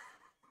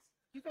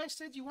 You guys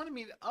said you wanted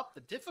me to up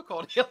the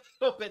difficulty a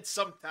little bit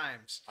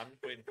sometimes. I'm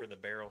just waiting for the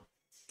barrel.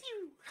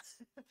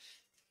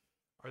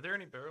 Are there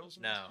any barrels?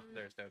 In No, this area?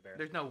 there's no barrel.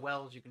 There's no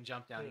wells you can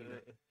jump down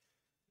either.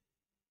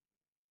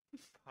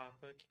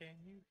 Papa, can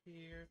you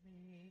hear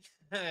me?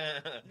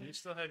 Do you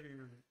still have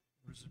your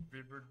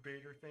Bidward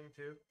Bader thing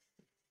too?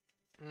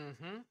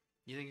 Mm-hmm.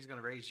 You think he's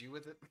gonna raise you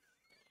with it?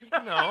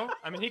 No,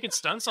 I mean he can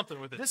stun something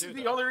with it This too. is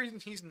the though. only reason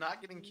he's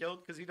not getting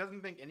killed because he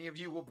doesn't think any of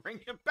you will bring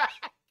him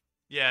back.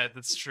 Yeah,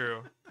 that's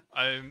true.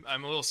 I'm a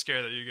little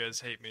scared that you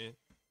guys hate me.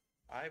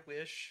 I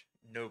wish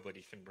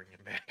nobody can bring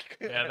him back.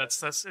 Yeah,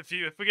 that's if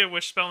we get a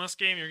wish spell in this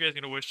game, you guys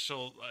gonna wish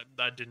till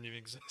that didn't even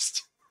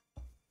exist.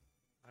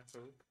 I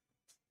hope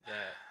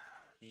that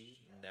he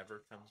never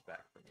comes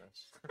back from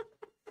this.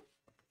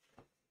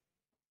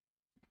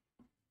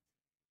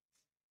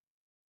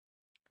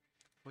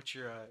 What's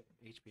your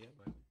HP at,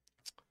 bud?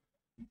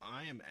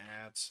 I am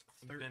at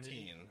 13.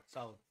 Infinity.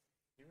 Solid.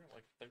 You were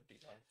like 30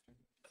 last time.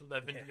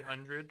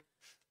 1100.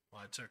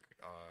 Well, I took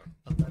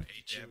 11.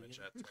 8 damage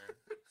that turn.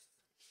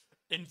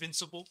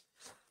 Invincible.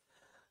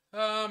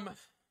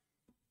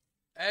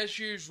 As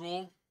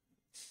usual,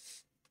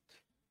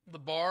 the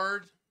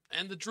bard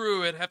and the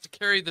druid have to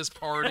carry this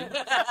party.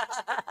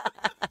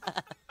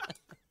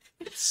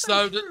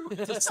 So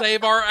to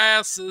save our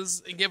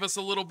asses and give us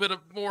a little bit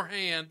of more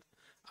hand,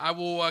 I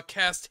will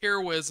cast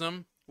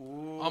heroism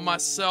on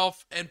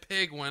myself and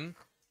Pigwin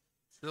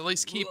to at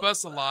least keep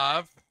us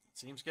alive.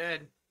 Seems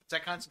good. Is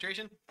that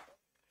concentration?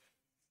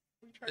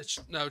 It's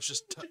just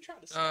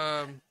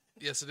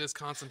yes, it is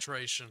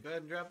concentration. Go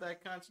ahead and drop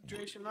that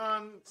concentration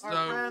on our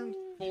So friend.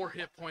 4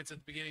 hit points at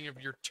the beginning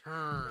of your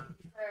turn.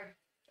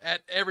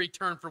 At every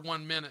turn for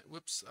 1 minute.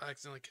 Whoops, I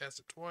accidentally cast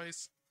it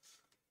twice.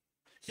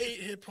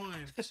 8 hit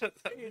points.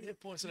 8 hit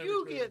points in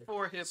You every get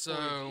 4 hit So-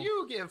 points.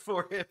 You get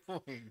 4 hit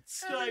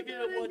points.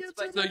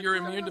 So you're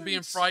immune to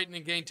being frightened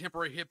and gain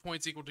temporary hit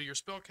points equal to your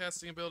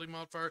spellcasting ability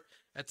modifier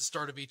at the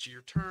start of each of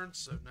your turns.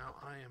 So now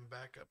I am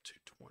back up to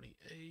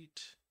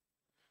 28.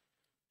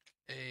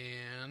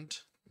 And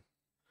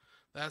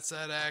that's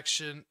that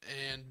action.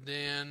 And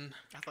then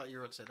I thought you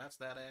were going to say, that's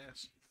that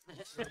ass.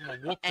 I'm gonna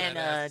whoop And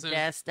that ass soon.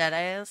 dash that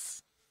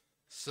ass.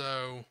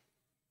 So,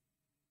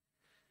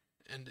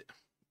 and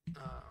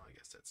I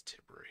guess that's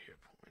temporary hit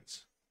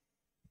points.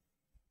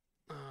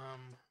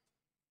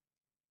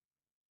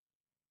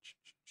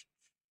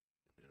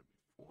 It'll be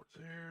 4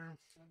 there,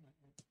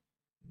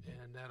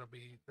 and that'll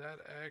be that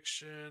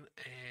action.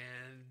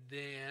 And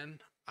then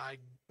I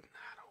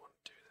don't want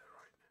to do that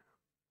right now.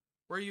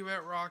 Where are you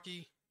at,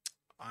 Rocky?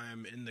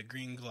 I'm in the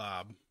green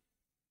glob,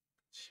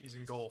 She's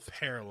engulfed.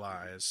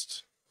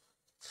 paralyzed.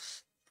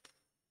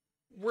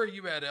 Where are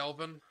you at,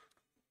 Elvin?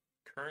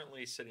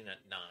 Currently sitting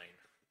at 9.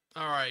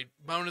 All right,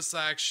 bonus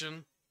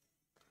action.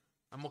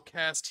 I'm gonna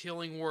cast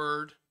Healing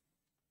Word.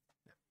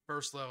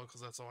 First level,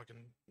 because that's all I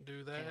can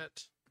do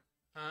that.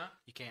 Huh?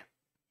 You can't.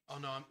 Oh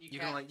no, I'm You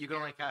can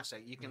only cast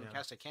a. You can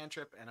cast a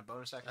cantrip and a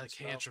bonus action. a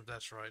spell. cantrip.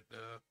 That's right.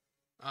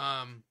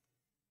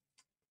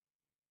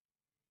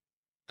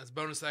 As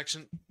bonus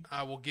action,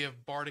 I will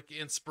give Bardic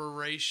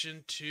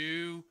Inspiration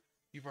to.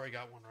 You've already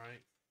got one,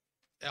 right?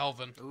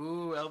 Elvin.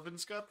 Ooh,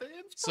 Elvin's got the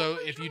inspiration. So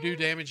if you do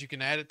damage, you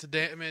can add it to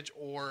damage,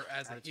 or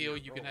as Add a it to heal, your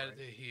you can roll, add right?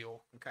 it to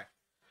heal. Okay.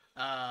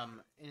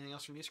 Anything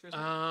else from you, Skrizz?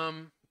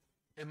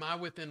 Am I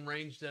within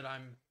range that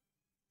I'm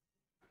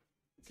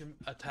can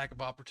attack of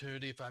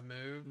opportunity if I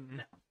move?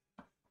 No.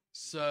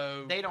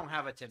 So They don't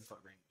have a 10-foot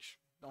range.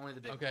 Only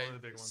the big. okay, Only the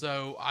big one.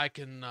 so I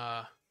can.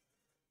 I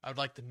would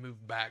like to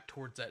move back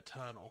towards that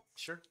tunnel.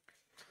 Sure.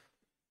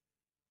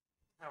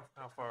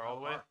 How far? All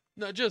the way?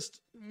 No,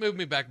 just move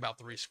me back about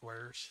 3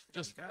 squares,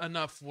 just Okay.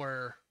 enough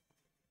where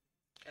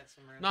Got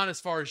some room. not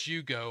as far as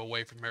you go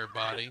away from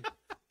everybody.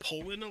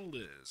 Pull in a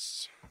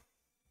Liz.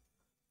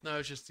 No,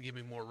 it's just to give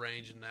me more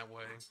range in that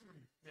way.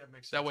 Yeah, it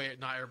makes sense. That way,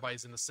 not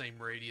everybody's in the same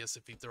radius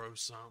if he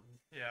throws something.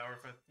 Yeah, or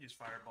if I use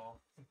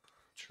fireball.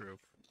 True.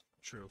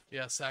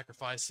 Yeah,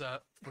 sacrifice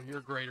that for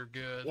your greater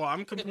good. Well,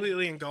 I'm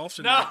completely engulfed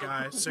in No! that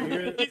guy, so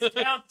you're. He's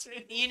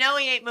counting. You know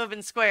he ain't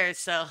moving squares,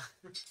 so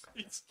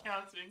He's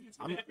counting. He's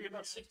You're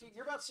about 60.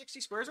 You're about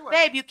 60 squares away.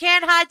 babe, you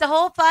can't hide the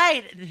whole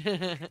fight.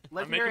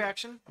 Legendary making-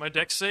 action. My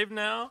deck save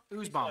now.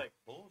 Who's bomb? Like,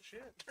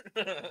 bullshit.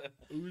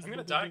 I'm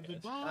gonna die.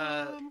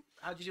 Guys.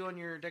 How'd you do on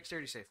your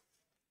dexterity save?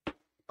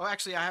 Oh,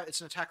 actually,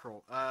 it's an attack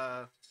roll.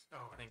 Oh,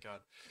 thank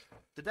God.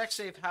 The dex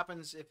save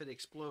happens if it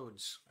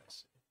explodes. I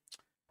see.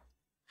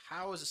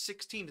 How is a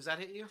 16? Does that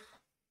hit you?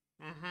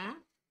 Mm-hmm.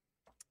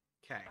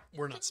 Okay.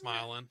 We're not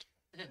smiling.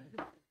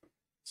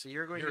 So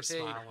you're going You're to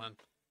take smiling.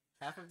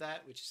 half of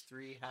that, which is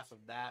 3. Half of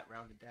that,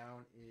 rounded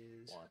down,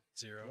 is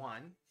 0.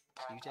 1.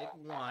 So you take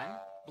 1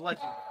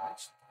 bludgeoning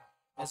damage.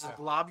 As a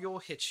globule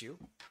hits you.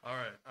 All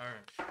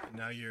right.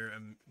 Now you're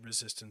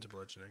resistant to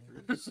bludgeoning.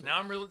 Now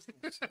I'm really.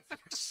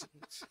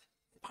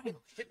 Finally,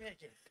 hit me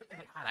again.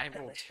 God, I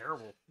rolled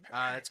terrible.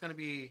 It's going to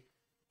be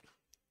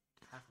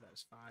half of that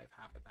is 5.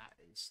 Half of that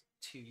is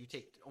 2. You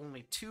take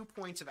only 2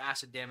 points of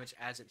acid damage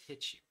as it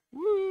hits you.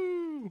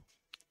 Woo!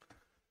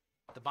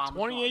 The bomb.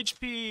 20 is gone.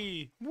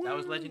 HP. That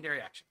was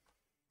legendary action.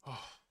 Oh,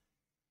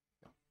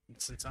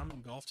 Since I'm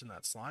engulfed in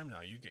that slime now,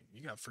 you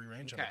got free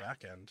range on Okay. the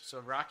back end. So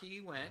Rocky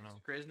went. I know.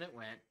 Grisnet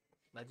went.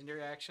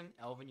 Legendary action.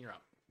 Elvin, you're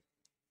up.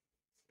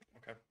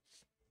 Okay.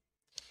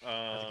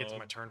 I have to get to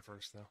my turn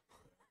first, though.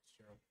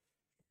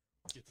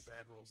 Get the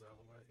bad rolls out of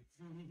the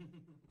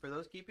way. For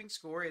those keeping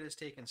score, it has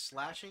taken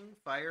slashing,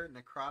 fire,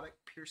 necrotic,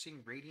 piercing,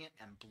 radiant,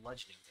 and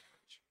bludgeoning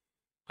damage.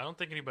 I don't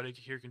think anybody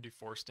here can do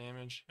force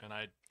damage, and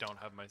I don't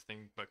have my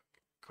thing, but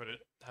could it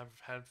have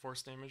had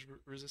force damage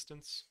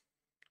resistance?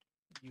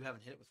 You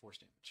haven't hit it with force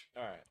damage.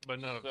 All right.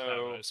 But no,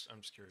 So-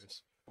 I'm just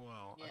curious.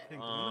 Well, I Yeah.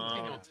 think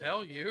He don't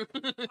tell you.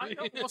 I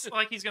know, it's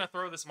like he's gonna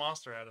throw this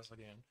monster at us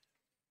again.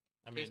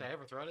 I In mean, case I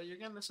ever throw it at you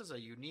again, this is a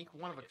unique,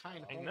 one of a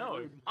kind. I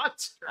know.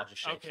 monster. I'll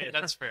just shake okay, it.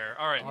 that's fair.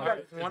 All right, You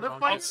guys want to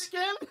fight it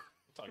again?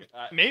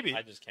 Maybe.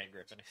 I just can't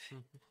grip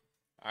anything.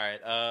 All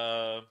right.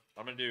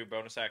 I'm gonna do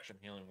bonus action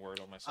healing word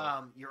on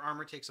myself. Your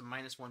armor takes a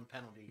 -1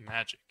 penalty.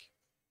 magic,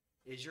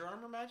 Is your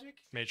armor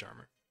magic? mage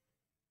armor.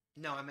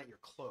 No, I meant your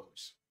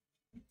clothes.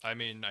 I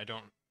mean, I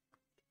don't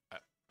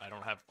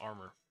have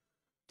armor.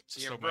 So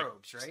you have my,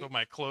 robes, right? So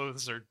my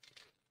clothes are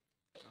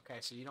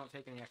Okay, so you don't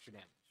take any extra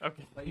damage.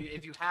 okay. But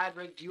if you had,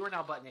 you are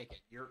now butt naked.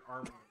 Your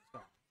armor is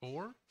gone.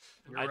 4?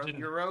 I didn't-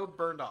 Your robe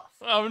burned off.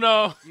 Oh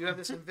no! You have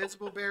this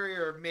invisible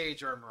barrier of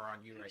mage armor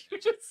on you right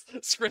now.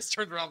 Chris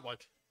turned around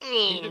like,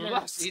 He's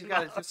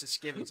got just his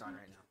skivvies on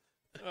right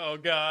now. Oh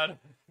god,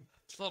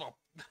 little.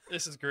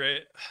 this is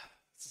great.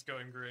 This is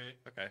going great.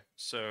 Okay.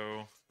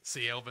 So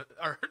See, Elvin,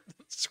 or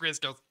Chris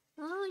goes,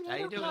 How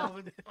you doing,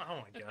 Elvin?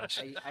 Oh my gosh.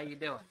 How you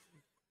doing?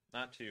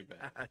 not too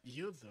bad.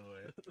 you do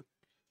it.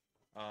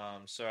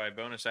 So I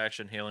bonus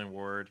action healing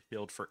word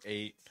healed for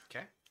 8,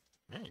 Okay,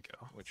 There you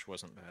go. which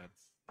wasn't bad.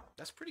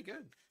 that's pretty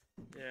good.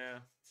 Yeah.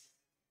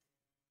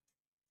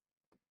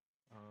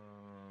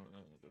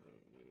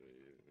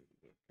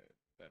 Okay,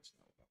 that's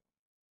not what I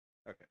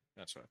want. Okay,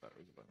 that's what I thought it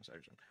was a bonus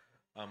action.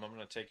 I'm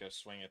gonna take a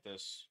swing at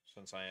this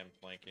since I am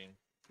flanking.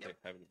 Yep.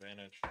 Have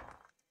advantage.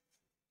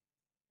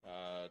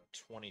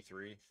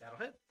 23. That'll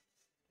hit.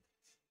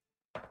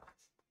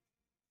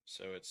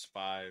 So it's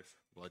 5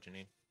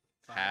 bludgeoning.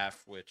 5.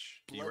 Half,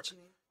 which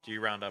do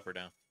you round up or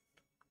down?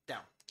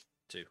 Down.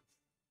 2.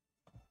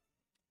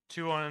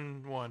 2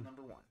 on 1.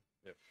 Number 1.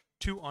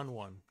 2 on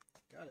 1.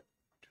 Got it.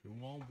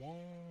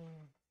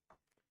 2-on-1.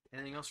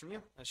 Anything else from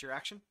you? That's your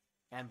action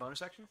and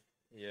bonus action.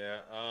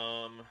 Yeah.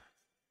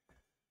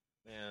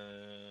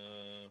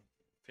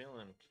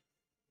 Feeling.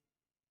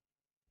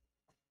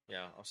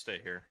 Yeah, I'll stay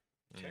here.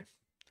 Okay.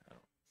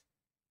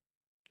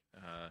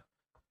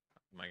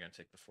 Am I gonna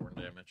take the 4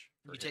 damage?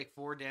 You take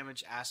 4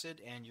 damage acid,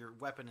 and your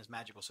weapon is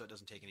magical, so it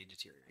doesn't take any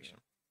deterioration.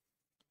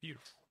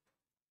 Beautiful.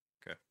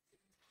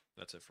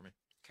 That's it for me.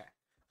 Okay.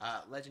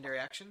 Legendary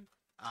action.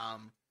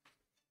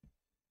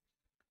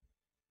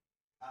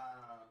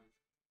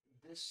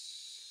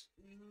 This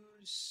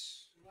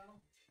ooze.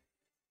 Well,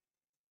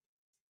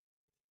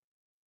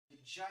 the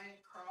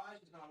giant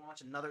Kraj is going to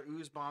launch another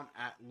ooze bomb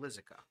at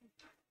Lizica.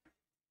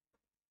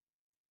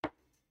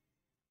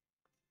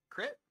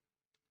 Crit.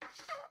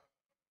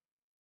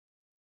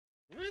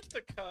 With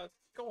the cut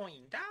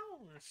going down.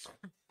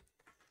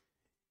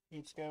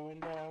 It's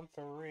going down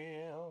for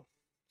real.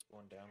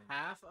 One down.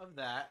 Half of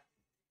that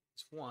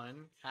is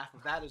 1. Half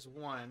of that is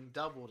 1.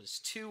 Doubled is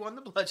 2 on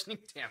the bludgeoning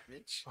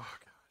damage. Oh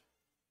god.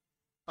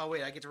 Oh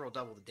wait, I get to roll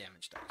double the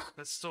damage dice.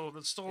 That's still a It's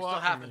lot still for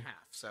half me. and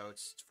half, so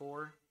it's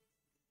 4.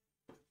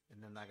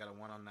 And then I got a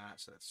 1 on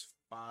that, so that's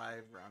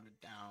 5. Rounded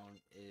down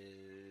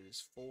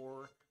is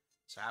 4.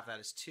 So half that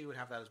is 2, and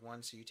half that is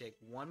 1. So you take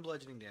 1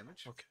 bludgeoning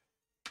damage. Okay.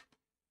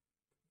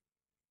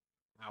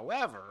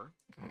 However,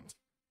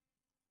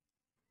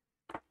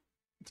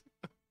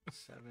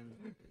 7,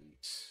 8,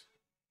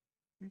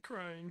 I'm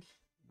crying.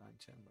 9,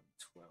 10, 11,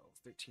 12,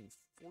 13,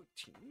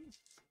 14,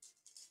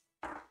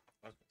 I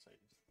was gonna say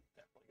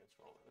definitely gets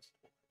roll this.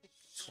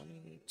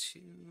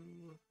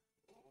 22,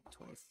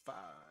 25,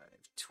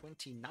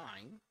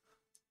 29.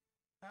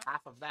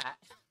 Half of that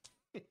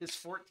is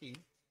 14.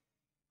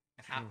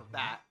 And half of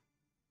that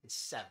is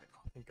 7.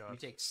 Thank You God.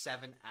 take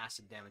 7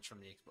 acid damage from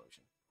the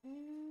explosion.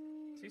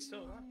 Is he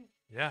still alive?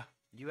 Yeah.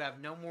 You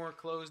have no more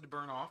clothes to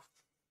burn off.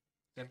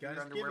 If got your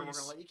his underwear, we're gimmies.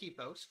 going to let you keep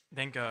those.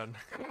 Thank God.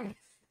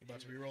 About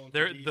to be rolling.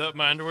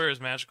 My underwear is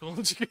magical.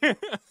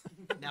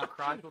 Now,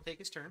 Krog will take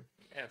his turn.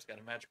 Yeah, it's got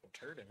a magical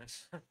turd in it.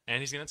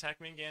 And he's gonna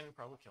attack me again and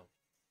probably kill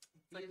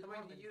me. He's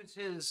going to use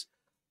his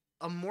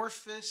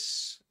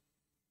amorphous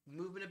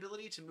movement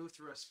ability to move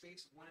through a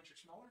space 1 inch or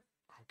smaller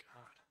Oh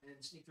God.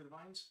 and sneak through the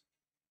vines.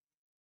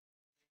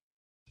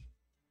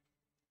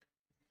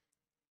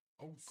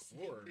 Oh,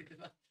 Lord.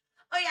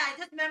 Oh yeah, I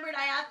just remembered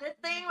I had this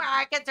thing where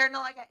I could turn to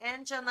like an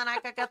inch and then I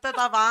could get through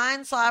the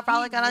vines. So I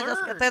probably gotta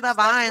just get through the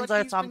vines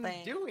or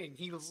something. Doing.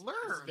 He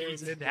learned.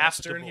 He's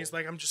adaptable. and he's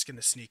like, I'm just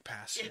gonna sneak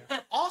past you.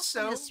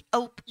 Also, Just,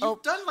 oh,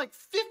 you've done like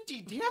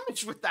 50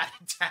 damage with that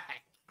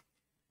attack.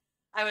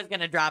 I was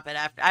gonna drop it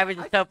after. I was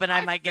just hoping I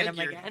I might get him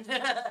figured.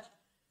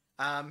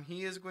 again.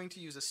 He is going to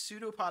use a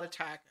pseudopod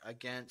attack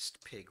against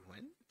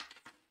Pigwin.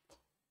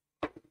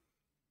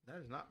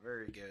 That is not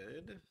very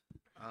good.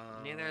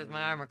 Neither is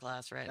my armor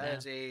class right That now.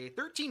 is a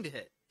 13 to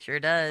hit. Sure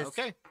does.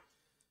 Okay.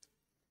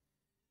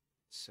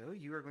 So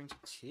you are going to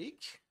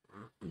take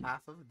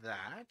half of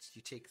that.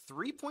 You take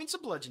 3 points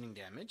of bludgeoning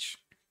damage,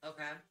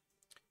 Okay.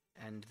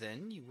 and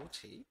then you will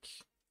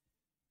take.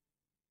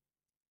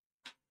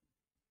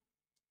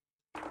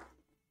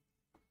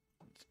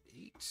 That's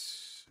 8,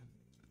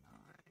 9,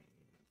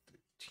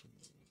 13.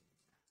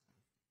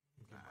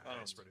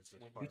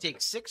 Oh, You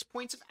take 6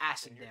 points of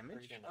acid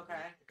damage, Okay.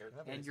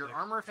 and your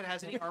armor, if it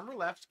has any armor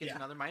left, gets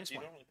another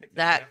 -1.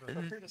 That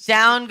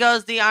down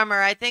goes the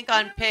armor. I think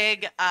on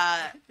Pig,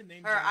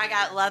 I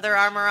got leather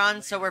armor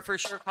on, so we're for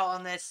sure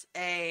calling this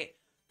a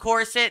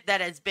corset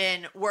that has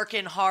been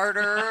working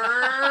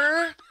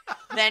harder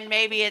than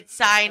maybe it's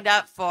signed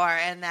up for,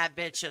 and that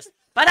bitch just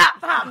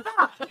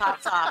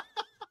pops off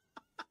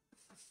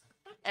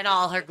in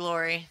all her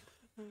glory.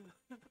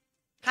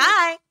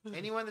 Hi.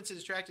 Anyone that's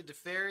distracted to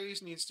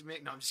fairies needs to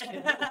make. No, I'm just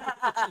kidding.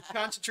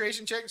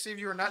 Concentration check to see if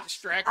you are not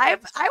distracted. I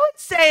would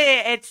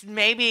say it's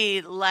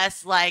maybe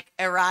less like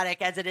erotic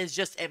as it is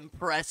just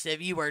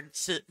impressive. You were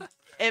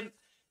that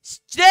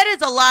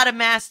is a lot of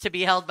mass to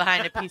be held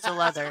behind a piece of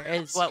leather,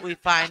 is what we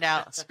find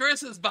out.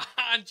 Chris is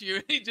behind you,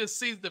 and he just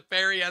sees the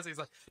fairy as he's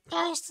like,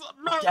 Damn.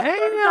 Look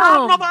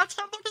at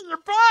your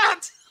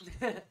butt.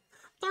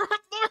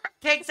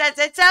 Pig says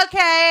it's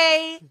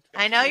okay.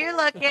 I know you're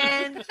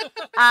looking. You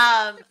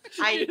I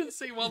didn't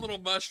see one little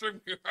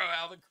mushroom grow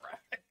out of the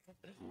crack.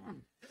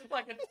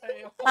 Like a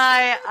tail.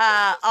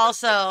 I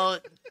also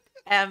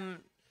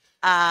am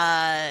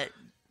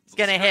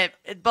gonna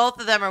hit. Both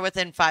of them are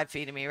within 5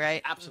 feet of me,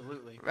 right?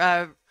 Absolutely.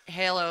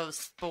 Halo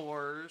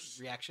spores.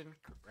 Reaction,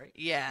 right?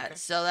 Yeah, Okay.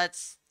 so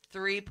that's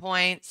 3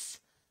 points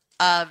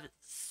of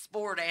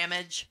spore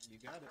damage. You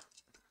got it.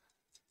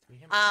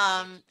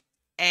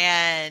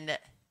 And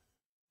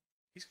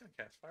He's gonna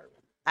cast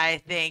fireball. I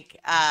think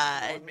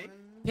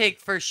Pig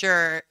for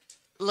sure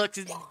looks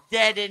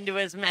dead into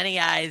as many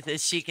eyes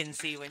as she can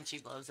see when she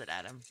blows it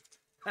at him.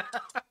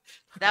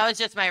 That was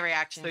just my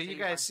reaction. So you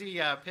guys see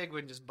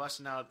Pigwin just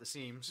busting out at the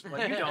seams.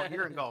 Well, you don't.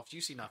 You're engulfed. You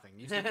see nothing.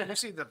 You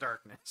see the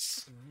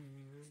darkness.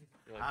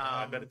 You're like,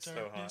 I bet it's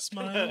so hot.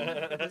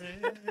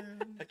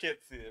 I can't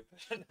see it.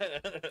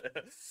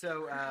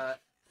 So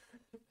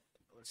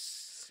let's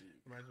see.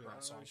 Reminds me of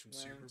that song from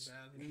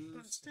Superbad.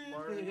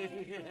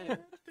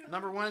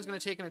 Number 1 is going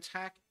to take an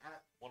attack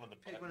at. One of the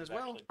Pigwin buttons as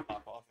well. actually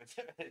pop off.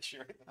 It's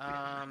sure.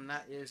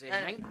 That is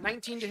a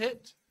 19 to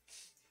hit.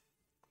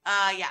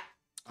 Yeah.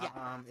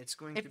 It's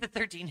going If to. the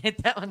 13 hit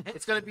that one.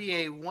 It's going to be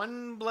a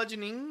 1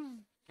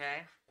 bludgeoning.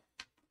 Okay.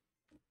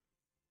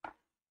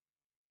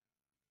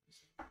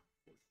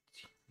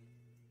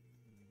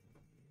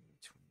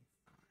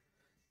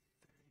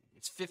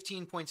 It's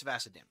 15 points of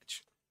acid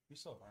damage. You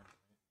still have armor,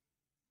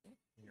 right?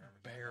 Your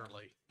armor's not armor.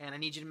 Barely. And I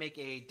need you to make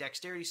a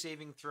dexterity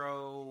saving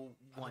throw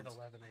I'm once. at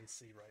 11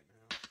 AC right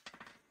now.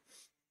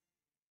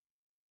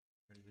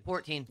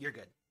 14. You're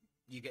good.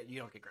 You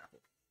don't get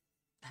grappled.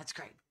 That's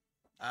great.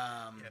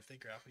 Yeah, if they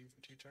grapple you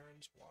for 2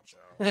 turns, watch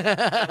out.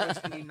 That was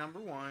the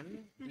number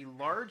one. The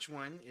large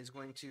one is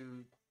going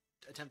to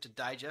attempt to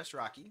digest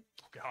Rocky.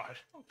 Oh God.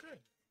 Oh, good.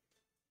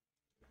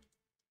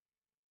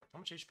 How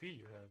much HP do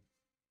you have?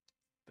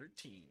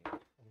 13.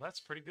 Well, that's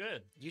pretty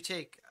good. You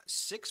take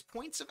 6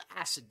 points of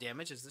acid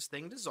damage as this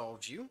thing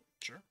dissolves you.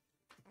 Sure.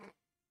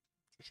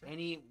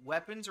 Any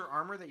weapons or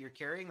armor that you're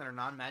carrying that are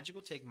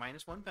non-magical take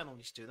 -1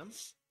 penalties to them.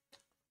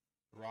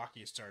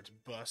 Rocky starts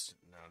busting.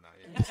 No, not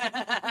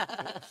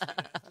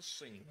yet.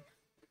 Scene.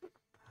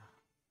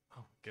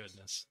 Oh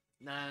goodness.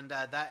 And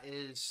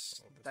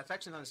that's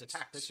actually not his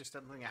attack. That's just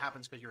something that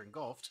happens because you're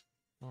engulfed.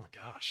 Oh my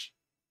gosh.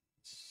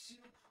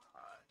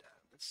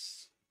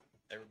 Let's-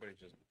 Everybody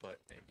just butt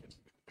naked.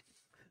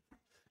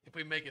 If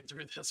we make it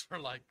through this, we're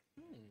like,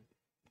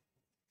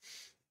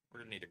 We're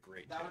gonna need a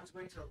great. That one's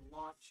going to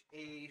launch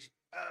a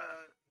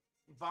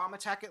bomb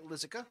attack at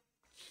Lizica.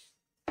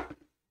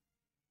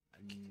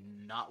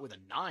 Not with a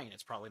 9.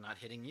 It's probably not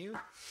hitting you.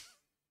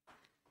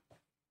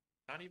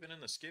 Not even in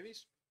the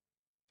skivvies.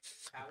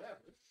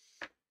 However,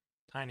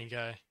 Tiny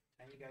guy.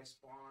 tiny guy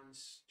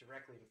spawns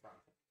directly in front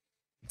of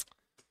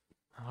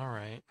him. All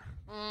right.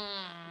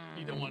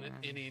 you don't want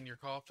any in your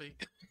coffee.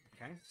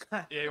 Okay.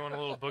 Yeah, you want a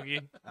little boogie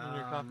in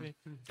your coffee?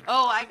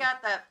 Oh, I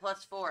got that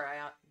 +4.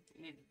 I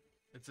need.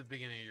 It's the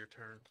beginning of your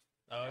turn.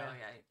 Oh Oh, yeah.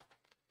 yeah.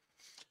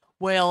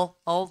 Well,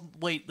 I'll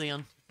wait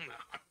then.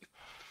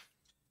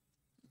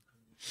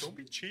 Don't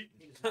be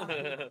cheating.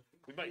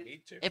 We might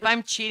need to. If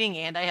I'm cheating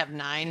and I have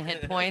 9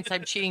 hit points,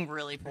 I'm cheating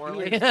really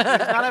poorly. He does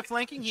not have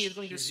flanking. He is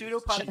going to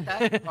pseudopod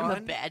attack I'm a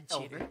on bad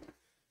Elder. cheater.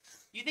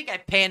 You think I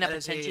pay enough That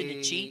is attention a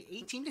to cheat?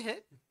 18 to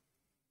hit.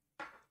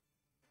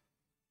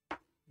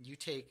 You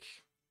take.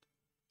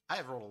 I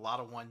have rolled a lot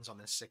of ones on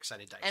this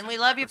 6-sided dice. And we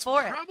love you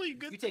for it. Probably a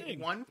good You take thing.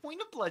 1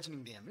 point of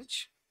bludgeoning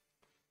damage.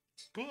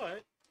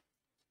 But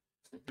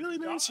Billy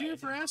No's here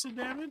for acid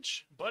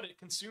damage. But it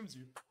consumes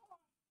you.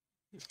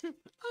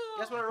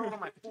 Guess what I rolled on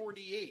my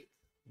 4d8?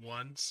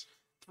 Ones.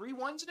 3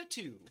 1s and a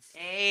 2.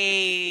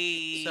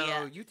 Hey.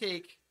 So you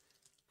take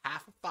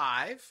half of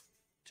 5,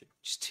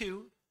 just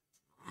 2.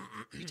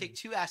 You take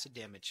 2 acid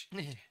damage,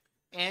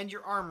 and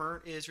your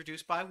armor is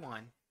reduced by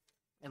 1,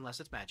 unless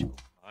it's magical.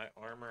 my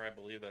armor, I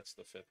believe that's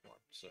the 5th one,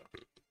 so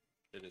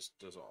it is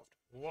dissolved.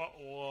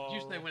 Whoa.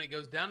 Did you say when it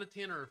goes down to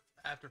 10 or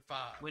after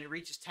 5? When it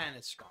reaches 10,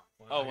 it's gone.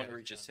 Oh, when it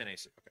reaches 10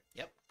 AC. Okay.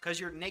 Yep, because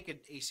your naked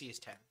AC is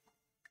 10.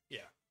 Yeah.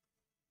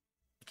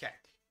 Okay.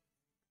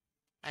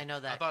 I know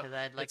I that thought because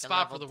I had like it's a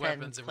fought level for the 10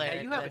 weapons and cleric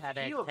Yeah, you have that had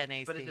a a shield, 10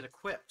 AC. but is it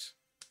equipped?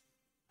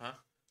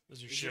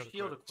 Is your Is shield, your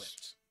shield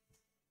equipped?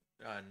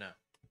 equipped? No.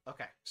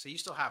 Okay, so you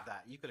still have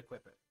that. You could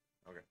equip it.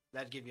 Okay.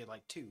 That'd give you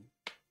like 2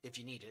 if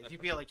you need it. If you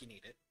feel like you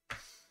need it.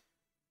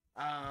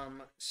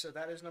 So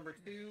that is number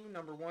 2.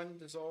 Number 1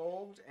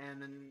 dissolved,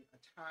 and then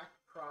attack.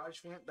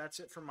 Kraj went. That's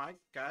it for my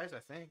guys, I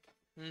think.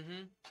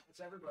 Mm-hmm. That's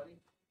everybody.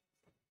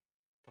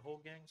 The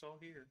whole gang's all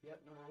here.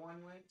 Yep. Number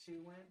 1 went.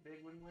 2 went.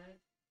 Big one went.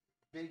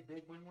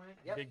 Big one went.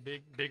 Yep.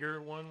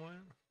 Bigger one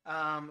went.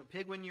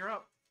 Pigwin, you're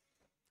up.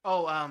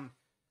 Oh,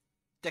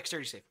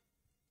 dexterity save.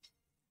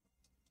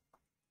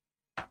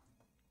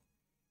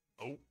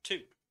 Oh, 2.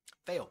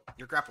 Fail.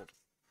 You're grappled.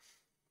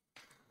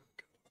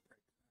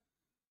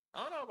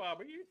 Oh no,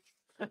 Bobby.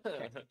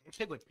 Okay.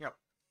 Pigwin, you're up.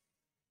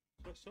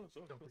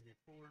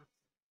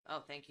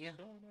 Oh, thank you.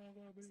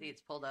 See,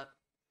 it's pulled up.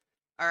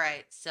 All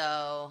right,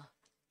 so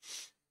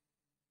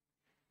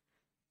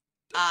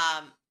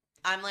I'm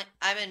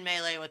in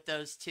melee with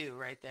those 2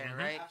 right there,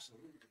 right?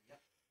 Absolutely. Yep.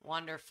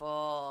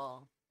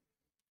 Wonderful.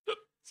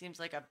 Seems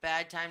like a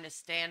bad time to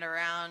stand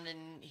around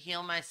and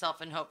heal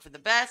myself and hope for the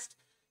best.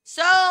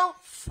 So,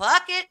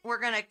 fuck it. We're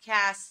going to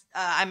cast,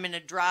 I'm going to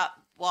drop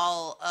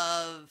Wall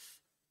of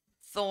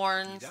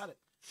Thorns. You got it.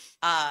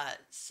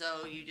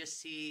 So you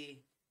just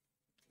see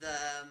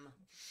them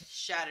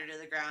shatter to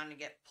the ground and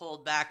get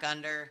pulled back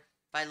under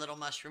by little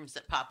mushrooms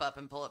that pop up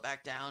and pull it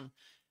back down.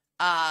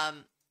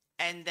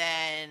 And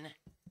then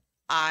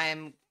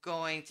I'm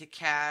going to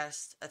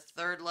cast a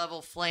 3rd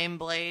level Flame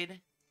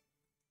Blade.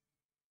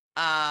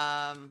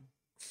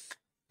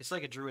 It's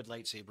like a druid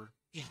lightsaber.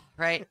 Yeah,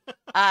 right.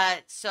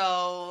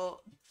 So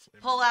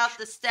pull out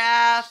the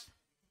staff,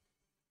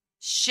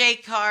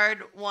 shake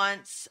hard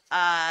once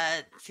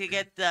to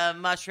get the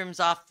mushrooms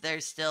off.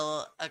 There's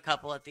still a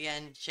couple at the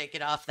end. Shake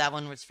it off. That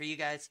one was for you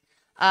guys.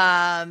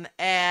 And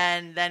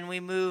then we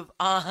move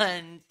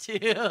on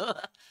to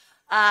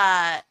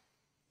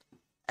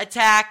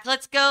attack.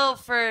 Let's go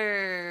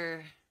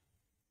for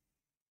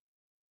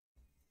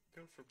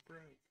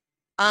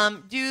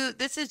broke.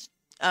 This is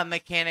a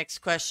mechanics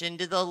question.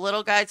 Do the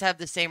little guys have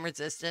the same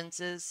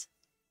resistances?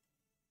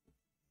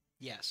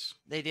 Yes.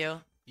 They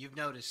do. You've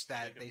noticed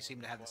that they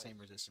seem to have the same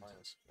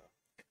resistances.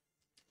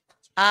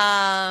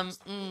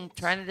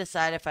 Trying to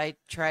decide if I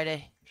try to.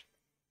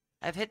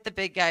 I've hit the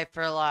big guy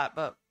for a lot,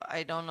 but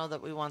I don't know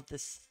that we want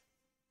this.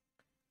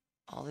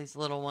 All these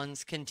little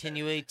ones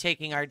continually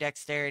taking our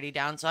dexterity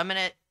down. So I'm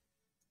gonna.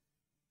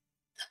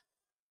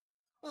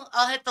 Well,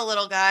 I'll hit the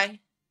little guy.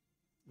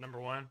 Number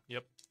 1.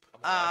 Yep.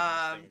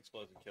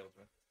 Explosive kills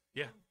me.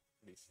 Yeah.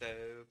 I'd be so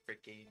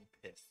freaking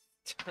pissed.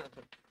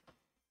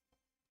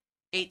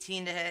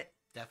 18 to hit.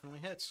 Definitely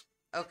hits.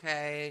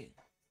 Okay.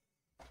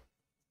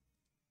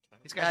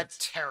 These guys That's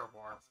are terrible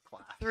armor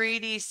class.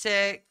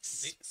 3d6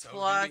 So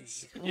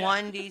plus do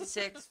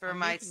 1d6 for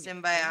my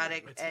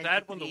symbiotic It's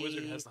bad when the entity.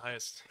 wizard has the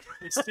highest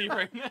AC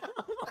right now.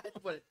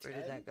 What, Where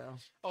did that go?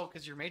 Oh,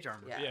 because you're mage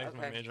armor. Yeah. Yeah, it's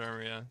my okay. mage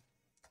armor, yeah.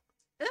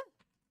 Yeah.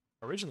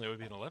 Originally, it would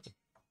be an 11,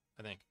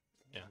 I think.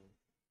 Yeah.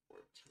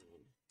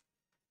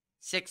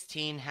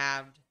 16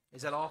 halved.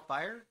 Is that all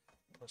fire?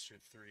 Plus your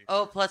 3.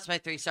 Oh, plus my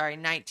 3. Sorry,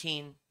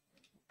 19.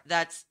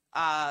 That's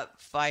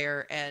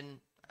fire, and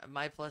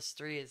my plus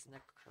 3 is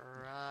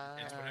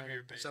It's whatever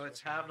your necrotic. base So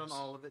it's weapon halved on is.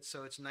 all of it.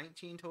 So it's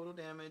 19 total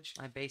damage.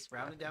 My base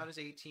Rounded weapon. down is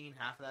 18.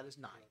 Half of that is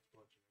 9.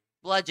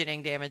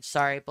 Bludgeoning damage.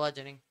 Sorry,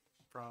 bludgeoning.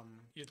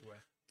 From Either way.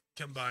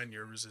 Combine,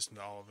 you're resistant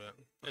to all of it.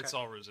 It's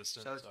Okay. all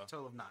resistant. so it's So, a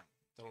total of 9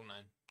 total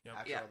 9. Yep.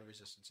 after Yeah. all the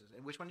resistances.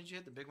 And which one did you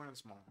hit? The big one or the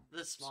small one?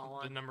 The small The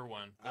one. number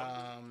 1.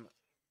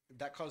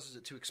 That causes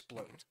it to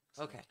explode.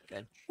 Okay,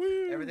 good.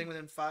 Everything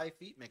within 5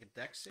 feet, make a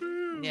dex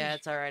save. Yeah,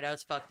 it's all right. I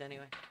was fucked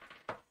anyway.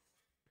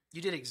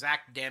 You did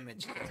exact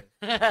damage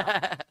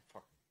to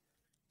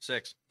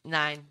 6.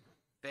 9.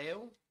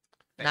 fail.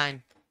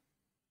 9.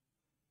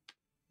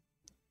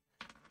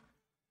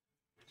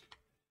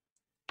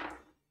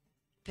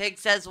 Pig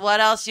says, "What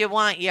else you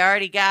want? You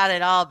already got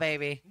it all,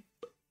 baby."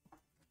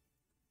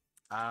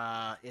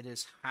 It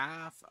is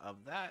half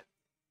of that.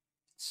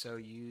 So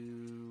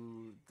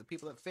the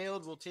people that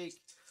failed will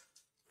take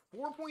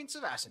 4 points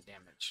of acid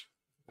damage.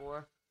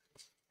 4.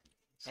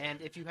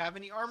 And if you have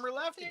any armor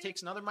left, it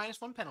takes another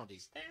 -1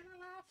 penalty.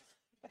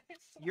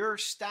 Your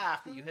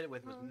staff that you hit it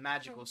with was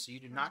magical, so you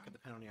do not get the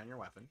penalty on your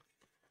weapon.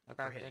 Okay,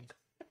 for hitting.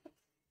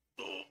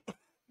 good.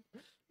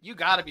 You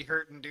gotta be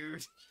hurting,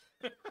 dude.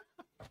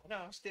 No,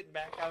 I was getting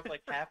back. I was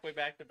like halfway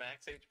back to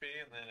max HP,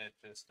 and then it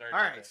just started.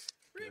 All right.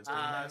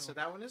 to- So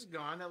that one is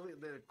gone.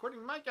 According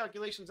to my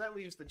calculations, that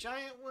leaves the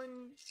giant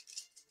one,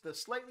 the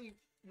slightly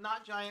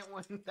not giant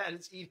one that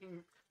is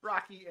eating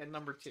Rocky, and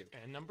number 2.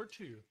 And number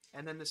 2.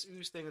 And then this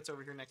ooze thing that's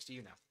over here next to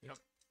you now. Yep.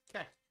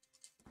 Okay.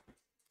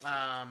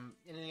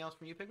 Anything else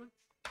from you, Pigman?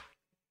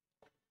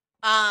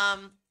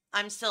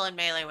 I'm still in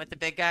melee with the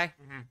big guy.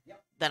 Mhm.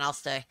 Yep. Then I'll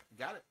stay.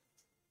 Got it.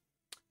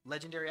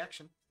 Legendary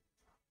action.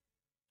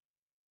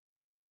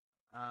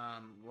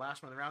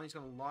 Last one of the round, he's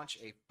going to launch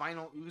a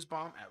final ooze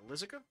bomb at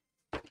Lizica.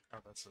 Oh,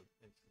 that's a.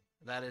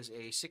 That is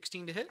a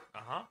 16 to hit.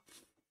 Uh-huh.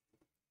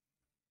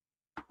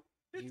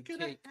 You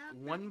take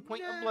 1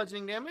 point of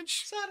bludgeoning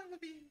damage. Son of a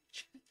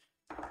bitch.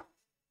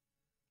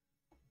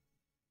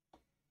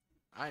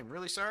 I'm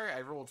really sorry.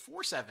 I rolled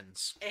 4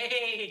 sevens.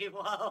 Hey,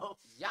 whoa.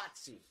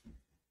 Yahtzee.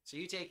 So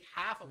you take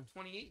half of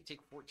 28. You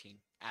take 14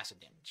 acid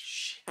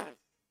damage.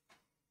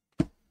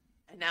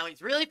 And now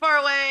he's really far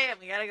away, and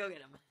we gotta go get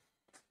him.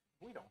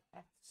 We don't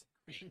have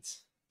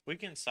secrets. We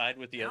can side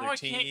with the Now other I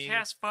team. can't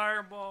cast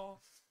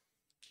Fireball.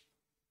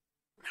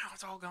 Now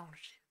it's all gone.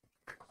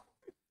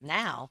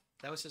 Now.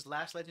 That was his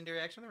last legendary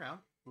action of the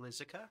round.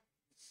 Lizica,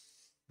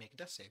 make a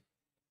death save.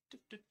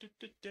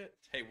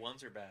 Hey,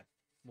 ones are bad.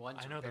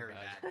 One's I know they're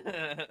very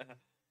bad. bad.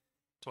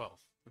 12.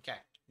 Okay,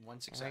 1 There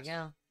we success.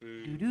 go.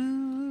 Boo.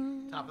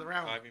 Doo-doo. Top of the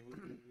round. I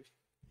mean,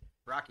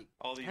 Rocky,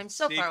 all these I'm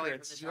so far away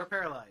from secrets. this. you are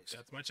paralyzed.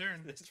 That's my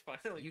turn. It's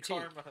finally You take-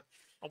 karma.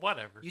 Oh,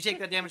 whatever. You take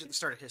that damage at the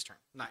start of his turn,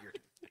 not your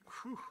turn.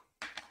 Whew.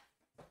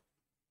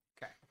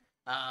 Okay.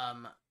 That's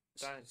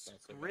not so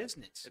bad.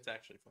 Riznitz, It's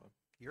actually fun.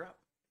 you're up.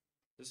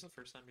 This is the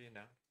first time being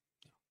down.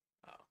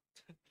 Oh.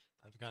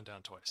 I've gone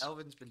down twice.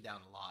 Elvin's been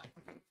down a lot.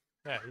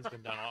 Yeah, he's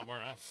been down a lot more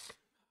than I have.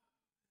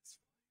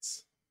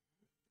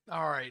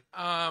 All right.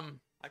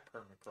 I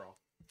permacrawl.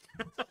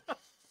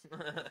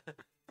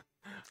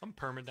 I'm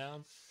perma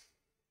down.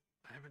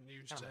 I haven't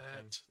used I'm okay.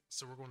 that,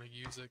 so we're going to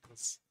use it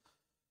because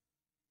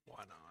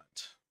why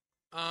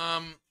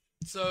not?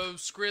 So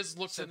Skriz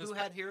looks So in his who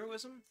had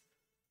heroism?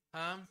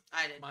 I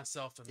did.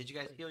 myself and Did you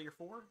guys heal your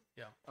 4?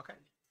 Yeah. Okay.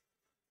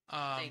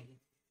 Thank you.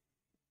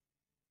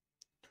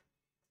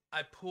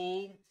 I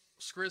pull.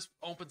 Skriz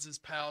opens his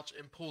pouch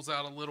and pulls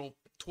out a little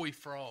toy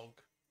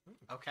frog,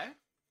 Okay.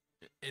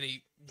 and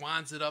he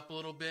winds it up a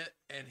little bit,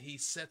 and he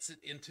sets it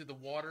into the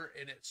water,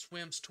 and it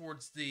swims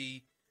towards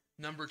the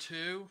number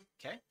 2,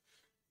 Okay.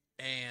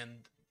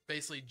 and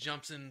basically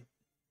jumps in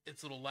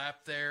its little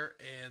lap there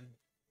and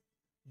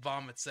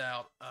vomits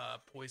out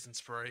poison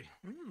spray.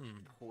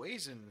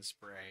 Poison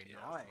spray.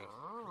 Yeah.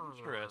 Nice.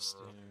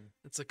 Interesting.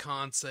 It's a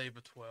con save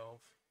of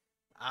 12.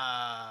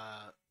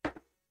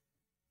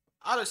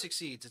 Auto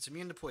succeeds. It's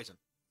immune to poison.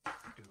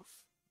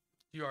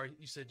 You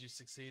said you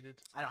succeeded.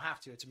 I don't have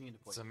to. It's immune to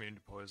It's poison. immune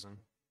to poison.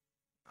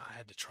 I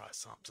had to try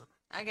something.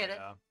 I get it.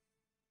 Yeah.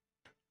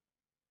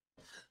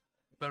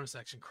 Bonus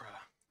action cry.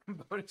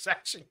 Bonus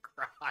action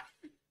cry. Sorry,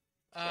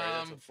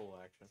 that's Um, a full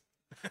action.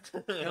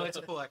 No, it's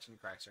a full action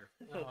cry, sir.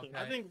 Okay.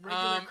 I think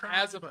regular cry,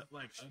 as a but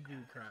like a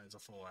goo cry is a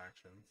full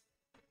action.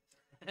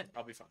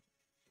 I'll be fine.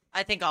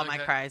 I think all my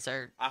Okay. cries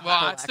are. well, full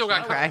I still got.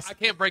 action cries. I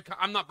can't break.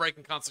 I'm not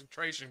breaking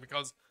concentration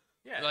because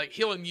Yeah. like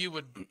healing you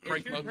would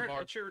break It's your both turn.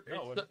 bars. It's your,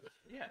 No, it's the-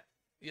 yeah.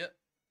 Yeah,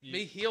 You-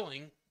 me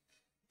healing.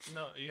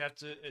 No, you have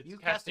to. It's You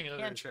cast a casting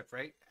another. cantrip,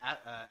 right?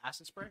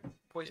 Acid spray,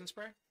 poison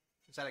spray.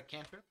 Is that a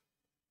cantrip?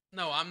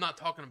 No, I'm not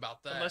talking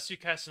about that. Unless you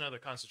cast another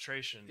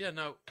concentration. yeah,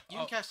 no. You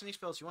can cast any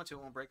spells you want to.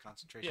 It won't break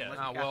concentration. Yeah. Unless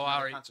you Ah, cast well, I another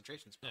already-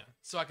 concentration spell. Yeah.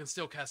 So I can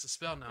still cast a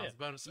spell now Yeah. as a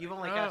bonus. You've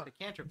only Ah, cast a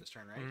cantrip this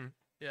turn, right? mhm.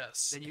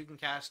 Yes. Then you can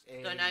cast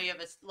a. So now you have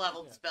a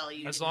leveled spell.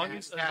 You As can long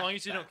cast.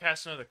 as you don't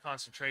cast another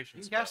concentration.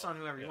 You can cast spell. on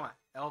whoever you Yeah. want,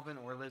 Elvin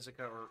or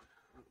Lizica, or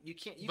you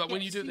can't. You but when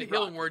can't you do the see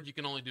healing Rock. word, you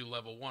can only do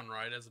level 1,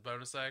 right, as a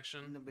bonus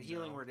action. No, but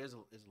healing No. word is a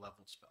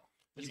leveled spell.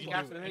 It's You you can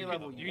cast can at do any any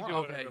level level. you You want.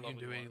 can do Okay, whatever you can level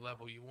do you any want.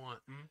 level you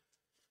want.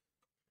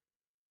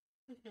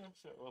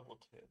 Level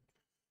 10.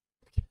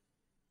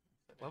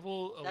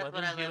 Level That's 11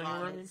 what I live healing on.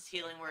 word. Is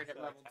healing word at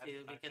level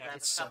 2 because I have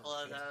It's a so couple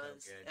of good, so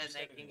those, good. and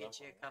they can get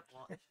you a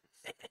couple.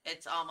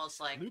 It's almost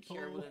like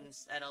cure Loophole.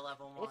 wounds at a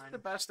level What's 1. the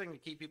best thing to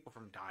keep people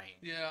from dying?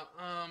 Yeah.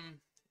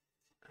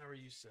 How are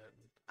you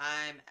setting?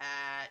 I'm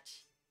at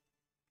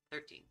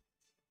 13,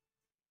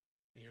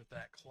 You're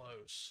that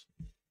close.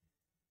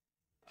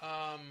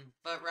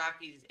 but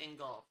Rocky's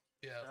engulfed.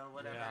 Yeah. So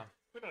whatever. Yeah.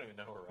 We don't even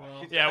know where we're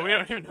Well, at. Yeah, we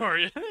don't even know where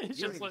he is. You It's don't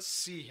just even like,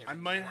 see him. I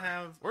might anymore.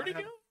 have. Where'd he I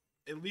have- go?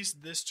 At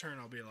least this turn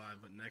I'll be alive,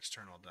 but next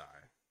turn I'll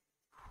die.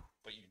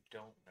 But you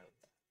don't know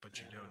that. But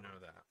you don't know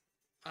that.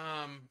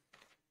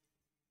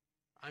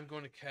 I'm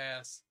going to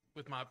cast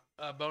with my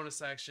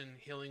bonus action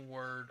healing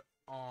word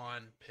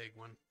on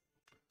Pigwin,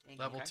 Thank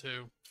you. level Okay.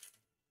 2.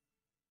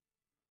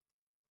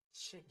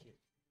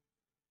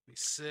 Be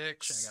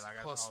 6 Check it, I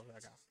got plus all that I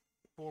got.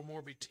 4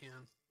 more be 10.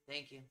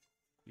 Thank you.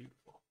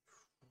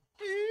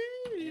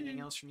 Anything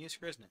else from you,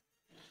 Skriznet?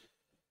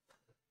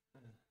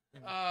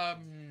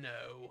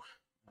 No.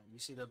 You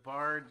see the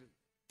bard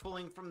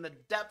pulling from the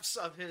depths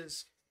of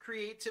his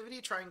creativity,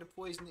 trying to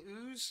poison the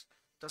ooze.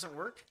 Doesn't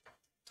work.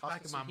 Back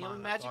Tossing in some my healing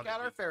mind, I magic thought at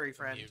it'd our be fairy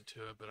friend. immune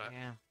to it, but I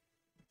Yeah.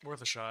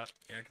 worth a shot.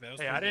 Yeah, that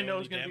was Hey, I the didn't know it only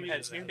was going to be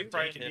damage too that I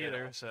frightened taken.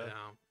 either. So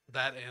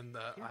that and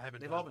Yeah, I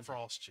haven't they've all done been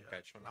frost yet.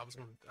 Okay, I was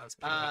going to. I was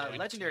putting it into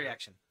Legendary it.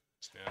 action.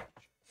 Yeah.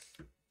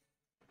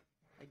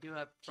 I do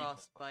have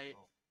frostbite.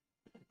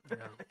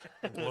 Yeah.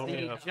 blow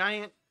me The up.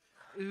 giant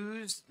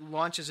ooze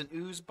launches an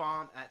ooze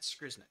bomb at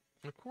Skriznet.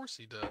 Of course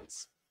he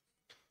does.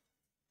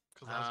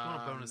 Because I was going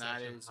to bonus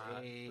That action is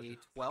hide, a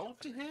 12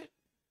 to hit.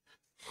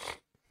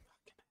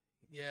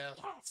 Yeah.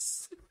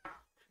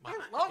 My I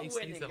love AC's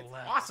winning. at It's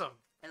 11. awesome.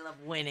 I love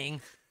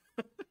winning.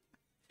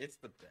 It's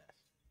the best.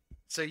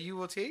 So you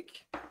will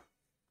take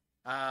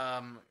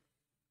 1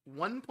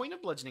 point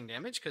of bludgeoning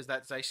damage because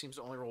that dice seems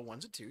to only roll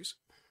 1s and 2s.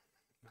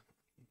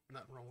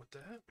 Nothing wrong with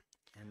that.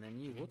 And then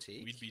you will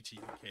take We'd be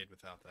TPK'd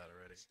without that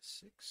already.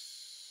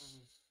 6.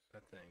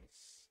 That thing.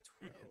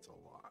 It's a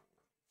lot.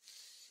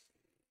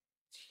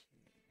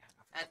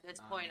 At this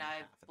point,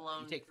 I've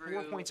blown You take 4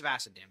 through points of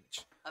acid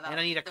damage. about and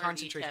I need a 30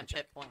 concentration temp check.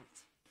 hit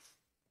points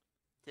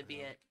to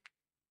be at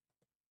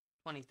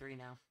 23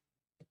 now.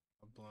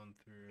 I've blown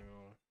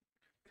through.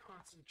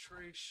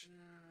 Concentration.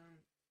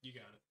 You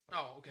got it.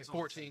 Oh, okay. It's all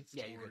 14.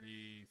 Yeah, you're good.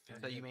 40, So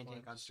you 50 maintain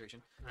points.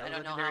 concentration. I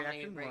don't know how Legendary many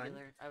action one.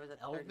 regular. I was at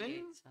Elvin?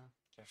 38, so.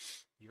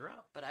 You're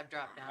up. But I've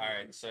dropped down. All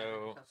right, to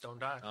so 7, Don't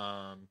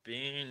die.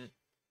 Being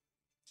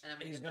and I'm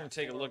he's get going that to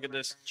take a 4 look at over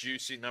this turn.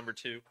 juicy number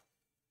 2.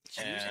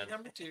 Choose And-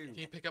 number 2. Can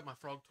you pick up my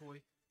frog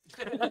toy?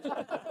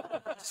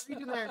 Just reach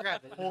in there and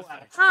grab it.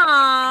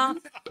 Aww.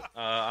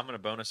 I'm going to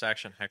bonus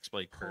action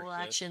Hexblade Curse. Full this.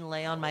 action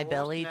lay on my Rolls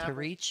belly and to apples.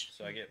 reach.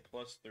 So I get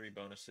 +3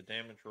 bonus to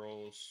damage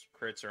rolls.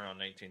 Crits are on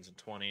 19s and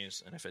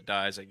 20s, and if it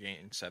dies, I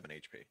gain 7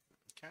 HP.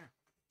 Okay.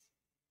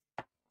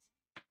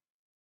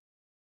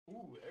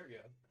 Ooh, there we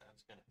go.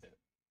 That's going to hit.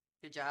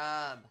 Good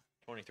job.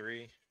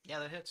 23. Yeah,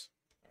 that hits.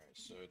 All right,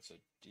 so it's a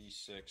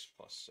D6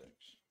 plus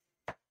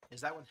 6.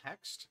 Is that one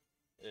hexed?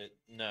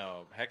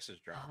 No, Hex is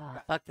dropped. Oh,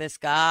 fuck this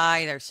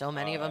guy. There's so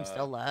many of them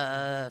still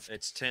left.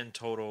 It's 10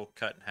 total,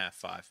 cut in half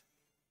 5.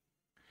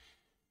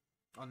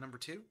 On number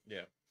 2?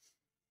 Yeah.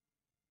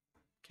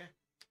 Okay.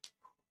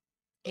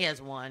 He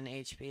has 1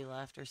 HP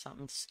left or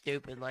something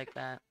stupid like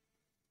that.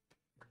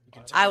 You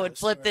can I tell would this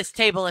flip story. this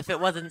table if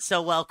it wasn't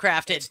so well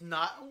crafted. It's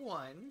not a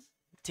 1,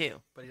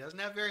 2. but he doesn't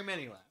have very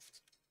many left.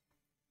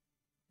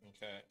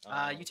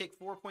 Okay. You take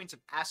 4 points of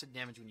acid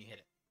damage when you hit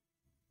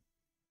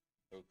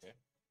it. Okay.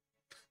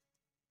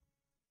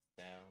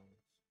 Down.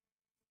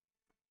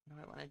 What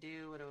do I want to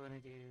do? What do I want to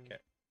do? Okay.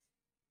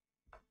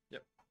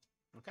 Yep.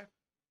 Okay.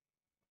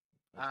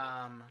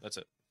 That's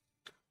it.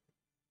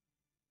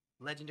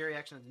 Legendary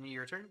action at the end of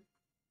your turn.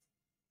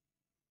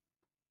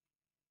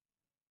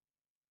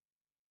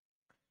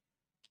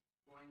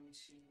 Going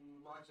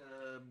to launch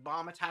a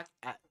bomb attack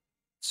at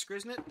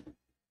Skriznet.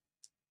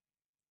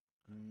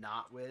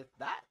 Not with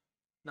that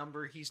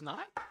number. He's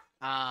not.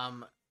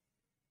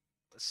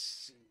 Let's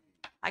see.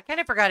 I kind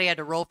of forgot he had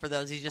to roll for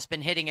those. He's just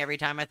been hitting every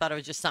time. I thought it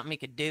was just something he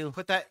could do.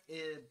 Put that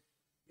in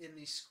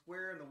the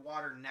square in the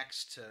water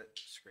next to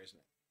Skriznet.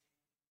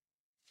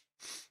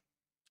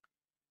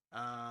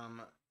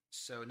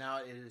 So now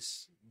it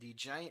is the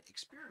giant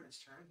experiment's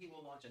turn. He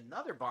will launch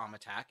another bomb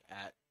attack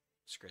at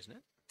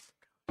Skriznet.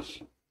 Damn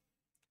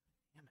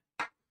it.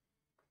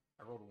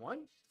 I rolled a 1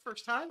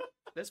 first time.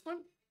 This one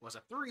was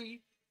a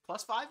 3.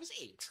 Plus 5 is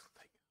 8.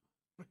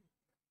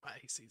 My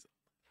AC's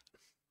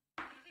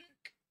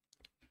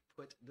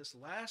Put this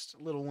last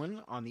little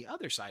one on the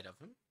other side of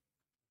him.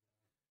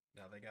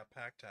 now they got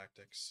pack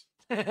tactics.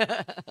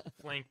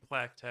 Flank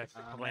plaque tactics.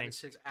 That Flank, is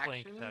his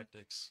flank action.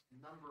 tactics.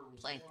 Number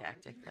Flank 1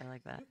 tactic. I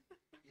like that.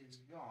 is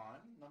gone.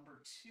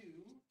 Number 2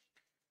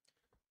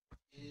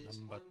 is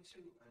Number- going to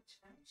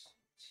attempt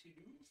to.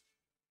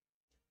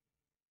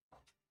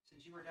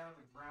 Since you were down on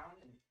the ground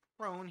and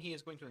prone, he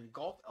is going to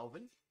engulf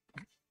Elvin.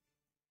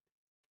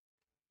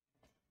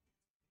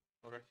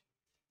 Okay.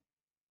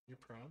 You're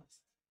prone.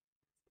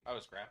 I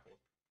was grappled.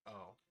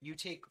 Oh. You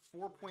take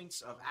 4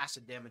 points of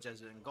acid damage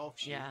as it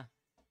engulfs you. Yeah,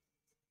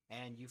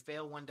 And you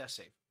fail 1 death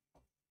save.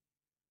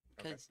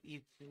 because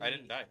you. I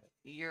didn't die.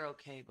 You're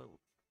okay, but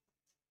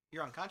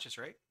You're unconscious,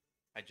 right?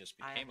 I just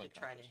I became have to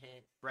try to unconscious.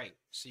 hit, Right.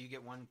 So you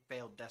get 1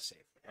 failed death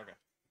save. Okay,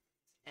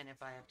 and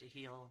if I have to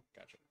heal,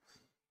 gotcha.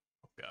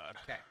 Oh God,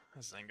 Okay.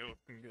 this ain't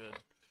looking good.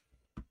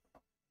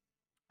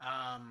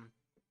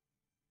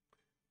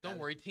 Don't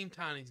worry, Team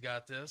Tiny's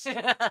got this.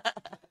 Number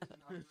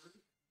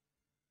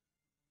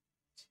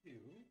 2.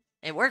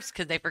 it works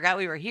because they forgot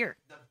we were here.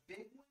 The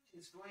big one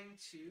is going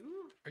to.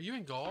 Are you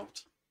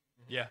engulfed?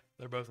 Yeah,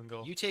 they're both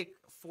engulfed. You take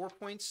 4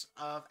 points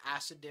of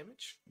acid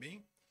damage.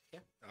 Me? Yeah.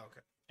 Oh, okay.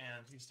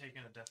 And he's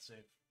taking a death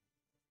save.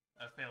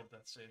 A failed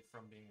death save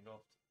from being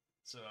engulfed.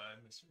 So I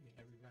miss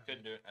every round.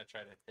 Couldn't do it. I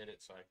tried to hit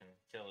it so I can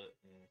kill it.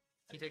 And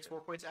He takes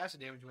 4 points of acid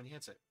damage when he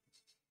hits it.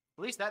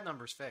 At least that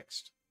number's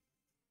fixed.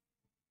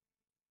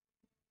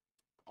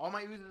 All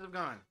my oozes have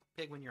gone.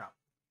 Pigwin, you're up.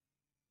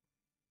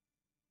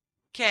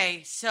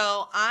 Okay,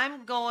 so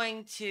I'm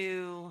going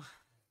to.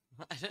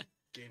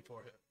 Gain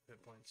 4 hit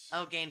points.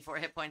 Oh, gain 4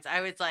 hit points.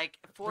 I was like,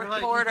 fourth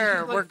like- quarter.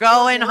 like We're 4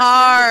 going quarters.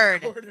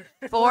 hard.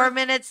 4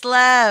 minutes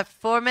left.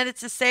 4 minutes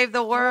to save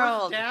the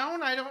world. Down?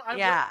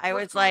 Yeah, I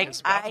was like, It's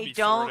about to I be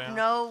thrown don't out.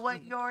 know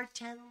what you're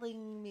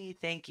telling me.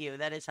 Thank you.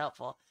 That is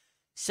helpful.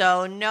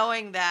 So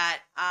knowing that,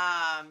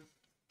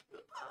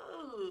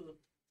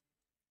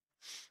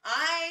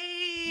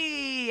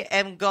 I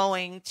am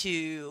going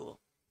to.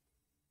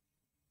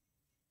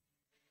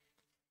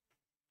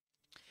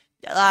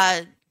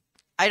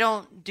 I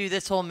don't do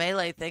this whole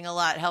melee thing a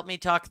lot. Help me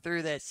talk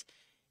through this.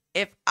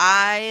 If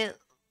I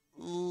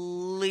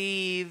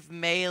leave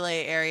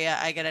melee area,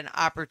 I get an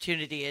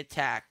opportunity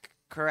attack,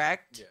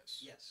 correct? Yes.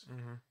 Yes.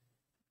 Mm-hmm.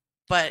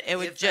 But it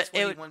would If that's just what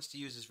it he would, wants to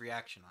use his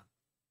reaction on.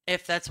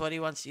 if that's what he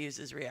wants to use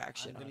his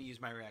reaction I'm going to on. use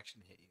my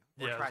reaction to hit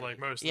you. Or Yeah, try it's to like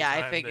hit you. most of Yeah, I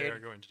the time they figured. are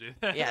going to do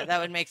that. Yeah, that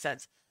would make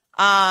sense.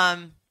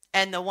 And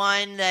the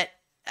one that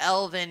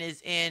Elvin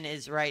is in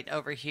is right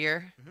over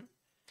here.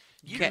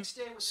 You Okay. can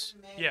stay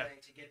within melee Yeah.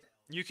 to get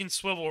the You can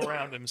swivel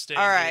around him, stay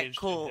All right, engaged,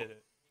 cool. and hit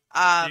it.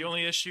 Um, The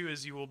only issue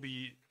is you will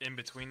be in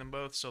between them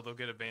both, so they'll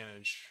get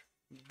advantage.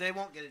 They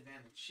won't get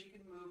advantage. She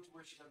can move to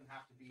where she doesn't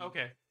have to be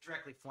Okay.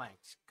 directly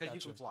flanked because you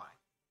Gotcha. can fly.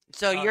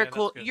 so Oh, you're yeah, that's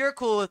cool. good. You're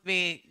cool with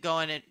me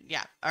going in.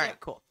 Yeah. All right. Yeah.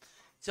 Cool.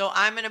 So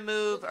I'm gonna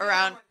move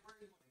around.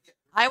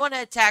 I want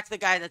to attack the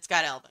guy that's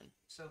got Elvin.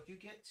 So if you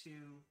get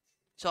to,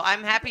 So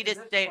I'm happy to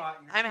this stay. spot,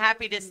 you're I'm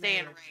happy to within stay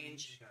in melee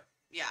range. range.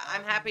 Yeah,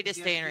 I'm happy to You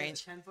stay in have to be at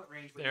range. a 10-foot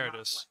range. but There you're it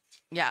not is.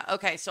 flanked. Yeah.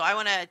 Okay. So I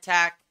want to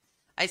attack.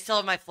 I still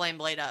have my flame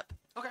blade up.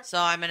 Okay. So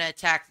I'm gonna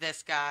attack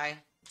this guy.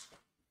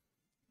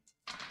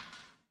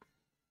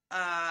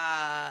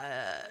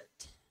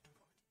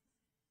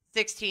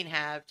 16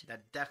 halved.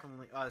 That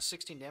definitely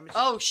 16 damage.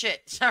 Oh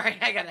shit! Sorry,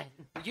 I got it.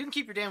 You can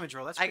keep your damage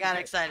roll. That's I pretty got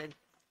good. excited.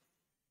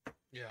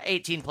 Yeah.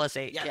 18 plus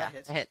 8. Yeah, Yeah, that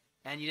hits. I hit.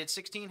 And you did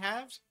 16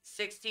 halves.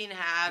 16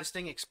 halves. This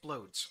thing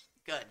explodes.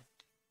 Good.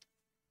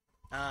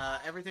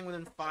 Everything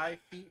within 5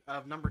 feet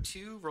of number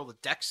 2. Roll a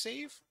dex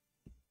save.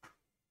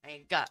 I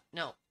ain't got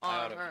no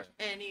Out of armor it.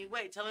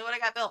 anyway. Tell me what I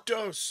got, Bill.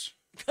 Dose.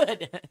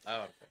 Good. Oh,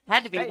 okay.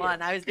 Had to be Hey.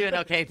 1. I was doing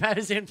okay. I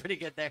was doing pretty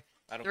good there.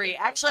 I don't 3.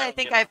 think- Actually, I don't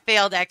think get I it.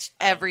 failed I don't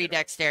every get it.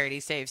 dexterity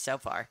save so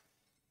far.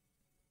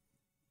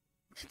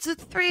 It's a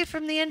 3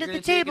 from the end You're of the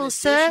gonna take an table,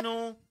 sir.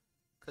 additional-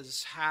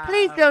 'cause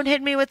Please don't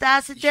hit me with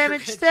acid You're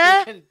damage, gonna sir.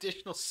 take an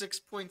additional 6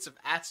 points of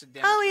acid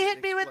damage. Oh, he when hit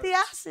it me with the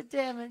explodes. acid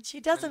damage. He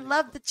doesn't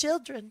love the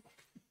children.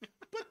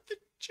 But the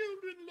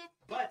children love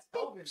But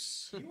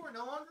Elvis, you are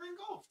no longer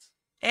engulfed.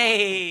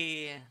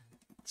 Hey.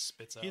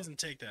 Spits out. He doesn't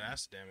take that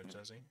acid damage,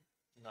 does he?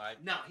 No, I,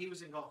 No, he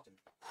was engulfed in.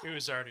 He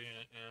was already in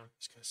it, yeah. I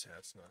was gonna say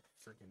that's not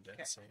freaking death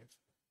Okay. save.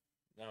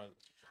 no.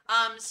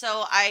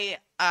 So I,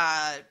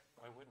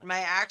 Why wouldn't I? my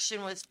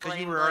action was Because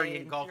flame you were already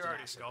blade. engulfed You're in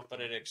already acid. engulfed.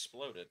 But it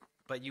exploded.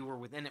 But you were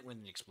within it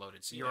when it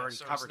exploded, so you're Yeah, already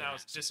so covered in now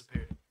it's acid.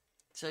 dissipated.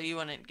 So you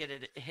wouldn't get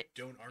it hit.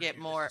 Don't argue. Get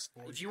this more- is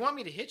for If you. you want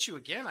me to hit you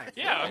again, I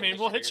Yeah, I will. mean,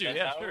 we'll hit you. Figured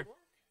Yeah, that's how sure. it worked.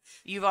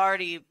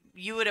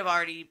 You would have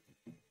already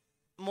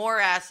more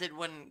acid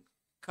wouldn't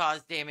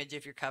cause damage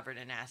if you're covered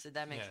in acid.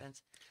 That makes Yeah.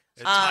 sense.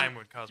 Time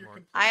would cause more.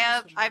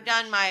 I've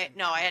done my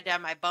I had to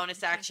have my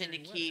bonus action to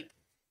keep.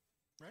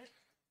 Right?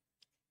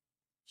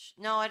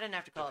 No, I didn't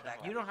have to call it back.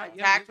 You don't have-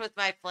 you attacked haven't- with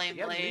my flame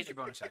You haven't used blade,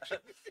 your bonus action.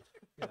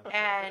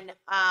 and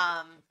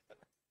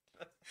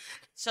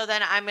so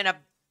then I'm gonna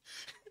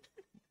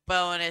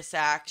bonus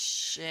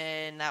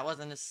action. That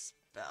wasn't a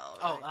spell.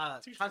 Oh, right?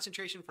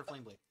 concentration for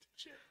flame blade.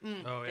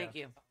 Oh, Thank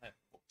you.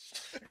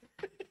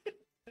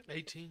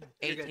 18.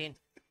 You're good. 18.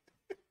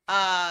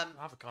 I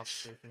have a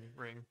concentration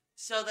ring.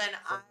 So then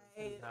I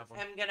have one.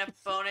 am gonna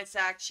bonus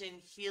action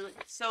heal.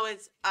 So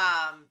is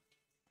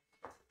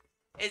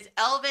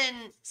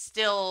Elvin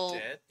still?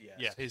 Dead? Yes.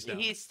 Yeah, he's down.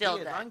 He's still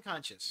He is dead.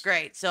 unconscious.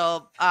 Great.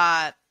 So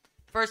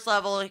first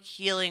level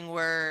healing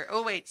word.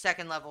 Oh wait,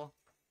 second level.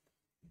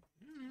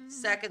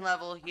 Second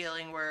level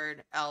healing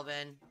word,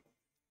 Elvin.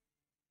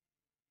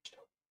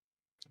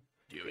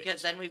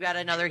 Because then we've got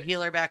another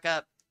healer back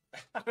up.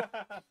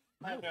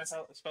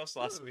 Spell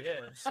slots. Ooh,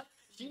 yeah.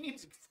 You need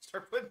to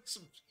start putting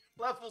some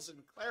levels in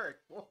cleric,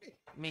 boy.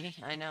 Me,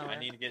 I know. I right?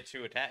 need to get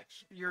 2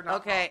 attacks. You're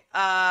not Okay,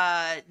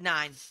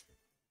 9.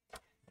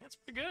 That's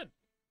pretty good.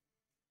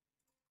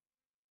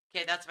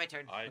 Okay, that's my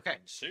turn. I Okay. can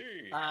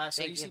see. So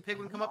Thank you see you.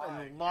 Pigwin come up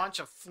and launch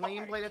a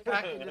flame blade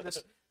attack into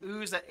this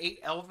ooze that ate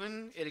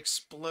Elvin. It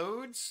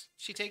explodes.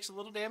 She takes a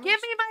little damage.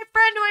 Give me my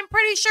friend who I'm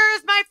pretty sure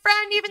is my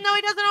friend, even though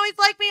he doesn't always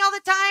like me all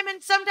the time,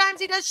 and sometimes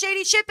he does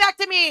shady shit back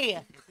to me.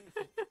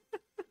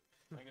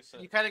 Like I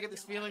said, You kind of get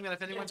this feeling that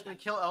if anyone's going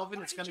to kill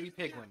Elvin, it's going to be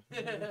Pigwin.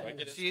 I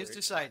get She is inspiration.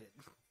 decided.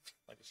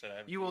 Like I said, I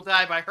have You will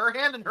die by her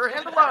hand and her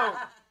hand alone.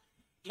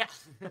 Yeah.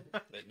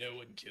 That no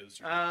one kills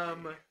you.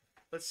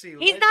 Let's see.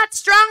 He's not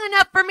strong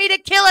enough for me to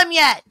kill him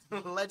yet.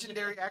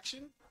 Legendary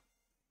action.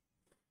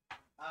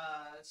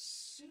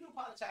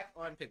 Pseudopod attack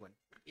on Pigwin.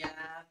 Yeah,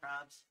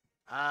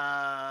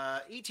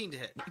 probs. 18 to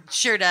hit.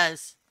 Sure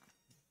does.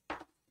 I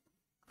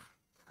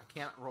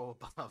can't roll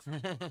above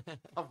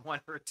a 1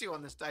 or a 2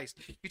 on this dice.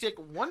 You take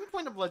 1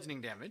 point of bludgeoning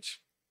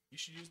damage. You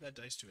should use that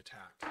dice to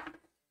attack.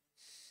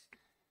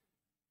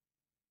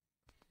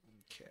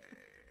 Okay.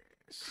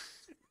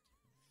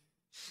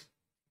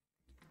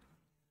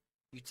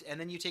 And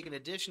then you take an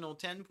additional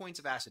 10 points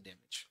of acid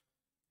damage.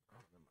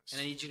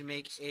 And I need you to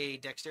make a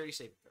dexterity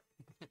saving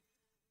throw.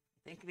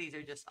 I think these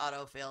are just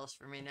auto fails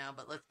for me now,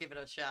 but let's give it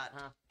a shot,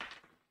 huh?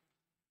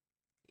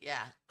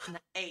 Yeah,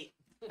 8.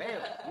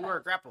 Fail. You are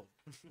grappled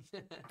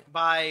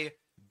by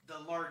the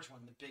large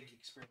one, the big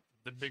experiment.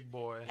 The big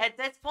boy. At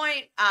this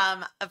point,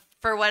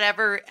 for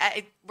whatever,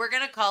 we're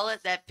gonna call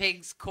it that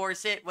pig's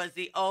corset was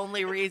the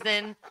only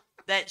reason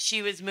that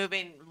she was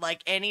moving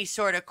like any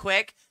sort of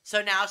quick.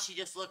 So now she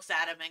just looks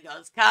at him and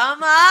goes,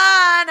 "Come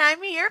on,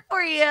 I'm here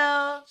for you."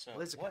 So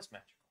Liz- it was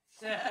magical.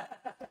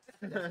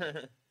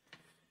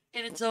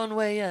 In its own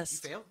way, You yes.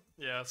 failed.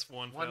 Yeah, that's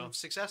one One fail.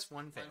 success,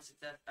 1 fail. One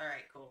success. All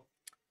right, cool.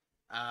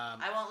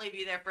 Um, I won't leave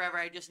you there forever.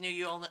 I just knew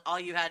you only all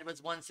you had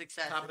was one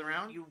success. Top of the and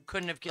round? You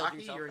couldn't have killed Rocky,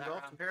 yourself you're that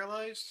engulfed round. and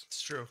paralyzed.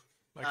 It's true.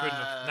 I couldn't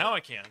have. Uh, Now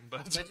I can,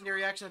 but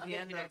Legendary action at the Okay,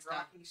 end of next time.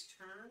 Rocky's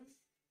turn.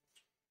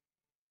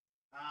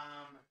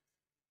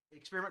 The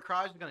experiment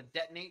Craj is going to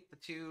detonate the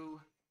 2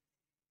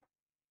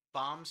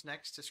 bombs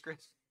next to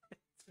Scris.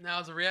 Now,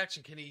 as a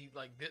reaction, can he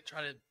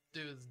try to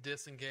do his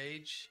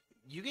disengage?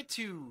 You get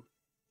to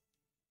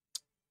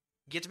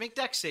make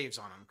dex saves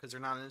on them because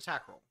they're not an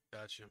attack roll.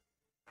 Gotcha.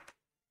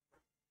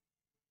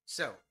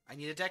 So I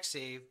need a dex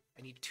save.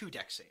 I need 2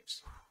 dex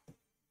saves.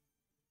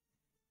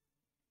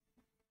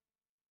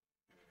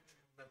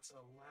 That's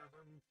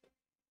 11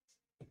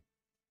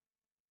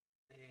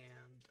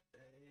 and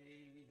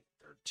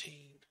a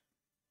 13.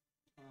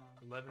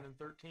 11 and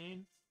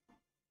 13.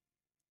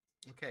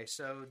 Okay,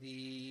 so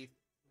the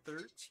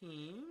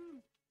 13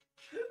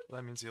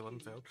 That means the 11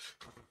 failed.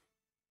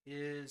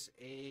 is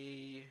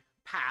a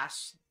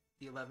pass.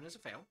 The 11 is a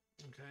fail.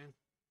 Okay.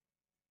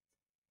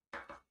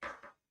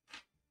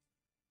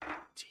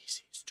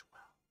 DC's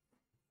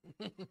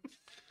 12.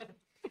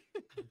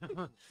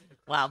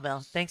 Wow, Bill.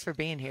 Thanks for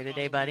being here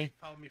today, buddy.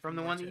 Follow me From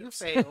the more one that you tips.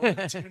 failed,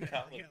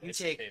 You You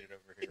take-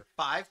 over here.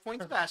 5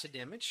 points of acid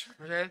damage.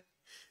 Okay.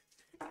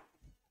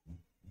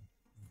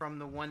 From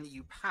the one that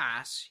you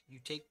pass, you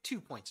take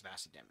 2 points of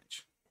acid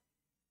damage.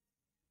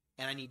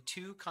 And I need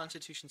 2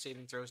 Constitution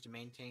saving throws to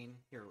maintain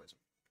heroism.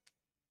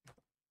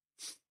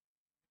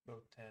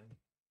 Both 10.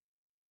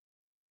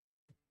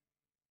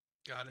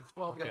 Got it.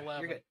 12 Okay.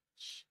 You're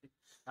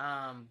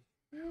good.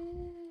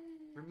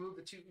 Remove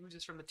the 2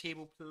 oozes from the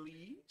table,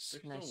 please.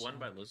 There's Nice no one job.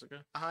 by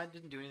Lizica. I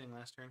didn't do anything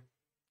last turn.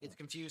 It's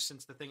confused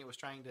since the thing it was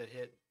trying to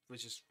hit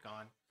was just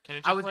gone. Can it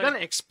just I was like, gonna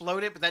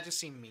explode it, but that just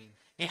seemed mean.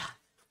 Yeah.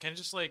 Can it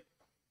just like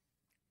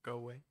go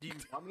away? Do you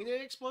want me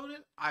to explode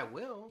it? I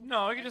will.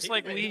 No, I can just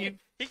like He leave.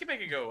 can make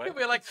it go away. He'll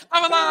be like,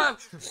 I'm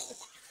alive!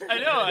 I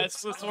know.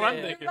 That's what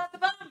I'm thinking.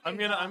 I'm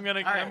gonna All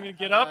right, I'm gonna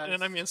get up uh,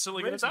 and I'm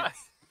instantly gonna Rizzy. die.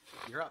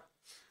 You're up.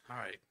 All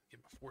right.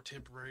 Get my 4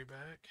 temporary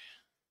back.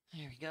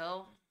 Here we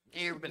go.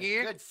 Here, It's been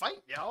here. a good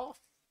fight, y'all.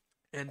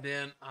 And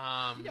then,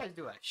 You guys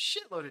do a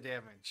shitload of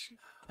damage.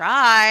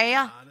 Try.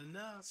 Not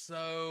enough.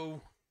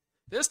 so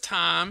this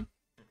time,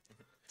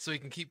 so he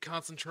can keep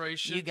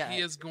concentration. You got He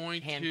is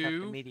going handcuffed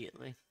to.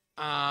 immediately.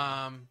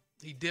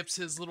 He dips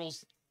his little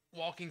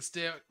walking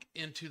stick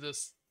into the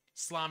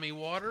slimy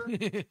water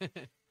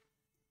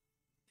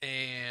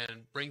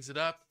and brings it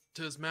up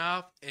to his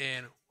mouth,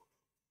 and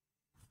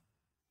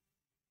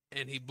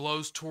he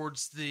blows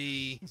towards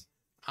the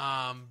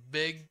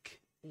big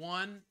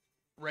one,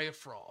 Ray of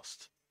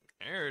Frost.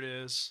 There it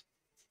is.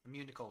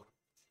 Immune to cold.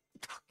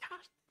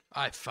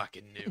 I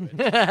fucking knew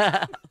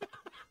it.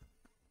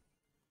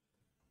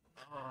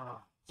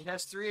 It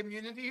has 3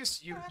 immunities.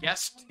 You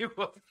guessed 2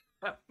 of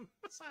them.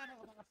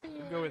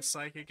 We'll go with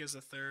psychic as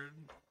a third.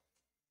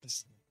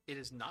 It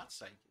is not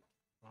psychic.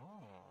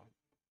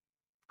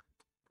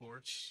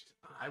 Porch.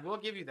 I will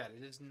give you that.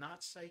 It is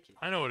not psychic.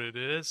 I know what it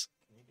is.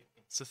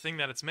 It's the thing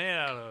that it's made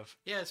out of.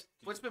 Yes.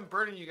 What's been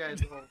burning you guys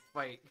the whole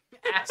fight?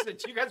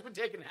 Acid. You guys been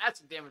taking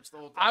acid damage the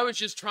whole time. I was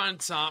just trying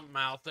something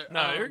out there.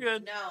 No, you're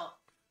good.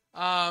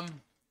 No.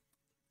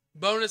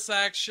 Bonus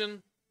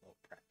action.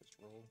 Practice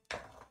roll.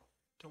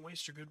 Don't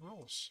waste your good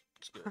rolls.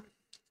 You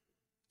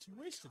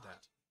wasted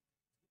that.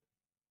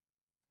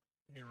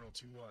 You roll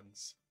 2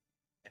 1s.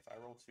 If I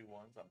roll 2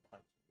 1s, I'm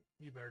punching.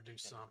 You better do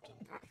something.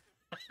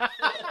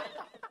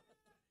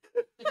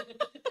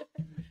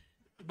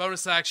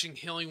 Bonus action,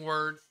 healing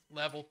word,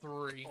 level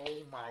 3. Oh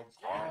my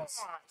gosh.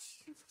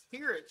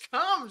 Here it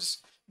comes.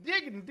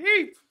 Digging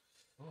deep.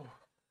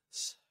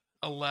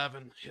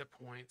 11 hit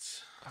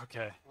points.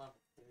 Okay.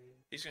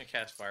 He's gonna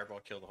cast Fireball,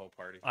 kill the whole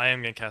party. I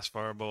am going to cast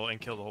Fireball and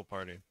kill the whole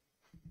party.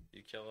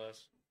 You kill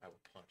us, I will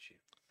punch you.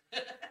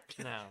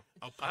 Now,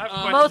 I'll I have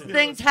a Most question.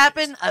 things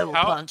happen, I will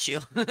How- punch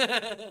you.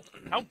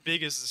 How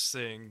big is this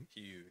thing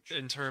Huge.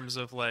 in terms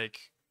of like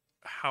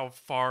how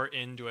far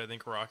in do I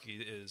think Rocky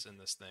is in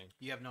this thing?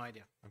 You have no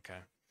idea. Okay.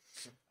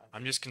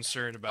 I'm just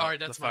concerned about Alright,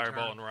 the that's my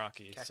Fireball turn. and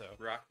Rocky. So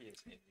Rocky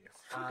is in you.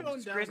 We're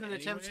going down Grisman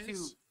attempts to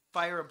anyways.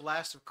 fire a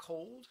blast of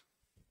cold.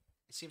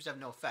 It seems to have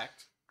no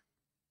effect.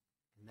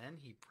 And then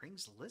he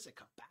brings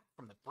Lizica back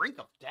from the brink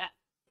of death.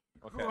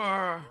 Okay.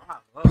 Bravo.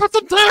 Put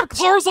the damn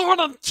clothes on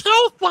and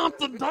kill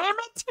something, damn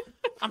it!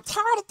 I'm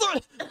tired of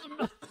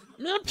the.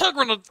 Me and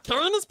Penguin are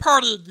carrying this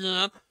party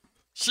again.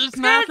 She's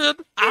naked.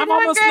 I'm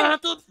almost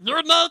naked.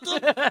 You're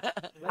naked.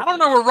 I don't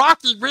know where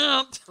Rocky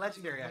went.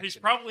 Legendary action. he's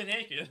probably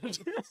naked.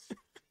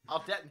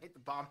 I'll detonate the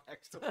bomb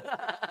next to him.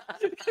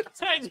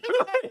 I knew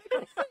it.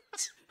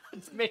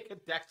 Let's make a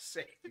dex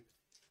save.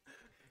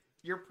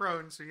 You're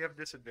prone, so you have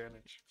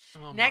disadvantage.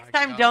 Oh Next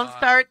my time, don't God.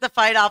 start the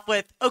fight off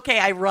with, okay,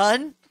 I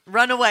run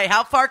away.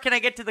 How far can I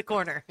get to the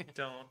corner?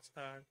 Don't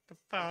start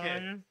the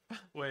Okay.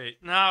 Wait,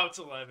 no, it's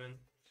 11.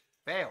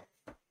 Fail.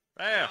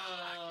 Bam.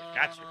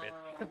 Got you,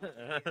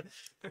 bitch.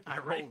 I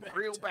rolled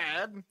real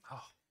bad.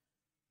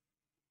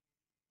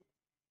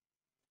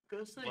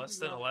 Less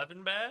than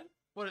 11 bad?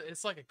 What?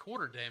 It's like a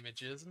quarter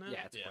damage, isn't it?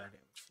 Yeah, it's Yeah. quarter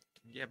damage.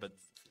 Yeah, but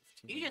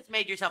You just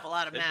made yourself a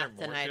lot of Isn't there math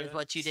more tonight, to is it?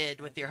 what you did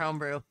with your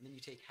homebrew. And then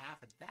you take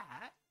half of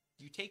that.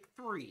 You take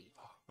 3.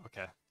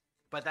 Okay.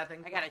 But that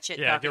thing. I got a shit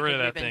Yeah, talking get rid of because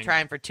that we've been thing.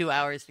 trying for 2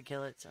 hours to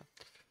kill it. So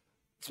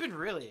It's been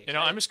really. You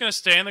know, I'm just going to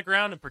stay on the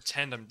ground and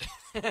pretend I'm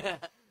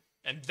dead.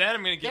 And then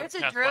I'm going to get there's a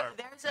cast druid,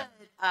 Fireball. there's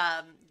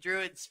a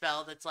druid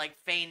spell that's like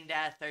feign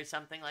death or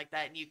something like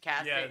that, and you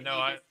cast Yeah, it. and no,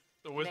 you I, just-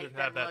 the wizard make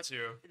had them that look-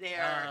 too. they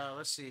are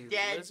Let's see.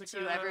 dead Lizica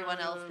to everyone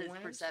else's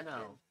wins? perception.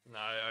 No. No,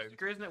 I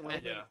Grisnet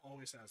wins. Yeah.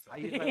 Always has I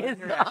that. use my It's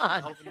legendary action.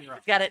 on. Elven Rock.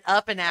 It's got it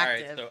up and all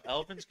right. active. So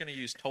Elvin's gonna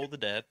use Toll the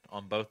Dead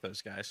on both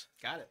those guys.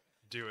 Got it.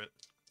 do it.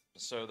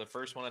 So the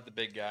first one at the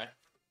big guy,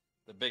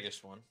 the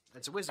biggest one.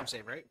 It's a wisdom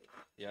save, right?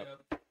 Yep.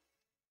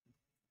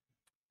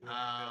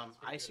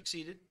 I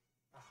succeeded.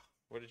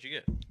 What did you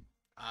get?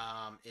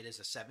 It is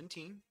a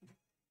 17.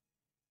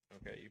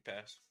 Okay, you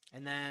passed.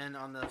 And then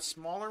on the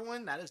smaller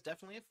one, that is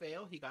definitely a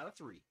fail. He got a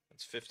 3.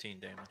 That's 15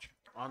 damage.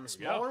 On the There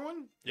we go. smaller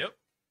one, Yep.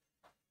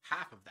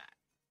 half of that.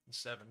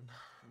 7.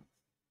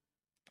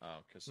 Oh,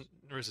 because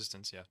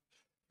Resistance, yeah.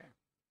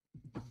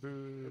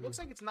 It looks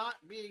like it's not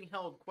being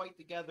held quite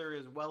together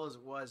as well as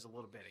it was a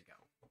little bit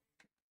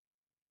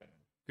ago.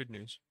 Good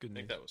news. Good I news.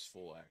 think that was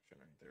full action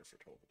right there for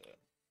Toll the Dead.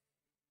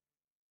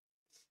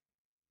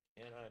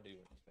 Can I do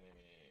anything?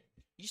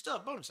 You still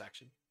have bonus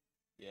action.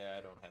 Yeah,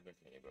 I don't have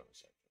any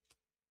bonus actions.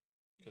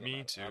 'Cause Me I'm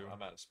out, too.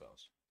 I'm out of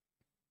spells.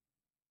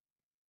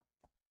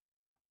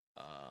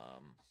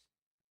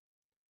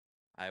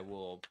 I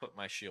will put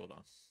my shield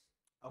on.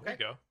 There Okay. you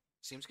go.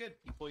 Seems good.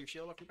 You pull your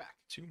shield off your back.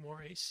 2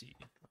 more AC.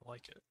 I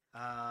like it.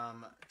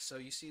 So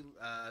you see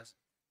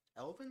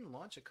Elvin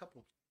launch a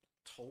couple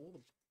Toll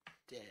the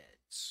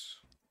Deads.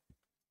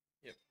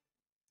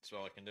 That's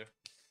all I can do.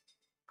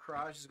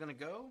 Kraj is going to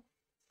go.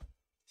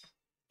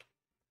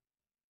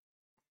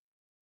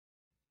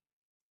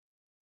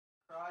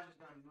 Kraj is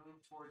going to move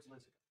towards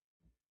Lizica.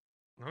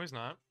 No, he's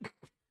not. I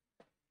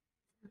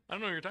don't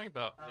know what you're talking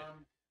about.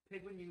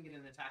 Pigwin, you can get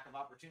an attack of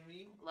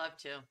opportunity. Love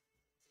to.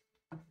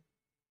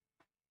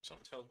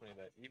 Something tells me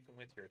that even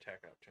with your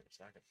attack option, it's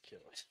not going to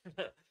kill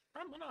it.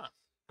 Probably not.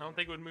 I don't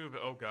think it would move.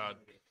 Oh, God.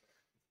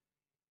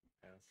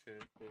 How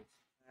could this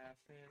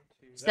happen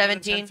to Is that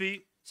within 17. 10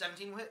 feet?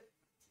 17 will hit?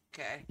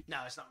 Okay.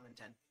 No, it's not within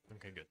 10.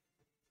 Okay, good.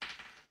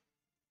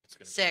 It's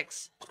gonna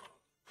 6.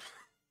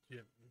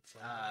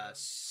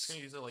 Just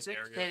gonna use it like Six.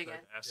 area Say it to again.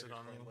 acid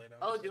on you.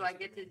 Oh, do I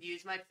get to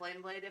use my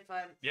flame blade if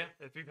I'm Yeah,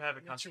 if you have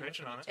a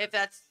concentration on it. if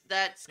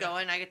that's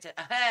going? I get to.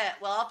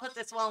 Well, I'll put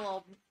this one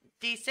little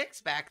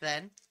D6 back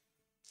then.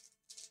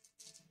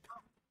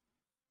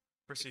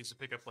 Proceeds to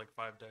pick up like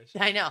 5 dice.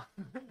 I know.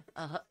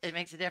 It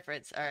makes a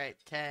difference. All right,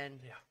 10,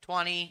 Yeah.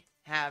 20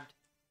 halved,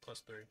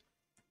 +3.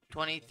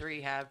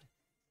 23 halved.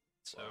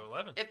 So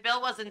 11. If Bill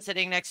wasn't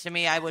sitting next to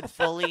me, I would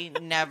fully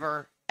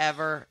never,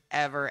 ever,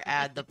 ever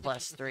add the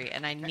 +3,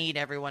 and I need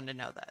everyone to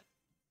know that.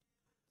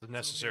 The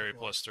necessary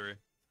 +3.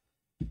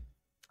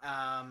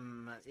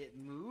 It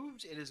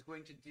moved. It is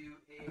going to do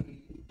a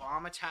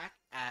bomb attack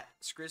at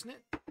Skriznit.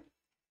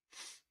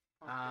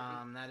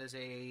 That is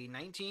a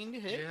 19 to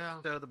hit.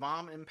 Yeah. So the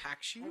bomb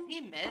impacts Has you.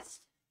 he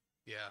missed?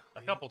 Yeah.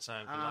 A couple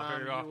times, but not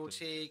very You often. will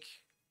take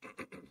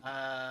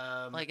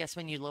Well, I guess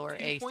when you lower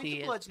 2 points of AC,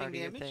 it's bludgeoning part of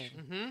your damage.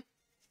 thing. Mm-hmm.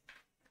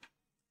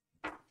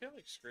 I feel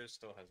like Skriz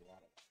still has a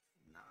lot of.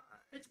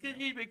 It's because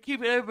he's been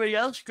keeping everybody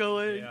else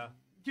going, Yeah.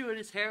 doing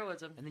his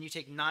heroism. and then you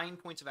take 9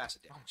 points of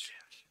acid damage.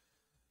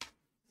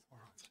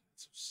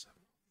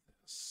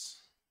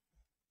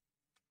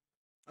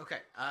 Okay.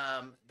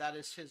 That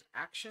is his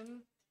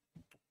action.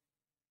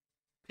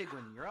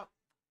 Pigwin, you're up.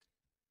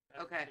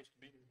 Okay.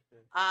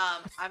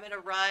 I'm gonna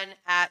run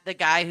at the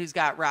guy who's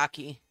got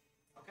Rocky.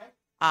 Okay.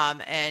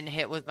 And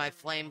hit with my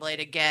flame blade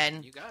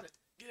again. You got it.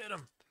 Get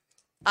him.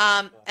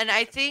 And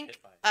I think,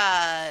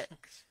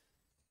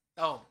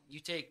 Oh, you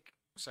take.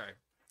 Sorry.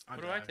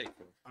 What do I take?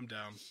 I'm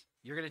down.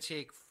 You're going to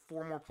take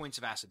 4 more points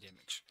of acid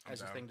damage I'm as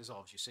the down. thing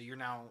dissolves you. So you're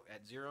now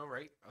at 0,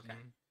 right? Okay.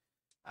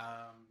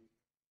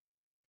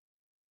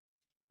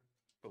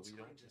 But we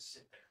don't just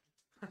sit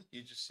there.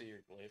 You just see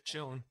your glaive.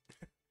 Chilling.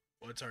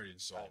 Well, it's already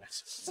dissolved.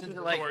 Since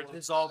it like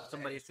dissolved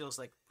somebody, it feels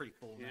like pretty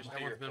cool. You now. just That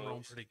see your one's been rolling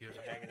clothes pretty good.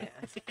 hanging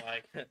out,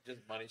 like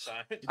just money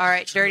signs. all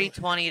right, dirty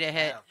 20 to hit.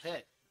 That'll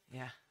hit.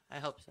 Yeah, I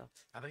hope so.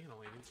 I think it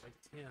only needs like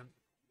 10.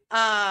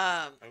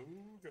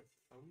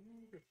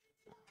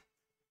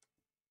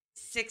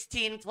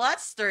 16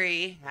 plus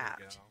 3 There halved.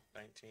 we go.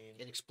 19.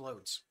 It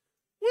explodes.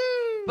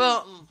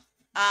 Boom.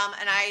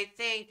 And I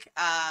think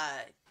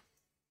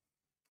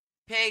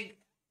Pig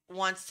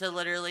wants to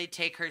literally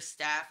take her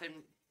staff and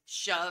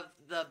shove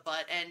the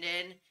butt end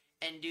in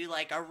and do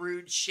like a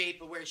rude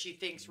shape of where she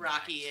thinks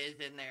Rocky is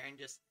in there and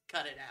just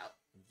cut it out.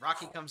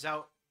 Rocky comes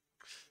out.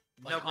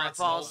 No Like, breath.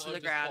 falls Solo to the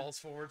just ground. Falls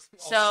forward. all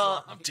So,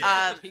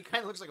 slumped. He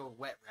kind of looks like a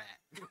wet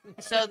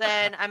rat. So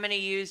then I'm gonna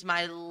use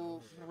my.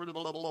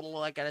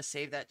 I gotta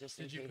save that just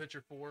in Did you case. put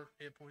your 4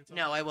 hit points on?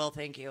 No, I will.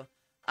 Thank you.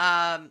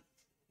 I'm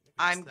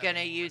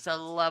gonna use a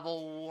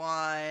level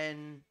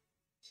 1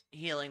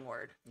 healing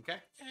word. Okay.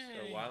 So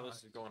while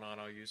this is going on,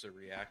 I'll use a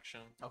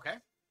reaction Okay.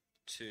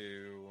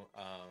 to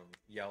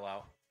yell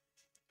out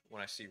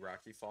when I see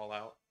Rocky fall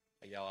out.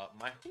 I yell out,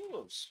 "My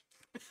hooves!"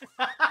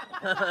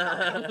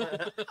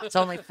 It's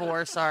only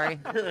 4. Sorry.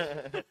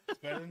 Better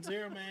than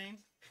 0, man.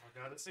 Oh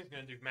god, this thing's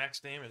gonna do max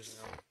damage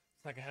now.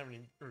 It's not gonna have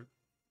any.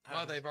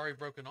 Well, they've already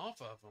broken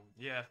off of them.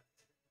 Yeah.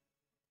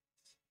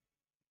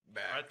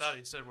 I thought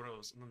he said what it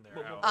was in there.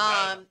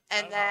 And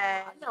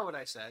then I know what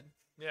I said.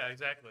 Yeah,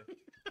 exactly.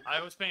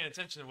 I was paying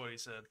attention to what he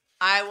said.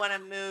 I want to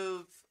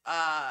move.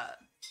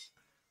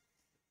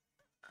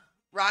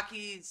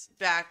 Rocky's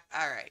back.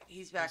 All right,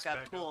 he's back He's up.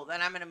 back Cool.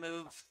 Then I'm gonna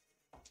move.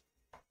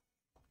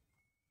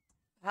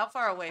 How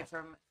far away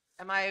from?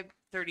 Am I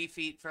 30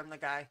 feet from the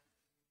guy?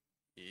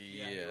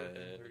 Yeah. you're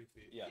within 30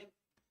 feet. Yeah.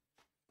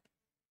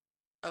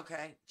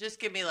 Okay, just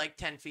give me like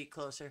 10 feet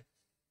closer.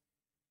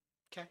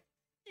 Okay.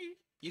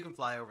 You can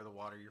fly over the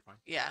water. You're fine.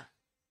 Yeah.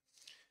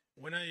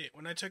 When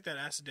I took that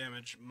acid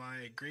damage,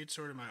 my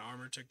greatsword and my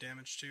armor took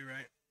damage too,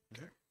 right?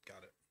 Okay,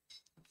 got it.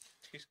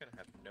 He's gonna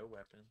have no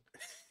weapon.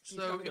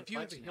 So gonna if you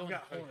have a fight you healing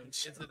got potion,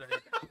 horns. is it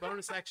a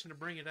bonus action to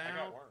bring it I got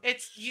out? worms.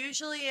 It's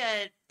usually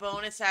a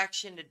bonus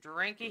action to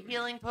drink a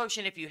healing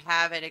potion if you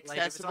have it Like, if it's on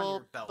accessible.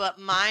 your belt. But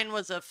mine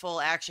was a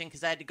full action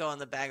because I had to go in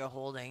the bag of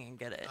holding and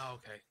get it. Oh,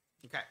 okay.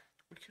 Okay.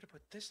 We could have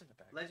put this in the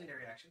bag.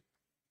 Legendary action.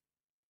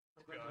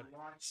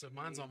 So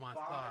mine's on my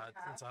side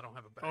since I don't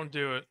have a bag. Don't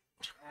do it.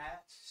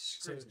 At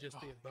So it'd just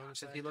be a bonus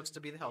Since he looks to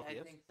be the Yeah, I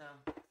healthiest. think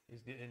so.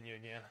 He's getting you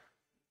again.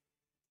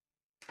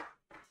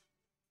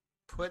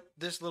 Put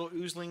this little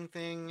oozling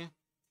thing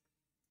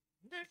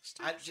Next.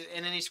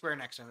 in any square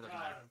next to him. It doesn't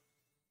matter.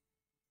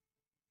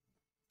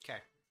 Okay.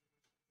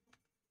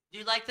 Do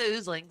you like the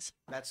oozlings?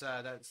 That's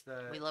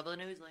the We love an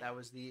oozling. that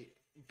was the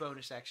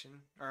bonus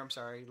action, or I'm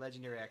sorry,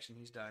 legendary action.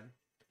 He's done.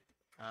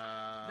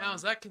 Now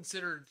is that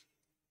considered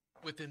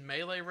within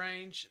melee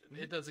range?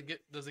 It does it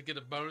get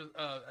a bonus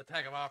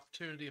attack of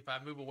opportunity if I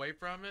move away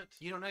from it?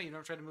 You don't know. You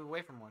don't try to move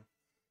away from one.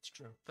 It's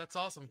true. That's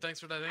awesome. Thanks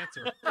for that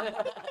answer.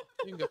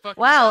 You can go fuck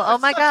Wow! Oh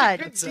my God!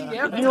 Good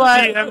DM. You are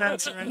DM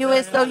answer right you there.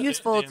 are so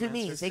useful to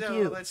me. answer. Thank So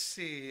you. let's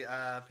see.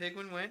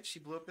 Pigwin went. She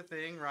blew up the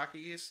thing.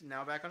 Rocky is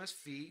now back on his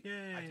feet.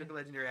 I Yay. took a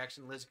legendary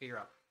action. Lizica, you're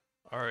up.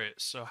 All right.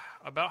 So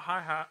about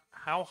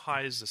how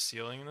high is the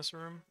ceiling in this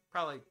room,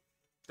 Probably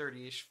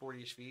 30-ish,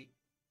 40-ish feet.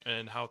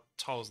 and how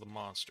tall is the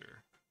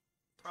monster?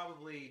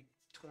 probably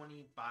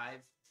 25,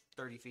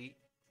 30 feet.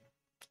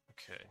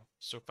 Okay.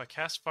 So if I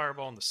cast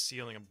fireball on the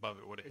ceiling above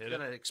it, would it It's hit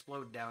gonna it?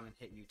 explode down and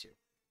hit you too.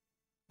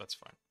 That's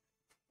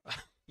fine.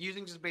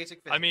 Using just basic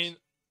physics. I mean,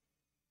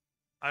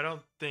 I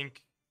don't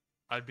think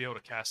I'd be able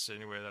to cast it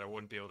anyway that I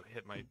wouldn't be able to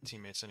hit my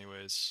teammates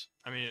anyways.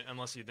 I mean,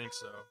 unless you think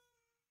so.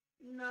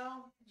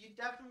 no, you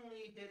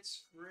definitely hit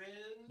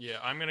Skriz. Yeah,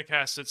 I'm gonna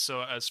cast it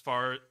so as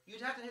far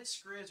You'd have to hit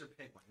Skriz or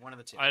Pigwin, one of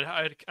the two.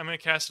 I'm gonna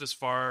cast it as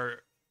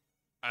far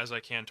as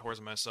I can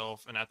towards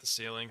myself and at the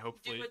ceiling. Do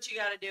Hopefully, what you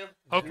gotta do.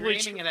 hopefully,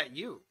 You're aiming it at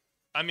you.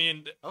 I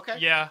mean, Okay.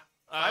 yeah.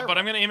 But Fireball.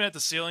 I'm gonna aim it at the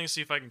ceiling,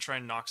 see if I can try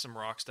and knock some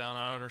rocks down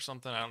on it or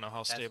something. I don't know how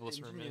That's stable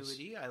this room is.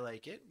 ingenuity. I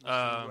like it. We'll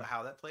see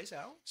how that plays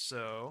out.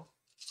 So,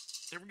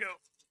 here we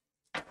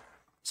go.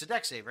 It's a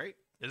dex save, right?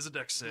 It is a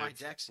dex save. My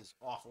dex is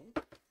awful.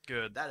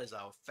 Good. That is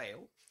a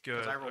fail. Good.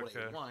 Because I rolled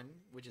Okay. a 1,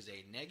 which is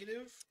a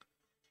negative.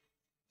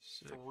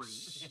 6, 3.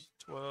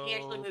 He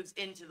actually 12. moves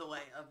into the way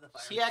of the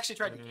fire. He actually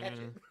tried to catch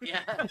it.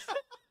 Yeah.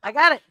 I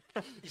got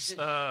it.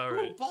 All Ooh,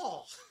 right.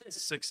 ball.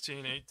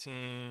 16,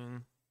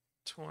 18,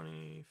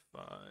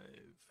 25,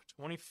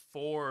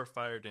 24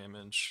 fire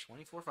damage.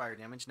 24 fire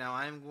damage. Now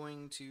I'm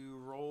going to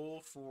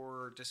roll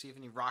to see if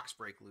any rocks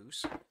break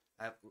loose.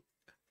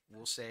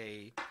 We'll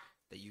say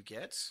that you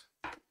get.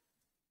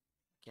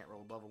 Can't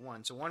roll above a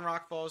 1. So 1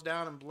 rock falls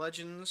down and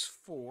bludgeons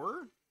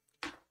 4.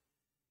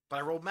 But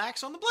I rolled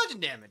max on the bludgeon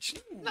damage.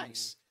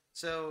 Nice.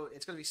 So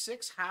it's going to be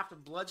 6, half the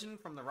bludgeon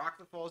from the rock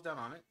that falls down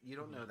on it. You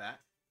don't know that.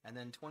 And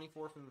then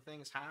 24 from the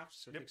thing is half,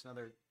 so it takes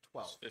another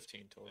 12.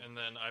 15 total. And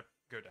then I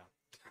go down,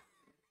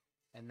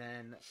 And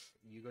then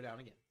you go down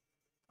again.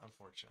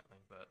 unfortunately,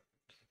 but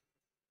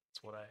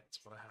it's what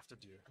I have to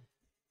do.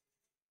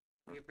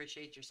 We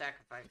appreciate your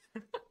sacrifice.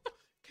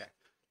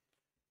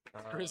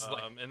 Chris,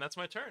 like, And that's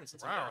my turn.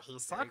 Since I'm wow, back. he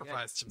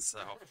sacrificed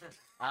himself.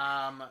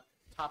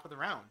 Top of the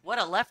round. What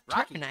a left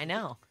Rocky. turn, I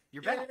know.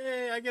 You're back.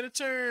 Yay, I get a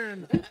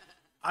turn.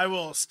 I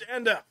will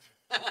stand up.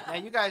 Now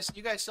you guys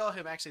saw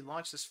him actually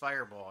launch this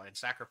fireball and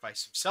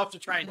sacrifice himself to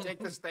try and take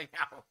this thing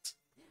out.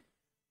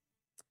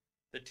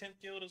 The 10th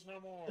guild is no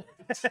more.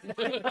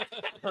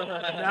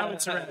 Now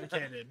it's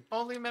eradicated.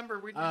 Only member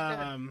we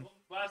Last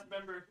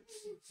member.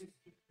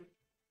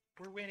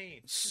 We're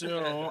winning.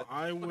 So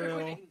I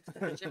will.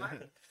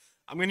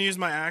 I'm going to use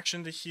my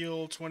action to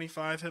heal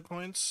 25 hit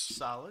points.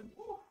 solid.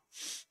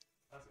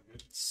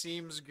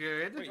 Seems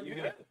good.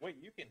 Wait,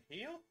 you can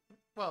heal?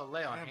 Well,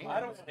 lay on hands. I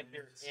don't want to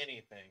hear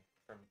anything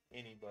from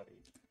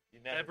anybody. You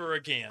never Ever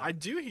again. I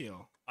do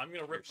heal. I'm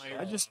gonna rip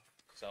my. I just-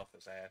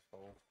 selfish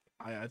asshole.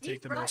 I He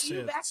take the brought most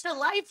you back hits. to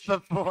life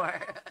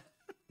before.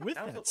 With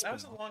That that was a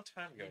spell. long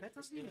time ago. That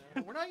doesn't even-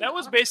 we're not even That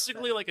was talking about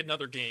basically like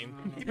another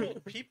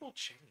game. People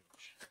change.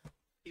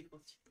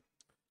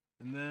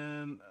 And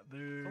then It's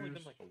only there's.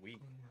 been like a week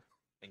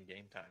in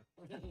game time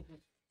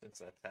since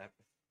that's happened.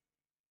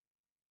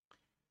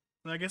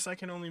 I guess I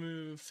can only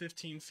move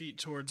 15 feet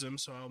towards him,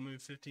 so I'll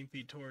move 15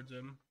 feet towards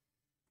him.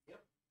 Yep.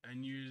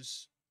 And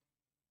use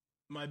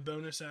my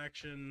bonus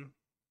action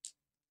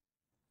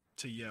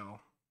to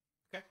yell.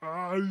 Okay.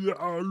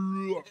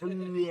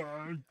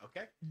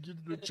 Okay.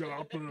 Get the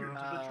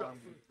chopper.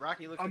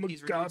 Rocky looks I'm like a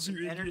he's renewed some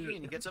goddamn energy idiot.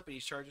 and he gets up and he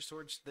charges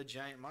towards the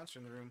giant monster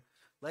in the room.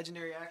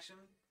 Legendary action.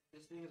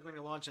 This thing is going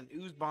to launch an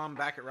ooze bomb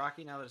back at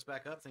Rocky now that it's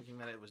back up, thinking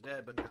that it was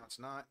dead, but now it's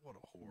not. What a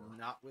whore.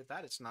 Not with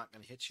that, it's not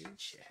going to hit you.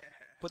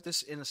 Put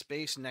this in a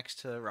space next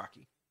to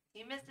Rocky.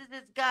 He misses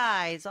his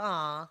guys.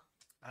 Aw.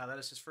 That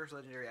is his first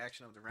legendary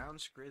action of the round.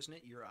 Skriznit,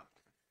 you're up.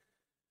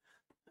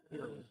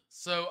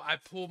 So I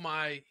pull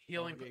my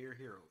healing. Don't forget your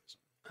heroism.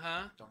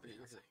 Huh? Don't forget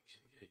your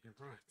Yeah, you're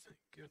right. Thank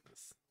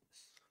goodness.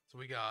 So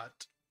we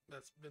got.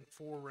 That's been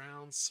 4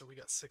 rounds, so we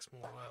got 6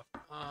 more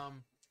left. I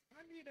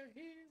need a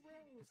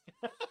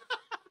hero.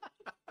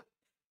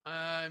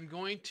 I'm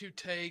going to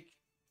take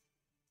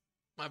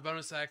my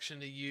bonus action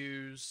to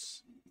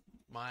use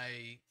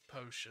my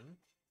potion.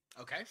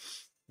 Okay. And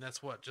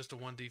that's what, just a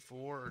 1d4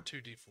 or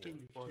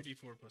 2d4? 2d4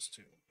 plus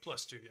 2.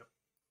 Plus 2, yep.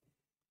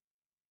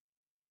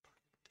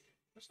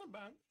 That's not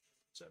bad.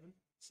 7.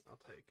 I'll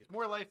take it.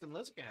 More life than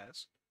Lizica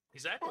has.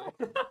 Exactly.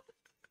 Got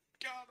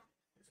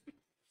him.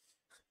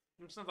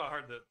 It's not that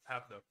hard to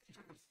have, though.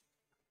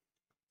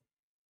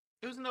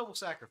 It was a noble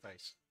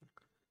sacrifice.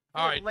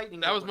 All right, Lightning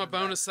that was bolt my in the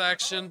back. bonus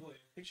action.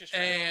 He's just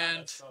trying And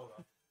He's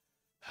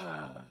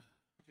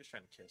just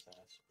trying to kiss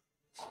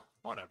ass.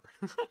 Whatever.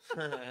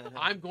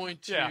 I'm going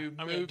to Yeah, I'm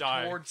gonna move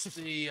die. towards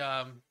the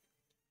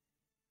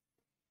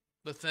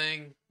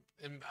thing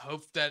and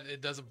hope that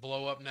it doesn't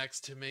blow up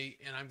next to me.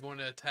 And I'm going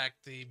to attack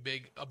the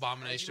big As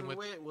abomination you with.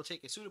 move away, we'll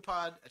take a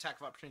pseudopod attack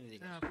of opportunity.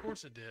 Yeah, of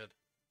course it did.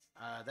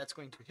 That's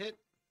going to hit.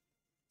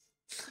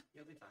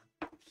 You'll be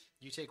fine.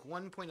 You take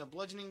 1 point of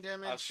bludgeoning I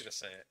was damage. gonna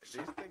say it.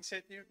 These things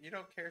hit you, you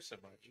don't care so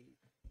much.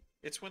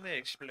 It's when they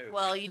explode.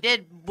 Well, you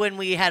did when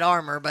we had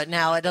armor, but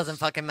now it doesn't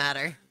fucking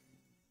matter.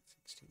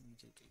 16,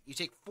 you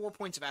take 4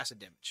 points of acid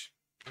damage,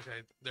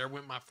 Okay, there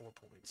went my 4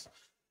 points.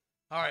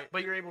 All right,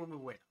 but you're able to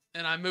move away.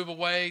 and I move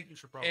away You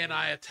should probably. and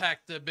I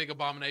attack the big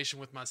abomination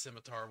with my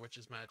scimitar, which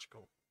is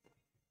magical.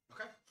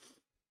 Okay.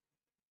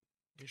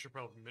 You should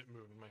probably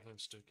move. My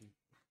hand's sticky.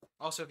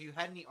 Also, if you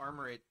had any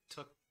armor, it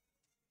took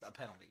a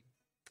penalty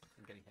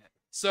from getting hit.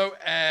 So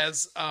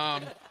as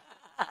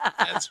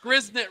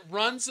Grisnet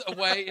runs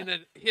away and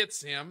it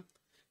hits him,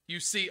 you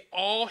see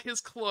all his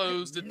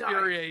clothes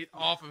deteriorate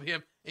off of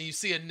him, and you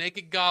see a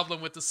naked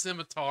goblin with a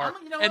scimitar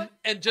You know what?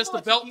 and just How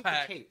a about belt you keep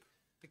pack. The cape.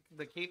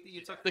 The cape that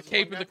you took. The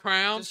cape and the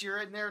crown? Just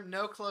you're in there,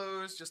 no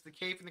clothes, just the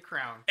cape and the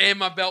crown. And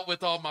my belt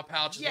with all my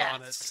pouches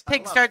on it. Yes.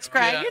 Pig starts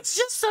crying. Yeah. It's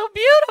just so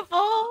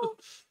beautiful.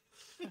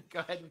 Go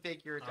ahead and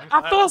take your attack.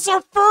 I feel so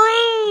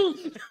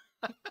free!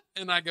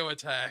 And I go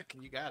attack.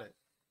 You got it.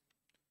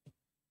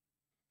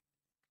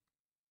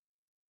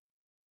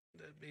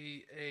 That'd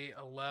be a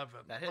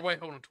 11. That Oh, hit. wait,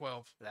 hold on,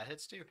 12. That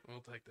hits too. We'll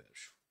take that.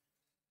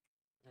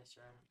 Nice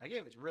try. I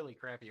gave it really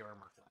crappy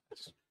armor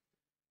class.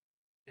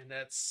 And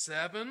that's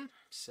 7.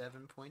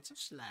 7 points of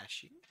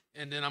slashing.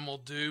 And then I'm going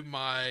to do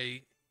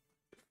my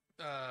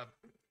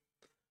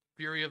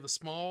Fury of the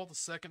Small the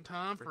second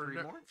time For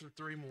three more? For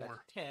 3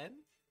 more. That's 10.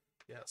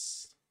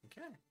 Yes.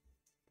 Okay.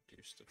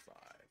 Reduced to 5.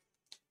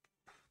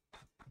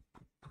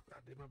 I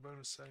did my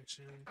bonus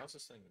action. How's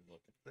this thing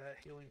looking? That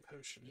healing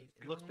potion. is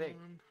It looks big.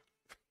 gone.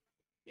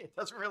 It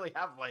doesn't really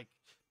have like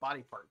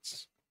body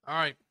parts. All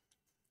right.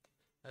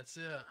 That's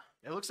it.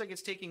 It looks like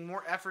it's taking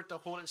more effort to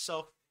hold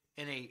itself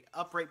in a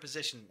upright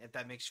position, if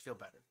that makes you feel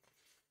better.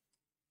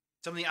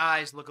 Some of the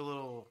eyes look a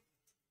little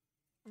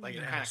like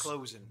they're kind of Yes.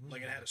 closing.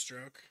 Like it had a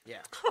stroke.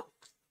 Yeah.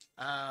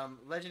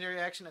 Legendary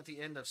action at the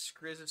end of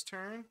Skrizz's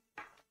turn.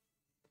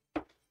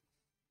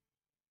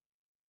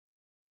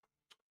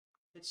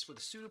 It's with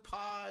a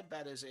pseudopod.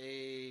 That is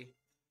a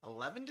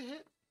 11 to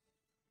hit.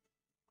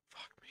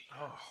 Fuck me.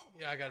 Oh.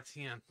 Yeah, I got a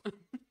 10.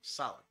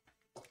 Solid.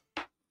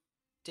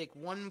 Take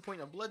 1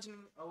 point of bludgeoning.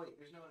 Oh wait,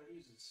 there's no other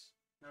uses.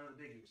 None of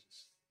the big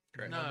uses.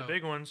 Correct. No. The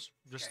big ones,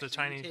 just Okay, the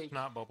so you tiny take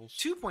snot bubbles.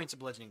 2 points of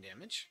bludgeoning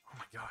damage. Oh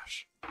my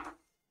gosh.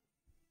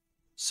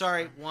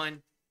 Sorry,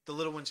 1. The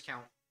little ones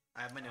count.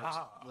 I have my notes.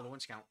 Ah. Little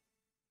ones count.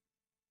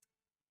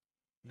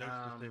 Notes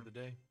to save the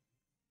day.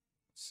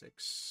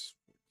 6.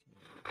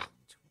 14, 20.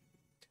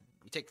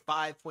 You take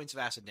 5 points of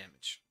acid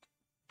damage.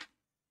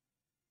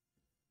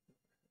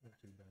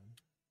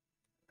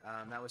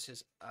 That was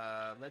his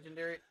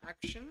legendary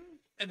action.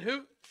 And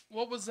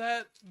what was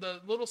that?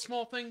 The little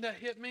small thing that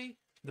hit me?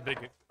 The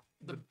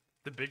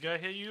big guy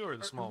hit you or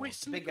the small one?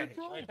 Big guy hit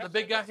you. The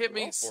big guy hit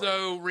me, Roll for it.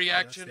 so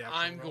reaction, the actual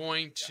I'm roll.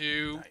 going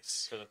to,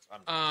 Nice. So that's,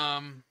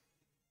 I'm,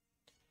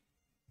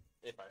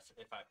 if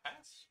I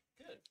pass,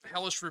 good.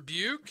 Hellish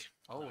Rebuke.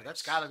 Oh,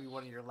 that's got to be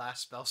one of your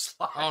last spell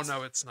slots. Oh,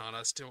 no, it's not.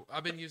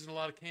 I've been using a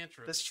lot of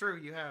cantrips. That's true.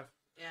 You have.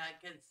 Yeah,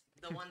 because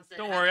the ones that.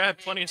 Don't worry, I have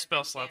haven't plenty hit of spell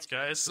have been slots,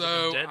 cantrips. guys.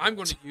 So Dead I'm going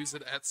ones. to use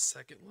it at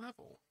 2nd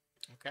level.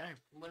 Okay.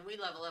 When we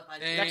level up, I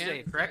And- Dex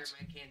save, correct?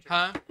 My cantrips.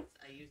 Huh?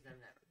 I use them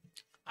never.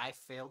 I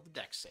failed the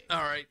dex save.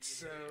 All right,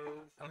 so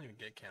I don't even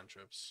get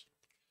cantrips.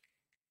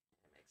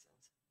 That makes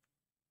sense.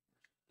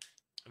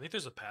 I think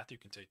there's a path you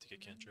can take to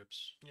get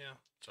cantrips. Yeah,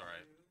 it's all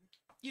right.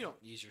 You don't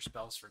use your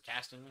spells for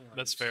casting. You know,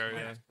 That's you just- fair,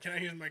 yeah. Can I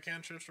use my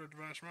cantrips for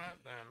Divine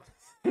Smite?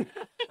 Then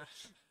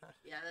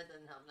Yeah, that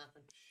doesn't help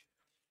nothing.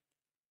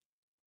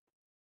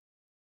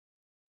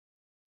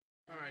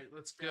 all right,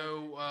 let's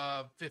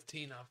go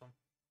 15 of them.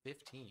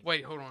 15.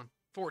 Wait, hold on.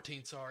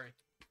 14, sorry.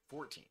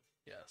 14.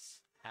 Yes.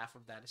 Half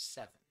of that is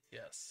 7.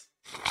 Yes.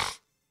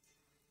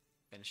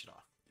 Finish it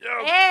off.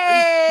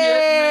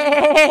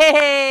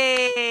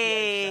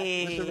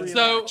 Hey!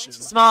 So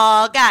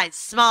Small guys,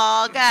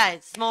 small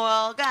guys,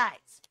 small guys,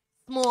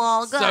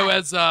 small guys. So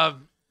as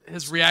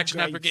his reaction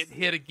after getting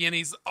hit again,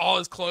 he's all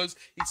his clothes.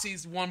 He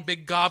sees one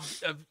big gob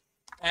of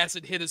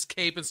acid hit his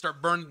cape and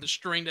start burning the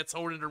string that's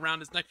holding it around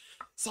his neck.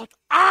 It's like,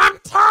 I'm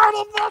tired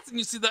of this. And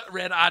you see that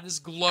red eye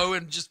just glow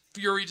and just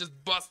fury just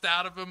bust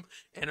out of him,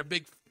 and a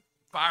big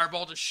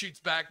fireball just shoots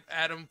back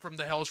at him from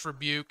the Hellish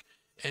Rebuke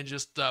and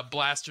just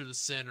blasts through the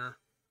center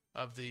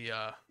of the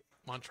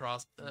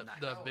Montrose, the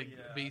big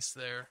beast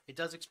there. It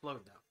does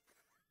explode,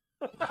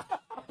 though.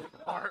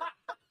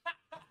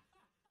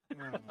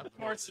 Of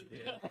course it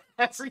did.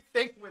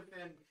 Everything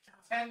within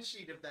 10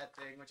 feet of that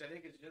thing, which I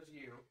think is just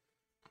you.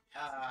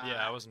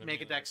 Yeah, I wasn't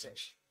Make a immune. dex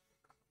save.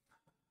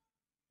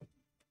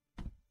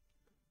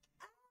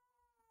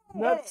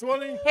 Not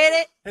 20. Hit it,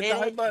 Hit the hit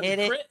high it, button. hit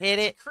it, Crit. hit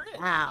it. Crit.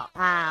 Ow,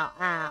 ow,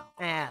 ow,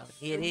 ow.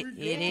 Hit it,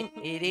 hit it,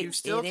 hit it. You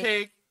still hit it.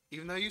 take,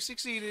 even though you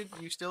succeeded,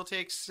 you still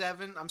take 6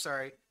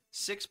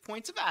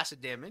 points of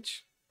acid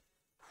damage.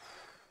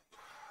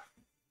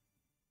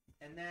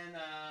 And then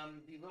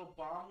the little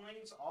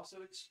bomblings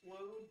also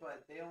explode,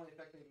 but they only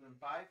affect them within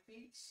 5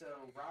 feet. So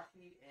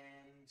Rocky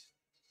and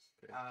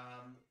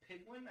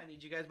Pigwin, I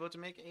need you guys both to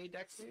make a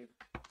dex save.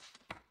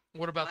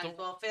 What about Might the as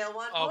well fail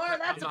one Okay, more.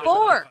 That's a I'm not-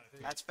 4.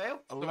 That's fail.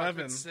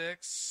 11.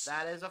 6?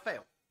 That is a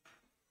fail.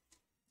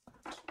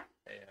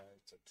 Hey,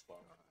 it's a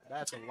 12.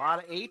 That's a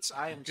lot of 8s.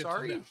 I am Good to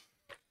sorry. know.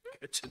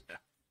 Good to know.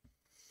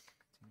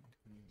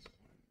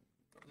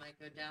 Might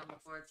go down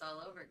before it's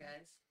all over,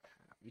 guys.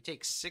 You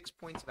take 6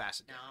 points of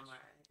acid No, damage. I'm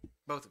alright.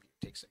 Both of you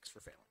take 6 for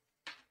failing.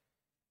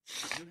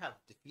 You have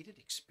defeated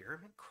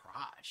Experiment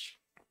Crash.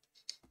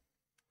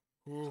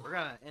 So we're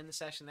gonna end the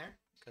session there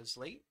because it's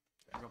late.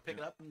 We're gonna pick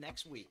it up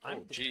next week.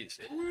 Oh, jeez.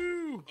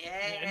 Woo! Yeah.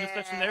 End the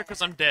session there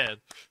because I'm dead.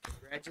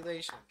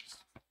 Congratulations.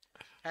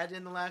 Had to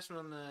end the last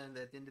one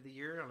at the end of the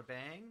year on a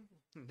bang.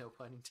 No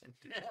pun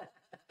intended.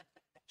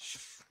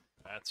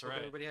 That's Hope right.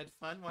 everybody had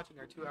fun watching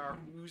our 2-hour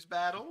Who's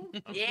battle.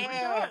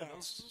 Yeah.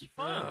 This is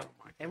fun.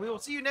 And we will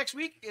see you next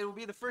week. It will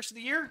be the first of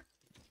the year.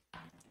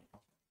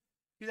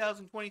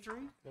 2023.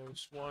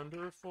 Most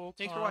wonderful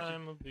Thanks for watching.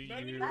 time of the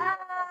year.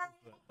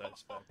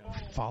 That's back on.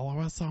 Follow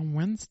us on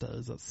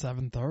Wednesdays at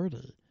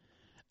 7:30.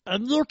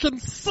 And you can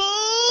see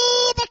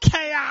the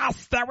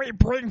chaos that we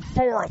bring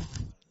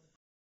forth